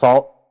grain of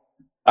salt.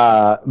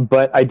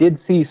 But I did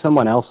see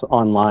someone else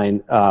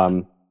online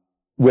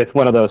with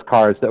one of those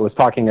cars that was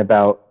talking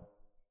about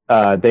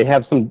they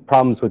have some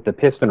problems with the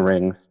piston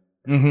rings,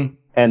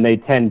 and they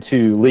tend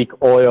to leak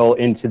oil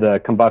into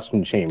the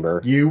combustion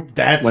chamber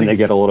when they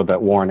get a little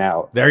bit worn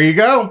out. There you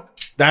go.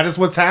 That is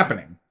what's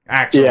happening,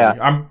 actually. Yeah.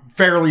 I'm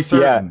fairly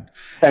certain.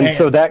 Yeah. And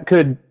so that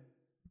could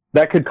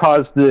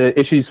cause the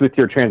issues with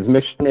your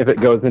transmission if it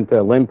goes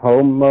into limp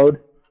home mode.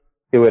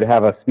 It would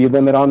have a speed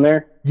limit on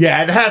there.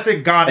 Yeah, it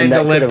hasn't got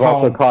into limp home. That could have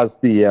also caused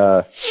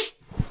the...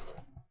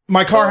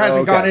 My car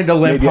hasn't gone into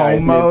limp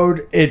home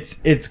mode.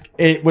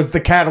 It was the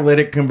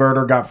catalytic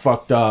converter got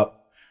fucked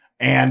up,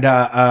 and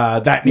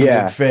that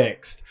needed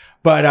fixed.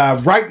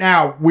 But right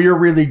now, we're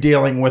really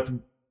dealing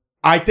with.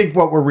 I think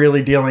what we're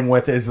really dealing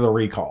with is the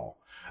recall.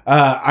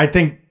 I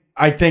think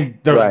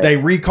they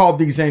recalled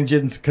these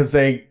engines because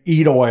they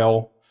eat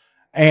oil,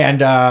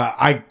 And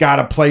I got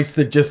a place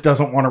that just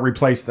doesn't want to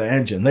replace the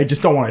engine. They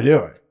just don't want to do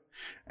it.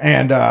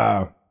 And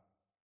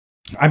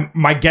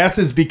my guess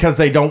is because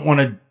they don't want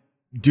to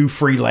do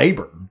free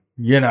labor.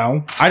 You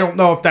know, I don't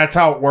know if that's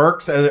how it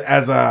works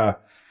as a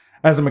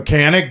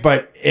mechanic,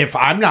 but if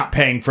I'm not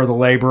paying for the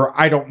labor,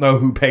 I don't know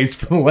who pays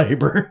for the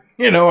labor.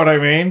 You know what I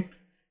mean?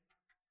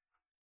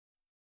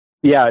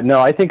 Yeah, no,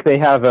 I think they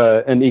have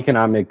an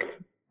economic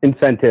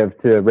incentive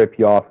to rip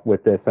you off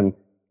with this, and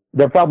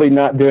they're probably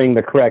not doing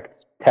the correct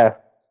tests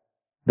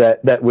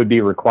that would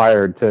be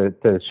required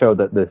to show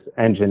that this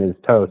engine is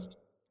toast.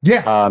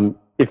 Yeah.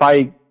 If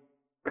I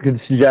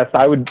could suggest,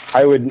 I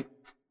would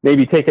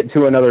maybe take it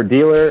to another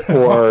dealer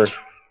or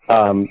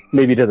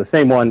maybe to the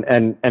same one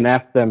and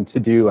ask them to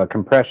do a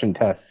compression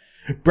test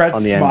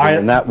on the engine,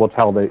 and that will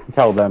tell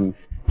them.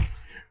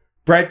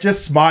 Brett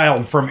just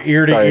smiled from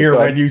ear to ear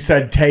when you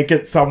said take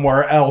it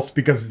somewhere else,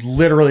 because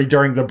literally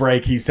during the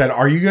break he said,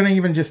 "Are you going to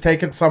even just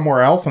take it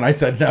somewhere else?" And I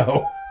said,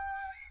 "No."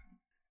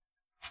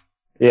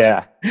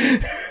 Yeah.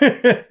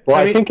 Well,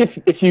 I think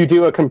if you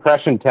do a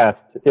compression test,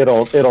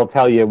 it'll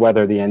tell you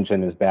whether the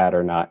engine is bad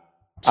or not.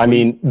 Sweet. I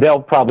mean,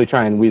 they'll probably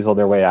try and weasel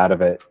their way out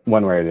of it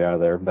one way or the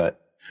other,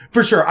 but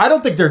for sure, I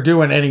don't think they're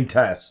doing any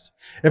tests.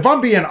 If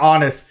I'm being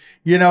honest,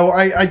 you know,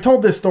 I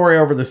told this story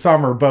over the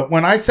summer, but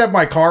when I said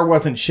my car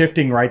wasn't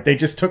shifting right, they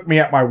just took me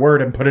at my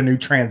word and put a new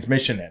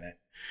transmission in it.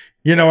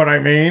 You know what I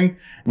mean?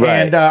 Right.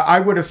 And I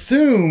would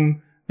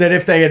assume that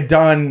if they had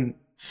done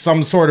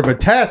some sort of a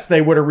test,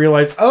 they would have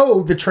realized,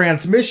 oh, the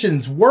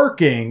transmission's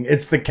working.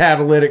 It's the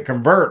catalytic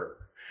converter.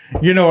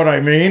 You know what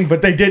I mean?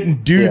 But they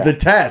didn't do the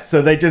test.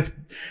 So they just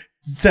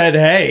said,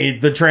 hey,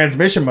 the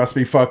transmission must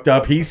be fucked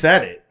up. He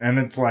said it. And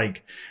it's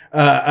like,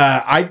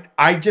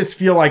 I just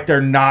feel like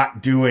they're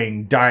not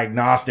doing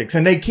diagnostics,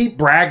 and they keep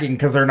bragging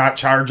because they're not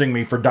charging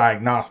me for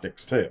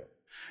diagnostics too.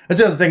 That's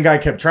the other thing I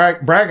kept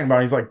bragging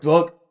about. He's like,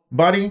 look,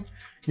 buddy,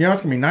 you know,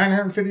 it's going to be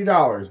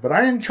 $950, but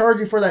I didn't charge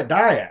you for that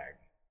diag.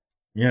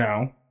 You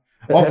know,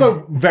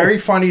 also very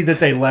funny that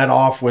they let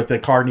off with the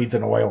car needs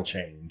an oil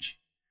change.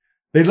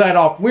 They let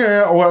off,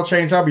 oil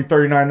change, that'll be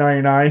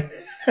 $39.99.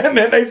 And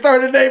then they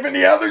started naming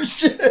the other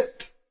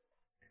shit.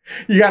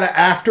 You got an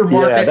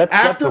aftermarket. Yeah,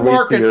 that's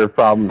your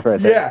problems right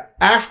there. Yeah,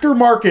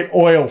 aftermarket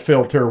oil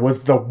filter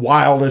was the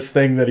wildest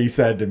thing that he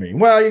said to me.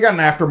 Well, you got an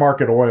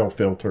aftermarket oil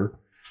filter.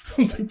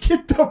 I was like,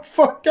 get the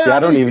fuck out. Yeah, I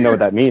don't even know what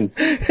that means.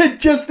 It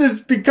just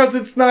is because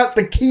it's not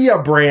the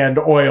Kia brand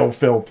oil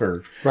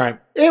filter. Right.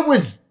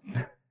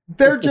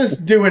 They're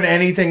just doing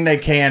anything they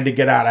can to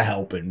get out of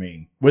helping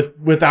me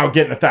without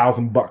getting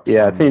 $1,000.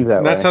 Yeah, it seems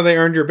that way. That's how they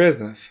earned your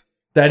business.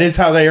 That is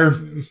how they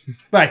earn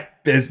my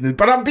business.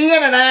 But I'm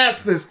being an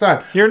ass this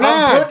time. You're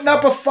not. I'm putting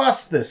up a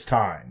fuss this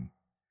time.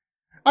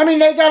 I mean,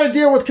 they got to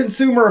deal with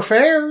consumer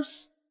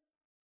affairs.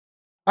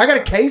 I got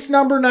a case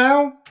number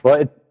now.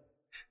 What?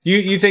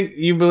 You think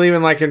you believe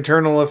in like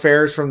internal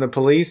affairs from the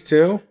police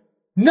too?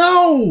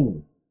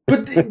 No.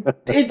 But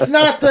it's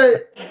not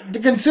the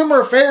consumer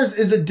affairs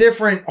is a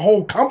different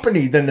whole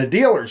company than the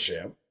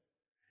dealership.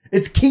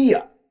 It's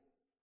Kia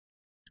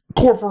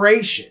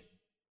Corporation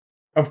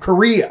of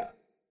Korea,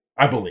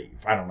 I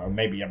believe. I don't know.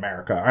 Maybe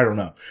America. I don't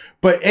know.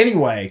 But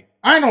anyway,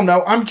 I don't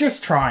know. I'm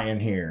just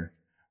trying here.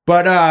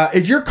 But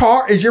is your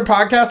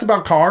podcast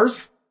about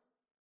cars?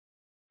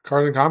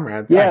 Cars and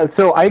Comrades. Yeah.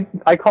 So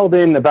I called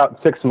in about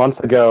 6 months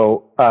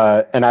ago,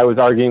 and I was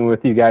arguing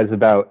with you guys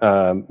about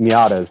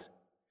Miatas.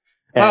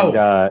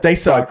 And, they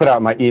suck. So I put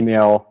out my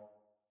email.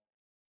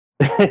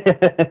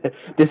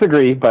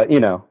 Disagree, but you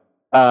know.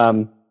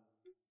 I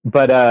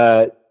put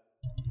out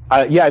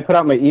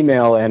my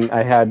email, and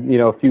I had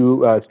a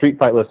few Street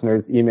Fight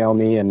listeners email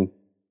me, and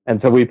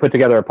so we put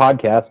together a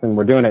podcast, and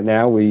we're doing it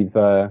now. We've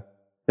I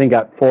think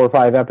got 4 or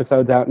 5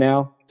 episodes out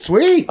now.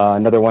 Sweet.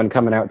 Another one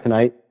coming out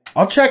tonight.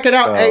 I'll check it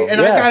out. So, hey,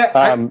 and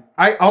yeah,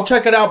 I'll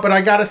check it out, but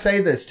I gotta say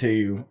this to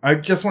you. I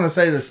just want to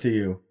say this to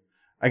you.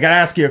 I gotta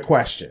ask you a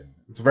question.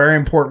 It's a very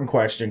important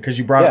question because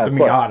you brought up the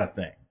Miata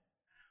thing.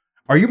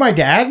 Are you my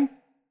dad?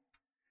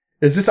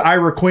 Is this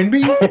Ira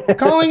Quimby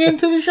calling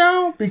into the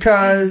show?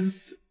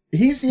 Because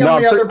he's the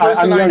only other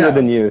person I know. I'm younger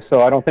than you,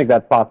 so I don't think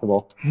that's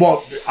possible.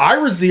 Well,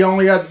 Ira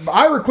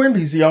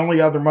Quimby's the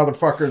only other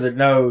motherfucker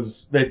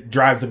that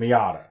drives a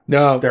Miata.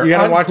 No, they're you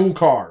gotta watch cool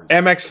cars.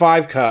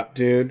 MX5 Cup,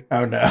 dude.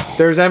 Oh no,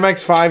 there's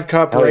MX5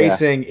 Cup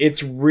racing. Yeah.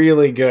 It's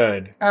really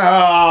good.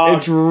 Oh,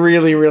 it's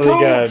really, really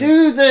good. Don't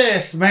do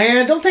this,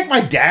 man. Don't take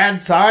my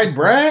dad's side,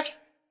 Brett.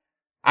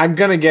 I'm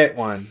gonna get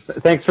one.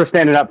 Thanks for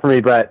standing up for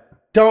me, Brett.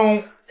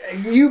 Don't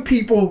you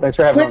people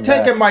quit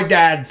taking my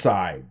dad's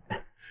side.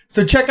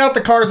 So check out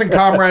the Cars and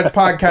Comrades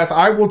podcast.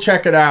 I will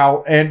check it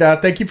out, and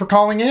thank you for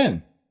calling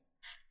in.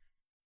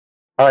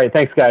 All right,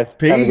 thanks, guys.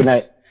 Peace. Have a good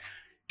night.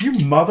 You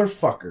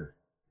motherfucker.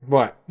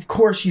 What? Of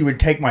course you would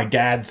take my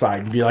dad's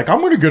side and be like,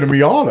 I'm going to get a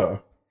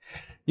Miata.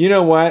 You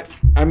know what?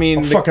 I mean,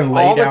 I'll fucking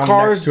lay all down the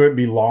cars next to it and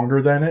be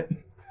longer than it.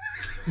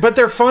 But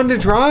they're fun to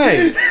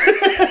drive.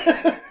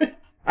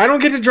 I don't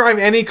get to drive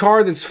any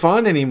car that's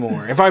fun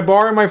anymore. If I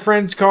borrow my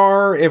friend's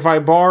car, if I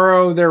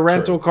borrow their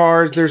rental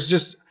cars, there's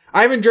just...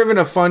 I haven't driven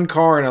a fun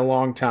car in a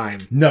long time.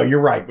 No,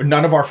 you're right.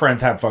 None of our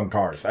friends have fun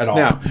cars at all.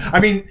 No. I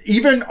mean,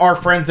 even our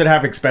friends that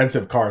have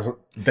expensive cars,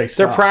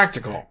 they're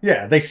practical.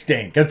 Yeah, they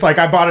stink. It's like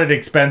I bought an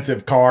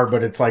expensive car,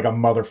 but it's like a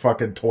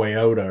motherfucking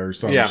Toyota or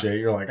some shit.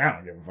 You're like, I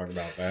don't give a fuck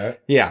about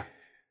that. Yeah.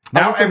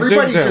 Now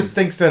everybody just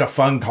thinks that a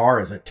fun car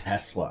is a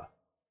Tesla.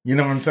 You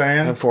know what I'm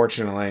saying?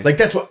 Unfortunately. Like,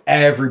 that's what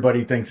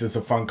everybody thinks is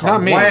a fun car.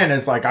 Not me. Glenn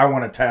is like, I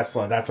want a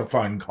Tesla. That's a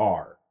fun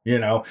car. You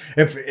know,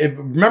 if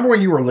remember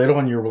when you were little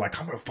and you were like,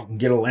 I'm gonna fucking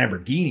get a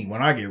Lamborghini when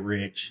I get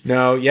rich.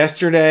 No,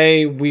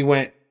 yesterday we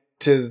went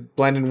to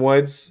Blendon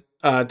Woods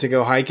to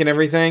go hike and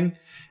everything,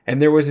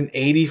 and there was an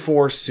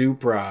 84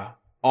 Supra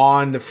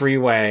on the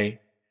freeway,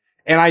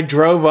 and I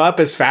drove up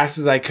as fast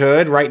as I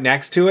could right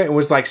next to it and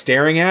was like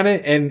staring at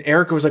it, and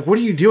Erica was like, what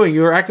are you doing?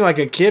 You're acting like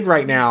a kid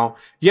right now.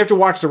 You have to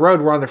watch the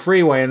road. We're on the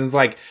freeway. And it's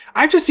like,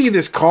 I have to see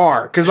this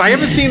car because I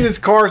haven't seen this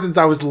car since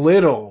I was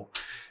little.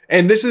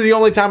 And this is the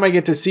only time I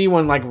get to see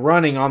one like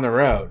running on the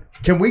road.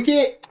 Can we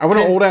get... I want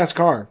an old ass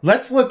car.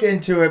 Let's look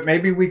into it.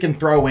 Maybe we can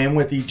throw in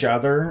with each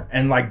other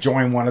and like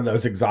join one of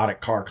those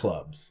exotic car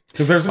clubs.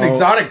 Because there's an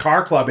exotic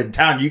car club in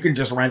town. You can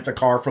just rent the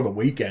car for the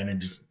weekend and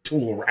just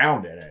tool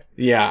around in it.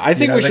 Yeah, I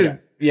think we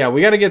should... Yeah,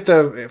 we got to get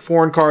the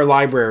foreign car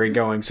library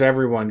going so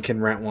everyone can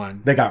rent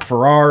one. They got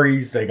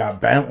Ferraris, they got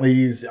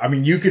Bentleys. I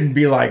mean, you can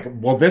be like,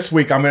 well, this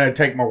week I'm going to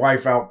take my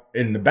wife out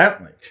in the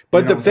Bentley.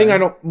 But the thing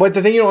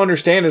you don't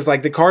understand is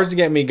like the cars to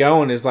get me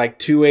going is like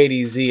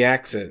 280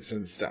 ZXs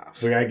and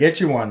stuff. We got to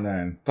get you one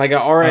then. Like a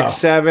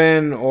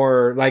RX-7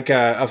 or like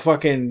a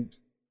fucking...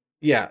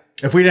 Yeah.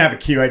 If we didn't have a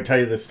queue, I'd tell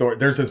you this story.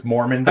 There's this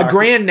Mormon A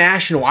Grand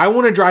National. I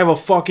want to drive a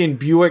fucking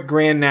Buick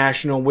Grand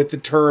National with the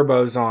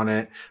turbos on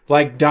it,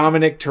 like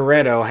Dominic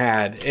Toretto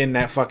had in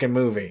that fucking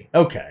movie.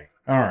 Okay.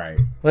 All right.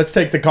 Let's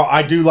take the call.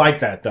 I do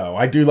like that, though.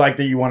 I do like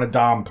that you want a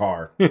Dom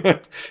car.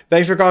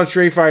 Thanks for calling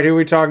Street Fight. Who are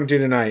we talking to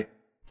tonight?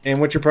 And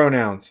what's your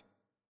pronouns?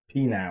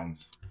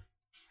 P-nouns.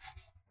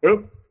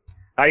 Oop.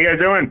 How you guys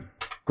doing?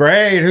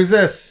 Great. Who's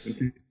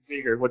this?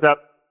 Speaker. What's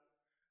up?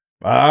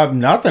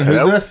 Nothing.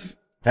 Hello? Who's this?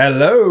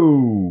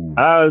 Hello.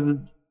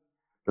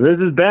 This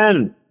is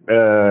Ben.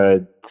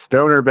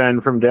 Stoner Ben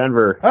from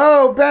Denver.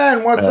 Oh,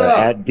 Ben, what's up?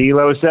 At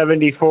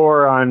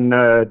Delo74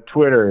 on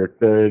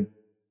Twitter.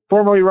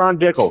 Formerly Ron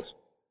Dickles.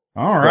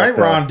 All right,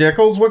 Ron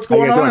Dickles. What's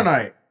going on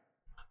tonight?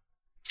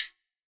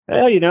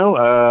 Well,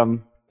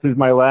 this is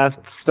my last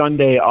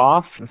Sunday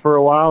off for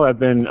a while. I've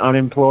been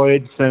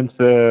unemployed since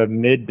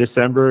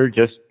mid-December.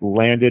 Just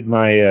landed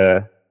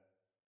my...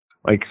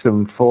 like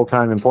some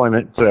full-time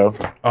employment, so.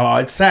 Oh,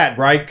 it's sad,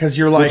 right? Because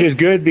you're like, which is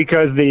good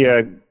because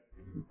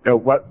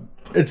what?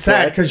 It's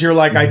sad because you're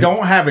like, I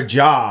don't have a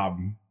job,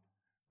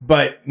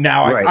 but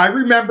now I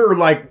remember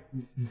like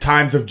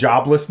times of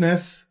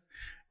joblessness,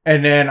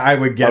 and then I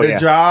would get a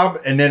job,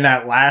 and then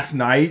that last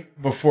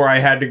night before I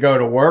had to go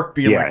to work,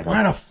 being like,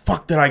 why the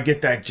fuck did I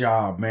get that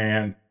job,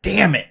 man?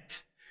 Damn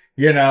it,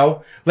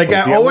 Like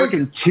I always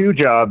working 2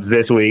 jobs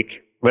this week.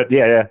 But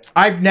yeah.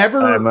 I've never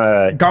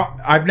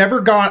gone.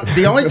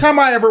 The only time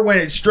I ever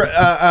went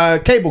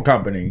at cable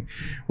company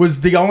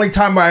was the only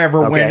time I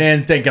ever went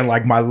in thinking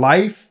like my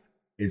life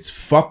is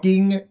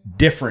fucking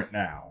different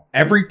now.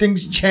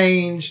 Everything's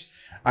changed.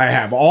 I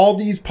have all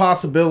these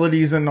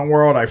possibilities in the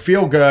world. I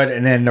feel good.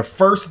 And then the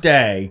first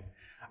day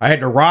I had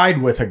to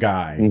ride with a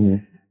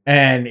guy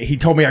and he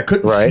told me I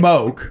couldn't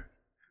smoke,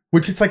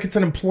 which it's like, it's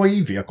an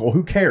employee vehicle.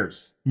 Who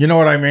cares? You know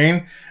what I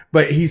mean?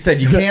 But he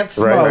said, you can't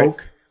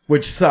smoke.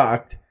 Which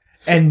sucked.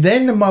 And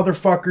then the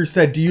motherfucker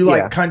said, do you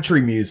like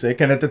country music?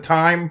 And at the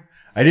time,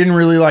 I didn't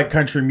really like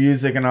country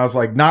music. And I was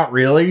like, not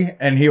really.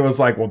 And he was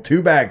like, well,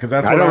 too bad, because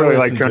that's what I don't really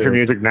listen like country to.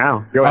 music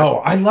now. Oh,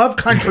 I love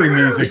country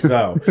music,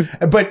 though.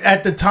 But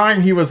at the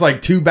time, he was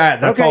like, too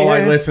bad. That's all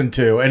I listened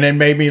to. And then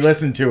made me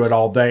listen to it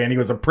all day. And he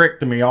was a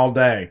prick to me all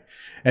day.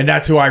 And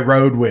that's who I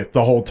rode with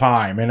the whole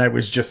time. And I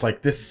was just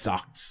like, this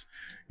sucks.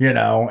 And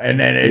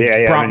then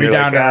it brought me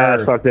down to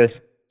earth. Fuck this.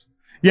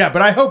 Yeah,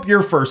 but I hope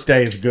your first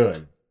day is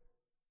good.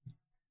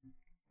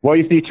 Well,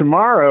 you see,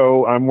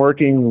 tomorrow I'm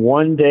working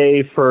one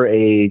day for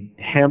a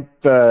hemp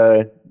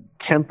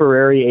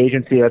temporary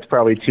agency. That's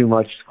probably too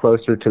much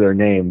closer to their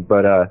name,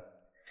 but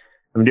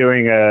I'm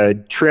doing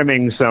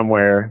trimming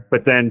somewhere.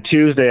 But then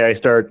Tuesday I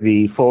start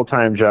the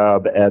full-time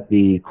job at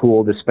the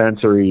cool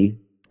dispensary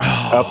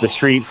up the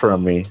street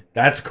from me.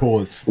 That's cool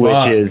as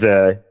fuck. Which is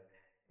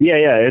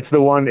it's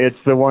the one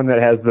that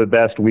has the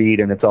best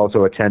weed, and it's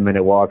also a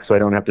 10-minute walk, so I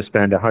don't have to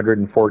spend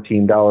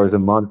 $114 a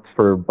month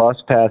for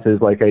bus passes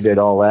like I did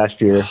all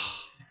last year.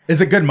 Is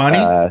it good money?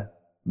 Is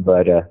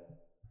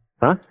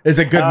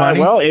it good money?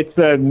 Well, it's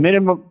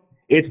minimum.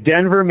 It's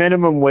Denver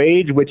minimum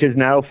wage, which is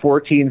now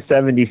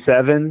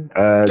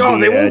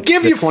 $14.77. They won't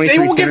give you. They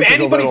won't give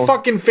anybody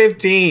fucking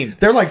 15.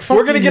 They're like,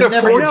 we're gonna get a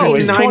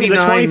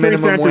 $14.99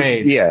 minimum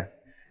wage.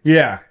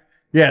 Yeah.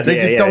 They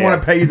just don't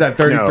want to pay you that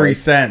 33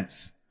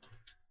 cents.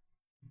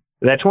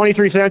 That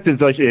 23 cents is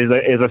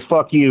a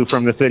fuck you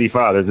from the city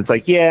fathers. It's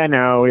like,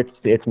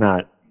 it's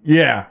not.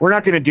 Yeah. We're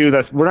not going to do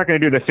this. We're not going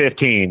to do the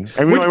 15.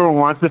 I mean, everyone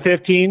wants the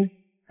 15,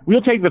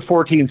 We'll take the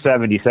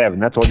 1477.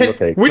 That's what we'll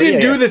take. We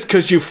didn't do this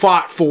because you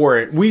fought for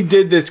it. We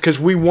did this because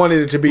we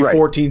wanted it to be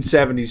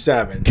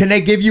 1477. Can they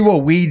give you a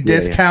weed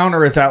discount,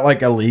 or is that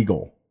like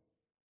illegal?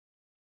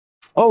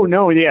 Oh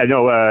no,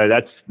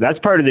 that's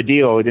part of the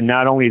deal. And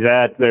not only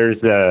that, there's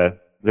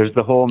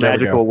the whole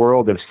magical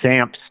world of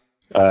Samps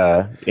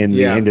in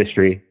the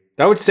industry.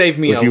 That would save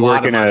me a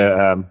lot of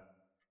money.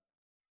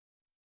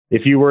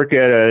 If you work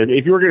at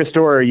a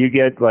store, you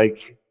get like.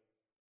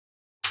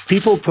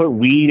 People put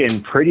weed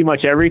in pretty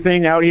much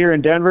everything out here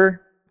in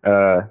Denver,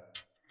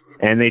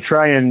 and they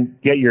try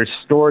and get your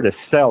store to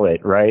sell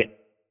it, right?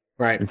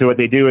 Right. And so what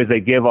they do is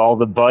they give all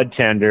the bud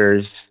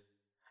tenders,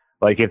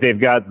 like if they've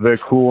got the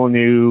cool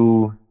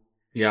new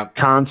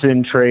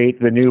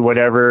concentrate, the new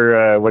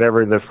whatever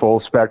the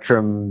full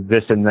spectrum,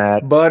 this and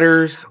that,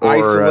 butters, or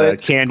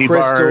isolates, candy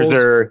crystals.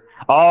 bars, or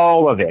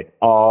all of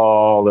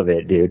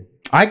it, dude.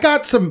 I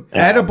got some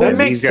edibles. That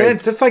makes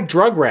sense. That's like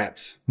drug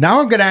wraps. Now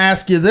I'm going to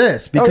ask you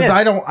this because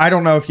I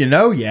don't know if you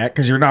know yet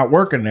because you're not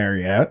working there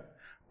yet.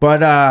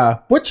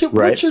 But what's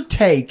your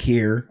take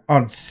here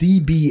on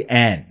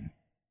CBN?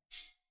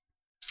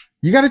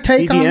 You got a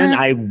take on CBN? that?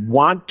 I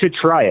want to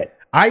try it.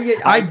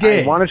 I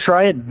did. I want to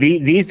try it.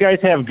 These guys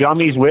have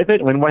gummies with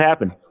it. When what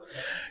happened?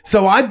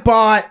 So I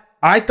thought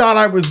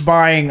I was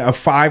buying a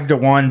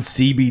 5-to-1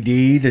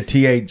 CBD to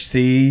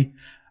THC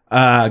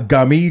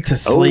gummy to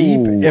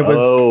sleep. It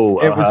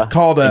was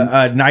called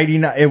a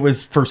 99. It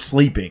was for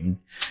sleeping.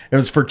 It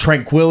was for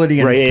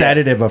tranquility and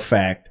sedative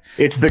effect.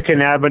 It's the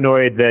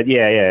cannabinoid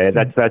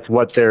that that's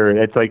what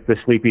it's like the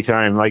sleepy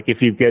time. Like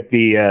if you get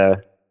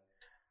the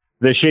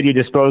shitty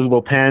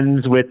disposable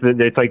pens with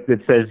it's like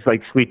it says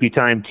like sleepy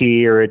time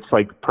tea, or it's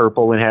like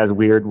purple and has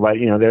weird light.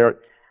 They're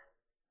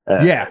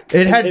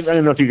it had. I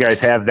don't know if you guys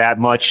have that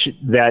much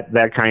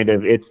that kind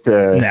of. It's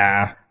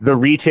the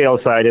retail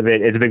side of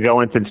it. It's been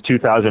going since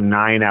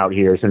 2009 out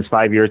here, since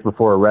 5 years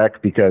before a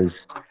wreck. Because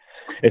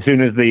as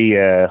soon as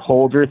the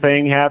Holder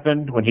thing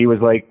happened, when he was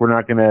like, "We're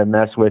not going to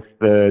mess with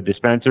the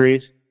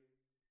dispensaries,"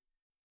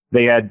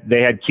 they had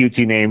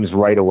cutesy names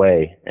right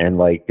away, and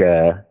like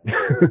the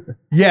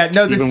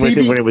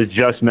even when it was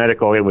just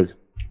medical, it was.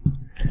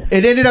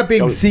 It ended up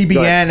being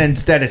CBN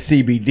instead of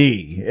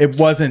CBD. It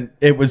wasn't.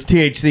 It was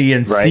THC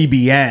and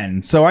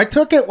CBN. So I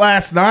took it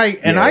last night,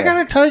 and I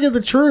gotta tell you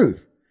the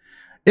truth.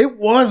 It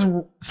was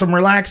some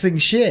relaxing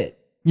shit.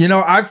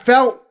 I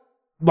felt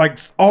like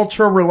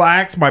ultra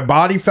relaxed. My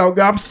body felt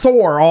good. I'm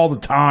sore all the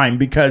time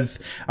because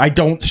I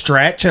don't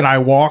stretch and I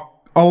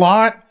walk a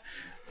lot.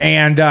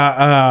 And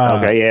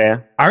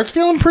I was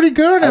feeling pretty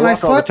good, and I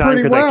slept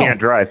pretty well. I can't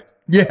drive.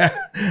 Yeah,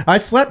 I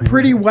slept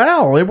pretty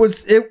well.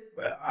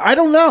 I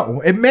don't know.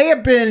 It may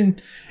have been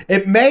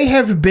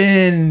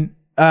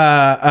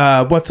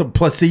what's a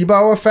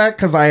placebo effect,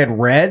 because I had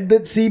read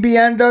that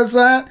CBN does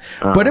that,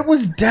 but it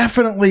was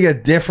definitely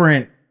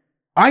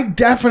I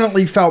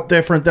definitely felt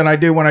different than I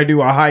do when I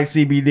do a high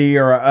CBD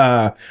or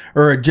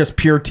a just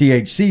pure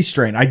THC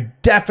strain. I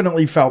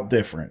definitely felt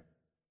different.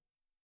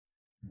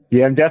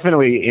 Yeah, I'm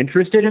definitely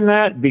interested in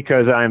that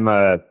because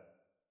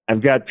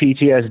I've got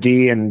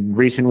PTSD and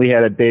recently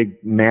had a big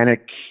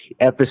manic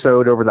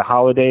episode over the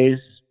holidays.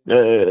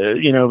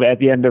 At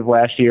the end of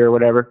last year or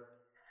whatever,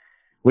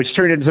 which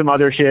turned into some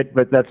other shit.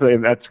 But that's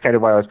kind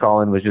of why I was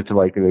calling, was just to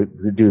like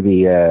do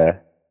the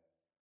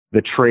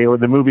trailer,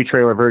 the movie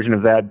trailer version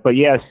of that. But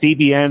yeah,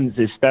 CBNs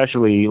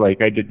especially, like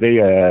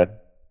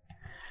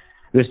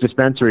this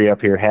dispensary up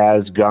here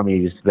has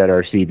gummies that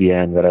are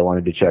CBN that I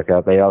wanted to check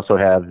out. They also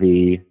have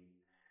the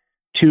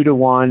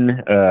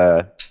 2-to-1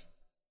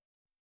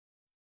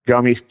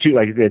 gummies too.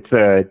 Like it's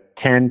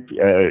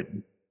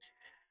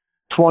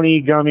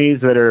 20 gummies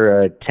that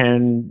are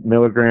 10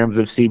 milligrams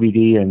of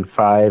CBD and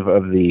 5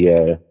 of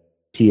the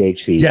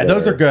THC. Yeah,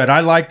 those are good. I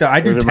like that. I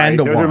do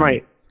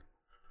 10-to-1.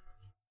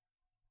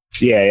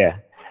 Yeah.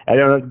 I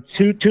don't know.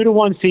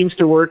 2-to-1 seems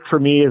to work for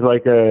me as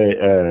like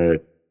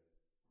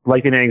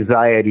like an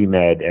anxiety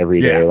med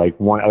every day, like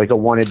a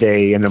one a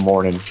day in the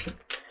morning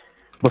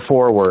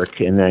before work,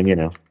 and then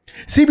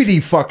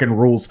CBD fucking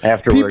rules.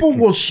 After people work.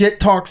 will shit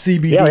talk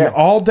CBD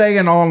all day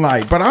and all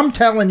night, but I'm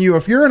telling you,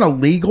 if you're in a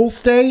legal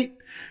state,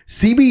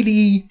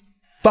 CBD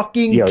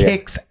fucking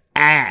kicks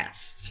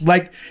ass.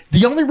 Like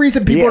the only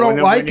reason people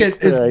don't like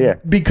it is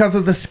because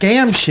of the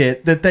scam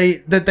shit that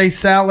they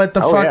sell at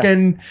the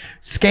fucking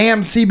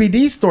scam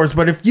CBD stores.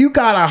 But if you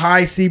got a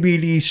high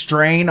CBD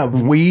strain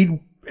of weed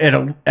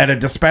at a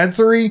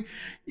dispensary,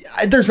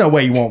 there's no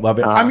way you won't love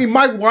it. I mean,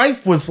 my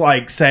wife was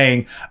like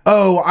saying,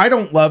 "Oh, I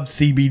don't love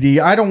CBD.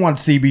 I don't want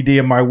CBD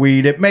in my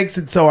weed. It makes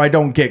it so I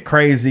don't get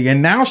crazy."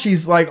 And now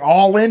she's like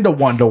all into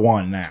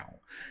 1-to-1 now.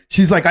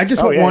 She's like, I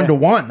just want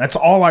 1-to-1. That's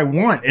all I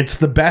want. It's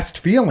the best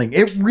feeling.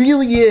 It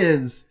really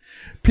is.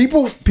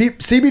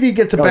 CBD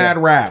gets a bad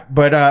rap,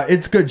 but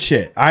it's good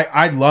shit.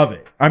 I love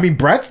it. I mean,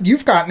 Brett,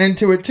 you've gotten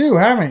into it too,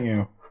 haven't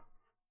you?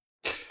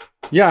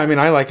 Yeah, I mean,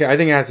 I like it. I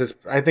think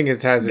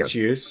it has its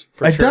use.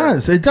 It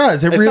does. It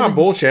does. It's really, not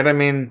bullshit. I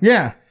mean,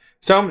 yeah.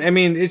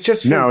 It's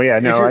just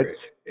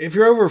if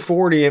you're over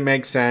 40, it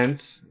makes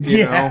sense.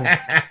 You know,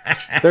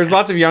 there's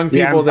lots of young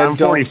people I'm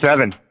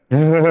 47.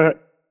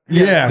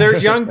 Yeah.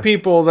 There's young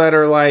people that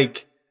are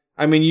like,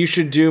 I mean, you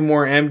should do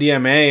more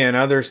MDMA and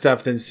other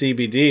stuff than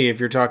CBD if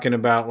you're talking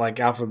about like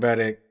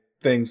alphabetic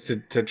things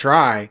to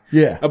try.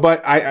 Yeah.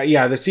 But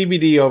the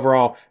CBD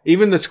overall,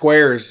 even the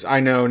squares I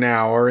know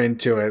now are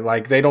into it.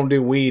 Like they don't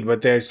do weed,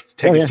 but they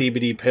take a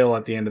CBD pill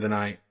at the end of the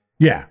night.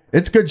 Yeah.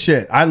 It's good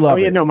shit. I love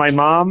it. No, my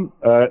mom,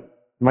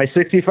 my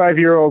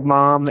 65-year-old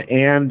mom,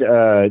 and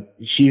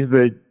she's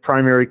the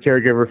primary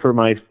caregiver for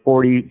my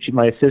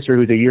sister,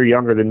 who's a year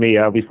younger than me.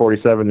 I'll be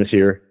 47 this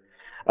year.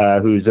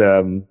 Who's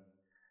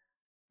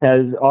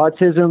has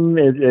autism,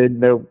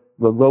 the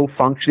low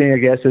functioning, I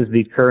guess, is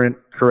the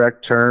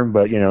correct term.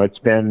 But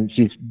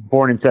she's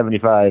born in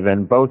 75,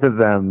 and both of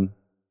them,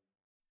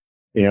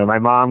 my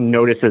mom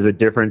notices a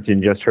difference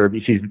in just her.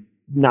 She's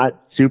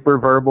not super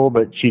verbal,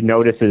 but she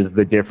notices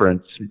the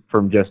difference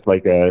from just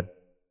like I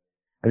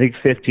think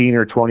 15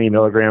 or 20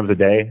 milligrams a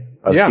day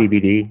of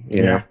CBD.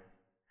 You know,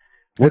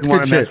 wouldn't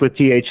want to mess with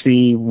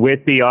THC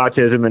with the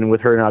autism and with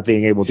her not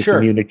being able to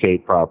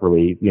communicate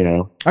properly.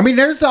 I mean,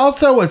 there's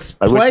also a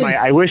place.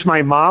 I wish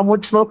my mom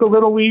would smoke a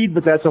little weed,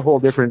 but that's a whole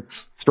different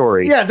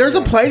story. Yeah, there's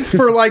a place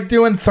for like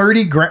doing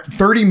 30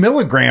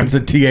 milligrams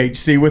of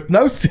THC with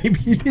no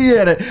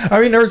CBD in it. I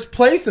mean, there's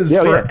places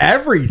for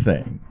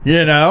everything.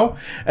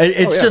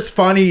 It's just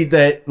funny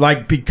that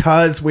like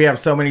because we have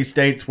so many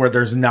states where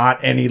there's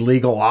not any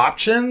legal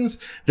options,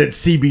 that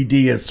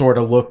CBD is sort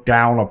of looked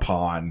down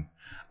upon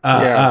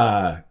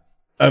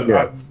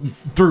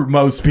through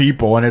most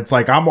people. And it's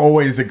like I'm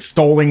always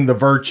extolling the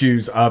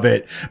virtues of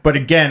it, but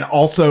again,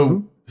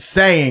 also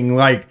saying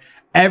like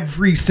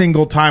every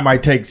single time I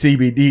take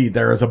CBD,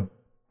 there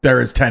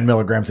is 10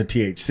 milligrams of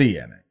THC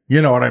in it.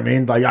 You know what I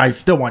mean? Like I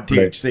still want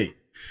THC.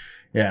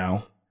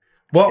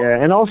 Well,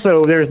 and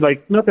also there's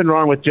like nothing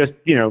wrong with just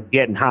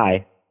getting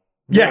high.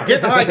 Yeah,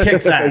 getting high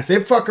kicks ass.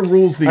 It fucking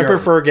rules the earth. I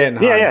prefer getting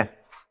high. Yeah.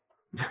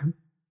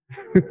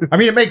 I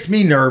mean, it makes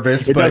me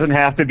nervous. It doesn't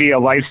have to be a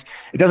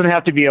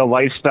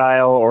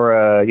lifestyle or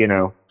a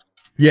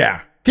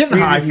Yeah, getting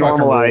high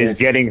fucking rules.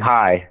 Getting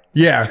high.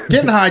 Yeah,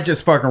 getting high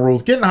just fucking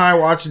rules. Getting high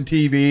watching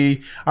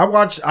TV.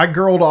 I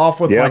girled off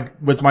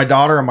with my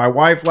daughter and my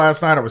wife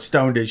last night. I was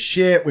stoned as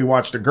shit. We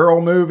watched a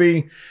girl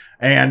movie,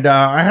 and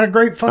I had a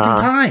great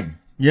fucking time.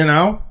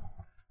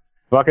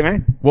 Fucking A.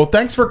 Well,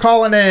 thanks for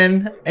calling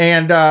in,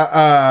 and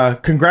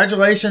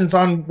congratulations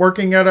on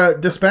working at a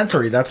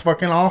dispensary. That's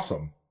fucking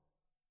awesome.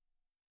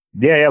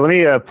 Yeah. Let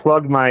me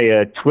plug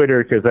my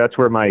Twitter, because that's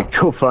where my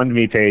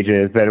GoFundMe page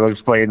is. That will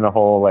explain the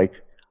whole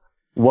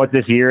what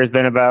this year has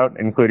been about,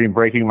 including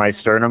breaking my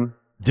sternum.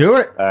 Do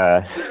it.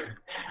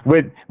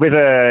 With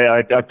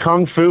a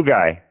kung fu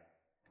guy.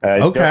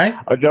 Okay.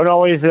 Don't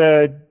always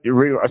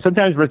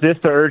sometimes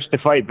resist the urge to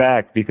fight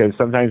back, because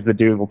sometimes the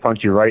dude will punch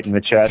you right in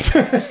the chest.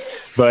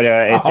 But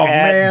it's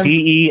at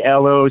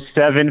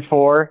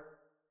DELO74.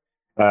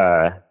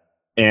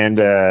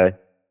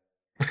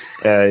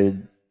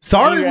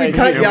 Sorry we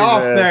cut you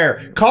off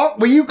there.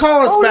 Will you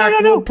call us back?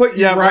 No. We'll put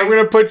you right. We're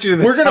going to put you to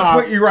the We're going to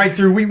put you right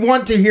through. We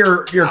want to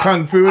hear your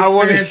kung fu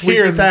experience. We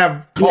just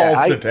have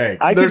calls to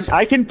take. I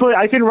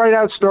can write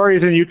out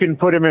stories, and you can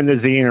put them in the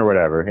zine or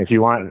whatever. If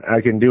you want,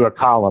 I can do a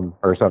column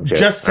or something.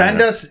 Just send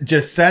us.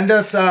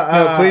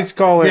 Please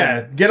call in.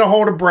 Yeah, get a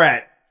hold of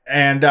Brett,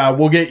 and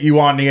we'll get you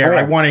on the air.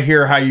 I want to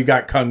hear how you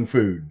got kung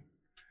fu.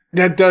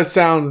 That does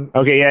sound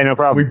okay. Yeah, no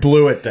problem. We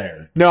blew it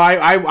there. No,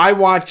 I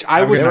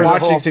was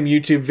watching some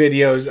YouTube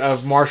videos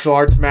of martial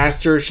arts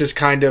masters. Just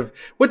kind of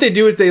what they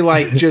do is they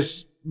like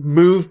just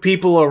move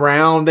people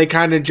around. They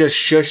kind of just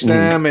shush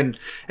them and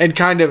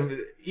kind of.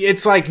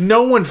 It's like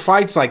no one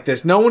fights like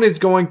this. No one is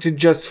going to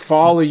just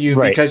follow you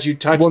because you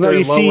touch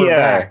their lower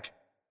back.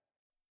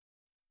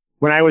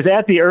 When I was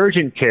at the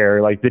urgent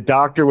care, like the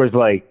doctor was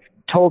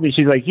told me,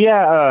 she's like,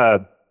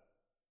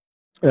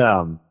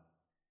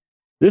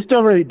 this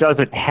really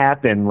doesn't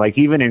happen,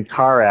 even in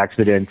car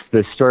accidents,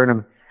 the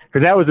sternum.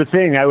 Because that was the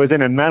thing. I was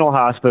in a mental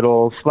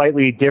hospital,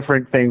 slightly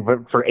different thing,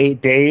 but for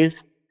 8 days.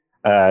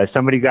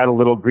 Somebody got a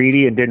little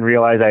greedy and didn't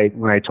realize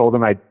when I told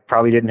them I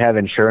probably didn't have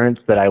insurance,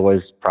 that I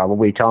was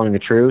probably telling the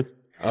truth.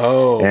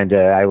 Oh. And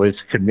I was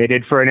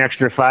committed for an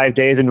extra 5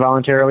 days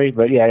involuntarily.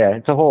 But yeah,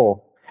 it's a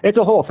whole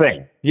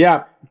thing.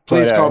 Yeah,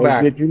 please call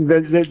back. We'll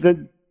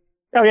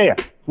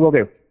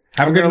do.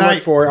 Have a good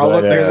night. I'll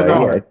look. Thanks for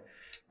calling.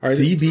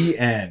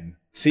 CBN.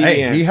 CBN.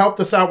 Hey, he helped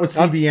us out with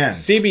CBN.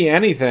 CB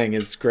anything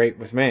is great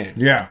with me.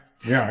 Yeah.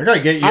 I gotta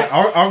get you.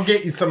 I'll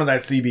get you some of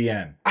that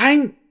CBN.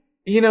 I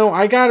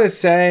gotta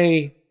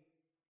say,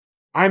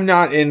 I'm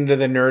not into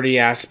the nerdy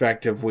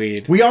aspect of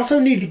weed. We also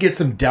need to get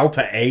some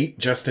Delta 8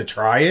 just to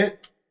try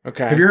it.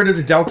 Okay. Have you heard of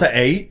the Delta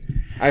 8?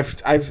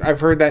 I've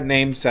heard that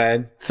name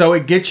said. So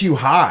it gets you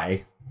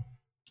high,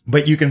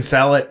 but you can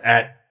sell it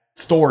at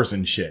stores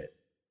and shit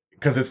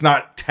because it's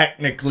not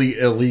technically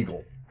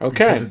illegal.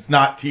 Okay. Because it's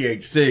not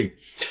THC.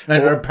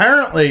 And it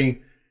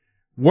apparently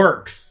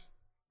works.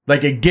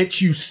 Like it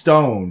gets you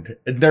stoned.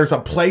 There's a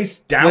place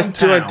downtown. Let's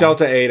do a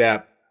Delta 8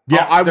 app.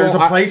 Yeah, there's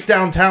a place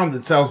downtown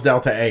that sells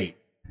Delta 8.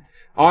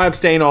 I'll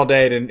abstain all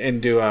day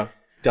and do a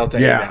Delta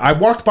 8. Yeah, I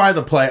walked by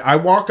the I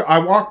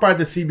walked by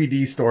the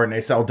CBD store and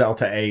they sell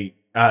Delta 8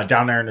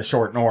 down there in the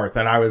short north,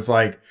 and I was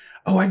like,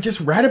 oh, I just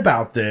read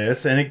about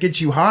this and it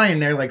gets you high,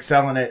 and they're like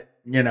selling it.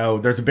 You know,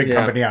 there's a big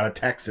company out of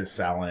Texas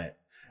selling it.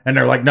 And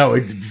they're like, no,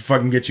 it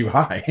fucking gets you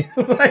high.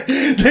 Like,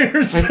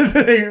 there's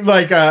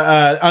like,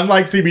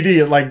 unlike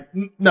CBD, like,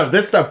 no,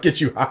 this stuff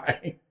gets you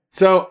high.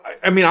 So,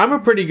 I mean, I'm a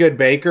pretty good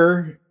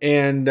baker,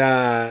 and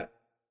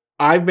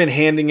I've been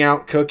handing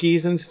out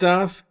cookies and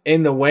stuff.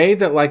 And the way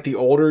that like the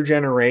older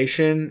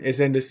generation is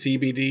into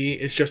CBD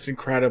is just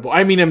incredible.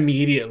 I mean,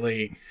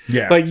 immediately.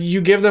 Yeah. Like,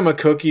 you give them a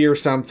cookie or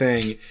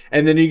something,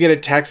 and then you get a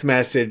text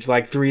message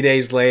like 3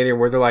 days later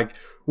where they're like,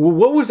 well,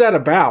 what was that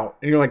about?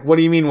 And you're like, what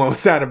do you mean, what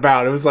was that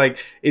about? It was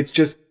like, it's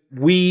just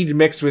weed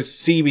mixed with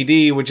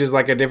CBD, which is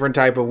like a different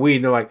type of weed.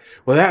 And they're like,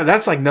 well,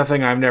 that's like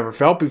nothing I've never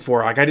felt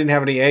before. Like, I didn't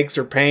have any aches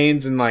or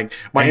pains, and like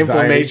my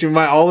inflammation,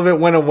 all of it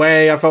went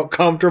away. I felt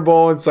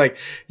comfortable. It's like,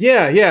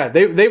 yeah.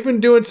 They've been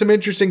doing some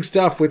interesting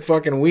stuff with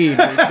fucking weed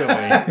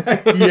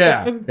recently.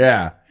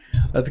 Yeah.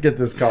 Let's get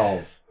this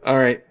calls. All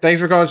right. Thanks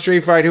for calling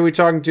Street Fight. Who are we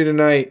talking to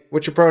tonight?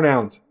 What's your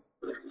pronouns?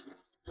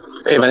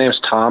 Hey, my name's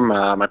Tom.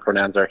 My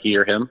pronouns are he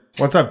or him.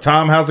 What's up,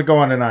 Tom? How's it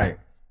going tonight?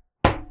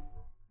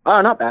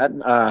 Not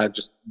bad.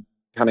 Just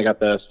kind of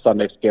got the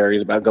Sunday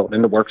scaries about going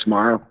into work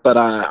tomorrow. But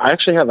I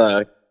actually have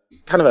a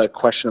kind of a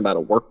question about a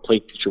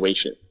workplace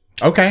situation.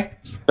 Okay.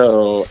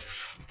 So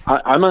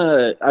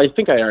I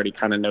think I already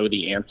kind of know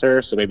the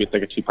answer. So maybe it's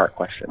like a 2-part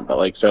question. But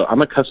like, so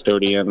I'm a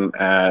custodian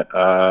at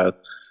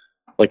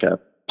like a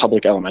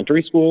public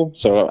elementary school.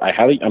 So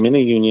I'm in a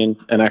union,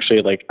 and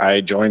actually like I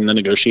joined the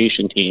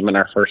negotiation team, and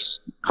our first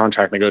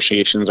contract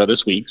negotiations are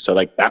this week. So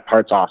like that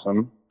part's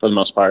awesome for the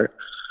most part.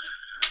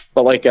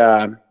 But like,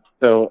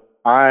 so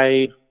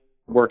I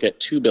work at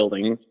 2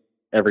 buildings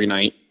every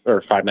night,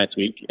 or 5 nights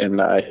a week.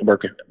 And I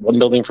work at one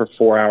building for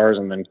 4 hours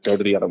and then go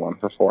to the other one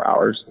for 4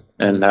 hours.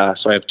 And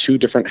so I have 2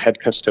 different head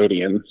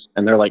custodians,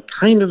 and they're like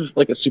kind of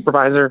like a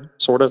supervisor,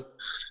 sort of,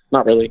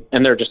 not really.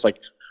 And they're just like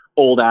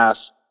old ass,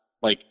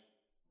 like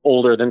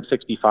older than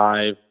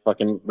 65,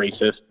 fucking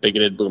racist,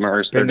 bigoted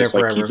boomers. They're just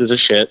like pieces of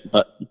shit.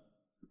 But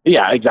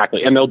yeah,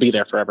 exactly. And they'll be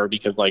there forever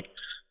because like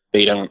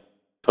they don't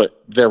put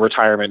their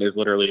retirement is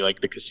literally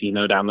like the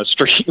casino down the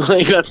street.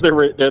 Like that's their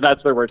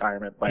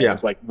retirement plan. Yeah.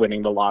 It's like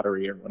winning the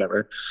lottery or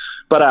whatever.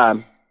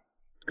 But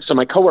so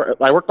my coworker,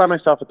 I work by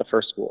myself at the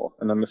first school,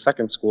 and then the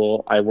second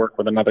school I work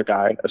with another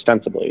guy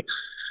ostensibly.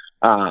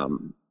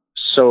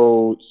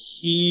 So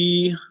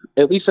he,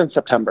 at least in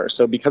September,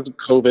 so because of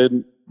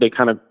COVID, they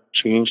kind of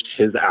changed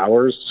his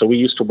hours. So we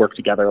used to work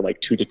together like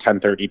 2 to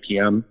 10:30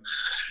 p.m.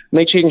 and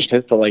they changed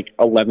his to like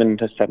 11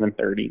 to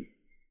 7:30.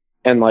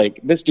 And like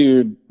this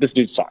dude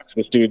sucks.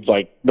 This dude's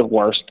like the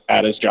worst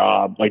at his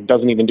job. Like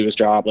doesn't even do his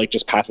job. Like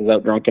just passes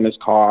out drunk in his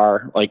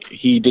car. Like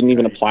he didn't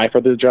even apply for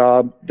the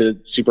job. The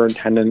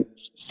superintendent's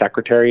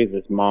secretary is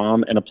his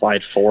mom and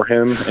applied for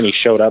him. And he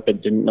showed up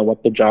and didn't know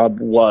what the job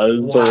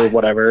was or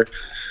whatever.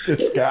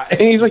 This guy.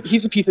 And he's like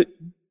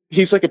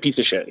a piece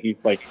of shit. He's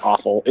like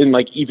awful. And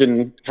like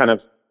even kind of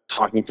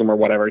talking to him or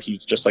whatever,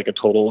 he's just like a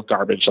total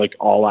garbage, like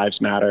all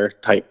lives matter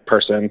type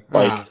person.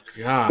 Like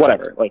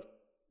whatever. Like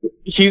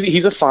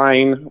he's a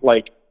fine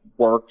like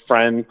work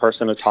friend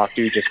person to talk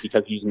to just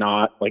because he's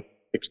not like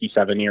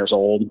 67 years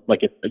old.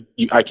 Like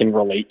I can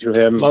relate to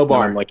him when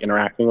I'm like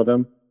interacting with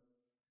him.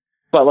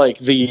 But like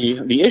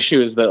the issue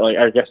is that like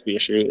I guess the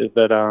issue is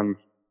that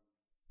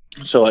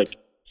so like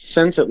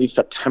since at least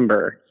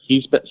September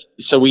he's been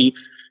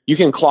you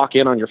can clock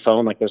in on your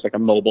phone, like there's like a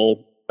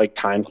mobile like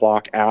time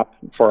clock app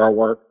for our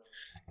work.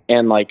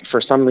 And like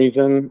for some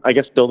reason, I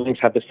guess buildings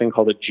have this thing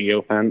called a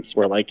geofence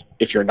where like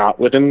if you're not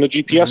within the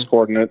GPS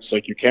coordinates,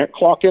 like you can't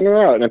clock in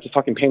or out. And it's a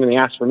fucking pain in the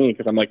ass for me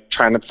because I'm like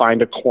trying to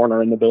find a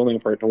corner in the building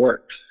for it to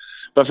work.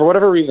 But for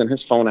whatever reason,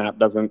 his phone app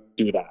doesn't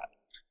do that.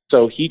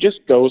 So he just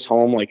goes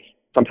home like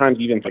sometimes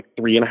even like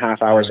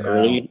 3.5 hours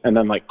early and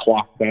then like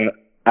clocks that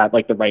at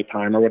like the right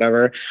time or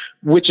whatever,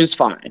 which is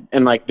fine.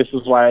 And like this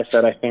is why I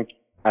said I think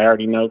I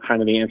already know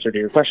kind of the answer to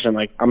your question.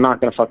 Like, I'm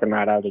not going to fucking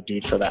rat out a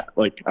dude for that.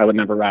 Like, I would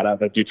never rat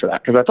out a dude for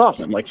that because that's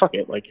awesome. Like, fuck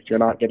it. Like, if you're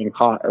not getting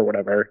caught or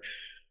whatever,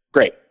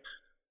 great.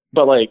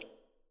 But, like,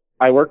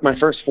 I work my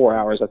first 4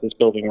 hours at this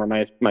building where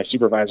my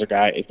supervisor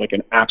guy is, like,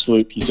 an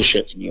absolute piece of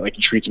shit to me. Like,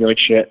 he treats me like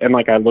shit. And,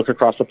 like, I look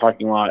across the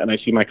parking lot and I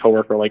see my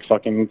coworker, like,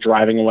 fucking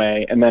driving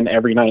away. And then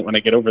every night when I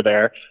get over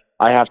there,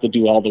 I have to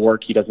do all the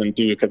work he doesn't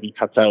do because he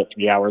cuts out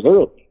 3 hours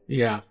early.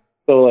 Yeah.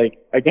 So, like,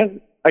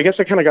 I guess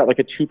I kind of got like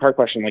a 2-part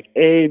question. Like,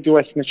 A, do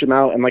I snitch him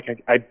out? And like,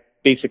 I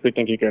basically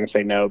think you're going to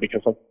say no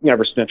because I'll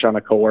never snitch on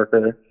a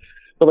coworker.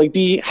 But like,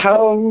 B,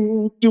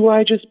 how do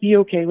I just be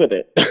okay with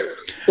it?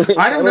 Like,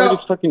 I don't know. I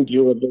just fucking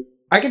deal with it.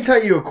 I can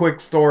tell you a quick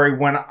story.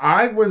 When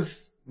I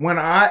was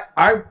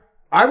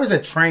a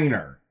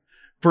trainer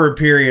for a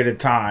period of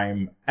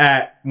time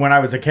when I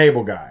was a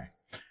cable guy,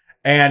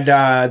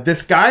 and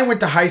this guy I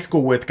went to high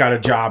school with got a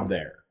job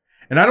there,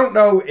 and I don't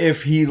know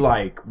if he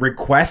like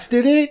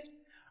requested it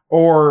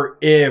or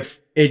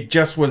if it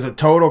just was a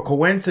total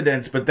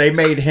coincidence, but they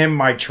made him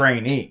my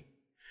trainee.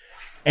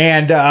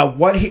 And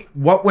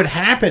what would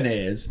happen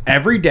is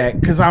every day,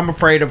 because I'm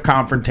afraid of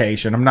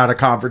confrontation. I'm not a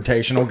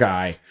confrontational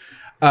guy.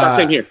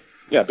 Same here.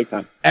 Yeah, big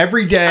time.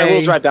 Every day. I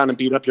will drive down and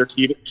beat up your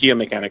Kia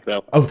mechanic,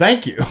 though. Oh,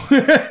 thank you.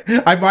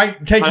 I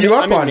might take you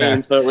up on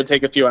that. So it would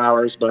take a few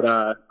hours, but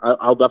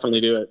I'll definitely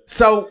do it.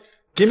 So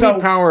give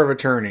me power of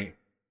attorney.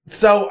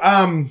 So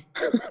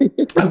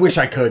I wish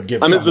I could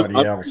give somebody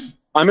else.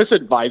 I'm his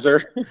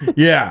advisor.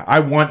 Yeah,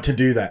 I want to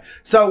do that.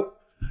 So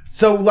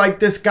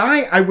like this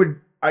guy,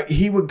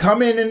 he would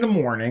come in the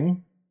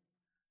morning,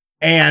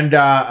 and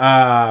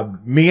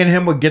me and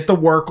him would get the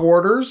work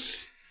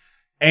orders.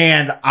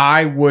 And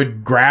I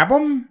would grab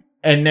him,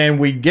 and then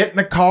we'd get in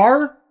the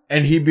car,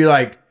 and he'd be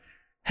like,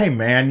 "Hey,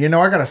 man,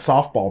 I got a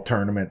softball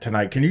tournament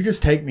tonight. Can you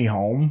just take me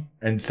home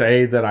and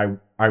say that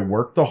I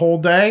worked the whole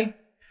day?"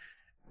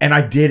 And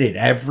I did it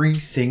every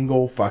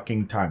single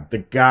fucking time.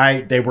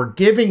 They were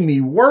giving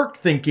me work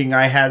thinking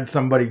I had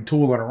somebody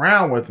tooling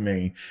around with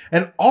me.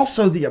 And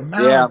also the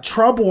amount of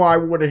trouble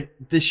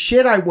the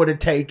shit I would have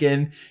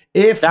taken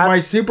if my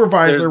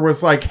supervisor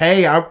was like,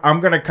 "Hey, I'm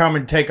going to come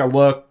and take a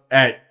look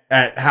at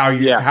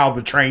how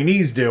the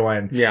trainee's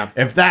doing." Yeah.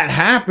 If that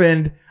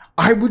happened,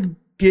 I would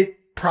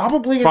get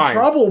probably in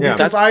trouble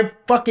because I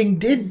fucking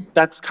did.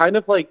 That's kind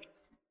of like,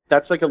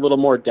 that's like a little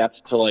more depth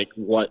to like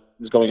what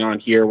is going on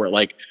here, where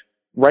like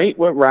right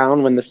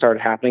around when this started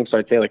happening. So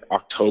I'd say like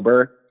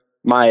October,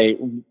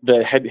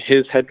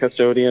 his head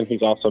custodian,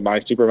 who's also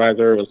my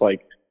supervisor, was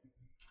like,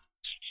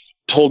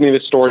 told me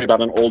this story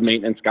about an old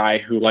maintenance guy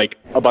who like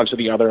a bunch of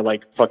the other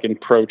like fucking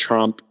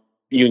pro-Trump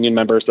union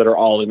members that are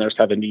all in their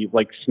 70s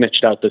like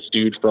snitched out this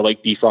dude for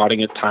like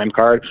defrauding his time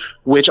card,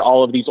 which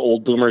all of these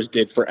old boomers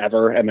did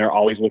forever, and they're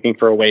always looking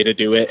for a way to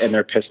do it, and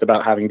they're pissed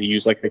about having to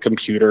use like the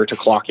computer to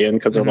clock in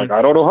because they're like,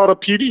 "I don't know how to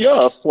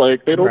PDF,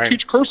 like they don't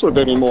teach cursive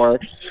anymore."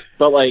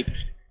 But like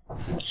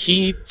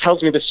he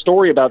tells me this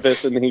story about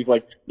this, and then he's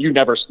like, "You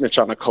never snitch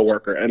on a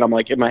coworker." And I'm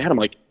like, in my head, I'm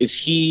like, is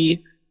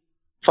he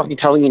fucking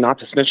telling you not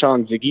to snitch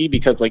on Ziggy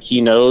because like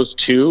he knows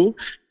too?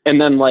 And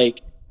then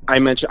like I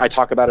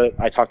talked about it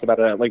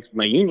at like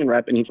my union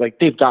rep, and he's like,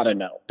 "They've got to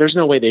know. There's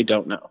no way they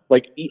don't know."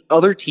 Like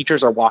other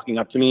teachers are walking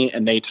up to me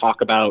and they talk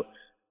about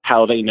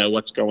how they know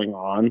what's going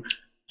on.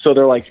 So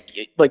they're like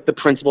the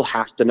principal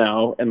has to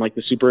know, and like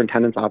the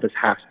superintendent's office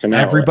has to know.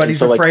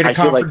 Everybody's afraid of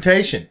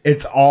confrontation.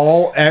 It's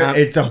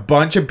a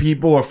bunch of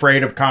people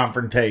afraid of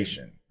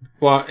confrontation.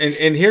 Well,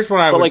 and here's what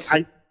I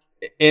would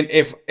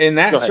if in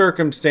that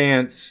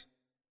circumstance,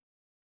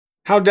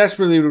 how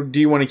desperately do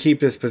you want to keep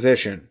this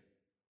position?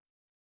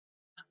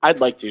 I'd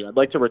like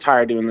to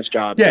retire doing this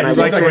job. Yeah, I'd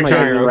like to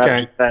retire.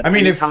 Okay. I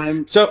mean,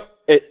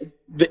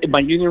 my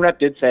union rep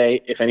did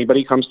say, if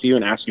anybody comes to you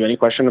and asks you any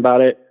question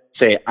about it,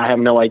 say, "I have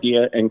no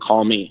idea," and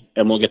call me,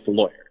 and we'll get the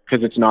lawyer,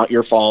 because it's not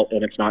your fault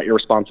and it's not your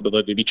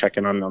responsibility to be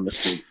checking on the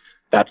student.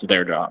 That's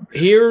their job.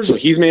 So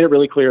he's made it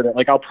really clear that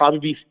like I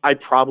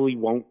probably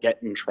won't get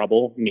in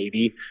trouble,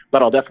 maybe,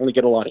 but I'll definitely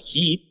get a lot of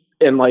heat.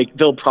 And like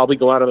they'll probably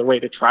go out of their way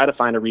to try to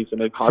find a reason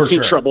to cause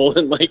me trouble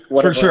and like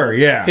whatever. For sure,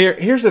 yeah.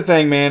 Here's the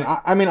thing, man.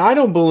 I mean, I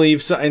don't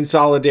believe in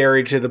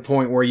solidarity to the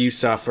point where you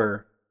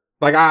suffer.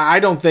 Like I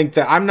don't think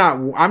that I'm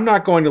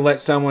not going to let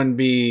someone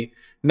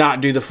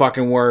not do the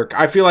fucking work.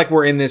 I feel like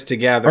we're in this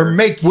together. Or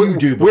make you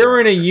do the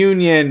We're in a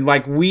union,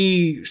 like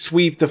we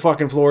sweep the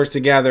fucking floors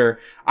together.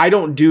 I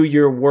don't do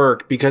your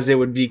work because it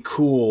would be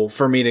cool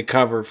for me to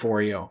cover for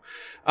you.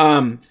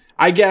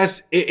 I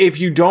guess if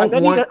you don't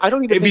want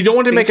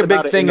to make a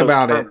big thing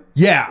about it.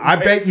 Yeah, I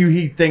bet you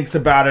he thinks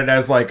about it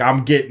as like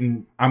I'm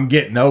getting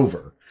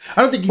over.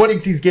 I don't think he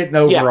thinks he's getting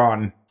over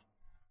on.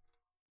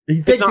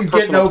 He thinks he's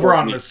getting over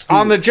on the school.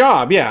 On the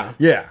job. Yeah.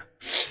 Yeah.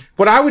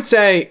 What I would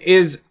say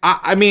is,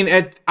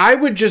 I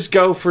would just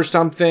go for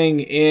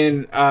something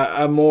in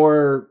a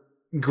more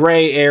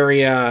gray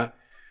area,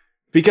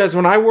 because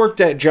when I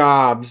worked at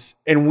jobs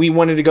and we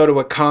wanted to go to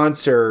a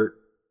concert,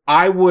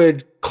 I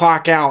would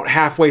clock out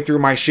halfway through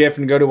my shift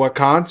and go to a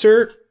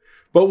concert.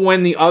 But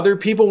when the other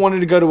people wanted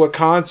to go to a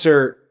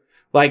concert,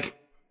 like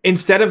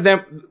instead of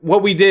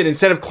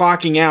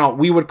clocking out,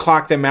 we would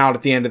clock them out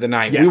at the end of the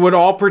night. Yes. We would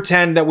all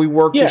pretend that we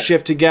worked the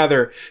shift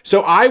together.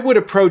 So I would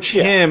approach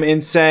him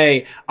and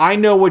say, "I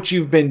know what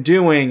you've been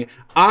doing.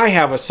 I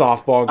have a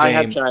softball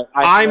game.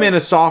 I'm in a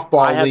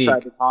softball league." I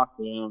have tried to talk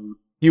to him.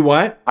 You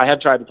what? I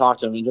have tried to talk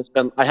to him and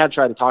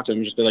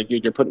just be like,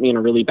 "Dude, you're putting me in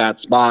a really bad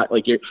spot.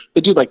 Like the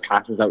dude like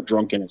passes out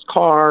drunk in his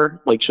car,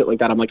 like shit like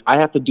that." I'm like, I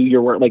have to do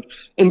your work, like,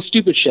 and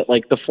stupid shit.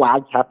 Like the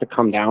flags have to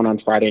come down on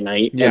Friday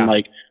night, and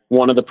like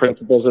one of the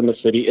principals in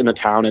the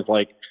town is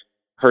like,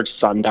 her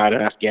son died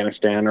in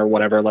Afghanistan or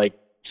whatever, like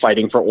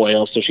fighting for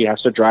oil, so she has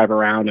to drive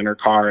around in her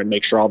car and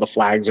make sure all the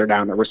flags are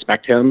down to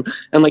respect him,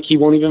 and like he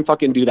won't even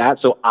fucking do that,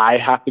 so I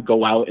have to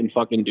go out and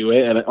fucking do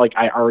it, and like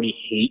I already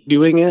hate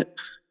doing it.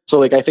 So,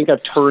 like, I think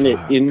I've turned it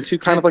into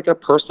kind of like a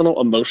personal,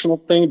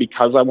 emotional thing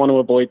because I want to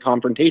avoid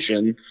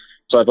confrontation.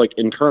 So I've like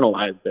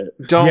internalized it.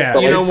 Don't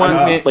you know what,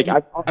 man? Like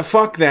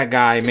fuck that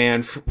guy,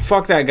 man.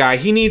 Fuck that guy.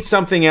 He needs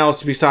something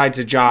else besides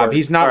a job. Right.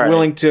 He's not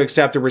willing to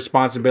accept the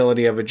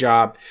responsibility of a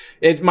job.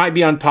 It might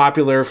be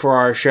unpopular for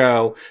our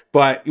show,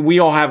 but we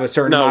all have a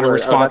certain amount of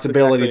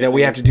responsibility that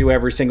we have to do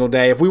every single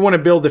day. If we want to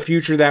build the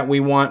future that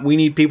we want, we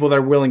need people that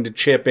are willing to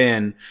chip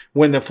in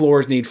when the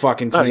floors need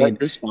fucking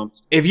cleaned.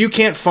 If you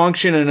can't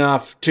function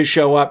enough to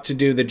show up to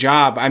do the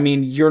job, I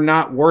mean, you're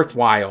not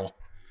worthwhile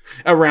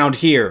around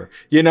here.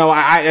 You know,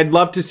 I'd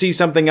love to see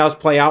something else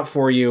play out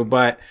for you,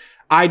 but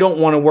I don't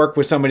want to work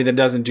with somebody that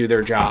doesn't do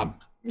their job.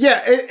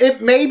 Yeah,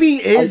 it maybe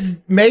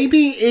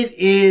it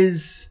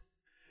is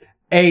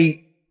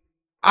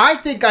I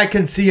think I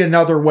can see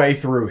another way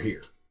through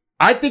here.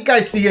 I think I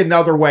see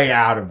another way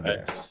out of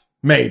this.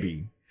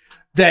 Maybe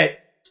that,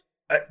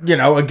 you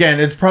know,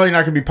 again, it's probably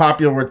not going to be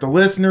popular with the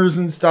listeners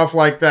and stuff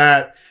like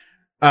that.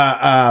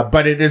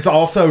 But it is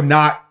also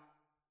not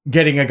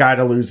getting a guy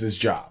to lose his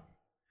job.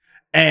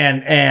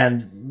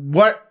 And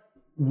what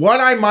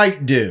I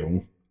might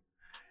do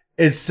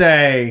is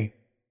say,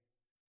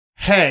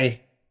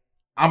 hey,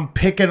 I'm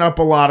picking up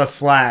a lot of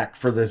slack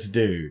for this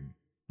dude.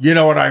 You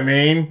know what I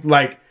mean?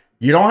 Like,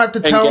 you don't have to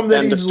tell him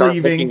that he's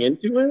leaving.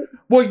 Into it?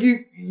 Well,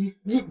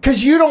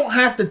 because you don't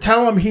have to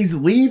tell him he's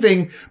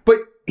leaving, but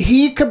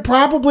he could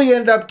probably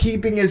end up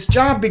keeping his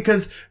job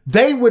because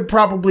they would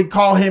probably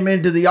call him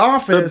into the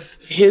office.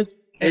 His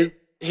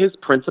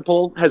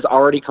principal has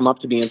already come up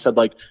to me and said,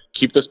 like,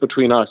 keep this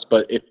between us,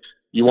 but if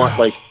you want,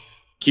 like,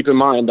 keep in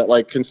mind that,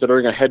 like,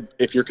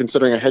 if you're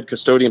considering a head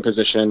custodian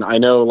position, I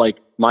know, like,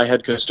 my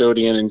head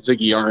custodian and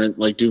Ziggy aren't,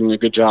 like, doing a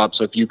good job.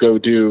 So if you go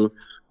do,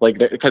 like,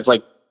 because,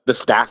 like, the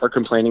staff are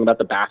complaining about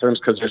the bathrooms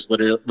because there's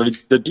literally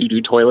the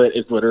doo-doo toilet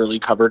is literally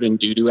covered in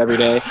doo-doo every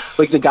day.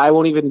 Like, the guy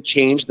won't even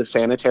change the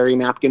sanitary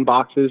napkin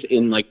boxes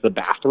in, like, the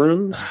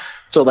bathroom.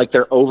 So, like,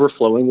 they're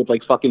overflowing with,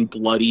 like, fucking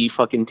bloody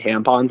fucking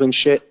tampons and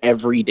shit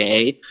every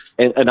day.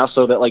 And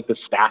also that, like, the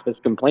staff is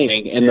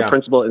complaining. And the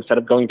principal, instead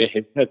of going to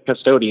his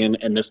custodian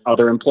and this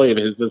other employee of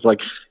his, is like,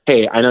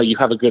 hey, I know you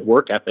have a good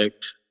work ethic,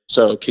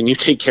 so can you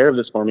take care of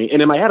this for me?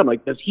 And in my head, I'm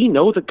like, does he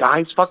know the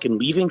guy's fucking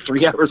leaving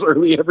 3 hours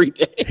early every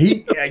day?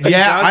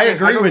 I agree with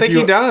you. I don't think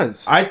he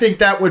does. I think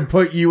that would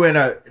put you in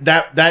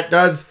that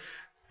does.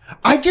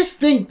 I just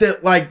think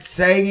that, like,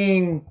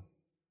 saying,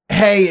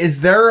 hey,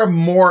 is there a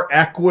more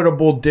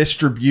equitable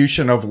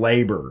distribution of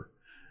labor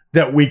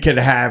that we could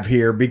have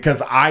here?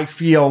 Because I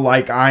feel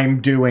like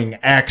I'm doing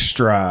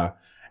extra.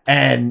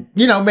 And,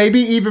 you know, maybe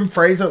even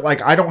phrase it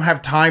like, I don't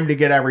have time to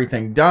get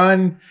everything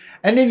done.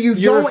 And then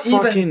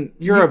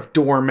you're a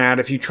doormat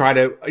if you try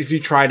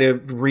to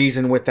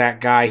reason with that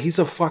guy. He's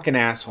a fucking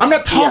asshole. I'm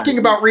not talking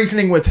about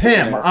reasoning with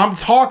him. I'm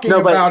talking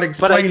about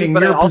explaining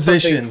your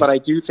position. But I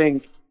do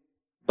think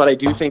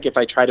if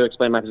I try to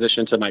explain my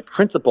position to my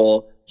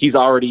principal, he's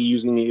already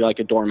using me like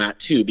a doormat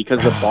too,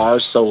 because the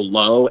bar's so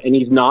low, and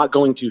he's not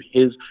going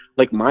to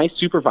my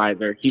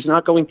supervisor, he's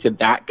not going to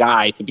that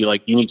guy to be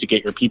like, you need to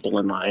get your people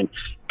in line,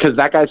 because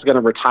that guy's going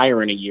to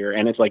retire in a year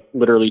and it's like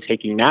literally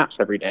taking naps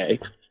every day.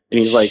 And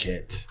he's like,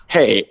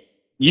 hey,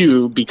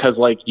 because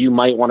like you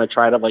might want to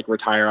try to like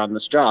retire on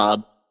this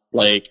job.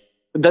 Like,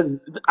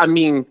 I'm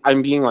being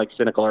like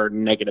cynical or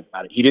negative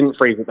about it. He didn't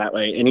phrase it that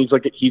way. And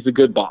he's a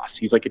good boss.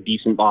 He's like a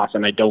decent boss.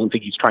 And I don't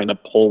think he's trying to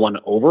pull one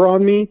over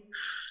on me,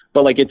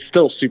 but like, it's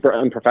still super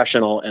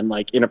unprofessional and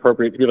like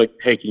inappropriate to be like,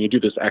 hey, can you do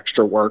this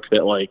extra work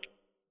that like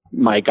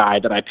my guy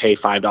that I pay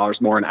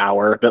 $5 more an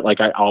hour, but like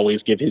I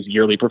always give his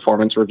yearly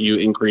performance review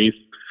increase.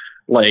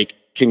 Like,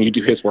 can you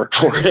do his work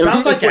for him? It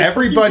sounds like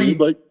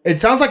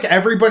it sounds like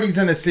everybody's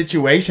in a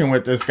situation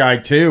with this guy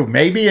too.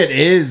 Maybe it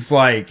is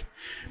like,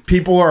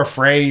 people are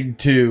afraid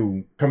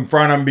to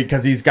confront him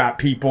because he's got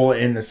people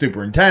in the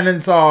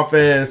superintendent's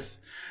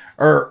office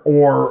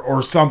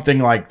or something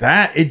like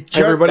that.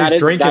 Everybody's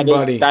drinking,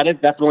 buddy. That is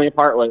definitely a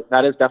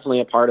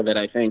part of it,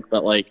 I think.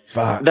 But like,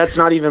 that's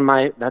not even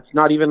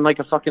like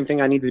a fucking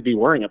thing I need to be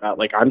worrying about.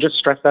 Like, I'm just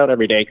stressed out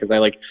every day because I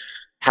like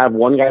have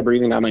one guy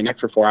breathing down my neck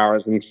for 4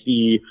 hours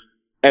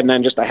and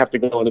then I have to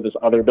go into this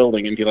other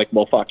building and be like,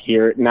 well, fuck,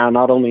 here. Now,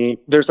 not only,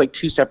 there's like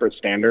 2 separate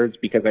standards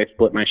because I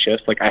split my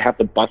shifts. Like, I have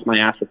to bust my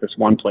ass at this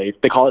one place.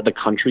 They call it the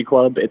country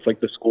club. It's like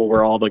the school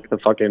where all like the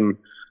fucking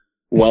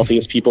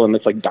wealthiest people in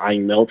this like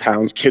dying mill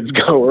towns kids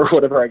go or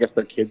whatever. I guess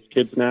they're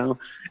kids now.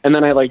 And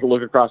then I like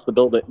look across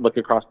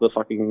the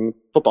fucking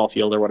football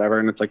field or whatever.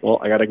 And it's like, well,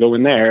 I got to go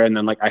in there. And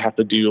then like, I have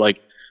to do like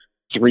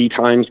 3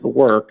 times the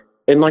work.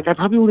 And like, I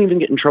probably won't even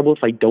get in trouble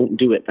if I don't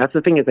do it. That's the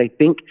thing, is I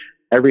think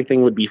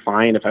everything would be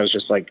fine if I was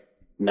just like,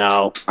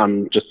 no,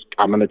 I'm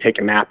going to take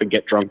a nap and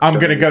get drunk. I'm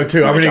going to go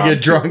too. I'm going to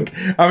get drunk.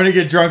 I'm going to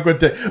get drunk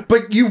with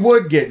but you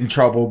would get in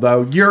trouble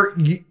though.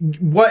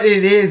 What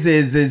it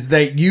is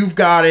that you've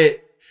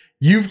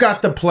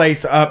got the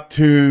place up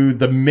to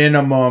the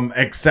minimum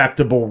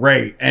acceptable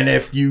rate. And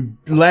if you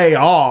lay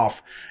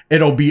off,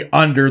 it'll be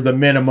under the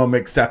minimum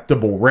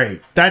acceptable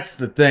rate. That's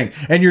the thing.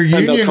 And your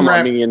union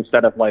rep,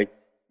 instead of like,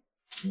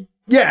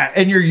 yeah,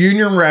 and your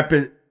union rep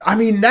is, I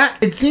mean, that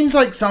it seems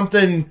like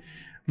something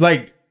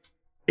like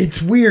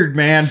It's weird,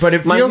 man, but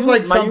it feels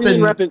like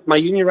something. My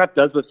union rep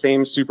does the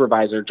same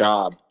supervisor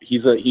job.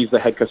 He's the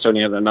head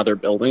custodian of another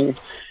building,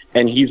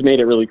 and he's made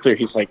it really clear.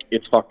 He's like,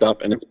 it's fucked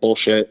up and it's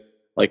bullshit.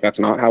 Like, that's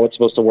not how it's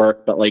supposed to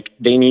work. But like,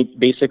 they need,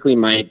 basically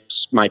my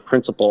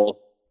principal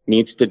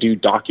needs to do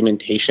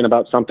documentation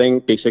about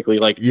something. Basically,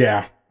 like,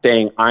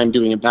 saying I'm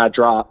doing a bad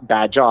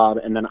job,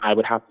 and then I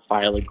would have to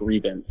file a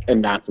grievance,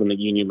 and that's when the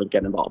union would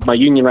get involved. My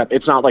union rep,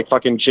 it's not like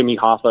fucking Jimmy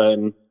Hoffa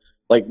and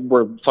like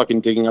we're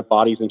fucking digging up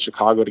bodies in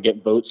Chicago to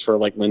get votes for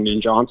like Lyndon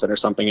Johnson or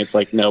something. It's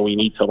like, no, we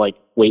need to like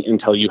wait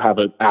until you have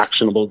an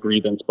actionable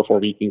grievance before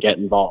we can get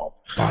involved.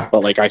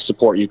 But like, I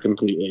support you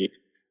completely.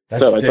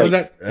 That's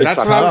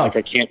tough.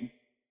 I can't.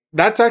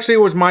 That's actually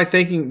was my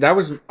thinking. That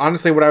was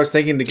honestly what I was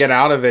thinking to get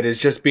out of it, is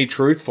just be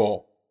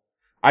truthful.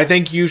 I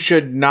think you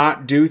should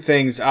not do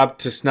things up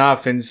to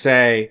snuff and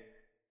say,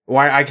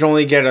 why I can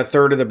only get a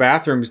third of the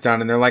bathrooms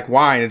done. And they're like,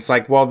 why? And it's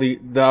like, well, the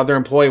other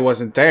employee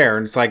wasn't there.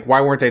 And it's like, why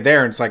weren't they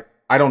there? And it's like,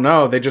 I don't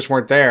know. They just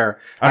weren't there.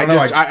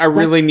 I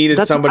really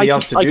needed somebody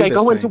else to do this. I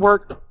go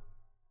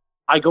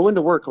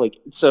into work, like,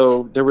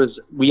 so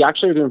we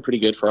actually are doing pretty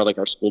good for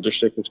our school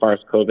district as far as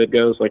COVID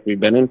goes. Like, we've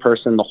been in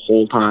person the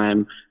whole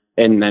time.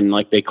 And then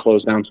like they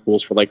close down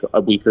schools for like a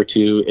week or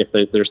two if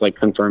there's like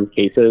confirmed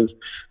cases.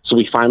 So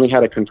we finally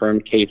had a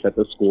confirmed case at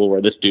the school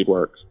where this dude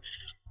works.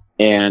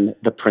 And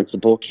the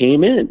principal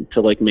came in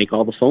to like make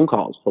all the phone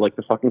calls to like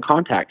the fucking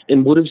contacts,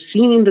 and would have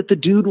seen that the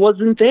dude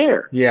wasn't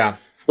there. Yeah.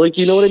 Like,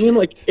 you know what I mean?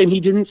 Like, and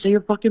he didn't say a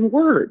fucking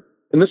word.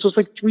 And this was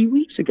like 3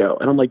 weeks ago.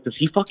 And I'm like, does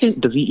he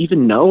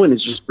even know and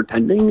is just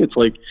pretending? It's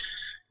like,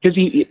 because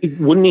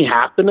wouldn't he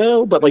have to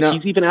know? But like,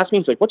 he's even asked me,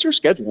 he's like, what's your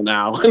schedule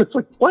now? And it's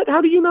like, what?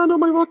 How do you not know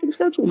my fucking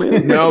schedule,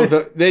 man? No,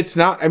 it's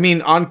not. I mean,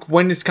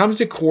 when it comes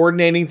to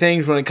coordinating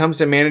things, when it comes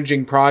to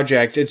managing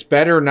projects, it's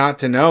better not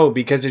to know,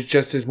 because it's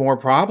just as more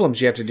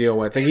problems you have to deal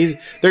with. Like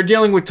they're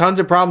dealing with tons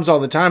of problems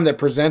all the time that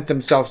present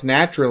themselves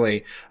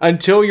naturally.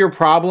 Until your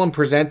problem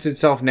presents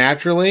itself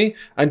naturally,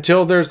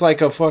 until there's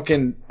like a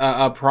fucking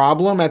a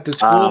problem at the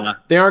school,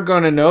 they aren't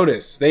going to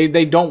notice.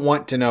 They don't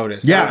want to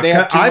notice. Yeah, they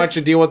have too much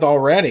to deal with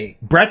already.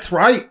 Brett's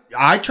right.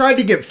 I tried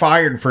to get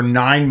fired for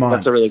 9 months.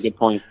 That's a really good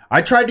point.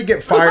 I tried to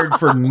get fired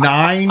for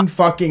 9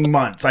 fucking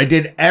months. I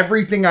did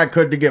everything I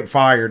could to get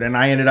fired, and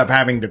I ended up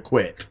having to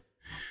quit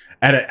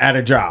at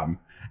a job.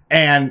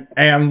 And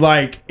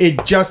like,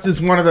 it just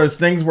is one of those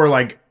things where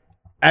like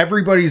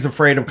everybody's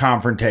afraid of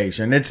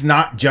confrontation. It's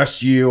not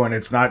just you and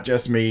it's not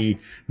just me.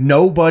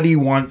 Nobody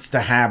wants to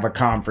have a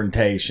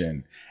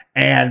confrontation.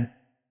 And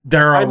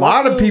there are a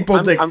lot of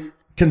people that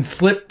can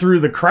slip through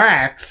the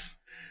cracks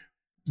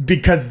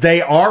because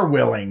they are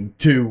willing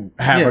to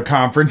have a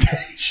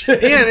confrontation.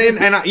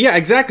 Yeah,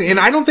 exactly. And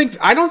I don't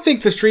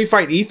think the street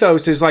fight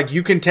ethos is like,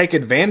 you can take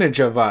advantage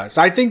of us.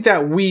 I think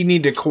that we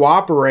need to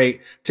cooperate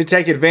to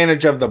take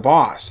advantage of the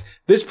boss.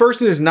 This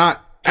person is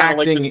not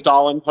acting like the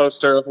Stalin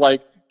poster of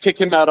like,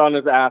 kick him out on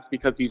his ass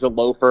because he's a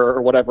loafer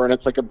or whatever, and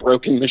it's like a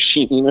broken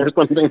machine or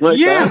something like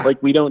that.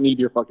 Like, we don't need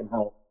your fucking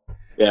help.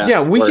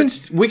 Yeah,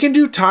 we can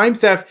do time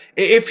theft.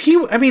 If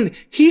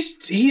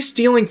he's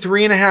stealing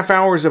 3.5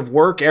 hours of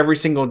work every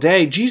single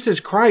day. Jesus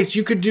Christ,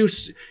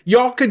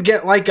 y'all could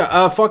get like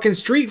a fucking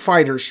Street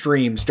Fighter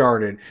stream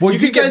started. Well, you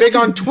could get big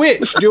on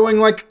Twitch doing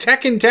like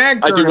Tekken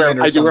Tag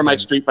tournament I do wear my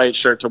Street Fight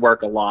shirt to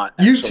work a lot.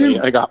 Actually. You too.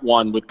 I got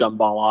one with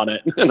Gumball on it,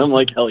 and I'm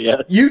like, hell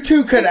yeah. You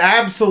two could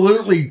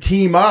absolutely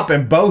team up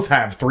and both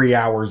have 3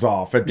 hours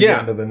off at the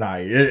end of the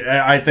night.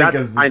 I think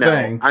is the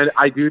thing.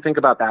 I do think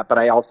about that, but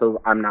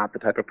I'm not the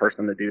type of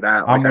person to do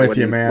that. Like, I'm with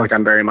you, man. Like,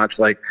 I'm very much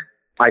like,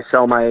 I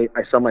sell my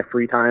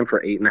free time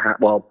for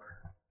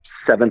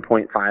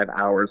 7.5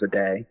 hours a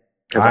day,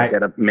 because I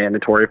get a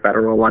mandatory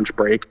federal lunch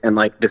break, and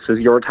like, this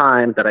is your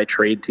time that I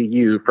trade to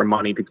you for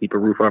money to keep a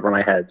roof over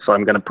my head. So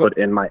I'm going to put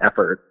in my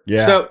effort.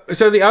 Yeah.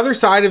 So the other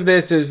side of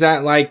this is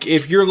that, like,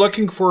 if you're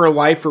looking for a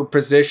life or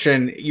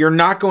position, you're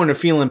not going to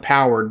feel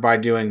empowered by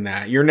doing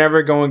that. You're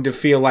never going to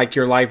feel like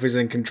your life is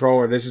in control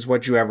or this is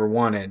what you ever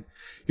wanted.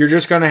 You're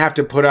just going to have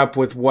to put up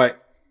with what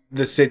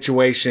the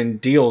situation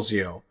deals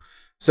you.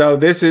 So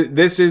this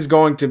is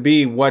going to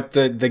be what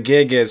the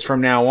gig is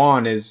from now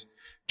on, is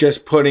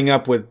just putting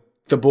up with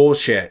the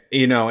bullshit,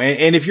 you know.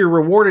 And if you're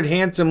rewarded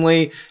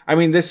handsomely, I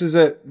mean, this is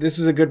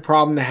a good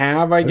problem to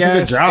have, I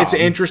guess. It's an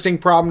interesting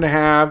problem to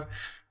have.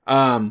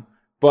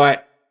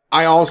 But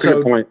I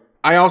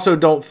also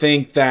don't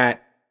think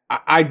that,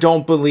 I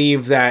don't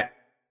believe that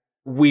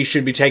we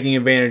should be taking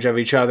advantage of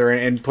each other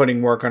and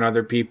putting work on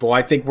other people.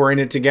 I think we're in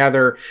it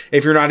together.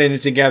 If you're not in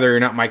it together, you're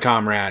not my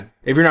comrade.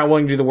 If you're not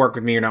willing to do the work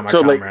with me, you're not my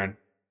comrade.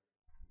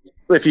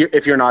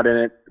 If you're not in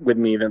it with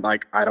me, then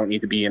like, I don't need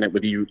to be in it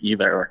with you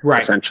either.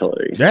 Right.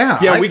 Essentially.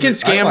 Yeah. We can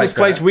scam this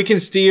place. We can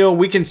steal.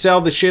 We can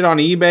sell the shit on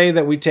eBay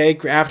that we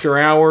take after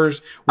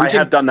hours. I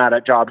have done that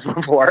at jobs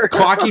before.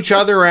 Clock each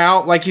other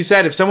out. Like you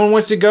said, if someone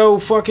wants to go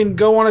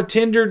on a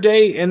Tinder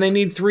date and they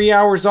need 3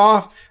 hours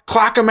off,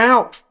 clock them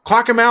out.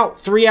 Clock them out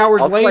 3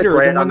 hours I'll later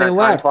right than when on they that time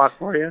left. clock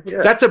for you.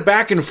 Yeah. That's a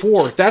back and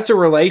forth. That's a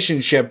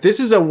relationship. This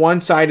is a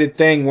one-sided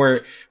thing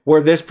where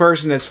this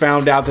person has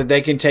found out that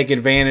they can take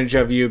advantage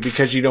of you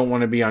because you don't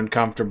want to be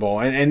uncomfortable,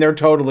 and they're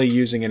totally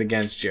using it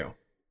against you.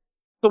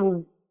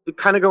 So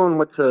kind of going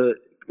what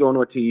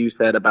you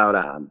said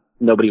about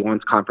nobody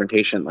wants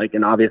confrontation. Like,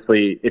 and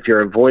obviously, if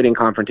you're avoiding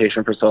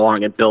confrontation for so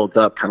long, it builds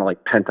up kind of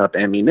like pent up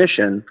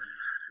ammunition.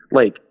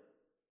 Like,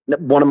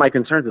 one of my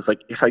concerns is like,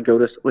 if I go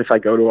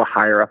to a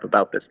higher up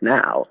about this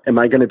now, am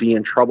I going to be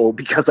in trouble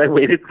because I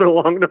waited so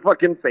long to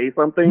fucking say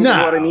something? No. You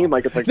know what I mean?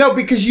 Like, it's like, no,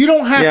 because you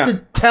don't have to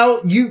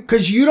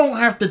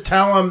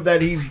tell him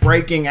that he's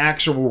breaking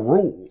actual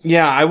rules.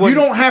 Yeah, I would. You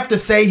don't have to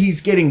say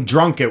he's getting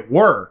drunk at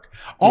work.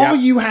 All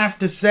you have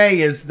to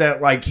say is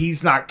that like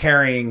he's not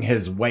carrying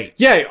his weight.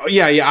 Yeah.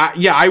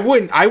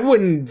 I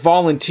wouldn't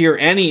volunteer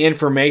any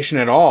information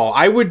at all.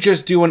 I would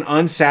just do an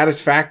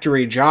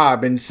unsatisfactory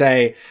job and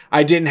say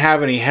I didn't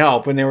have any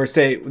help, and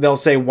they'll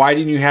say, why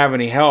didn't you have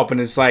any help?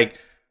 And it's like,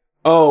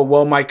 oh,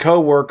 well, my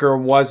coworker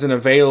wasn't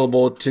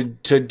available to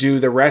do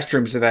the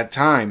restrooms at that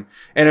time.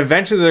 And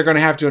eventually they're going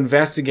to have to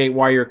investigate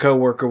why your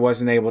coworker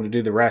wasn't able to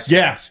do the restrooms.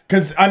 Yeah,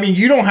 because, I mean,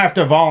 you don't have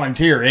to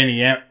volunteer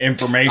any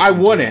information. I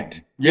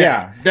wouldn't.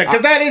 Yeah,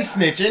 because that is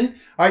snitching,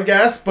 I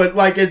guess. But,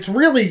 like, it's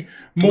really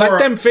more... Let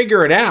them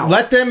figure it out.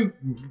 Let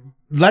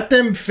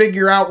them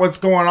figure out what's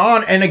going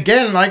on. And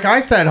again, like I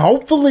said,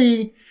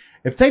 hopefully,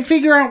 if they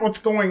figure out what's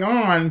going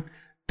on,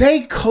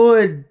 they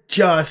could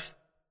just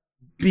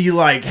be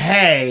like,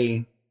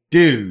 hey,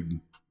 dude,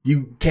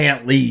 you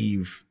can't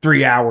leave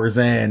 3 hours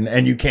in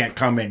and you can't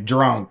come in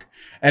drunk.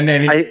 And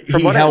then from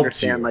he what I helps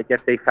understand, you. like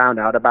if they found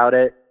out about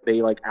it,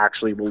 they like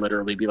actually will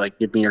literally be like,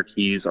 give me your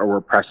keys or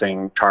we're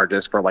pressing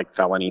charges for like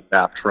felony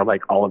theft for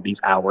like all of these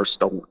hours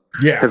stolen.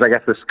 Yeah. Because I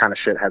guess this kind of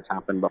shit has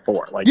happened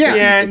before. Like,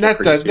 yeah, and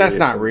that's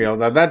not real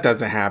though. That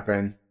doesn't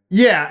happen.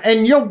 Yeah,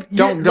 and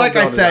don't like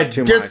I said,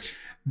 just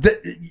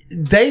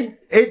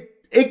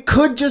it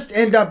could just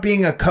end up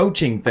being a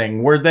coaching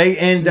thing where they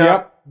end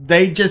up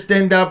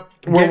getting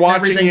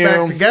everything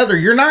back together.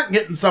 You're not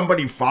getting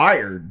somebody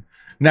fired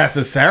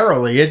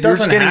necessarily. It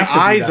doesn't getting have to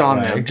eyes be that on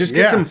way. them. Just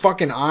get some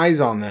fucking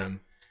eyes on them.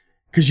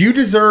 Because you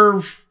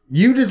deserve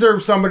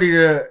somebody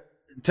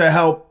to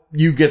help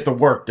you get the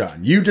work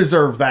done. You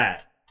deserve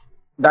that.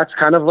 That's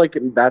kind of like,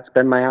 that's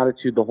been my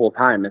attitude the whole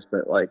time, is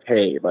that like,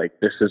 hey, like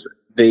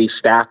they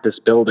staffed this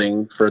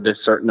building for this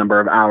certain number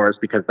of hours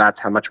because that's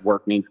how much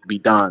work needs to be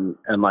done.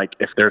 And like,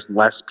 if there's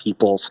less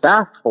people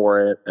staffed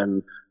for it,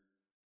 and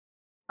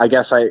I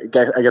guess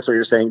what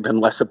you're saying,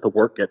 then less of the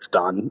work gets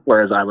done.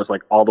 Whereas I was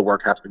like, all the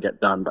work has to get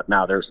done, but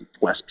now there's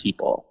less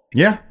people.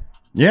 Yeah.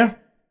 Yeah.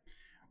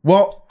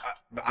 Well,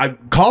 I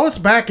call us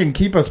back and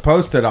keep us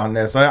posted on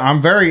this.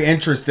 I'm very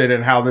interested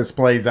in how this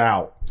plays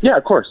out. Yeah,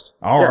 of course.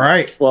 All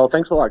right. Well,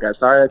 thanks a lot, guys.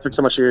 Sorry I took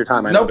so much of your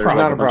time. I know there's a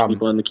bunch of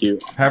people in the queue.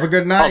 Have a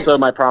good night. Also,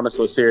 my promise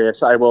was serious.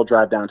 I will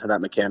drive down to that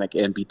mechanic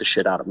and beat the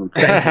shit out of him.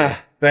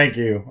 Thank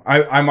you.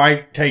 I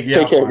might take you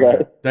Take out care, on guys.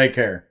 that. Take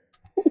care.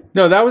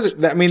 No,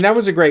 that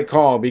was a great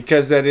call,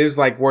 because that is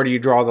like, where do you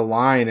draw the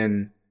line?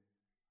 And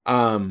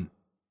I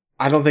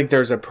don't think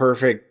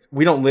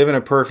we don't live in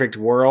a perfect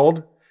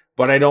world,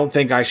 but I don't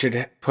think I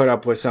should put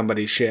up with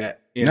somebody's shit,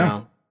 you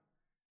know?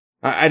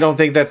 I don't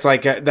think that's I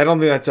don't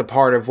think that's a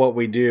part of what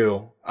we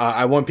do.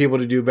 I want people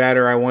to do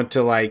better. I want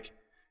to like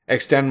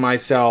extend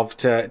myself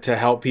to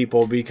help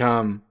people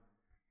become,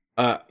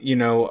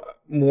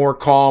 more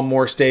calm,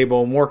 more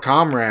stable, more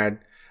comrade.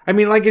 I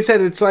mean, like I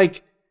said, it's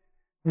like,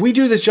 we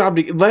do this job.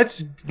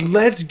 Let's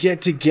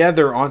get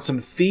together on some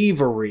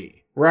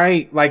thievery,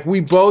 right? Like, we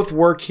both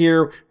work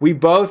here. We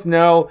both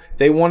know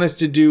they want us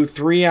to do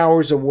 3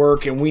 hours of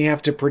work and we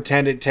have to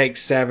pretend it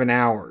takes 7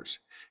 hours.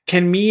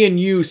 Can me and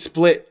you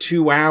split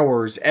 2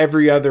 hours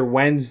every other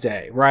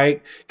Wednesday,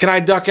 right? Can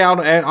I duck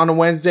out on a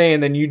Wednesday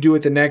and then you do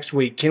it the next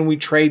week? Can we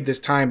trade this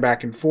time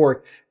back and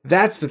forth?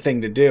 That's the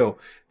thing to do.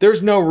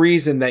 There's no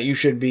reason that you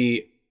should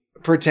be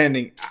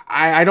pretending.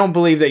 I don't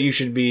believe that you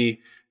should be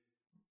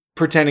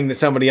pretending that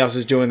somebody else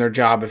is doing their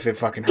job if it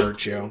fucking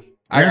hurts you.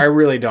 I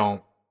really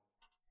don't.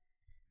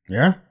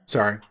 Yeah?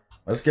 Sorry.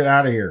 Let's get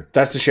out of here.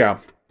 That's the show.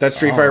 That's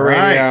Street Fight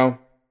Radio.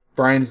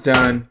 Brian's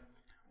done.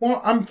 Well,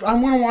 I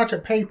want to watch a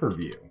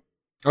pay-per-view.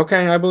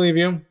 Okay, I believe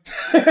you.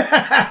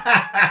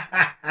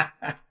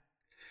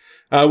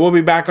 We'll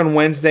be back on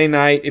Wednesday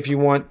night. If you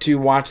want to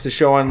watch the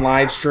show on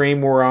live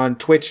stream, we're on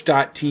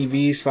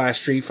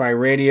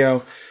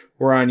twitch.tv/StreetFightRadio.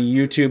 We're on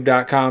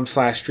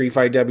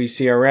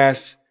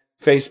youtube.com/StreetFightWCRS,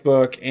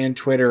 Facebook and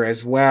Twitter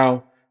as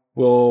well.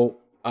 We'll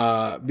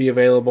be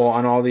available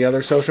on all the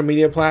other social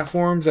media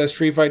platforms as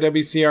Street Fight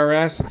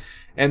WCRS.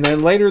 And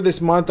then later this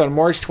month, on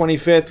March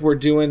 25th, we're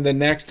doing the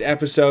next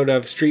episode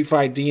of Street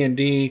Fight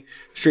D&D,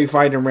 Street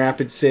Fight in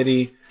Rapid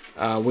City.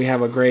 We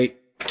have a great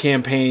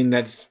campaign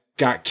that's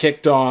got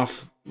kicked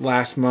off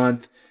last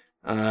month.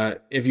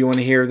 If you want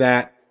to hear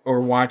that or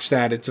watch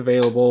that, it's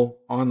available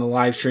on the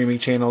live streaming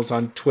channels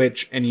on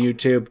Twitch and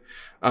YouTube.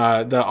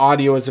 The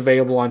audio is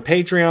available on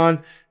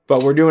Patreon,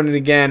 but we're doing it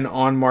again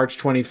on March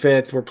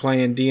 25th. We're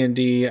playing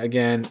D&D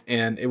again,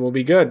 and it will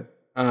be good.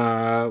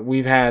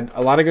 We've had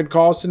a lot of good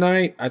calls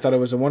tonight. I thought it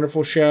was a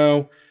wonderful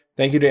show.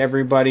 Thank you to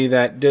everybody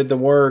that did the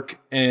work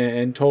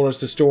and told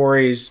us the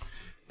stories.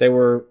 They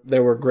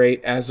were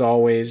great as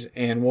always.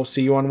 And we'll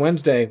see you on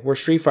Wednesday. We're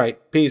Street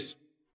Fight. Peace.